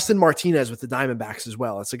Justin Martinez with the Diamondbacks as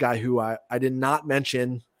well. It's a guy who I did not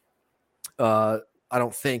mention, I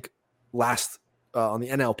don't think, last on the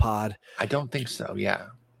NL pod. I don't think so, yeah.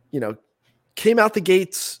 Came out the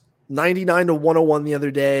gates 99 to 101 the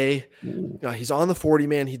other day. He's on the 40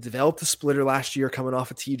 man. He developed a splitter last year coming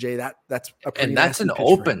off of TJ. That's an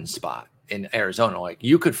open spot in Arizona. Like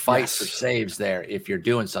you could fight for saves there if you're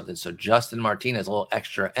doing something. So Justin Martinez, a little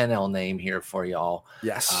extra NL name here for y'all.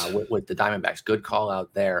 Yes. With the Diamondbacks. Good call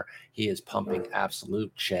out there. He is pumping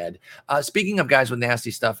absolute shed. Speaking of guys with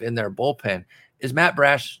nasty stuff in their bullpen, is Matt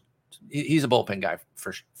Brash, he's a bullpen guy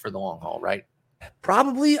for the long haul, right?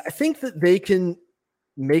 Probably. I think that they can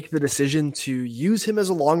make the decision to use him as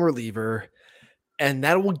a long reliever, and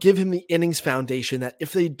that will give him the innings foundation that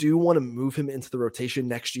if they do want to move him into the rotation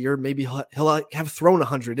next year, maybe he'll have thrown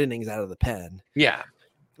 100 innings out of the pen. Yeah.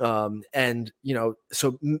 So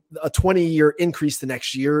a 20-year increase the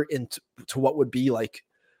next year into what would be like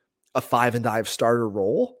a 5 and dive starter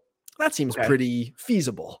role. That seems pretty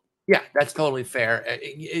feasible. Yeah, that's totally fair.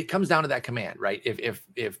 It comes down to that command, right?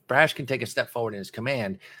 If Brash can take a step forward in his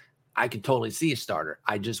command, I can totally see a starter.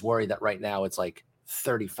 I just worry that right now it's like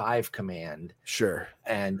 35 command. Sure.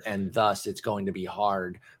 And thus it's going to be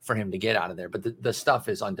hard for him to get out of there. But the stuff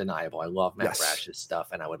is undeniable. I love Matt Brash's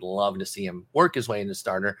stuff, and I would love to see him work his way into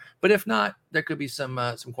starter. But if not, there could be some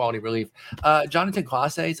quality relief. Jonathan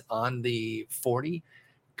Clase's on the 40.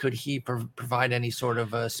 Could he provide any sort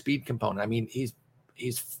of a speed component? I mean, he's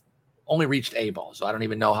only reached A ball, so I don't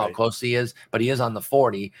even know how close he is, but he is on the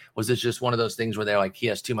 40. Was this just one of those things where they're like, he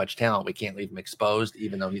has too much talent, we can't leave him exposed,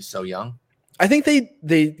 even though he's so young? I think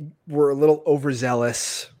they were a little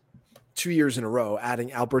overzealous 2 years in a row,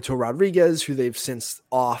 adding Alberto Rodriguez, who they've since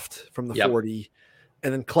offed from the 40,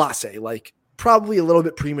 and then Clase, like probably a little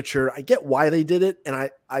bit premature. I get why they did it,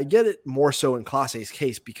 and I get it more so in Clase's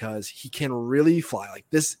case because he can really fly. Like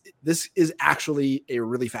this is actually a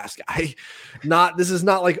really fast guy. This is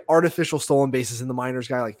not like artificial stolen bases in the minors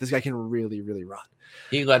guy. Like this guy can really, really run.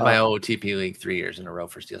 He led my OOTP league 3 years in a row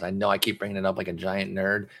for steals. I know I keep bringing it up like a giant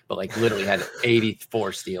nerd, but like literally had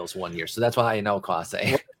 84 steals 1 year. So that's why I know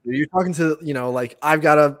Clase. You're talking to, like I've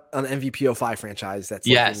got an MVP 05 franchise. That's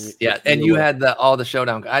and you had all the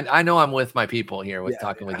showdown. I know I'm with my people here with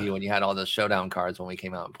talking with you, and you had all the showdown cards when we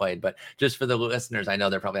came out and played. But just for the listeners, I know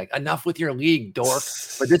they're probably like, enough with your league, dork.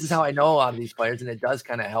 But this is how I know a lot of these players, and it does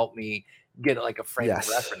kind of help me get like a frame of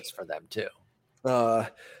reference for them too.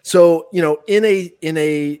 So in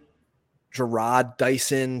a Gerard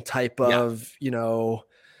Dyson type of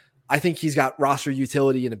I think he's got roster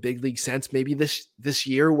utility in a big league sense. Maybe this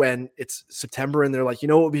year when it's September and they're like,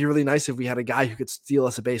 it would be really nice if we had a guy who could steal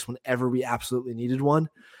us a base whenever we absolutely needed one.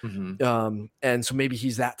 Mm-hmm. And so maybe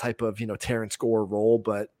he's that type of Terrence Gore role,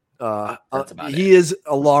 but he is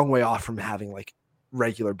a long way off from having like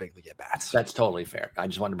regular big league at bats. That's totally fair. I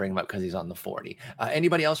just wanted to bring him up because he's on the 40.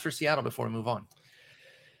 Anybody else for Seattle before we move on?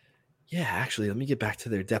 Yeah, actually, let me get back to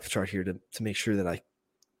their depth chart here to make sure that I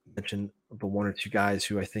mention the one or two guys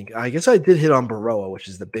who I guess I did hit on Berroa, which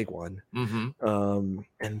is the big one. Mm-hmm.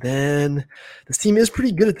 And then this team is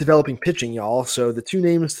pretty good at developing pitching, y'all. So the two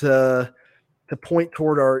names to point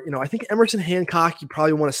toward are, I think Emerson Hancock, you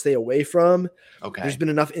probably want to stay away from. Okay. There's been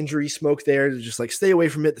enough injury smoke there to just like stay away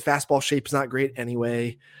from it. The fastball shape is not great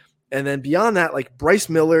anyway. And then beyond that, like Bryce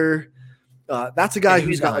Miller, that's a guy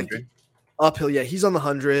who's got like uphill. Yeah, he's on the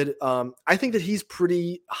 100. I think that he's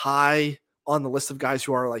pretty high on the list of guys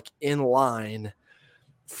who are like in line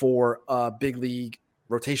for a big league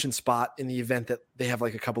rotation spot in the event that they have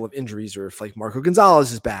like a couple of injuries or if like Marco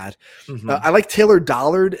Gonzalez is bad. Mm-hmm. I like Taylor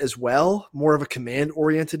Dollard as well. More of a command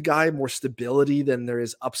oriented guy, more stability than there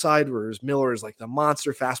is upside, whereas Miller is like the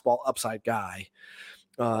monster fastball upside guy.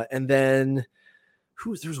 And then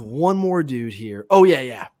there's one more dude here. Oh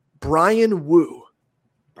yeah. Brian Wu.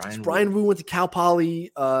 Brian Wu went to Cal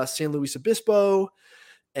Poly, San Luis Obispo,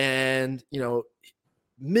 and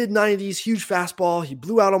mid-90s, huge fastball. He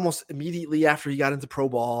blew out almost immediately after he got into pro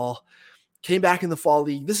ball, came back in the fall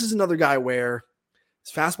league. This is another guy where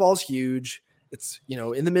His fastball is huge. It's,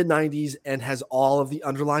 in the mid 90s and has all of the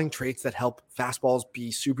underlying traits that help fastballs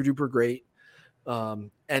be super duper great.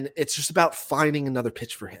 And it's just about finding another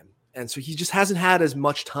pitch for him. And so he just hasn't had as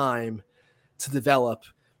much time to develop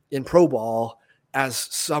in pro ball as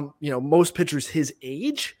some, most pitchers his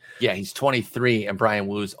age. Yeah, he's 23 and Brian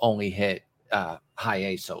Woo's only hit high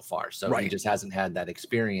A so far. So He just hasn't had that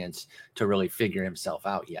experience to really figure himself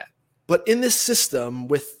out yet. But in this system,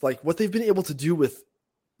 with like what they've been able to do with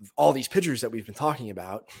all these pitchers that we've been talking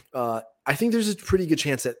about, I think there's a pretty good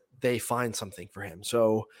chance that they find something for him.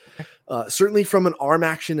 So certainly from an arm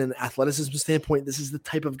action and athleticism standpoint, this is the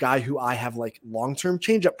type of guy who I have like long-term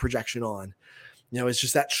changeup projection on. It's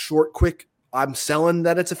just that short, quick, I'm selling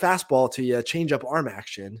that it's a fastball to you, changeup arm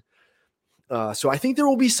action. So I think there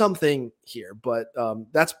will be something here, but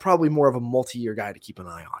that's probably more of a multi-year guy to keep an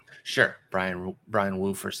eye on. Sure. Brian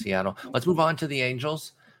Woo for Seattle. Let's move on to the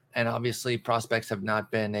Angels. And obviously prospects have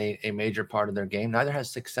not been a major part of their game. Neither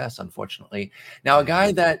has success, unfortunately. Now, a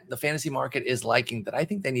guy that the fantasy market is liking that I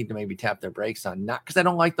think they need to maybe tap their brakes on, not because I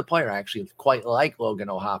don't like the player. I actually quite like Logan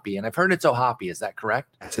O'Hoppe. And I've heard it's O'Hoppe. Is that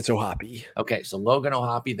correct? Yes, it's O'Hoppe. Okay, so Logan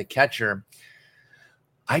O'Hoppe, the catcher.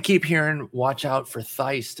 I keep hearing watch out for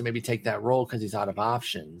Theis to maybe take that role because he's out of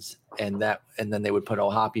options. And then they would put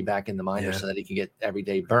O'Hoppe back in the minor so that he can get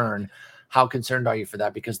everyday burn. How concerned are you for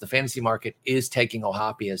that? Because the fantasy market is taking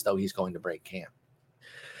O'Hoppe as though he's going to break camp.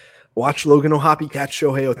 Watch Logan O'Hoppe catch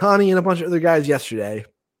Shohei Ohtani and a bunch of other guys yesterday.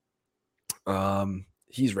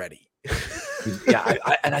 He's ready.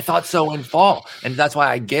 I thought so in fall. And that's why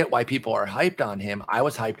I get why people are hyped on him. I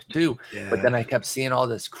was hyped too. Yeah. But then I kept seeing all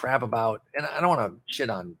this crap about, and I don't want to shit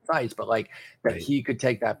on Theis, but like that he could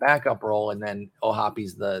take that backup role and then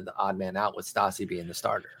O'Hoppe's the odd man out with Stassi being the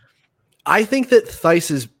starter. I think that Theis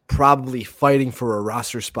is probably fighting for a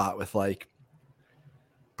roster spot with like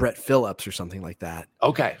Brett Phillips or something like that.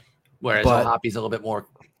 Okay. Whereas O'Hoppe's a little bit more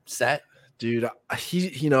set. Dude,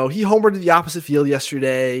 he homered to the opposite field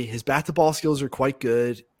yesterday. His bat to ball skills are quite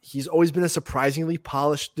good. He's always been a surprisingly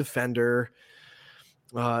polished defender.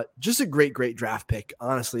 Just a great draft pick,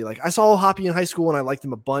 honestly. Like I saw O'Hoppe in high school and I liked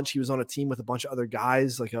him a bunch. He was on a team with a bunch of other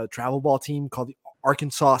guys, like a travel ball team called the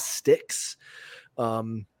Arkansas Sticks.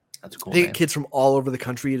 That's cool. They get kids from all over the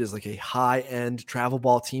country. It is like a high-end travel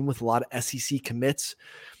ball team with a lot of SEC commits.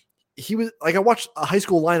 He was like, I watched a high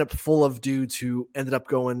school lineup full of dudes who ended up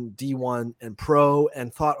going D1 and pro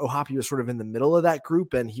and thought O'Hoppe was sort of in the middle of that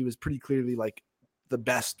group. And he was pretty clearly like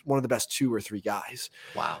one of the best 2 or 3 guys.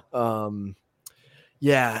 Wow.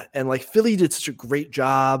 Yeah. And like Philly did such a great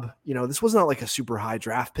job. This was not like a super high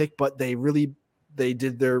draft pick, but they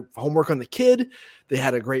did their homework on the kid. They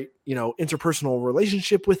had a great, interpersonal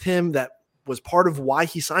relationship with him that was part of why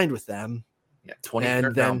he signed with them. Yeah,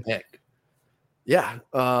 23rd round pick. Yeah.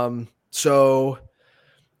 But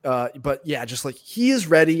yeah, just like he is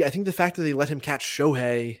ready. I think the fact that they let him catch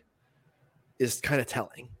Shohei is kind of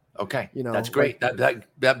telling. Okay. That's great. Like,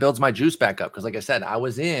 that builds my juice back up. Cause like I said, I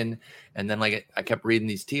was in, and then like I kept reading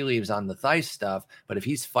these tea leaves on the Theis stuff, but if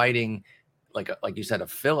he's fighting like you said, a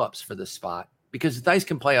Phillips for this spot, because Theis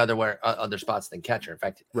can play other spots than catcher. In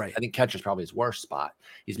fact, I think catcher's probably his worst spot.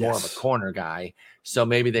 He's more of a corner guy. So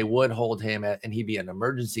maybe they would hold him and he'd be an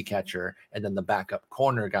emergency catcher and then the backup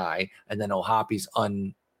corner guy. And then O'Hoppe's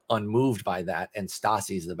unmoved by that. And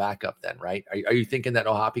Stassi's the backup then, right? Are you thinking that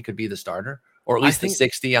O'Hoppe could be the starter or at least the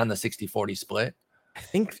 60 on the 60-40 split? I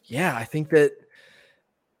think that,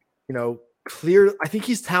 I think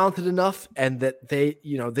he's talented enough and that they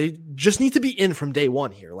just need to be in from day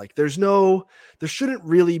one here. Like there shouldn't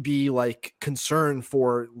really be like concern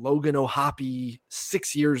for Logan O'Hoppe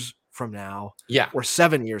 6 years from now or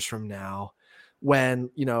 7 years from now when,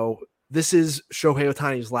 this is Shohei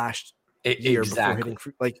Ohtani's last year before hitting,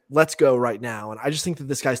 like, let's go right now. And I just think that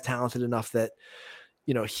this guy's talented enough that,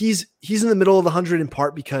 he's in the middle of the 100 in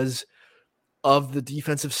part because of the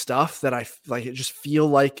defensive stuff that I like. It just feel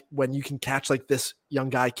like when you can catch like this young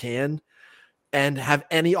guy can and have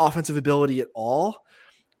any offensive ability at all,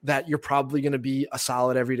 that you're probably going to be a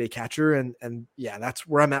solid everyday catcher. And yeah, that's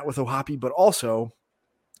where I'm at with O'Hoppe, but also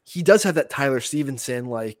he does have that Tyler Stevenson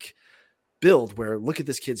like build where look at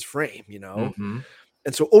this kid's frame, Mm-hmm.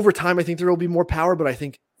 And so over time, I think there will be more power, but I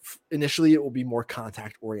think initially it will be more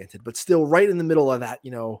contact oriented, but still right in the middle of that,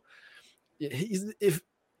 if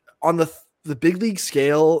on the big league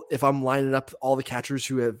scale, if I'm lining up all the catchers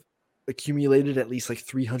who have accumulated at least like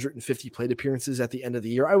 350 plate appearances at the end of the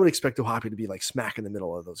year, I would expect O'Hoppe to be like smack in the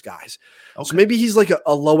middle of those guys. Okay. So maybe he's like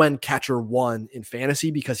a low end catcher 1 in fantasy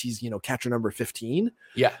because he's, catcher number 15.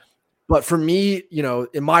 Yeah. But for me,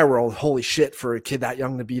 in my world, holy shit, for a kid that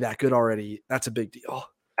young to be that good already, that's a big deal.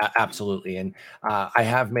 Absolutely. And I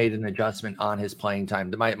have made an adjustment on his playing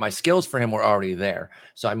time. My skills for him were already there.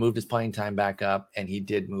 So I moved his playing time back up, and he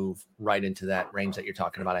did move right into that range that you're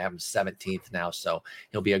talking about. I have him 17th now, so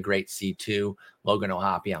he'll be a great C2. Logan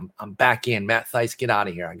O'Hoppe, I'm back in. Matt Theis, get out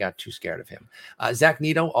of here. I got too scared of him. Zach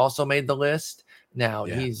Neto also made the list. Now,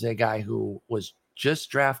 he's a guy who was just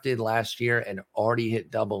drafted last year and already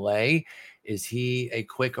hit AA. Is he a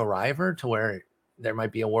quick arriver to where there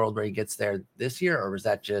might be a world where he gets there this year, or was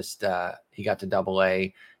that just he got to AA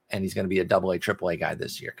and he's going to be a AA, AAA guy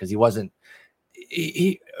this year? Because he wasn't.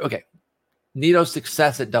 Okay. Nito's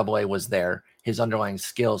success at AA was there. His underlying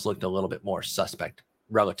skills looked a little bit more suspect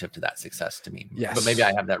relative to that success to me. Yes. But maybe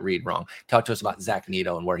I have that read wrong. Talk to us about Zach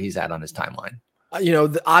Neto and where he's at on his timeline.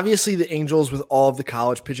 Obviously the Angels, with all of the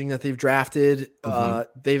college pitching that they've drafted,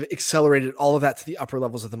 they've accelerated all of that to the upper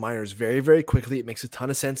levels of the minors very, very quickly. It makes a ton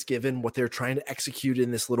of sense given what they're trying to execute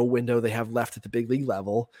in this little window they have left at the big league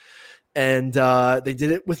level. And they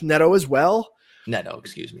did it with Neto as well.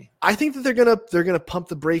 Excuse me. I think that they're gonna pump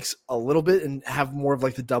the brakes a little bit and have more of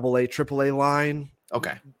like the AA, AAA line.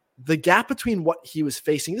 Okay. The gap between what he was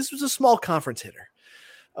facing, this was a small conference hitter.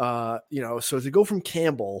 So to go from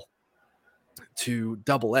Campbell to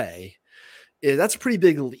AA, that's a pretty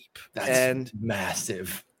big leap. That's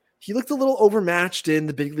massive. He looked a little overmatched in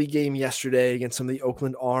the big league game yesterday against some of the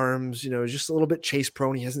Oakland Arms, just a little bit chase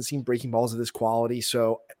prone. He hasn't seen breaking balls of this quality.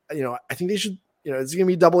 So, I think they should, it's going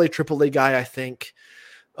to be AA, AAA guy, I think.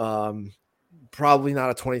 Probably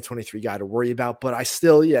not a 2023 guy to worry about, but I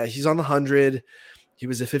still, he's on the 100. He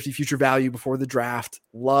was a 50 future value before the draft.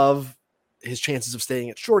 Love his chances of staying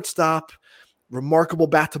at shortstop. Remarkable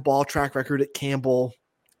bat to ball track record at Campbell.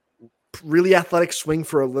 Really athletic swing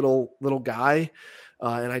for a little guy.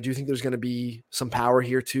 And I do think there's going to be some power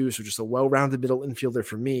here too. So just a well-rounded middle infielder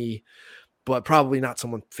for me, but probably not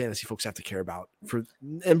someone fantasy folks have to care about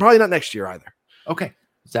and probably not next year either. Okay.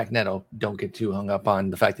 Zach Neto, don't get too hung up on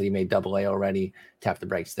the fact that he made AA already. Tap the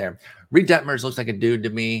brakes there. Reed Detmers looks like a dude to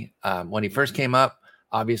me. When he first came up,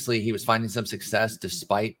 obviously, he was finding some success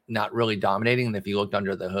despite not really dominating. And if you looked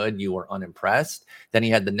under the hood, you were unimpressed. Then he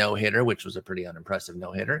had the no-hitter, which was a pretty unimpressive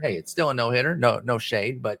no-hitter. Hey, it's still a no-hitter. No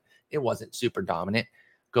shade, but it wasn't super dominant.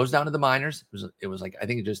 Goes down to the minors. It was like, I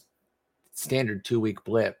think just standard 2-week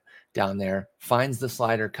blip down there. Finds the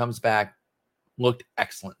slider, comes back, looked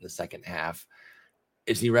excellent in the second half.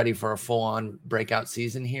 Is he ready for a full-on breakout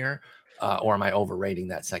season here? Or am I overrating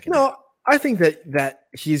that second half? I think that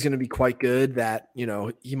he's going to be quite good, that,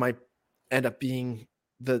 he might end up being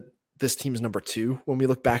this team's number 2 when we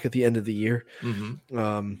look back at the end of the year.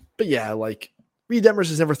 Mm-hmm. But yeah, like Reed Detmers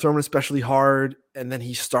has never thrown especially hard. And then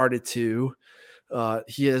he started to,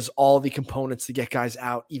 he has all the components to get guys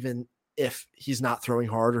out, even if he's not throwing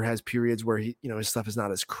hard or has periods where his stuff is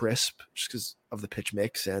not as crisp just because of the pitch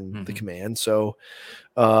mix and the command. So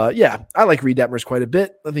I like Reed Detmers quite a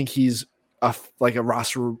bit. I think he's a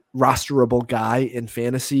rosterable guy in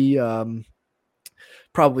fantasy.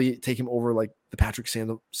 Probably take him over like the Patrick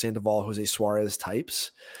Sandoval, Jose Suarez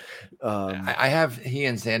types. I have he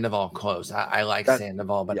and Sandoval close. I like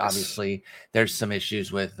Sandoval, but obviously there's some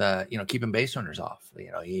issues with keeping base runners off.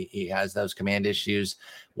 He has those command issues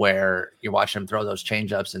where you watch him throw those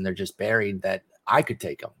changeups and they're just buried that I could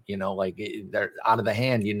take them, they're out of the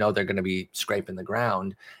hand, they're going to be scraping the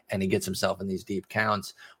ground, and he gets himself in these deep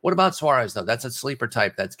counts. What about Suarez though? That's a sleeper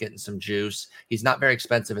type that's getting some juice. He's not very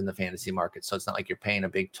expensive in the fantasy market, so it's not like you're paying a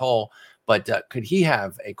big toll, but could he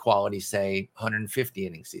have a quality, say 150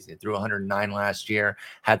 inning season? He threw 109 last year,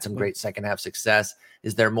 had some great second half success.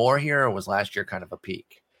 Is there more here, or was last year kind of a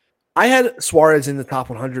peak? I had Suarez in the top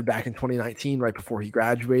 100 back in 2019, right before he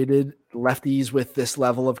graduated. Lefties with this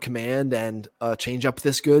level of command and change up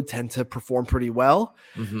this good tend to perform pretty well.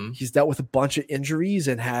 Mm-hmm. He's dealt with a bunch of injuries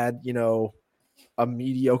and had, a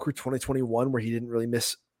mediocre 2021 where he didn't really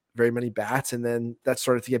miss very many bats. And then that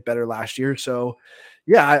started to get better last year. So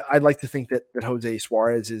I'd like to think that Jose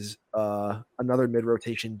Suarez is another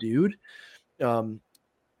mid-rotation dude.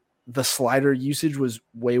 The slider usage was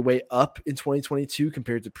way, way up in 2022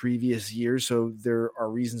 compared to previous years. So there are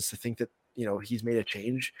reasons to think that, he's made a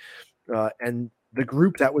change. And the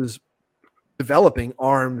group that was developing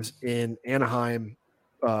arms in Anaheim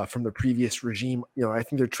from the previous regime, I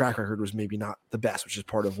think their track record was maybe not the best, which is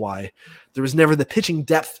part of why there was never the pitching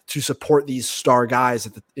depth to support these star guys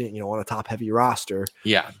at the, on a top heavy roster.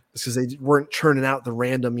 Yeah. It's because they weren't churning out the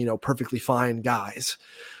random, perfectly fine guys.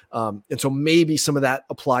 And so maybe some of that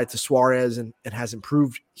applied to Suarez and has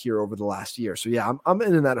improved here over the last year. So I'm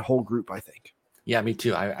in that whole group, I think. Yeah, me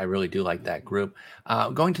too. I really do like that group.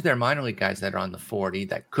 Going to their minor league guys that are on the 40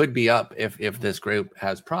 that could be up if this group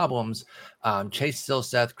has problems. Chase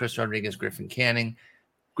Silseth, Chris Rodriguez, Griffin Canning.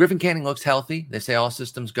 Griffin Canning looks healthy. They say all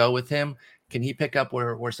systems go with him. Can he pick up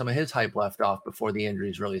where some of his hype left off before the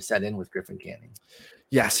injuries really set in with Griffin Canning?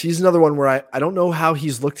 Yes, he's another one where I don't know how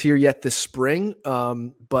he's looked here yet this spring.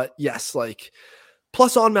 But yes, like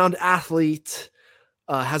plus on mound athlete,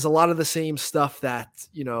 has a lot of the same stuff that,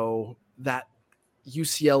 that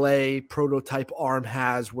UCLA prototype arm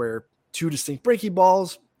has, where 2 distinct breaking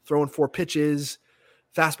balls, throwing 4 pitches,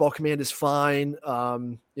 fastball command is fine.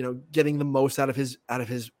 Getting the most out of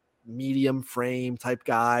his medium frame type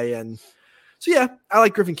guy. And so, yeah, I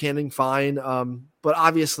like Griffin Canning fine. But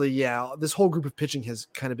obviously, yeah, this whole group of pitching has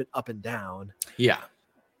kind of been up and down. Yeah.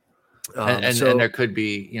 And there could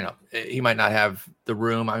be, he might not have the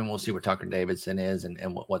room. I mean, we'll see what Tucker Davidson is and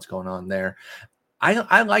what's going on there.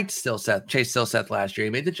 I liked Chase Silseth last year.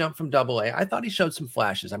 He made the jump from Double-A. I thought he showed some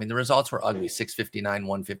flashes. I mean, the results were ugly: 6.59,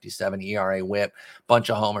 1.57 ERA, WHIP,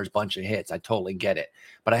 bunch of homers, bunch of hits. I totally get it.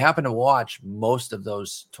 But I happened to watch most of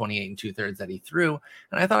those 28 2/3 that he threw,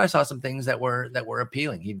 and I thought I saw some things that were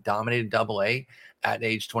appealing. He dominated Double-A at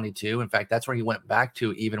age 22. In fact, that's where he went back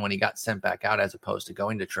to even when he got sent back out, as opposed to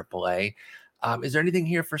going to Triple-A. Is there anything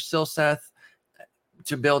here for Silseth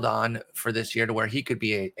to build on for this year to where he could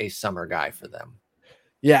be a summer guy for them?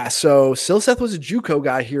 Yeah, so Silseth was a JUCO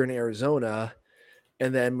guy here in Arizona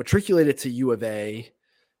and then matriculated to U of A.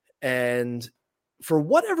 And for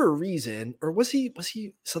whatever reason, or was he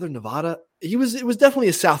Southern Nevada? It was definitely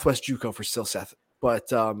a Southwest JUCO for Silseth,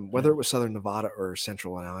 but whether it was Southern Nevada or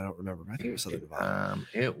Central, now I don't remember. But I think it was Southern Nevada.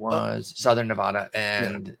 It was Southern Nevada,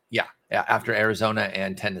 and yeah, after Arizona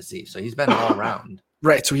and Tennessee. So he's been all around.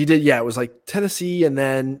 Right. So he did. Yeah, it was like Tennessee and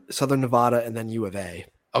then Southern Nevada and then U of A.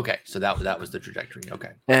 Okay, so that was the trajectory.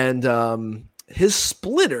 Okay. And his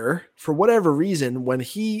splitter, for whatever reason, when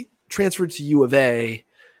he transferred to U of A,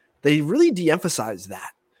 they really de-emphasized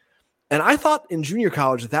that. And I thought in junior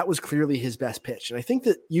college that was clearly his best pitch. And I think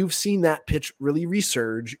that you've seen that pitch really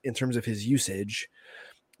resurge in terms of his usage.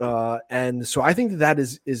 And so I think that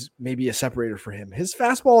is maybe a separator for him. His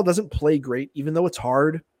fastball doesn't play great, even though it's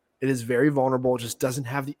hard. It is very vulnerable. It just doesn't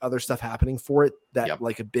have the other stuff happening for it that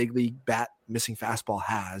like a big league bat missing fastball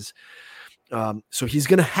has. So he's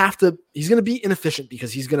going to be inefficient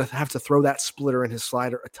because he's going to have to throw that splitter and his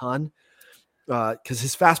slider a ton. Cause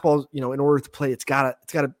his fastball, in order to play, it's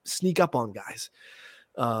gotta sneak up on guys.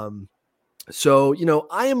 So,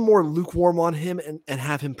 I am more lukewarm on him and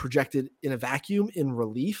have him projected in a vacuum in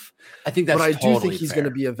relief. I think that's but I totally do think he's fair.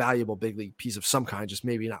 going to be a valuable big league piece of some kind, just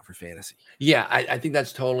maybe not for fantasy. Yeah, I think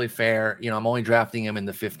that's totally fair. I'm only drafting him in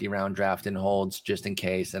the 50-round draft and holds just in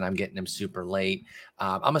case, and I'm getting him super late.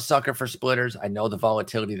 I'm a sucker for splitters. I know the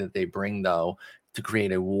volatility that they bring, though, to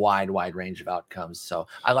create a wide range of outcomes. So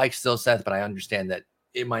I like Silseth, but I understand that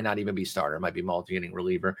it might not even be starter. It might be multi-inning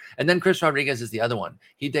reliever. And then Chris Rodriguez is the other one.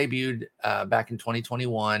 He debuted back in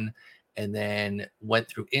 2021 and then went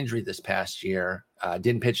through injury this past year.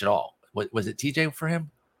 Didn't pitch at all. Was it TJ for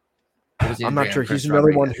him? I'm not sure. He's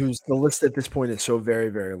another one who's the list at this point is so very,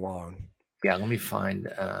 very long. Yeah, let me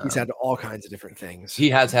find. He's had all kinds of different things. He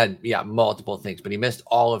has had, multiple things, but he missed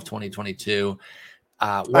all of 2022.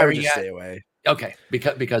 I would just stay away. Okay,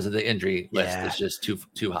 because of the injury list is just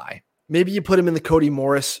too high. Maybe you put him in the Cody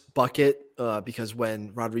Morris bucket because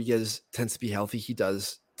when Rodriguez tends to be healthy, he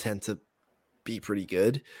does tend to be pretty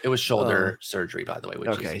good. It was shoulder surgery, by the way.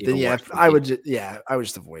 I would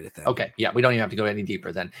just avoid it then. Okay, yeah, we don't even have to go any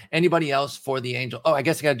deeper then. Anybody else for the Angel? Oh, I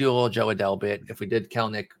guess I got to do a little Joe Adell bit. If we did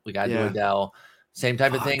Kelnick, we got to do Adell. Same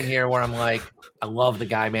type of thing here where I'm like, I love the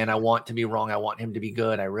guy, man. I want to be wrong. I want him to be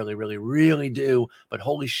good. I really, really, really do. But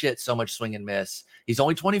holy shit, so much swing and miss. He's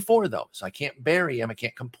only 24, though, so I can't bury him. I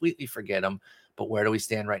can't completely forget him. But where do we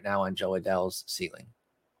stand right now on Joe Adell's ceiling?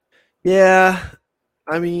 Yeah,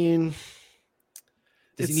 I mean,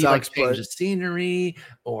 does he need change of scenery?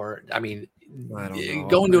 Or, I mean,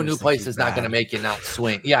 going to a new place is not going to make you not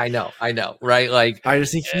swing. Yeah, I know. Right? Like, I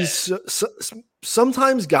just think he's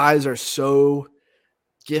sometimes guys are so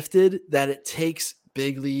gifted that it takes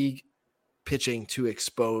big league pitching to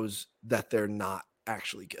expose that they're not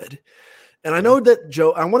actually good. And I know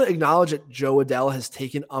that I want to acknowledge that Joe Adell has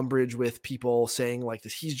taken umbrage with people saying like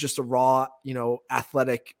this, he's just a raw,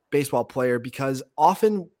 athletic baseball player, because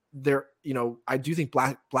often I do think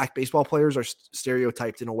black baseball players are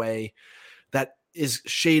stereotyped in a way that is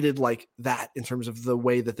shaded like that in terms of the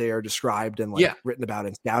way that they are described and written about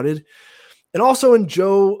and scouted. And also in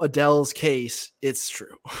Joe Adell's case, it's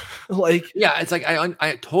true. It's like,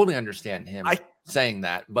 I totally understand him saying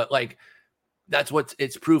that, but like that's what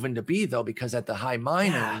it's proven to be, though, because at the high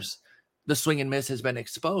minors, the swing and miss has been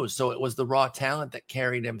exposed. So it was the raw talent that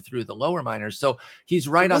carried him through the lower minors. So he's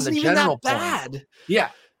right on the general point. Bad. Yeah.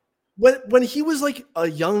 When he was like a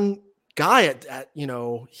young guy at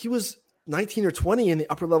he was 19 or 20 in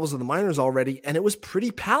the upper levels of the minors already, and it was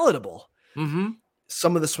pretty palatable. Mm-hmm.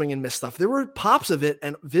 Some of the swing and miss stuff. There were pops of it,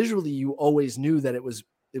 and visually you always knew that it was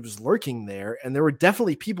lurking there. And there were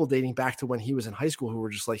definitely people dating back to when he was in high school who were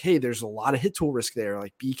just like, hey, there's a lot of hit tool risk there.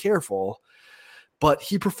 Like, be careful. But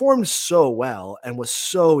he performed so well and was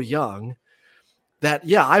so young that,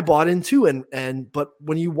 yeah, I bought in too. But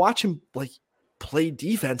when you watch him like play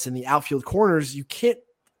defense in the outfield corners, you can't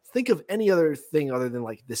think of any other thing other than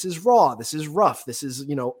like, this is raw, this is rough, this is,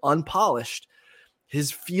 unpolished.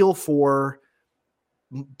 His feel for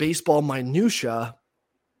baseball minutia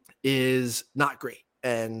is not great.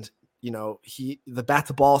 And, the bat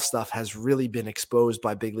to ball stuff has really been exposed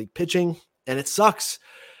by big league pitching, and it sucks.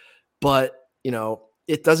 But, he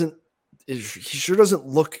sure doesn't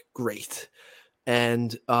look great,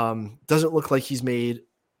 and doesn't look like he's made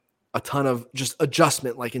a ton of just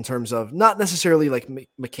adjustment, like in terms of not necessarily like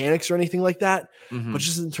mechanics or anything like that, Mm-hmm. but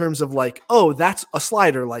just in terms of like, oh, that's a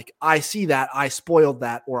slider. Like, I see that, I spoiled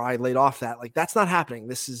that, or I laid off that. Like, that's not happening.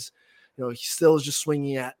 This is, he still is just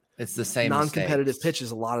swinging at It's the same non-competitive mistakes.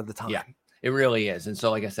 pitches a lot of the time. Yeah, it really is. And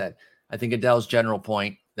so, like I said, I think Adele's general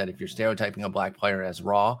point that if you're stereotyping a black player as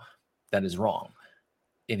raw, that is wrong.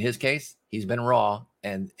 In his case, he's been raw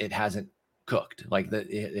and it hasn't cooked. Like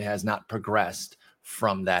it has not progressed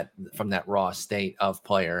from that raw state of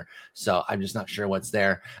player. So I'm just not sure what's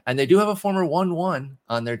there. And they do have a former 1-1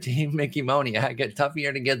 on their team, Mickey Moniak. Get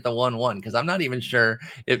tougher to get the 1-1 because I'm not even sure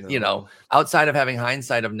if, outside of having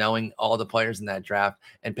hindsight of knowing all the players in that draft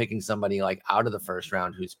and picking somebody like out of the first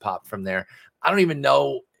round who's popped from there, I don't even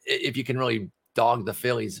know if you can really dog the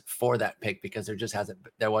Phillies for that pick because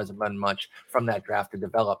there wasn't been much from that draft to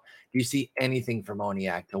develop. Do you see anything for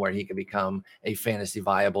Moniak to where he could become a fantasy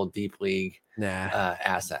viable deep league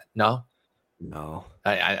asset? No.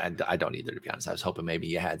 I don't either, to be honest. I was hoping maybe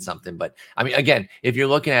you had something, but I mean, again, if you're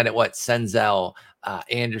looking at it, what Senzel,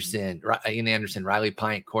 Ian Anderson, Riley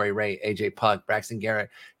Pint, Corey Ray, AJ Pug, Braxton Garrett,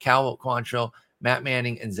 Cal Quantrill, Matt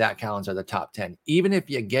Manning, and Zach Collins are the top 10. Even if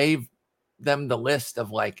you gave them the list of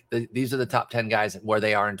like these are the top 10 guys where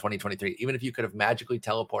they are in 2023, even if you could have magically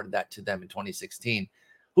teleported that to them in 2016,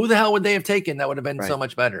 who the hell would they have taken? That would have been so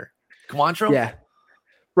much better. Quantrill? Yeah.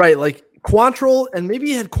 Right. Like Quantrill, and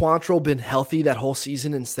maybe had Quantrill been healthy that whole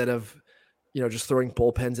season instead of, just throwing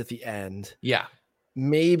bullpens at the end. Yeah.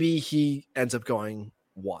 Maybe he ends up going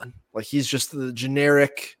 1. Like he's just the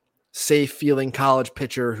generic, safe feeling college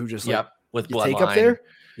pitcher who just with take up there.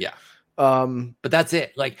 Yeah. But that's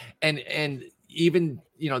it. Like, and even,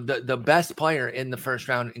 the best player in the first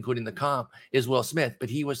round, including the comp, is Will Smith, but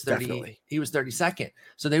he was 30. Definitely. He was 32nd.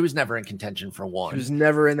 So they was never in contention for 1. He was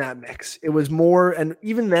never in that mix. It was more, and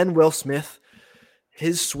even then, Will Smith,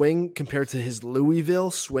 his swing compared to his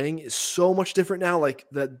Louisville swing is so much different now. Like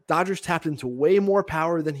the Dodgers tapped into way more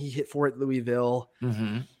power than he hit for at Louisville.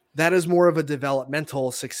 Mm-hmm. That is more of a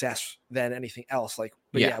developmental success than anything else. Like,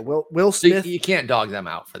 but yeah, Will Smith. So you can't dog them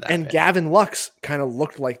out for that. And Gavin Lux kind of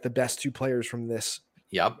looked like the best 2 players from this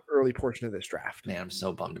early portion of this draft. Man, I'm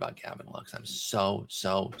so bummed about Gavin Lux. I'm so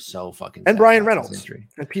fucking. And Brian Reynolds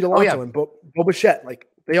and Pete Alonso and Bo Bichette. Like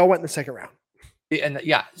they all went in the second round. And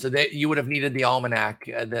so you would have needed the almanac,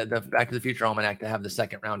 the Back to the Future almanac, to have the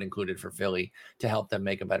second round included for Philly to help them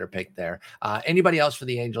make a better pick there. Anybody else for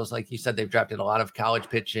the Angels? Like you said, they've drafted a lot of college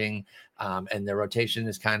pitching, and their rotation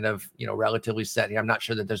is kind of relatively set here. I'm not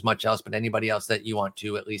sure that there's much else, but anybody else that you want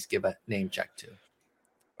to at least give a name check to?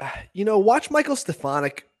 Watch Michael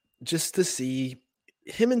Stefanik just to see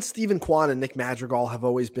him, and Stephen Kwan and Nick Madrigal have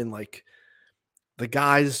always been like the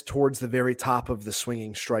guys towards the very top of the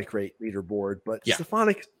swinging strike rate leaderboard, but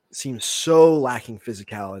Stefanik seems so lacking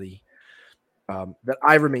physicality that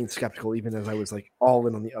I remain skeptical, even as I was like all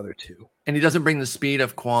in on the other 2. And he doesn't bring the speed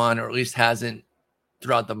of Kwan, or at least hasn't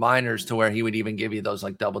throughout the minors, to where he would even give you those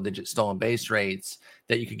like double-digit stolen base rates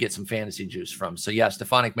that you could get some fantasy juice from. So yeah,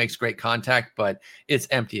 Stefanik makes great contact, but it's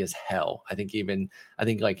empty as hell. I think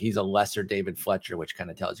like he's a lesser David Fletcher, which kind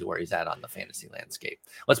of tells you where he's at on the fantasy landscape.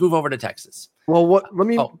 Let's move over to Texas. Well, let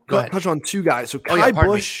me touch on 2 guys. So Kai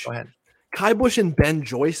Busch and Ben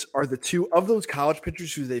Joyce are the 2 of those college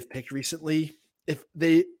pitchers who they've picked recently. If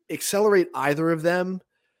they accelerate either of them,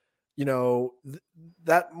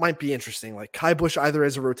 that might be interesting. Like Kai Busch either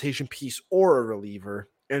as a rotation piece or a reliever,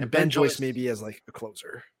 and Ben Joyce maybe as like a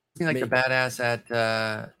closer. Like the badass at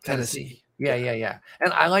Tennessee. Yeah.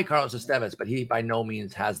 And I like Carlos Estevez, but he by no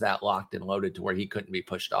means has that locked and loaded to where he couldn't be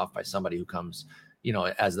pushed off by somebody who comes,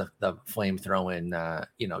 as the flame throwing,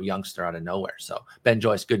 youngster out of nowhere. So Ben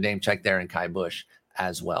Joyce, good name check there, and Kai Bush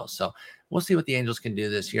as well. So we'll see what the Angels can do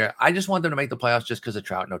this year. I just want them to make the playoffs just because of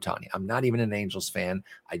Trout and Ohtani. I'm not even an Angels fan.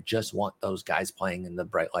 I just want those guys playing in the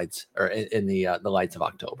bright lights or in the lights of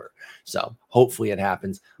October. So hopefully it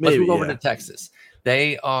happens. Let's move over to Texas.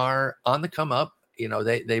 They are on the come up.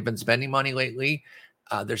 They've been spending money lately.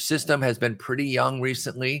 Their system has been pretty young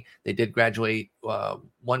recently. They did graduate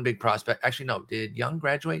one big prospect. Actually, no. Did Young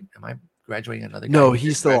graduate? Am I graduating another guy? No,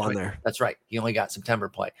 he's still on there. That's right. He only got September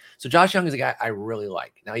play. So Josh Young is a guy I really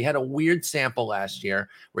like. Now, he had a weird sample last year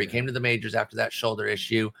where he came to the majors after that shoulder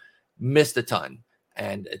issue, missed a ton,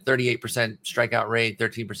 and 38% strikeout rate,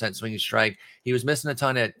 13% swinging strike. He was missing a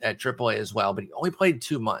ton at AAA as well, but he only played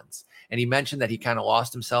 2 months. And he mentioned that he kind of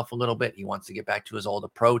lost himself a little bit. He wants to get back to his old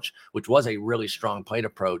approach, which was a really strong plate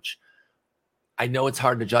approach. I know it's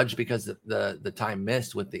hard to judge because of the time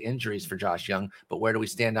missed with the injuries for Josh Young, but where do we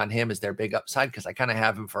stand on him? Is there big upside? Because I kind of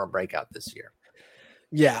have him for a breakout this year.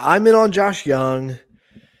 Yeah, I'm in on Josh Young.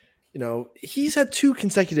 He's had 2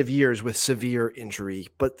 consecutive years with severe injury,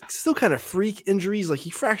 but still kind of freak injuries. Like he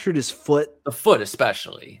fractured his foot. The foot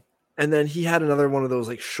especially. And then he had another one of those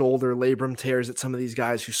like shoulder labrum tears that some of these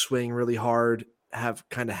guys who swing really hard have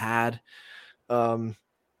kind of had.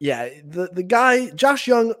 The guy, Josh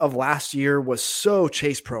Young of last year, was so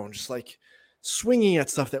chase prone, just like swinging at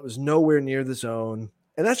stuff that was nowhere near the zone.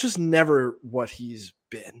 And that's just never what he's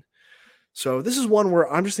been. So this is one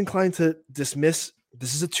where I'm just inclined to dismiss.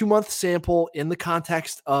 This is a 2-month sample in the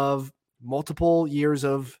context of multiple years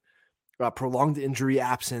of prolonged injury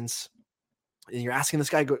absence. And you're asking this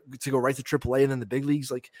guy to go right to AAA and then the big leagues,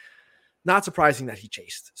 like not surprising that he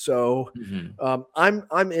chased. So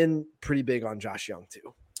I'm in pretty big on Josh Young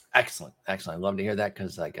too. Excellent. I love to hear that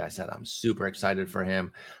because, like I said, I'm super excited for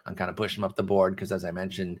him. I'm kind of pushing him up the board because, as I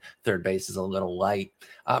mentioned, third base is a little light.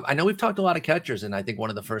 I know we've talked a lot of catchers, and I think one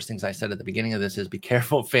of the first things I said at the beginning of this is be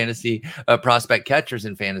careful of fantasy prospect catchers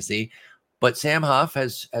in fantasy. But Sam Huff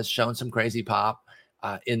has shown some crazy pop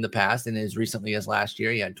in the past, and as recently as last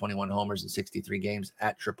year, he had 21 homers in 63 games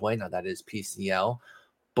at AAA. Now that is PCL,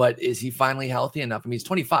 but is he finally healthy enough? I mean, he's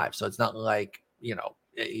 25, so it's not like,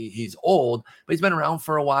 he's old, but he's been around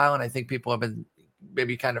for a while, and I think people have been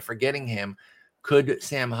maybe kind of forgetting him. Could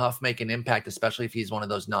Sam Huff make an impact, especially if he's one of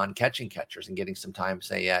those non-catching catchers and getting some time,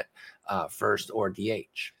 say, at first or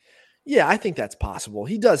DH? Yeah, I think that's possible.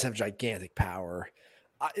 He does have gigantic power.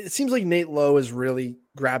 It seems like Nate Lowe has really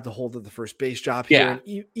grabbed a hold of the first base job here.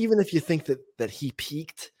 Yeah. And even if you think that he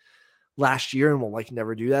peaked last year and will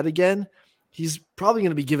never do that again, he's probably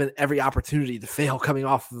going to be given every opportunity to fail coming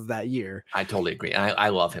off of that year. I totally agree. And I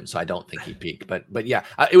love him, so I don't think he peaked. But yeah,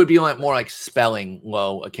 it would be more like spelling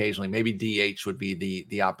Lowe occasionally. Maybe DH would be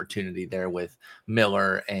the opportunity there with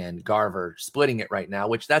Miller and Garver splitting it right now,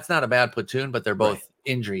 which that's not a bad platoon, but they're both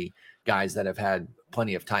injury guys that have had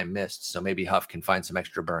plenty of time missed. So maybe Huff can find some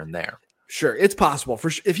extra burn there. Sure. It's possible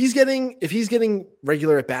if he's getting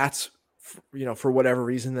regular at bats, for whatever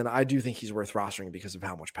reason, then I do think he's worth rostering because of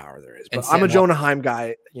how much power there is. But I'm a Jonah Heim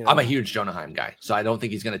guy. I'm a huge Jonah Heim guy, so I don't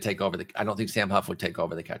think he's going to take over I don't think Sam Huff would take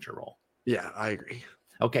over the catcher role. Yeah, I agree.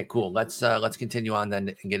 Okay, cool. Let's continue on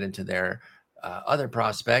then and get into their other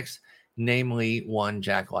prospects, namely one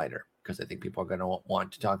Jack Leiter, because I think people are going to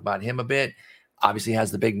want to talk about him a bit. Obviously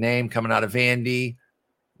has the big name coming out of Vandy.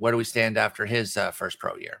 Where do we stand after his first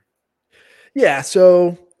pro year? Yeah,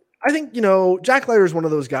 so I think, Jack Leiter is one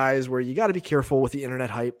of those guys where you got to be careful with the internet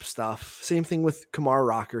hype stuff. Same thing with Kumar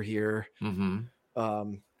Rocker here.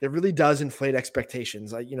 Mm-hmm. It really does inflate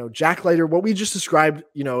expectations. Jack Leiter, what we just described,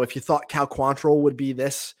 if you thought Cal Quantrill would be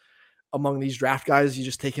this among these draft guys, you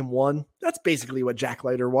just take him one. That's basically what Jack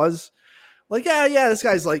Leiter was. Like, yeah, this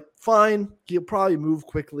guy's fine. He'll probably move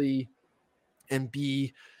quickly and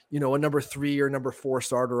be, a number 3 or number 4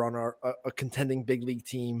 starter on a contending big league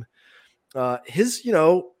team.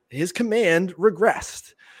 His command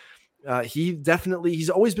regressed. He's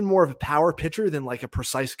always been more of a power pitcher than a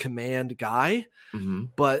precise command guy. Mm-hmm.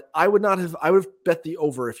 But I would have bet the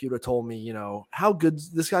over if you'd have told me, how good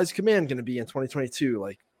this guy's command going to be in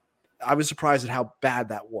 2022. I was surprised at how bad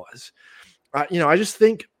that was. I just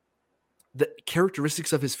think the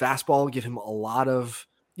characteristics of his fastball give him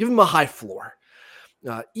a high floor.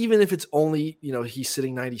 Even if it's only, he's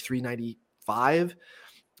sitting 93, 95,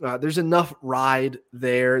 there's enough ride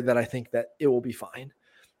there that I think that it will be fine.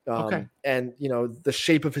 Okay. And, the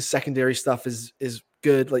shape of his secondary stuff is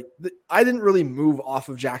good. I didn't really move off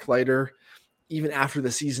of Jack Leiter even after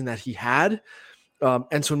the season that he had.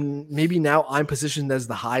 And so maybe now I'm positioned as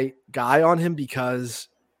the high guy on him because,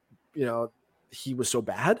 he was so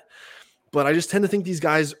bad. But I just tend to think these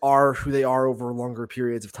guys are who they are over longer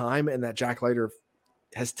periods of time, and that Jack Leiter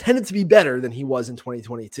has tended to be better than he was in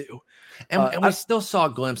 2022. And we still saw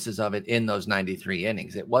glimpses of it in those 93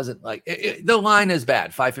 innings. It wasn't like the line is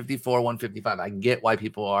bad, 554, 155. I get why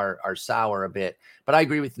people are sour a bit, but I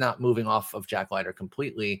agree with not moving off of Jack Leiter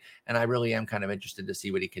completely. And I really am kind of interested to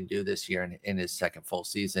see what he can do this year in his second full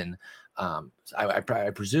season.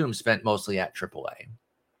 I presume spent mostly at AAA.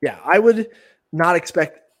 Yeah, I would not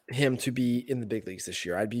expect him to be in the big leagues this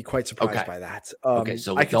year. I'd be quite surprised by that.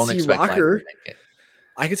 So I could see Rocker.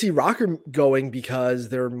 I could see Rocker going because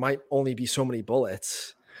there might only be so many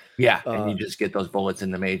bullets. Yeah, and you just get those bullets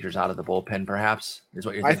in the majors out of the bullpen, perhaps, is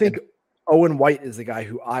what you're thinking? I think Owen White is the guy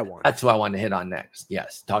who I want. That's who I wanted to hit on next.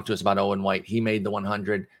 Yes. Talk to us about Owen White. He made the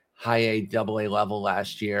 100 high A, double A level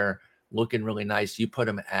last year, looking really nice. You put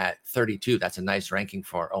him at 32. That's a nice ranking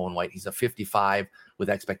for Owen White. He's a 55 with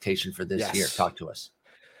expectation for this year. Talk to us.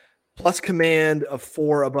 Plus command of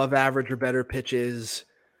 4 above average or better pitches.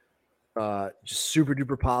 Just super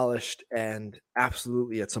duper polished, and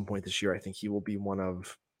absolutely at some point this year, I think he will be one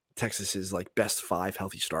of Texas's like best 5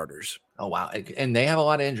 healthy starters. Oh, wow. And they have a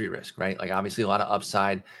lot of injury risk, right? Like obviously a lot of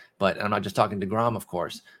upside, but I'm not just talking DeGrom, of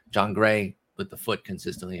course. John Gray with the foot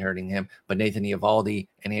consistently hurting him, but Nathan Eovaldi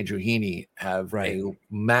and Andrew Heaney have a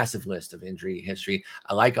massive list of injury history.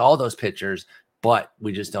 I like all those pitchers, but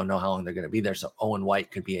we just don't know how long they're going to be there. So Owen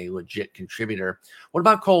White could be a legit contributor. What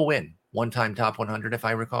about Cole Winn? One-time top 100, if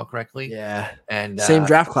I recall correctly. Yeah. And same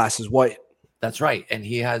draft class as White. That's right. And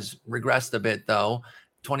he has regressed a bit, though.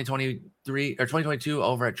 2023 or 2022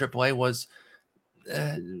 over at AAA was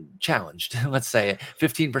challenged. Let's say it.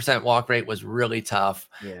 15% walk rate was really tough.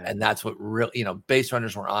 Yeah. And that's what really, base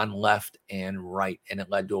runners were on left and right. And it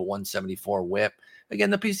led to a 174 whip. Again,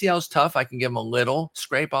 the PCL is tough. I can give him a little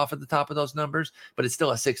scrape off at the top of those numbers, but it's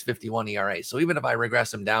still a 6.51 ERA. So even if I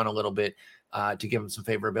regress him down a little bit, to give him some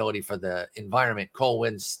favorability for the environment, Cole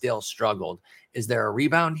Winn still struggled. Is there a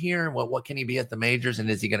rebound here? What can he be at the majors, and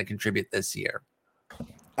is he going to contribute this year?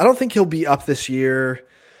 I don't think he'll be up this year.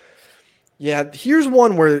 Yeah, here's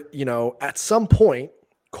one where, at some point,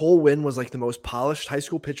 Cole Winn was like the most polished high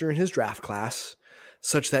school pitcher in his draft class,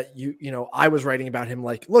 such that I was writing about him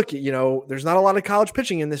like, look, there's not a lot of college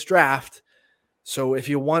pitching in this draft. So if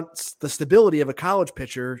you want the stability of a college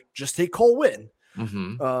pitcher, just take Cole Winn.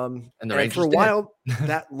 Mm-hmm. And for a while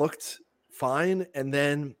that looked fine. And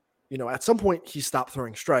then, at some point he stopped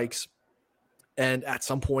throwing strikes. And at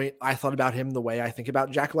some point I thought about him the way I think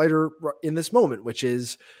about Jack Leiter in this moment, which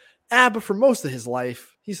is, but for most of his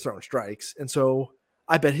life, he's thrown strikes. And so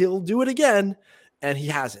I bet he'll do it again. And he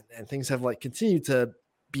hasn't. And things have continued to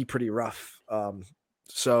be pretty rough.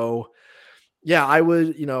 So yeah, I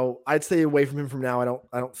would, I'd stay away from him from now.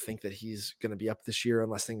 I don't think that he's going to be up this year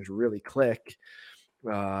unless things really click.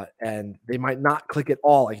 And they might not click at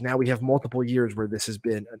all. Like now we have multiple years where this has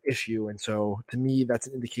been an issue. And so to me, that's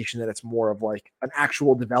an indication that it's more of like an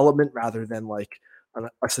actual development rather than like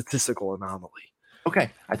a statistical anomaly.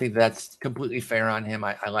 Okay. I think that's completely fair on him.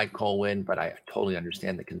 I like Cole Winn, but I totally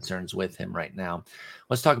understand the concerns with him right now.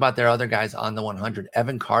 Let's talk about their other guys on the 100.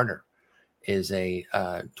 Evan Carter is a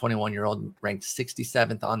 21-year-old ranked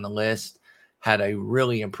 67th on the list, had a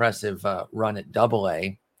really impressive run at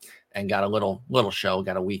AA and got a little show,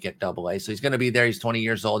 got a week at AA. So he's going to be there. He's 20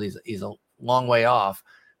 years old. He's a long way off,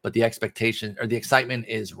 but the expectation or the excitement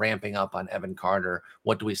is ramping up on Evan Carter.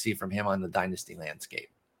 What do we see from him on the dynasty landscape?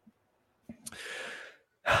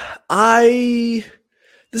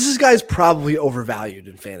 This guy's probably overvalued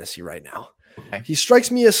in fantasy right now. Okay. He strikes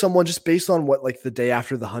me as someone just based on what like the day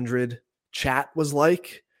after the 100 chat was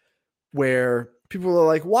like, where people are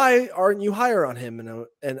like, why aren't you higher on him?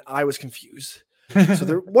 And I was confused. So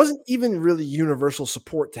there wasn't even really universal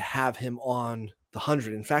support to have him on the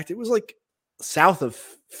 100. In fact, it was like south of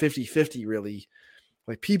 50-50, really.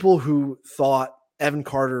 Like people who thought Evan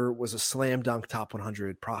Carter was a slam dunk top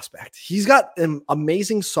 100 prospect. He's got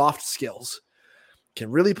amazing soft skills,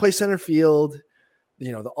 can really play center field.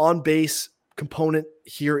 The on base component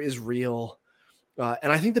here is real.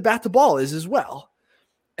 And I think the bat to ball is as well.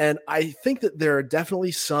 And I think that there are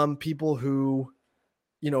definitely some people who,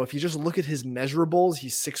 if you just look at his measurables,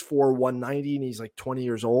 he's 6'4", 190, and he's like 20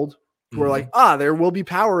 years old, who are like, there will be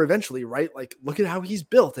power eventually, right? Like, look at how he's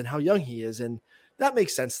built and how young he is. And that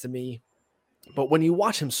makes sense to me. But when you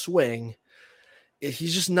watch him swing,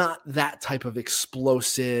 he's just not that type of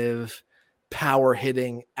explosive,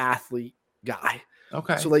 power-hitting athlete guy.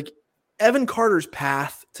 Okay. So, like, Evan Carter's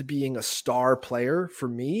path to being a star player for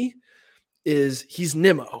me is he's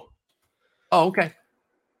Nimmo. Oh, okay.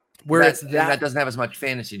 Where it's that doesn't have as much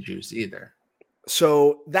fantasy juice either.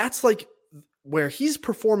 So that's like where he's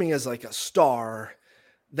performing as like a star.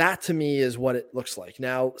 That to me is what it looks like.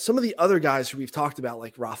 Now, some of the other guys who we've talked about,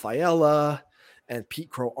 like Rafaela and Pete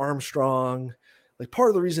Crow Armstrong, like part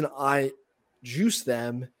of the reason I juice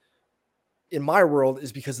them in my world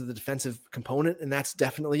is because of the defensive component, and that's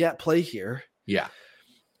definitely at play here. Yeah.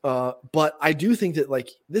 But I do think that like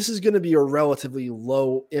this is going to be a relatively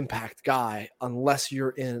low impact guy unless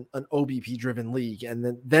you're in an OBP driven league,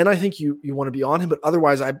 and then I think you want to be on him. But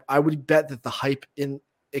otherwise, I would bet that the hype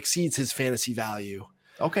exceeds his fantasy value.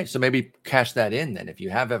 Okay, so maybe cash that in then if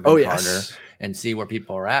you have Evan Carter and see where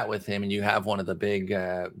people are at with him, and you have one of the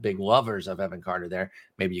big lovers of Evan Carter there.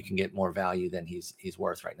 Maybe you can get more value than he's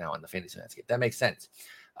worth right now in the fantasy landscape. That makes sense.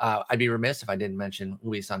 I'd be remiss if I didn't mention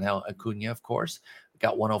Luis Angel Acuna, of course.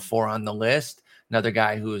 Got 104 on the list. Another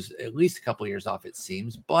guy who's at least a couple years off, it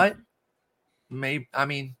seems, but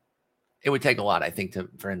it would take a lot, I think,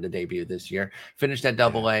 for him to debut this year. Finished at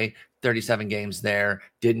AA, 37 games there.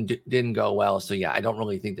 Didn't go well. So yeah, I don't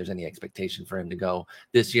really think there's any expectation for him to go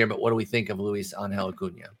this year. But what do we think of Luis Angel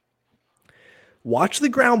Acuna? Watch the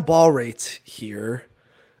ground ball rates here.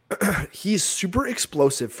 He's super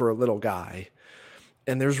explosive for a little guy.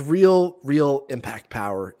 And there's real impact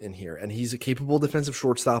power in here. And he's a capable defensive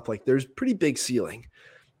shortstop. Like there's pretty big ceiling.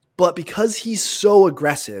 But because he's so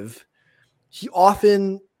aggressive, he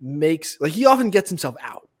often gets himself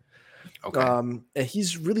out. Okay. And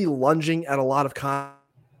he's really lunging at a lot of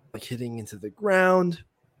like hitting into the ground.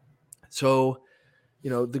 So,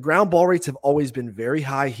 the ground ball rates have always been very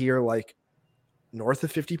high here, like north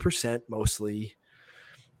of 50% mostly.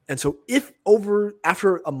 And so if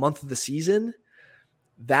after a month of the season,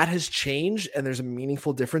 that has changed and there's a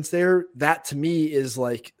meaningful difference there, that to me is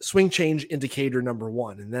like swing change indicator number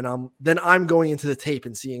one. And then I'm going into the tape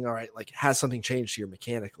and seeing, all right, like has something changed here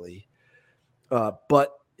mechanically?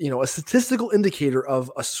 But a statistical indicator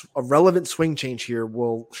of a relevant swing change here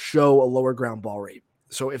will show a lower ground ball rate.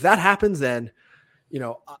 So if that happens, then,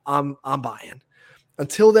 I'm buying.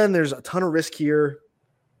 Until then, there's a ton of risk here.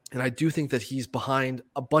 And I do think that he's behind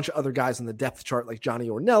a bunch of other guys on the depth chart, like Johnny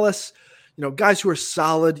Ornelas, guys who are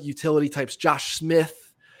solid utility types, Josh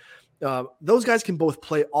Smith. Those guys can both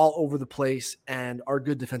play all over the place and are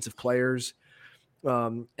good defensive players.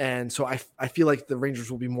 And so I feel like the Rangers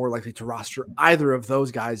will be more likely to roster either of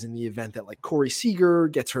those guys in the event that like Corey Seager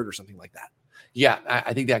gets hurt or something like that. Yeah,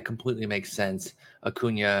 I think that completely makes sense.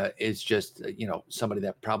 Acuna is just, somebody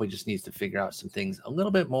that probably just needs to figure out some things a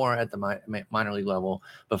little bit more at the minor league level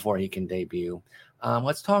before he can debut.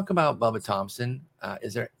 Let's talk about Bubba Thompson.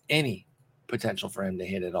 Is there any potential for him to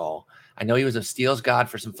hit at all? I know he was a steals god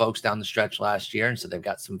for some folks down the stretch last year, and so they've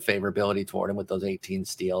got some favorability toward him with those 18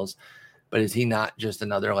 steals. But is he not just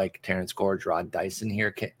another like Terrence Gorge, Rod Dyson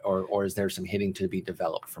here, or is there some hitting to be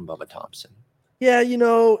developed from Bubba Thompson? Yeah,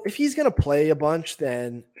 if he's going to play a bunch,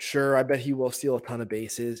 then sure, I bet he will steal a ton of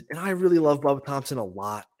bases. And I really love Bubba Thompson a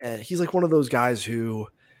lot. And he's like one of those guys who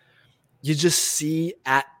you just see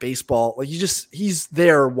at baseball. Like he's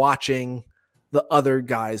there watching the other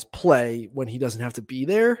guys play when he doesn't have to be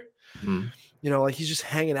there. Mm-hmm. Like he's just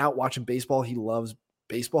hanging out watching baseball. He loves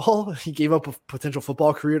baseball. He gave up a potential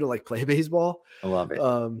football career to like play baseball. I love it.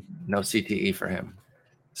 No CTE for him.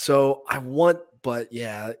 So but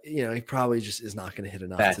yeah, he probably just is not going to hit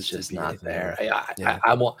enough. That's just not there.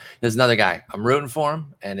 I want. There's another guy. I'm rooting for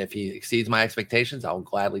him, and if he exceeds my expectations, I'll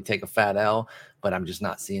gladly take a fat L. But I'm just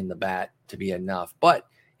not seeing the bat to be enough. But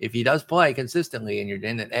if he does play consistently, and you're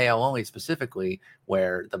in an AL only specifically,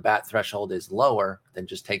 where the bat threshold is lower, then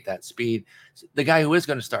just take that speed. The guy who is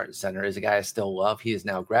going to start in center is a guy I still love. He is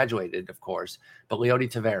now graduated, of course, but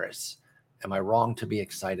Leody Taveras. Am I wrong to be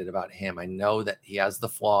excited about him? I know that he has the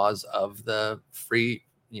flaws of the free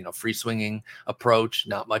swinging approach,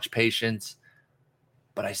 not much patience,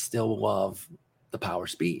 but I still love the power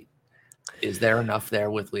speed. Is there enough there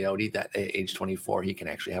with Leody that at age 24, he can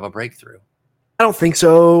actually have a breakthrough? I don't think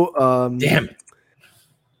so. Damn it.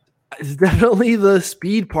 It's definitely the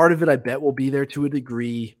speed part of it. I bet will be there to a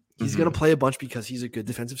degree. He's going to play a bunch because he's a good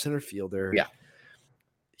defensive center fielder. Yeah.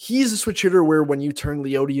 He's a switch hitter where when you turn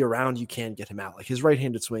Leody around, you can't get him out. Like his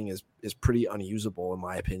right-handed swing is pretty unusable in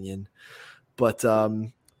my opinion. But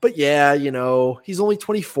yeah, he's only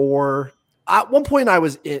 24. At one point I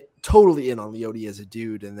was totally in on Leody as a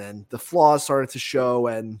dude, and then the flaws started to show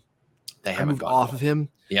and they haven't moved off of him.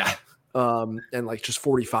 Yeah. And like just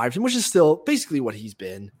 45, which is still basically what he's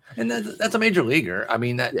been. And that's a major leaguer. I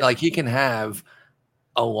mean, like he can have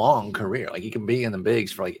a long career. Like he can be in the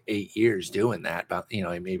bigs for like 8 years doing that, but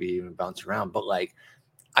maybe even bounce around. But like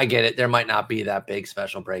I get it. There might not be that big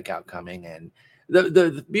special breakout coming. And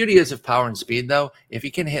the beauty is of power and speed, though, if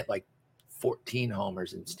he can hit like 14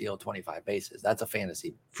 homers and steal 25 bases, that's a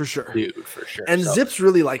fantasy for sure, dude, for sure. And so, Zips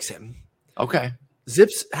really likes him. Okay.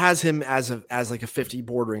 Zips has him as like a 50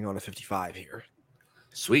 bordering on a 55 here.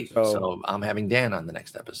 Sweet. So I'm having Dan on the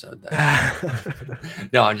next episode.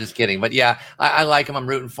 No, I'm just kidding. But yeah, I like him. I'm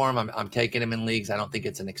rooting for him. I'm taking him in leagues. I don't think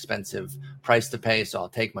it's an expensive price to pay, so I'll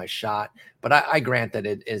take my shot. But I grant that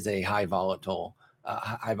it is a high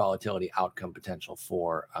volatility outcome potential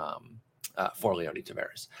for Leody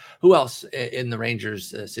Taveras. Who else in the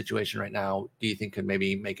Rangers situation right now do you think could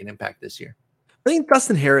maybe make an impact this year? I think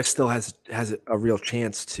Dustin Harris still has a real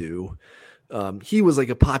chance to. He was like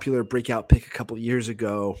a popular breakout pick a couple of years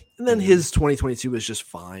ago, and then his 2022 was just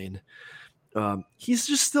fine. He's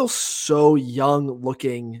just still so young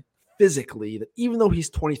looking physically that even though he's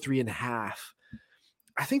 23 and a half,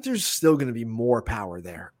 I think there's still going to be more power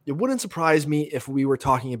there. It wouldn't surprise me if we were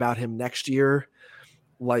talking about him next year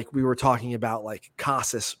like we were talking about like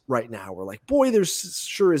Casas right now. We're like, boy, there's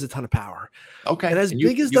sure is a ton of power. Okay. And as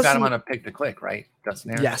big as you got him on a pick to click, right?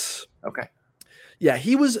 Dustin Harris? Yes. Okay. Yeah,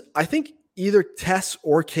 he was, I think either Tess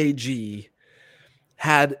or KG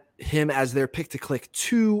had him as their pick to click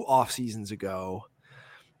 2 off seasons ago.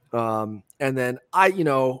 And then I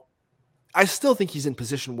still think he's in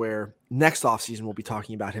position where next offseason we'll be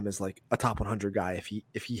talking about him as like a top 100 guy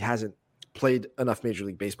if he hasn't played enough Major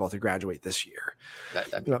League Baseball to graduate this year.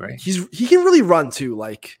 That'd be great. He can really run too.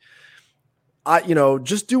 Like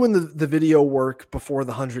just doing the video work before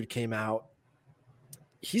the 100 came out,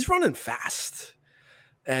 he's running fast.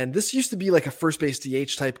 And this used to be like a first base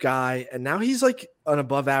DH type guy, and now he's like an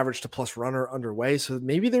above average to plus runner underway. So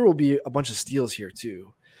maybe there will be a bunch of steals here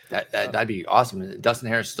too. That'd be awesome. Dustin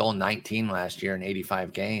Harris stole 19 last year in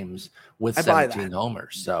 85 games with 17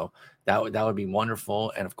 homers. So that would be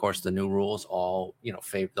wonderful. And of course, the new rules all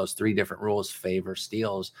favor those 3 different rules favor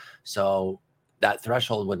steals. So that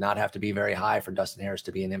threshold would not have to be very high for Dustin Harris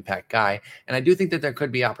to be an impact guy. And I do think that there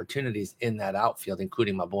could be opportunities in that outfield,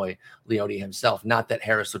 including my boy Leody himself. Not that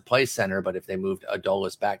Harris would play center, but if they moved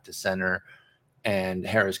Adolis back to center and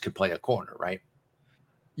Harris could play a corner, right?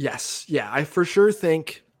 Yes. Yeah. I for sure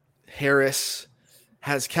think Harris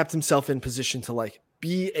has kept himself in position to like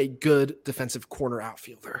be a good defensive corner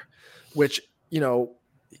outfielder, which,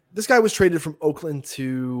 this guy was traded from Oakland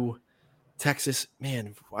to Texas.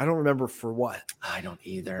 Man, I don't remember for what. I don't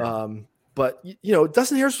either. But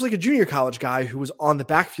Dustin Harris was like a junior college guy who was on the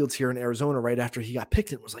backfields here in Arizona right after he got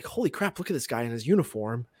picked, and was like, holy crap, look at this guy in his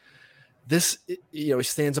uniform. This, he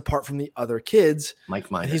stands apart from the other kids. Mike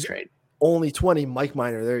Minor trade. Only 20, Mike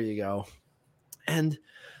Minor. There you go. And,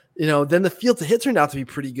 then the field to hit turned out to be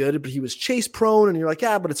pretty good, but he was chase prone, and you're like,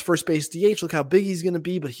 but it's first base DH. Look how big he's going to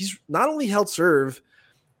be. But he's not only held serve,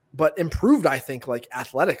 but improved, I think, like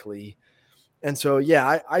athletically. And so,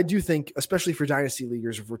 yeah, I do think, especially for dynasty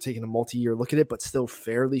leaguers, if we're taking a multi-year look at it, but still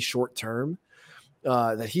fairly short term,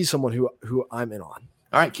 that he's someone who I'm in on.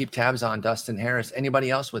 All right, keep tabs on Dustin Harris.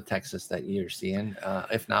 Anybody else with Texas that you're seeing?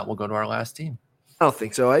 If not, we'll go to our last team. I don't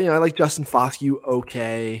think so. I like Justin Foscue.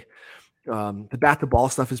 Okay. The bat to ball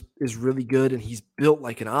stuff is really good, and he's built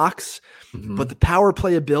like an ox, but the power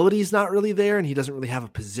playability is not really there, and he doesn't really have a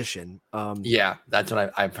position. Yeah, that's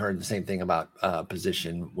what I've heard. The same thing about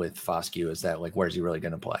position with Foscue is that, like, where's he really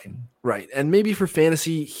going to play? Right. And maybe for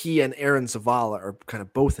fantasy, he and Aaron Zavala are kind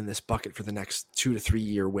of both in this bucket for the next 2 to 3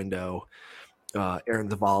 year window. Aaron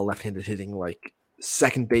Zavala, left-handed hitting, like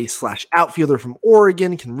second base / outfielder from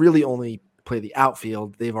Oregon, can really only play the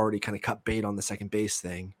outfield. They've already kind of cut bait on the second base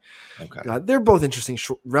thing. Okay. They're both interesting,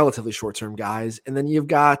 relatively short-term guys. And then you've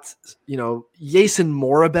got, Yason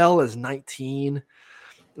Morabel as 19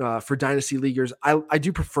 for dynasty leaguers. I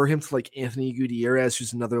do prefer him to like Anthony Gutierrez,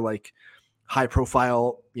 who's another like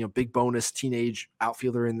high-profile, big bonus teenage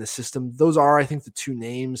outfielder in the system. Those are, I think, the 2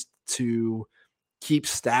 names to keep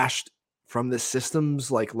stashed from this system's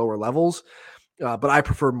like lower levels. But I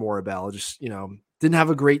prefer Morabel. Just, didn't have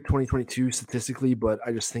a great 2022 statistically, but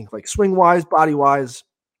I just think like swing wise, body wise,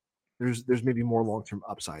 there's maybe more long-term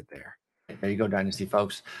upside there. There you go, dynasty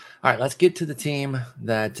folks. All right, let's get to the team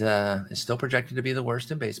that is still projected to be the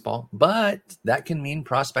worst in baseball, but that can mean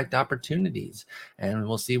prospect opportunities, and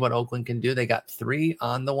we'll see what Oakland can do. They got 3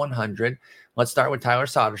 on the 100. Let's start with Tyler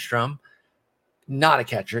Soderstrom. Not a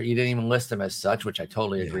catcher. You didn't even list him as such, which I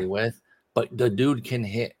totally agree with, but the dude can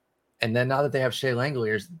hit. And then now that they have Shea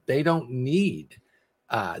Langoliers, they don't need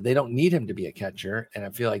him to be a catcher, and I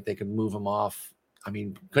feel like they could move him off. I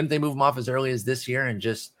mean, couldn't they move him off as early as this year and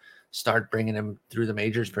just start bringing him through the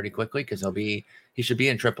majors pretty quickly? Because he should be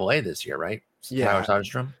in AAA this year, right? Yeah. Tyler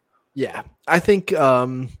Soderstrom. Yeah, I think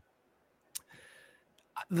the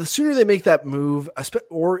sooner they make that move,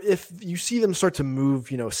 or if you see them start to move,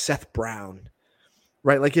 Seth Brown,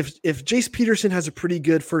 right? Like if Jace Peterson has a pretty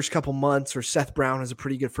good first couple months, or Seth Brown has a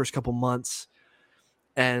pretty good first couple months,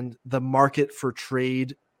 and the market for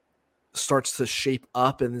trade starts to shape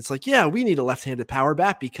up, and it's like, yeah, we need a left-handed power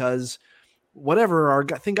bat because whatever our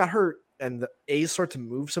thing got hurt, and the A's start to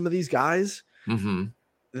move some of these guys,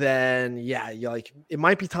 then yeah, it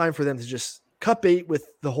might be time for them to just cut bait with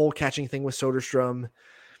the whole catching thing with Soderstrom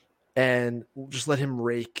and just let him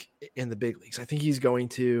rake in the big leagues. I think he's going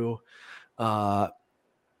to,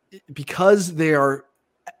 because they are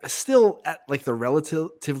still at like the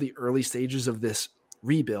relatively early stages of this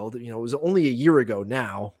rebuild. It was only a year ago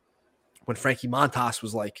now when Frankie Montas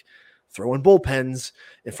was like throwing bullpens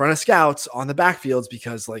in front of scouts on the backfields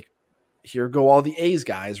because like, here go all the A's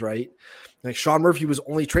guys, right? Like Sean Murphy was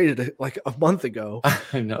only traded like a month ago.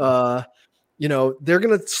 I know. They're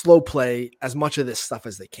going to slow play as much of this stuff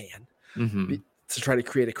as they can to try to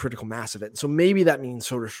create a critical mass of it. So maybe that means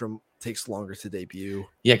Soderstrom takes longer to debut.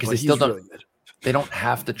 Yeah, because they still don't. Really good. They don't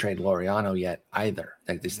have to trade Laureano yet either.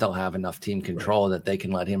 Like they still have enough team control that they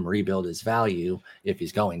can let him rebuild his value if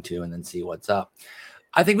he's going to, and then see what's up.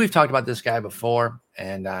 I think we've talked about this guy before,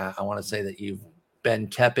 and I want to say that you've been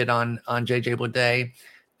tepid on JJ Bleday,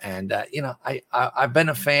 and I've been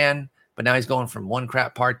a fan, but now he's going from one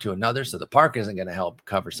crap park to another, so the park isn't going to help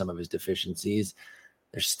cover some of his deficiencies.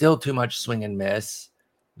 There's still too much swing and miss.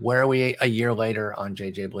 Where are we a year later on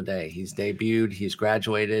JJ Bleday? He's debuted, he's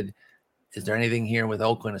graduated. Is there anything here with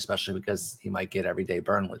Oakland, especially because he might get everyday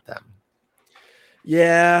burn with them?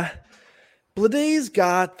 Yeah, Bleday's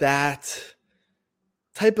got that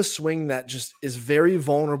type of swing that just is very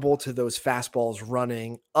vulnerable to those fastballs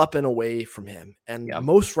running up and away from him. And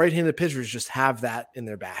most right-handed pitchers just have that in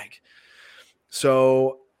their bag.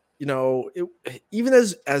 So, even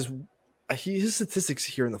as his statistics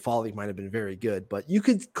here in the fall league might have been very good, but you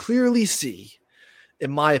could clearly see,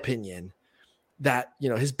 in my opinion, that,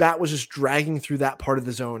 his bat was just dragging through that part of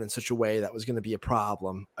the zone in such a way that was going to be a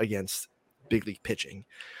problem against big league pitching.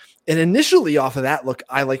 And initially off of that, look,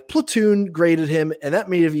 I like platoon graded him, and that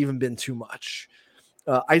may have even been too much.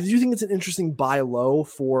 I do think it's an interesting buy low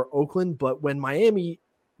for Oakland, but when Miami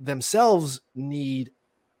themselves need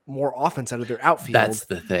more offense out of their outfield, that's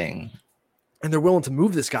the thing. And they're willing to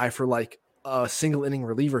move this guy for like a single inning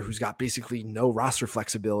reliever who's got basically no roster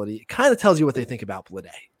flexibility. It kind of tells you what they think about Bleday.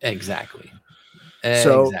 Exactly.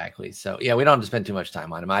 Exactly. So yeah, we don't have to spend too much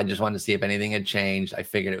time on him. I just wanted to see if anything had changed. I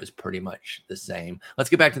figured it was pretty much the same. Let's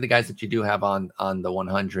get back to the guys that you do have on the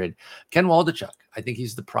 100. Ken Waldichuk. I think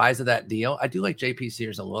he's the prize of that deal. I do like JP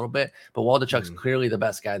Sears a little bit, but Waldichuk's clearly the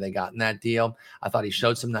best guy they got in that deal. I thought he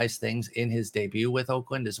showed some nice things in his debut with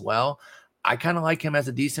Oakland as well. I kind of like him as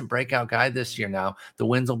a decent breakout guy this year. Now the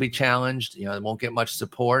wins will be challenged. They won't get much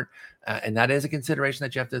support. And that is a consideration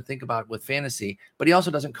that you have to think about with fantasy, but he also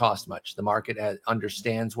doesn't cost much. The market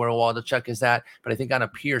understands where Waldichuk is at, but I think on a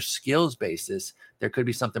pure skills basis, there could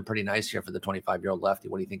be something pretty nice here for the 25-year-old lefty.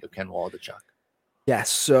 What do you think of Ken Waldichuk? Yes.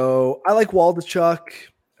 So I like Waldichuk.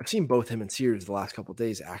 I've seen both him and Sears the last couple of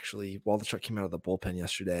days, actually. Waldichuk came out of the bullpen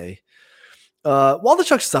yesterday.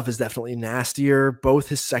 Waldichuk's stuff is definitely nastier. Both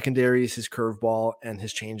his secondaries, his curveball, and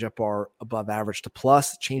his changeup are above average to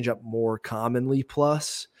plus. Changeup more commonly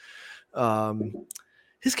plus.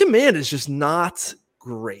 His command is just not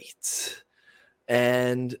great,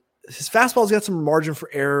 and his fastball's got some margin for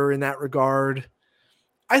error in that regard.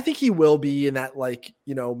 I think he will be in that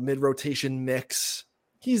mid-rotation mix.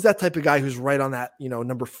 He's that type of guy who's right on that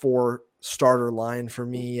number 4 starter line for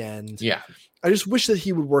me, and yeah, I just wish that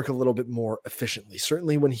he would work a little bit more efficiently.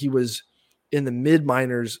 Certainly when he was in the mid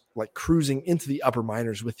minors, like cruising into the upper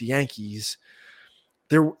minors with the Yankees,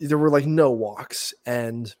 there were like no walks,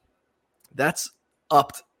 and that's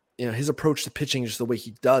upped, his approach to pitching, just the way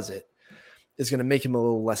he does it is going to make him a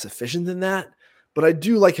little less efficient than that. But I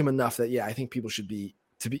do like him enough that, I think people should be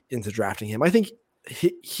into drafting him. I think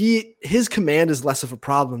his command is less of a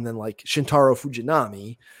problem than like Shintaro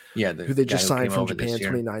Fujinami, who they just signed from Japan,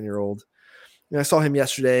 29-year-old. I saw him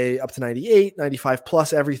yesterday up to 98, 95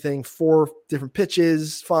 plus everything, 4 different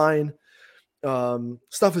pitches. Fine.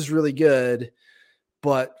 Stuff is really good.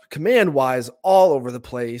 But command-wise, all over the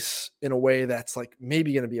place in a way that's like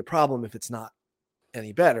maybe going to be a problem if it's not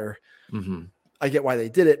any better. I get why they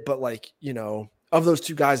did it, but of those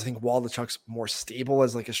two guys, I think Waldichuk's more stable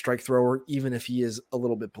as like a strike thrower, even if he is a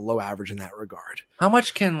little bit below average in that regard. How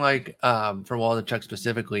much can for Waldichuk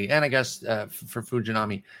specifically, and I guess for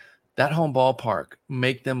Fujinami, that home ballpark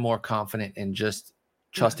make them more confident in just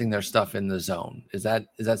trusting their stuff in the zone? Is that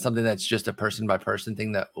something that's just a person by person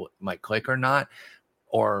thing that might click or not?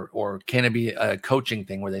 Or can it be a coaching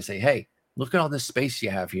thing where they say, hey, look at all this space you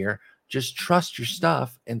have here. Just trust your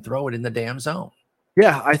stuff and throw it in the damn zone.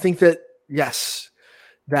 Yeah, I think that, yes,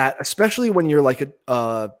 that especially when you're like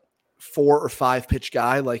a 4 or 5 pitch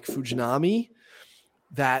guy like Fujinami,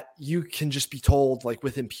 that you can just be told like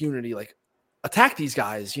with impunity, like attack these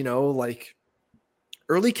guys, like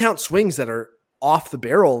early count swings that are off the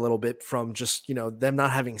barrel a little bit from just, them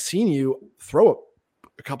not having seen you, throw it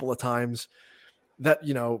a couple of times. That,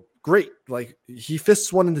 great. Like he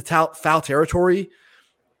fists one into foul territory.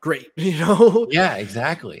 Great. Yeah,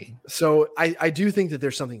 exactly. So I do think that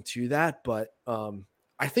there's something to that, but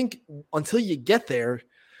I think until you get there,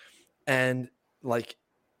 and like,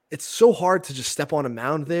 it's so hard to just step on a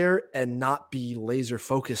mound there and not be laser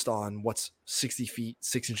focused on what's 60 feet,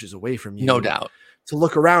 6 inches away from you. No doubt. To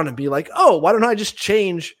look around and be like, oh, why don't I just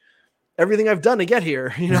change everything I've done to get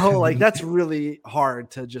here? Like that's really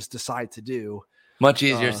hard to just decide to do. Much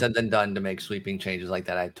easier said than done to make sweeping changes like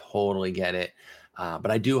that. I totally get it.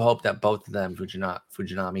 But I do hope that both of them,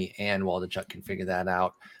 Fujinami and Waldichuk, can figure that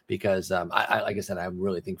out, because I like I said, I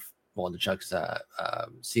really think Waldichuk's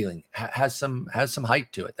ceiling has some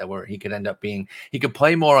height to it, that where he could end up being, he could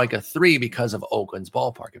play more like a 3 because of Oakland's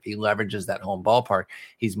ballpark. If he leverages that home ballpark,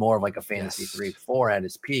 he's more of like a fantasy 3-4 at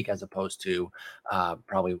his peak, as opposed to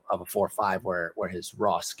probably of a 4-5 where his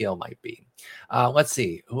raw skill might be. Let's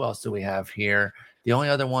see, who else do we have here? The only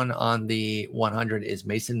other one on the 100 is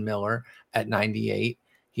Mason Miller at 98.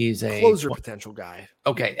 He's a closer potential guy.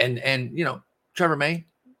 Okay, and Trevor May,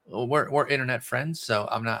 we're internet friends, so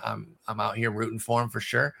I'm out here rooting for him for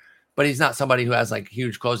sure. But he's not somebody who has like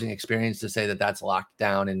huge closing experience to say that that's locked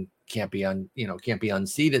down and can't be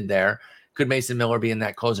unseated there. Could Mason Miller be in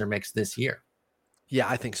that closer mix this year? Yeah,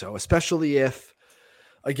 I think so, especially if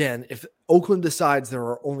Oakland decides there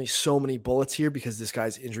are only so many bullets here because this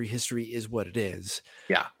guy's injury history is what it is.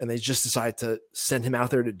 Yeah. And they just decide to send him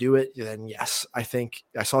out there to do it. Then yes, I think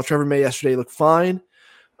I saw Trevor May yesterday look fine.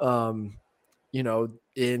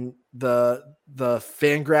 In the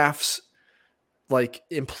Fangraphs, like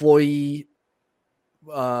employee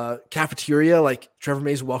cafeteria, like Trevor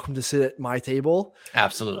May's welcome to sit at my table.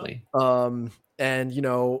 Absolutely. And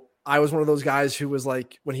I was one of those guys who was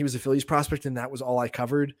like, when he was a Phillies prospect and that was all I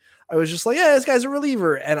covered, I was just like, yeah, this guy's a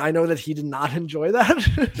reliever. And I know that he did not enjoy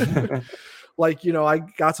that. I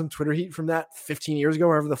got some Twitter heat from that 15 years ago,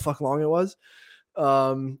 however the fuck long it was.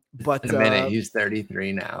 But in a minute, he's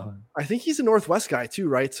 33 now. I think he's a Northwest guy too,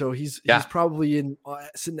 right? So he's probably in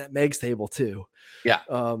sitting at Meg's table too. Yeah.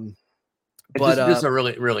 But just a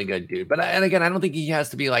really, really good dude. But and again, I don't think he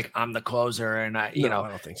has to be like, I'm the closer. And I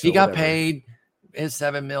don't think so. He got paid his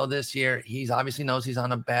 $7 million this year. He's obviously knows he's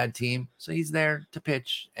on a bad team, so he's there to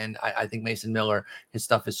pitch. And I think Mason Miller, his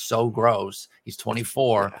stuff is so gross. He's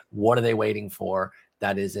 24. Yeah. What are they waiting for?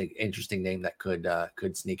 That is an interesting name that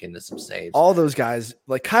could sneak into some saves. All those guys,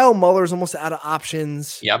 like Kyle Muller's almost out of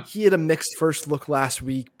options. Yep. He had a mixed first look last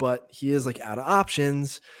week, but he is like out of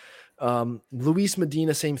options. Luis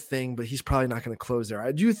Medina, same thing, but he's probably not going to close there.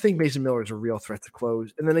 I do think Mason Miller is a real threat to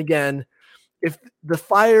close. And then again, if the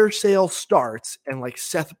fire sale starts and like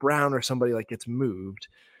Seth Brown or somebody like gets moved,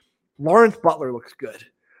 Lawrence Butler looks good.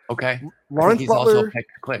 Okay. Lawrence he's Butler also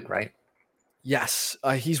picked to click, right? Yes.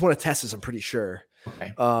 He's one of Tess's, I'm pretty sure.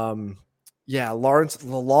 Okay. Lawrence,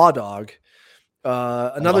 the Law Dog,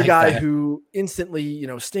 another guy who instantly,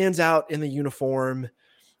 stands out in the uniform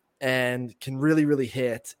and can really, really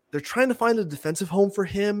hit. They're trying to find a defensive home for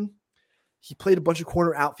him. He played a bunch of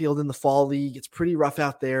corner outfield in the fall league. It's pretty rough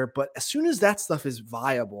out there, but as soon as that stuff is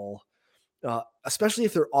viable, especially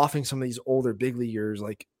if they're offing some of these older big leaguers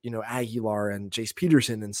like, Aguilar and Jace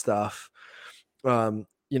Peterson and stuff,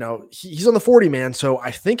 he's on the 40 man. So I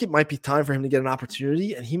think it might be time for him to get an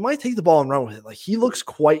opportunity, and he might take the ball and run with it. Like he looks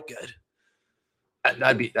quite good.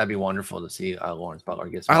 That'd be wonderful to see Lawrence Butler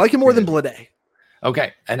get. I like him more than Blade.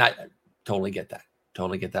 Okay. And I totally get that.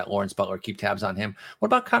 Lawrence Butler, keep tabs on him. What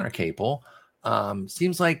about Connor Capel?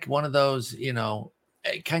 Seems like one of those,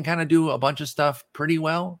 can kind of do a bunch of stuff pretty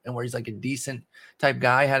well, and where he's like a decent type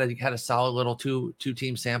guy. Had a solid little two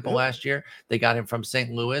team sample last year. They got him from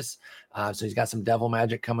St. Louis, so he's got some devil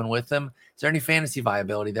magic coming with him. Is there any fantasy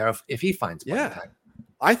viability there if he finds playing time?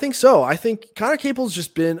 I think so. I think Connor Capel's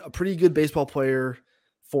just been a pretty good baseball player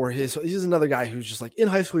he's another guy who's just like in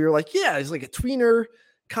high school. You're like, yeah, he's like a tweener,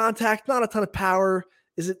 contact, not a ton of power.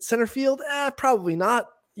 Is it center field? Probably not.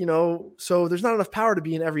 So there's not enough power to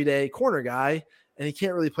be an everyday corner guy, and he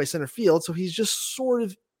can't really play center field. So he's just sort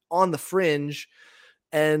of on the fringe,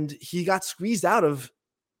 and he got squeezed out of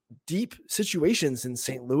deep situations in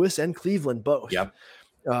St. Louis and Cleveland both. Yep.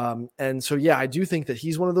 And so, yeah, I do think that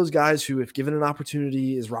he's one of those guys who, if given an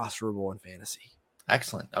opportunity, is rosterable in fantasy.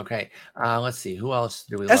 Excellent. Okay. Let's see. Who else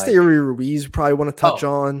do we Esteury Ruiz probably want to touch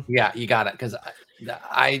on. Yeah, you got it. Because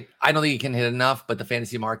I don't think he can hit enough, but the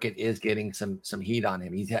fantasy market is getting some heat on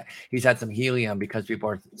him. He's had some helium because people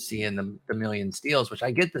are seeing the million steals, which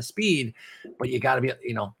I get the speed, but you got to be,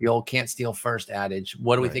 the old can't steal first adage.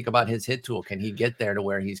 What do we think about his hit tool? Can he get there to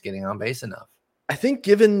where he's getting on base enough? I think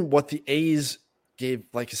given what the A's gave,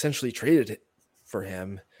 like essentially traded it for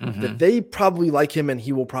him, that they probably like him and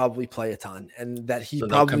he will probably play a ton, and that he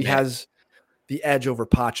probably has the edge over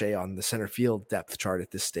Pache on the center field depth chart at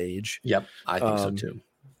this stage. Yep, I think so too.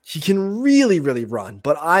 He can really, really run,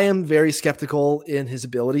 but I am very skeptical in his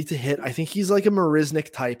ability to hit. I think he's like a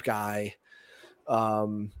Marisnik type guy.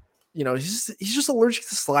 He's just allergic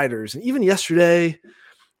to sliders. And even yesterday,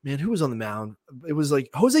 man, who was on the mound? It was like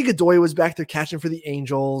Jose Godoy was back there catching for the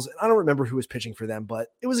Angels. And I don't remember who was pitching for them, but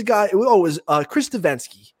it was a guy. It was Chris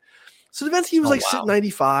Davinsky. So Davinsky was sitting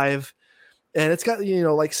 95, and it's got,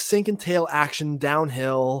 like sink and tail action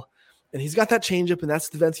downhill. And he's got that changeup, and that's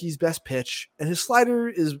Davinsky's best pitch. And his slider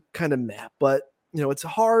is kind of meh, but it's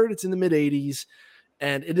hard. It's in the mid 80s,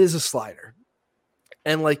 and it is a slider.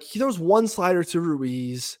 And like he throws one slider to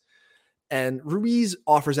Ruiz, and Ruiz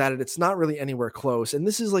offers at it. It's not really anywhere close. And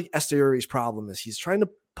this is like Esteury's problem, is he's trying to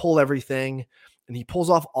pull everything, and he pulls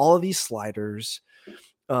off all of these sliders.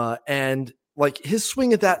 And like his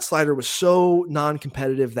swing at that slider was so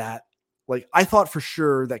non-competitive that like I thought for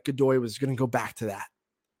sure that Godoy was going to go back to that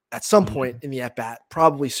at some point in the at-bat,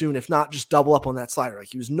 probably soon, if not just double up on that slider.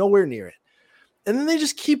 Like he was nowhere near it. And then they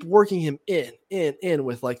just keep working him in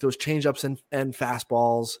with like those changeups and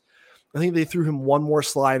fastballs. I think they threw him one more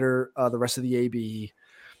slider the rest of the AB,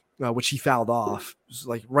 which he fouled off. It was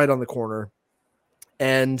like right on the corner.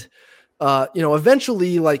 And,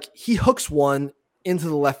 eventually like he hooks one into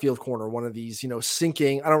the left field corner, one of these,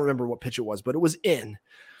 sinking. I don't remember what pitch it was, but it was in.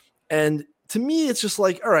 And to me, it's just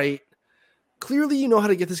like, all right, clearly you know how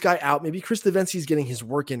to get this guy out. Maybe Chris Davinsky's getting his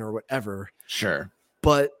work in or whatever. Sure.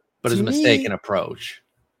 But it's a mistaken approach.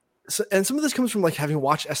 So, and some of this comes from like having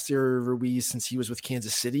watched Esteury Ruiz since he was with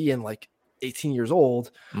Kansas City and like 18 years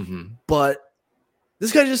old. But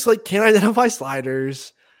this guy just like can't identify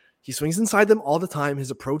sliders. He swings inside them all the time.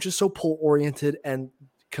 His approach is so pull oriented, and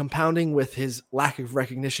compounding with his lack of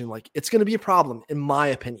recognition, like it's going to be a problem in my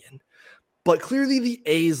opinion. But clearly the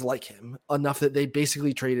A's like him enough that they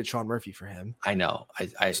basically traded Sean Murphy for him. I know.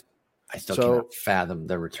 I still cannot fathom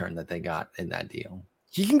the return that they got in that deal.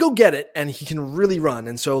 He can go get it, and he can really run.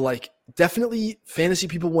 And so like definitely fantasy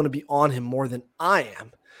people want to be on him more than I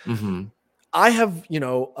am. I have,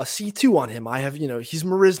 a C2 on him. I have, he's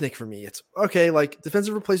Marisnik for me. It's okay. Like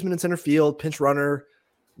defensive replacement in center field, pinch runner,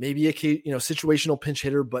 maybe a, situational pinch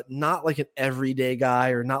hitter, but not like an everyday guy,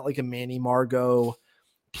 or not like a Manny Margot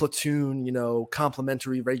platoon,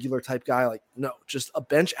 complimentary regular type guy. Like, no, just a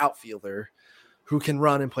bench outfielder who can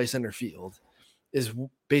run and play center field is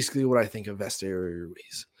basically what I think of Esteury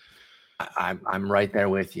Ruiz. I'm right there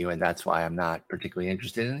with you, and that's why I'm not particularly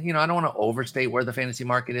interested in. I don't want to overstate where the fantasy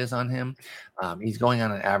market is on him. He's going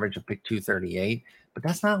on an average of pick 238, but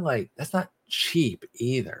that's not cheap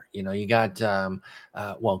either. You got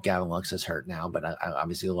Gavin Lux is hurt now, but I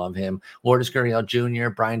obviously love him. Lourdes Gurriel Jr.,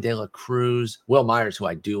 Brian De La Cruz, Will Myers, who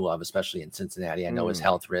I do love, especially in Cincinnati. I know his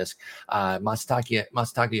health risk.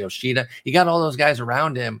 Masataka Yoshida. You got all those guys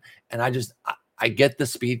around him, and I get the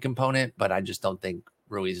speed component, but I just don't think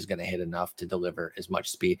Ruiz is going to hit enough to deliver as much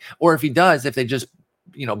speed. Or if he does, if they just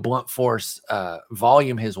blunt force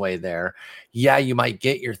volume his way there, yeah, you might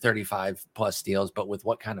get your 35 plus steals, but with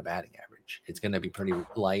what kind of batting average? It's going to be pretty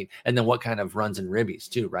light. And then what kind of runs and ribbies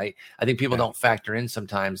too, right? I think people don't factor in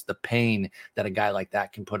sometimes the pain that a guy like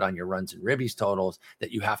that can put on your runs and ribbies totals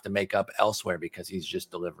that you have to make up elsewhere because he's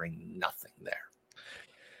just delivering nothing there.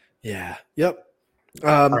 Yeah. Yep.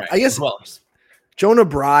 Right. I guess Jonah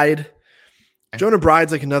Bride. Jonah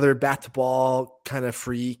Bride's like another bat to ball kind of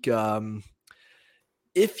freak.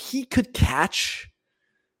 If he could catch,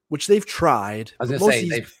 which they've tried. I was going to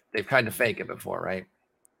say they've tried to fake it before, right?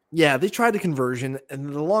 Yeah, they tried the conversion,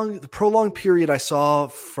 and the prolonged period I saw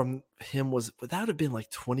from him would that have been like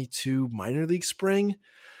 22 minor league spring?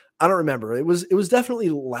 I don't remember. It was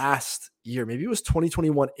definitely last year. Maybe it was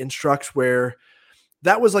 2021 Instructs, where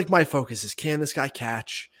that was like my focus is, can this guy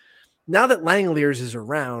catch? Now that Langeliers is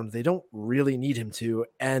around, they don't really need him to.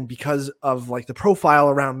 And because of like the profile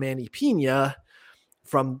around Manny Pena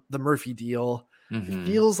from the Murphy deal, it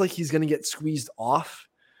feels like he's going to get squeezed off.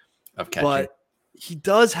 Of catching. But he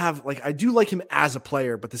does have I do like him as a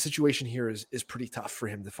player, but the situation here is pretty tough for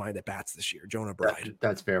him to find at bats this year. Jonah Bride.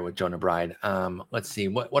 That's fair with Jonah Bride. Let's see.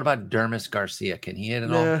 What about Dermis Garcia? Can he hit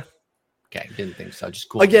at all? Nah. Okay, didn't think so. Just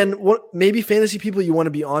cool. Again, maybe fantasy people, you want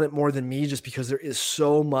to be on it more than me just because there is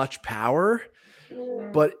so much power.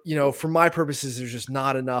 But, for my purposes, there's just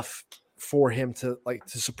not enough for him to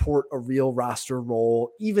support a real roster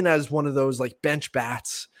role, even as one of those bench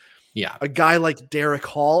bats. Yeah. A guy like Derek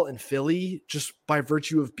Hall in Philly, just by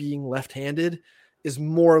virtue of being left-handed, is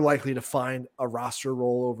more likely to find a roster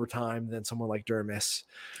role over time than someone like Dermis.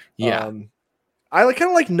 Yeah. I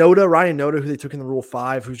kind of like Noda, Ryan Noda, who they took in the Rule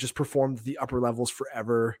 5, who's just performed at the upper levels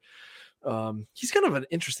forever. He's kind of an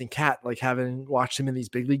interesting cat, having watched him in these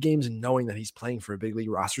big league games and knowing that he's playing for a big league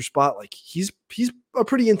roster spot. He's a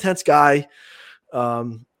pretty intense guy.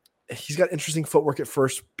 He's got interesting footwork at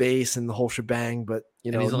first base and the whole shebang, but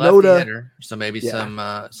he's a lefty hitter, so maybe some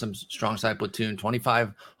strong side platoon.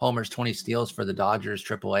 25 homers, 20 steals for the Dodgers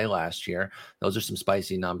AAA last year. Those are some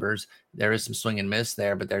spicy numbers. There is some swing and miss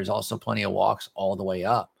there, but there's also plenty of walks all the way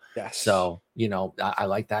up. Yes. So, I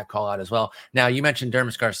like that call out as well. Now, you mentioned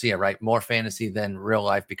Dermis Garcia, right? More fantasy than real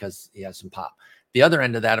life because he has some pop. The other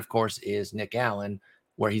end of that, of course, is Nick Allen,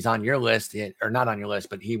 where he's on your list, or not on your list,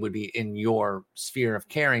 but he would be in your sphere of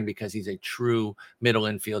caring because he's a true middle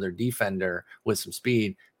infielder defender with some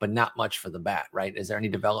speed, but not much for the bat, right? Is there any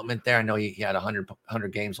development there? I know he had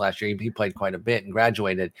 100 games last year. He played quite a bit and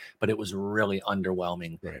graduated, but it was really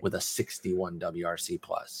underwhelming with a 61 WRC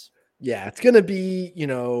plus. Yeah, it's going to be,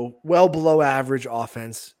 well below average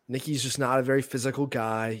offense. Nicky's just not a very physical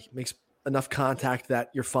guy. He makes enough contact that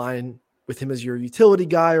you're fine with him as your utility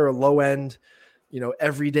guy or a low end,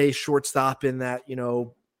 everyday shortstop in that,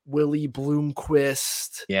 Willie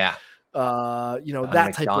Bloomquist. Yeah.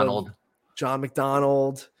 That type of John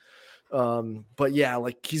McDonald. But yeah,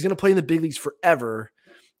 he's going to play in the big leagues forever.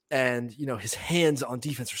 And, his hands on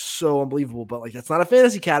defense are so unbelievable, but that's not a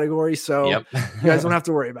fantasy category. So you guys don't have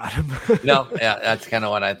to worry about him. No, yeah, that's kind of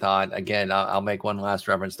what I thought. Again, I'll make one last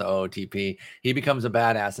reference to OOTP. He becomes a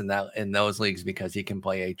badass in those leagues because he can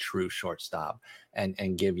play a true shortstop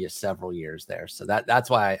and give you several years there. So that's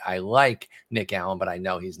why I like Nick Allen, but I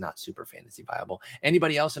know he's not super fantasy viable.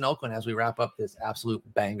 Anybody else in Oakland as we wrap up this absolute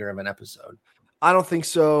banger of an episode? I don't think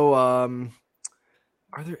so.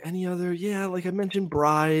 Are there any other? Yeah, like I mentioned,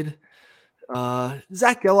 Bride.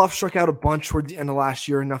 Zach Geloff struck out a bunch toward the end of last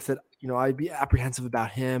year, enough that I'd be apprehensive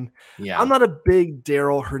about him. Yeah, I'm not a big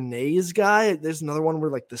Daryl Hernandez guy. There's another one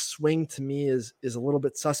where the swing to me is a little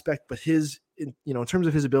bit suspect, but in terms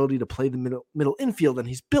of his ability to play the middle infield, and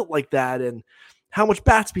he's built like that, and how much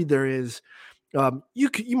bat speed there is.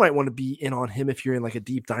 You might want to be in on him if you're in a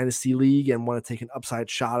deep dynasty league and want to take an upside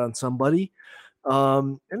shot on somebody.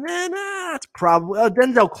 And then it's probably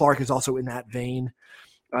Denzel Clark is also in that vein.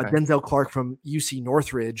 Okay. Denzel Clark from UC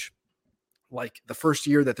Northridge, the first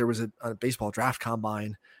year that there was a baseball draft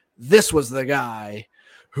combine, this was the guy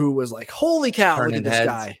who was holy cow, look at this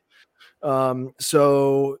guy.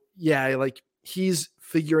 So yeah, he's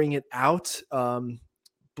figuring it out.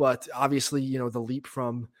 But obviously, the leap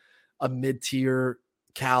from a mid-tier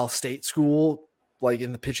Cal State school,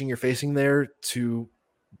 in the pitching you're facing there, to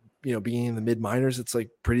being in the mid minors, it's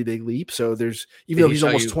pretty big leap. So there's, even though he's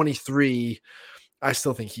almost 23, I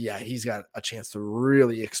still think he's got a chance to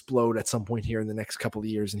really explode at some point here in the next couple of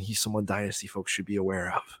years. And he's someone dynasty folks should be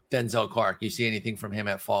aware of. Denzel Clark. You see anything from him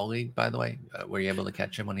at Fall League, by the way? Were you able to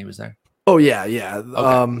catch him when he was there? Oh yeah. Yeah.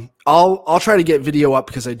 Okay. I'll try to get video up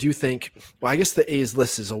because I do think, I guess the A's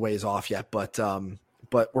list is a ways off yet, but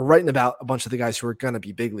we're writing about a bunch of the guys who are going to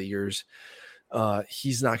be big leaguers.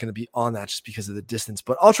 He's not going to be on that just because of the distance,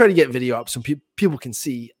 but I'll try to get video up so people can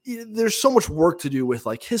see. There's so much work to do with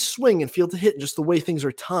his swing and field to hit and just the way things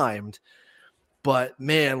are timed. But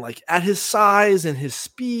man, at his size and his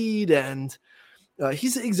speed, and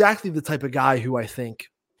he's exactly the type of guy who I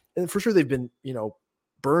think, and for sure they've been,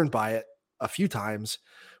 burned by it a few times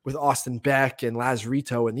with Austin Beck and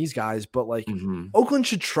Lazarito and these guys, but Oakland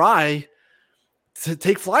should try to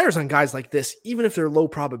take flyers on guys like this, even if they're low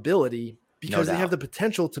probability, because they have the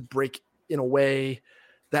potential to break in a way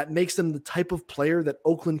that makes them the type of player that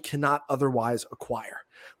Oakland cannot otherwise acquire.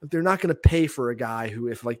 They're not going to pay for a guy who,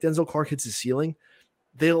 if Denzel Clark hits his ceiling,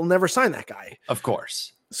 they'll never sign that guy. Of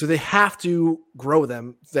course. So they have to grow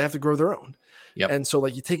them. They have to grow their own. Yep. And so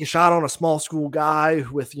you take a shot on a small school guy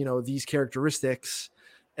with, these characteristics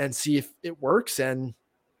and see if it works. And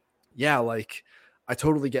yeah, I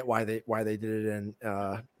totally get why they did it. And,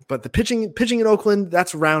 but the pitching in Oakland,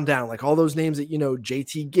 that's round down, all those names that,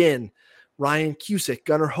 JT Ginn, Ryan Cusick,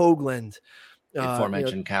 Gunnar Hoagland,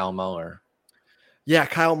 aforementioned Kyle Muller. Yeah,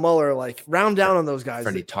 Kyle Muller, like round down on those guys.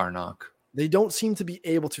 Freddie Tarnok. They don't seem to be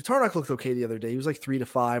able to. Tarnok looked okay the other day. He was like 3 to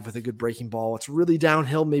 5 with a good breaking ball. It's really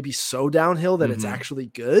downhill, maybe so downhill that it's actually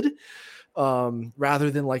good, rather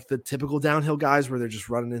than like the typical downhill guys where they're just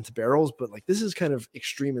running into barrels. But like this is kind of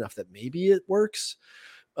extreme enough that maybe it works.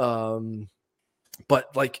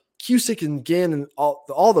 But like Cusick and Ginn and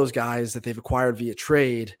all those guys that they've acquired via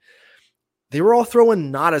trade, they were all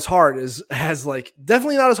throwing not as hard as like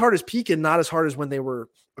definitely not as hard as Peak and not as hard as when they were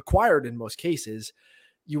acquired in most cases.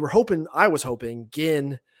 I was hoping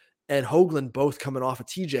Ginn and Hoagland both coming off of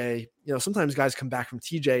TJ. You know, sometimes guys come back from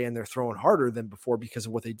TJ and they're throwing harder than before because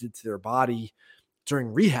of what they did to their body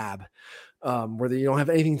during rehab, where they don't have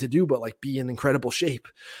anything to do but like be in incredible shape.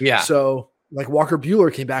 Yeah. So like Walker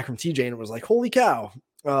Buehler came back from TJ and it was like, holy cow.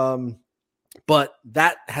 But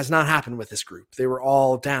that has not happened with this group. They were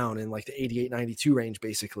all down in like the 88-92 range,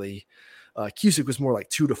 basically. Cusick was more like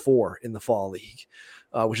 2 to 4 in the fall league,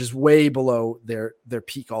 which is way below their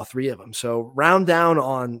peak, all three of them. So round down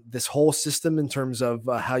on this whole system in terms of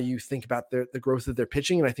how you think about the growth of their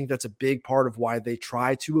pitching. And I think that's a big part of why they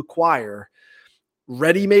try to acquire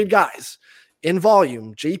ready-made guys in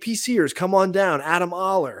volume. JP Sears, come on down. Adam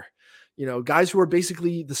Oller, you know, guys who are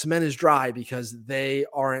basically the cement is dry because they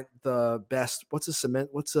aren't the best. What's a cement?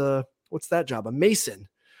 What's that job? A mason.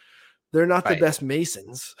 They're not the best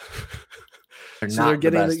masons. They're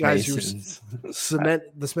getting the guys masons. Who cement.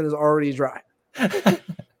 The cement is already dry.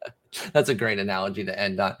 That's a great analogy to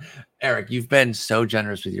end on. Eric, you've been so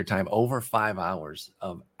generous with your time. Over 5 hours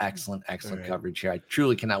of excellent coverage here. I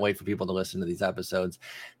truly cannot wait for people to listen to these episodes.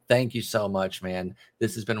 Thank you so much, man.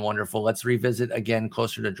 This has been wonderful. Let's revisit again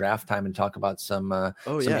closer to draft time and talk about some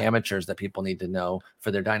amateurs that people need to know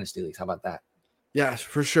for their dynasty leagues. How about that? Yeah,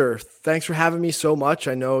 for sure. Thanks for having me so much.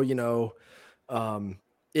 I know,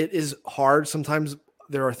 it is hard. Sometimes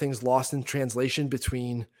there are things lost in translation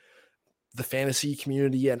between the fantasy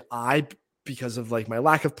community and I, because of like my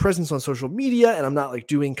lack of presence on social media, and I'm not like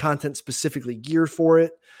doing content specifically geared for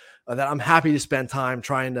it, that I'm happy to spend time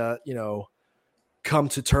trying to, come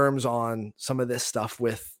to terms on some of this stuff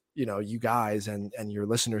with, you guys and your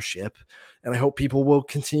listenership. And I hope people will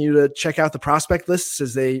continue to check out the prospect lists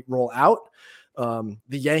as they roll out.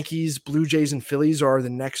 The Yankees, Blue Jays, and Phillies are the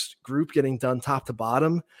next group getting done top to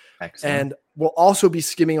bottom. Excellent. And we'll also be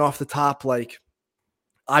skimming off the top. Like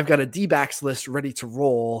I've got a D-backs list ready to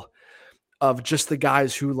roll of just the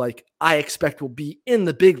guys who like I expect will be in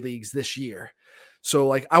the big leagues this year. So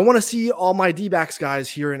like I want to see all my D-backs guys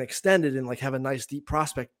here and extended and like have a nice deep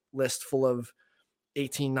prospect list full of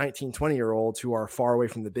 18, 19, 20-year-olds who are far away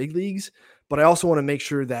from the big leagues. But I also want to make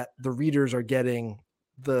sure that the readers are getting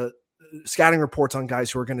the scouting reports on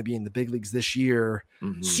guys who are going to be in the big leagues this year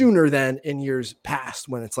sooner than in years past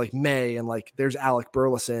when it's like May and like there's Alec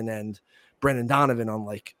Burleson and Brendan Donovan on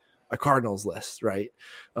like a Cardinals list, right?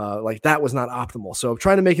 Like that was not optimal. So I'm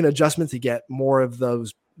trying to make an adjustment to get more of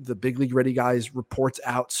the big league ready guys reports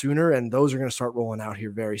out sooner. And those are going to start rolling out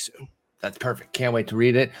here very soon. That's perfect. Can't wait to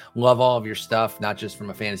read it. Love all of your stuff, not just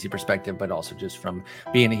from a fantasy perspective, but also just from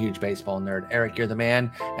being a huge baseball nerd. Eric, you're the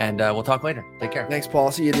man, and we'll talk later. Take care. Thanks,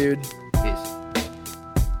 Paul. See you, dude.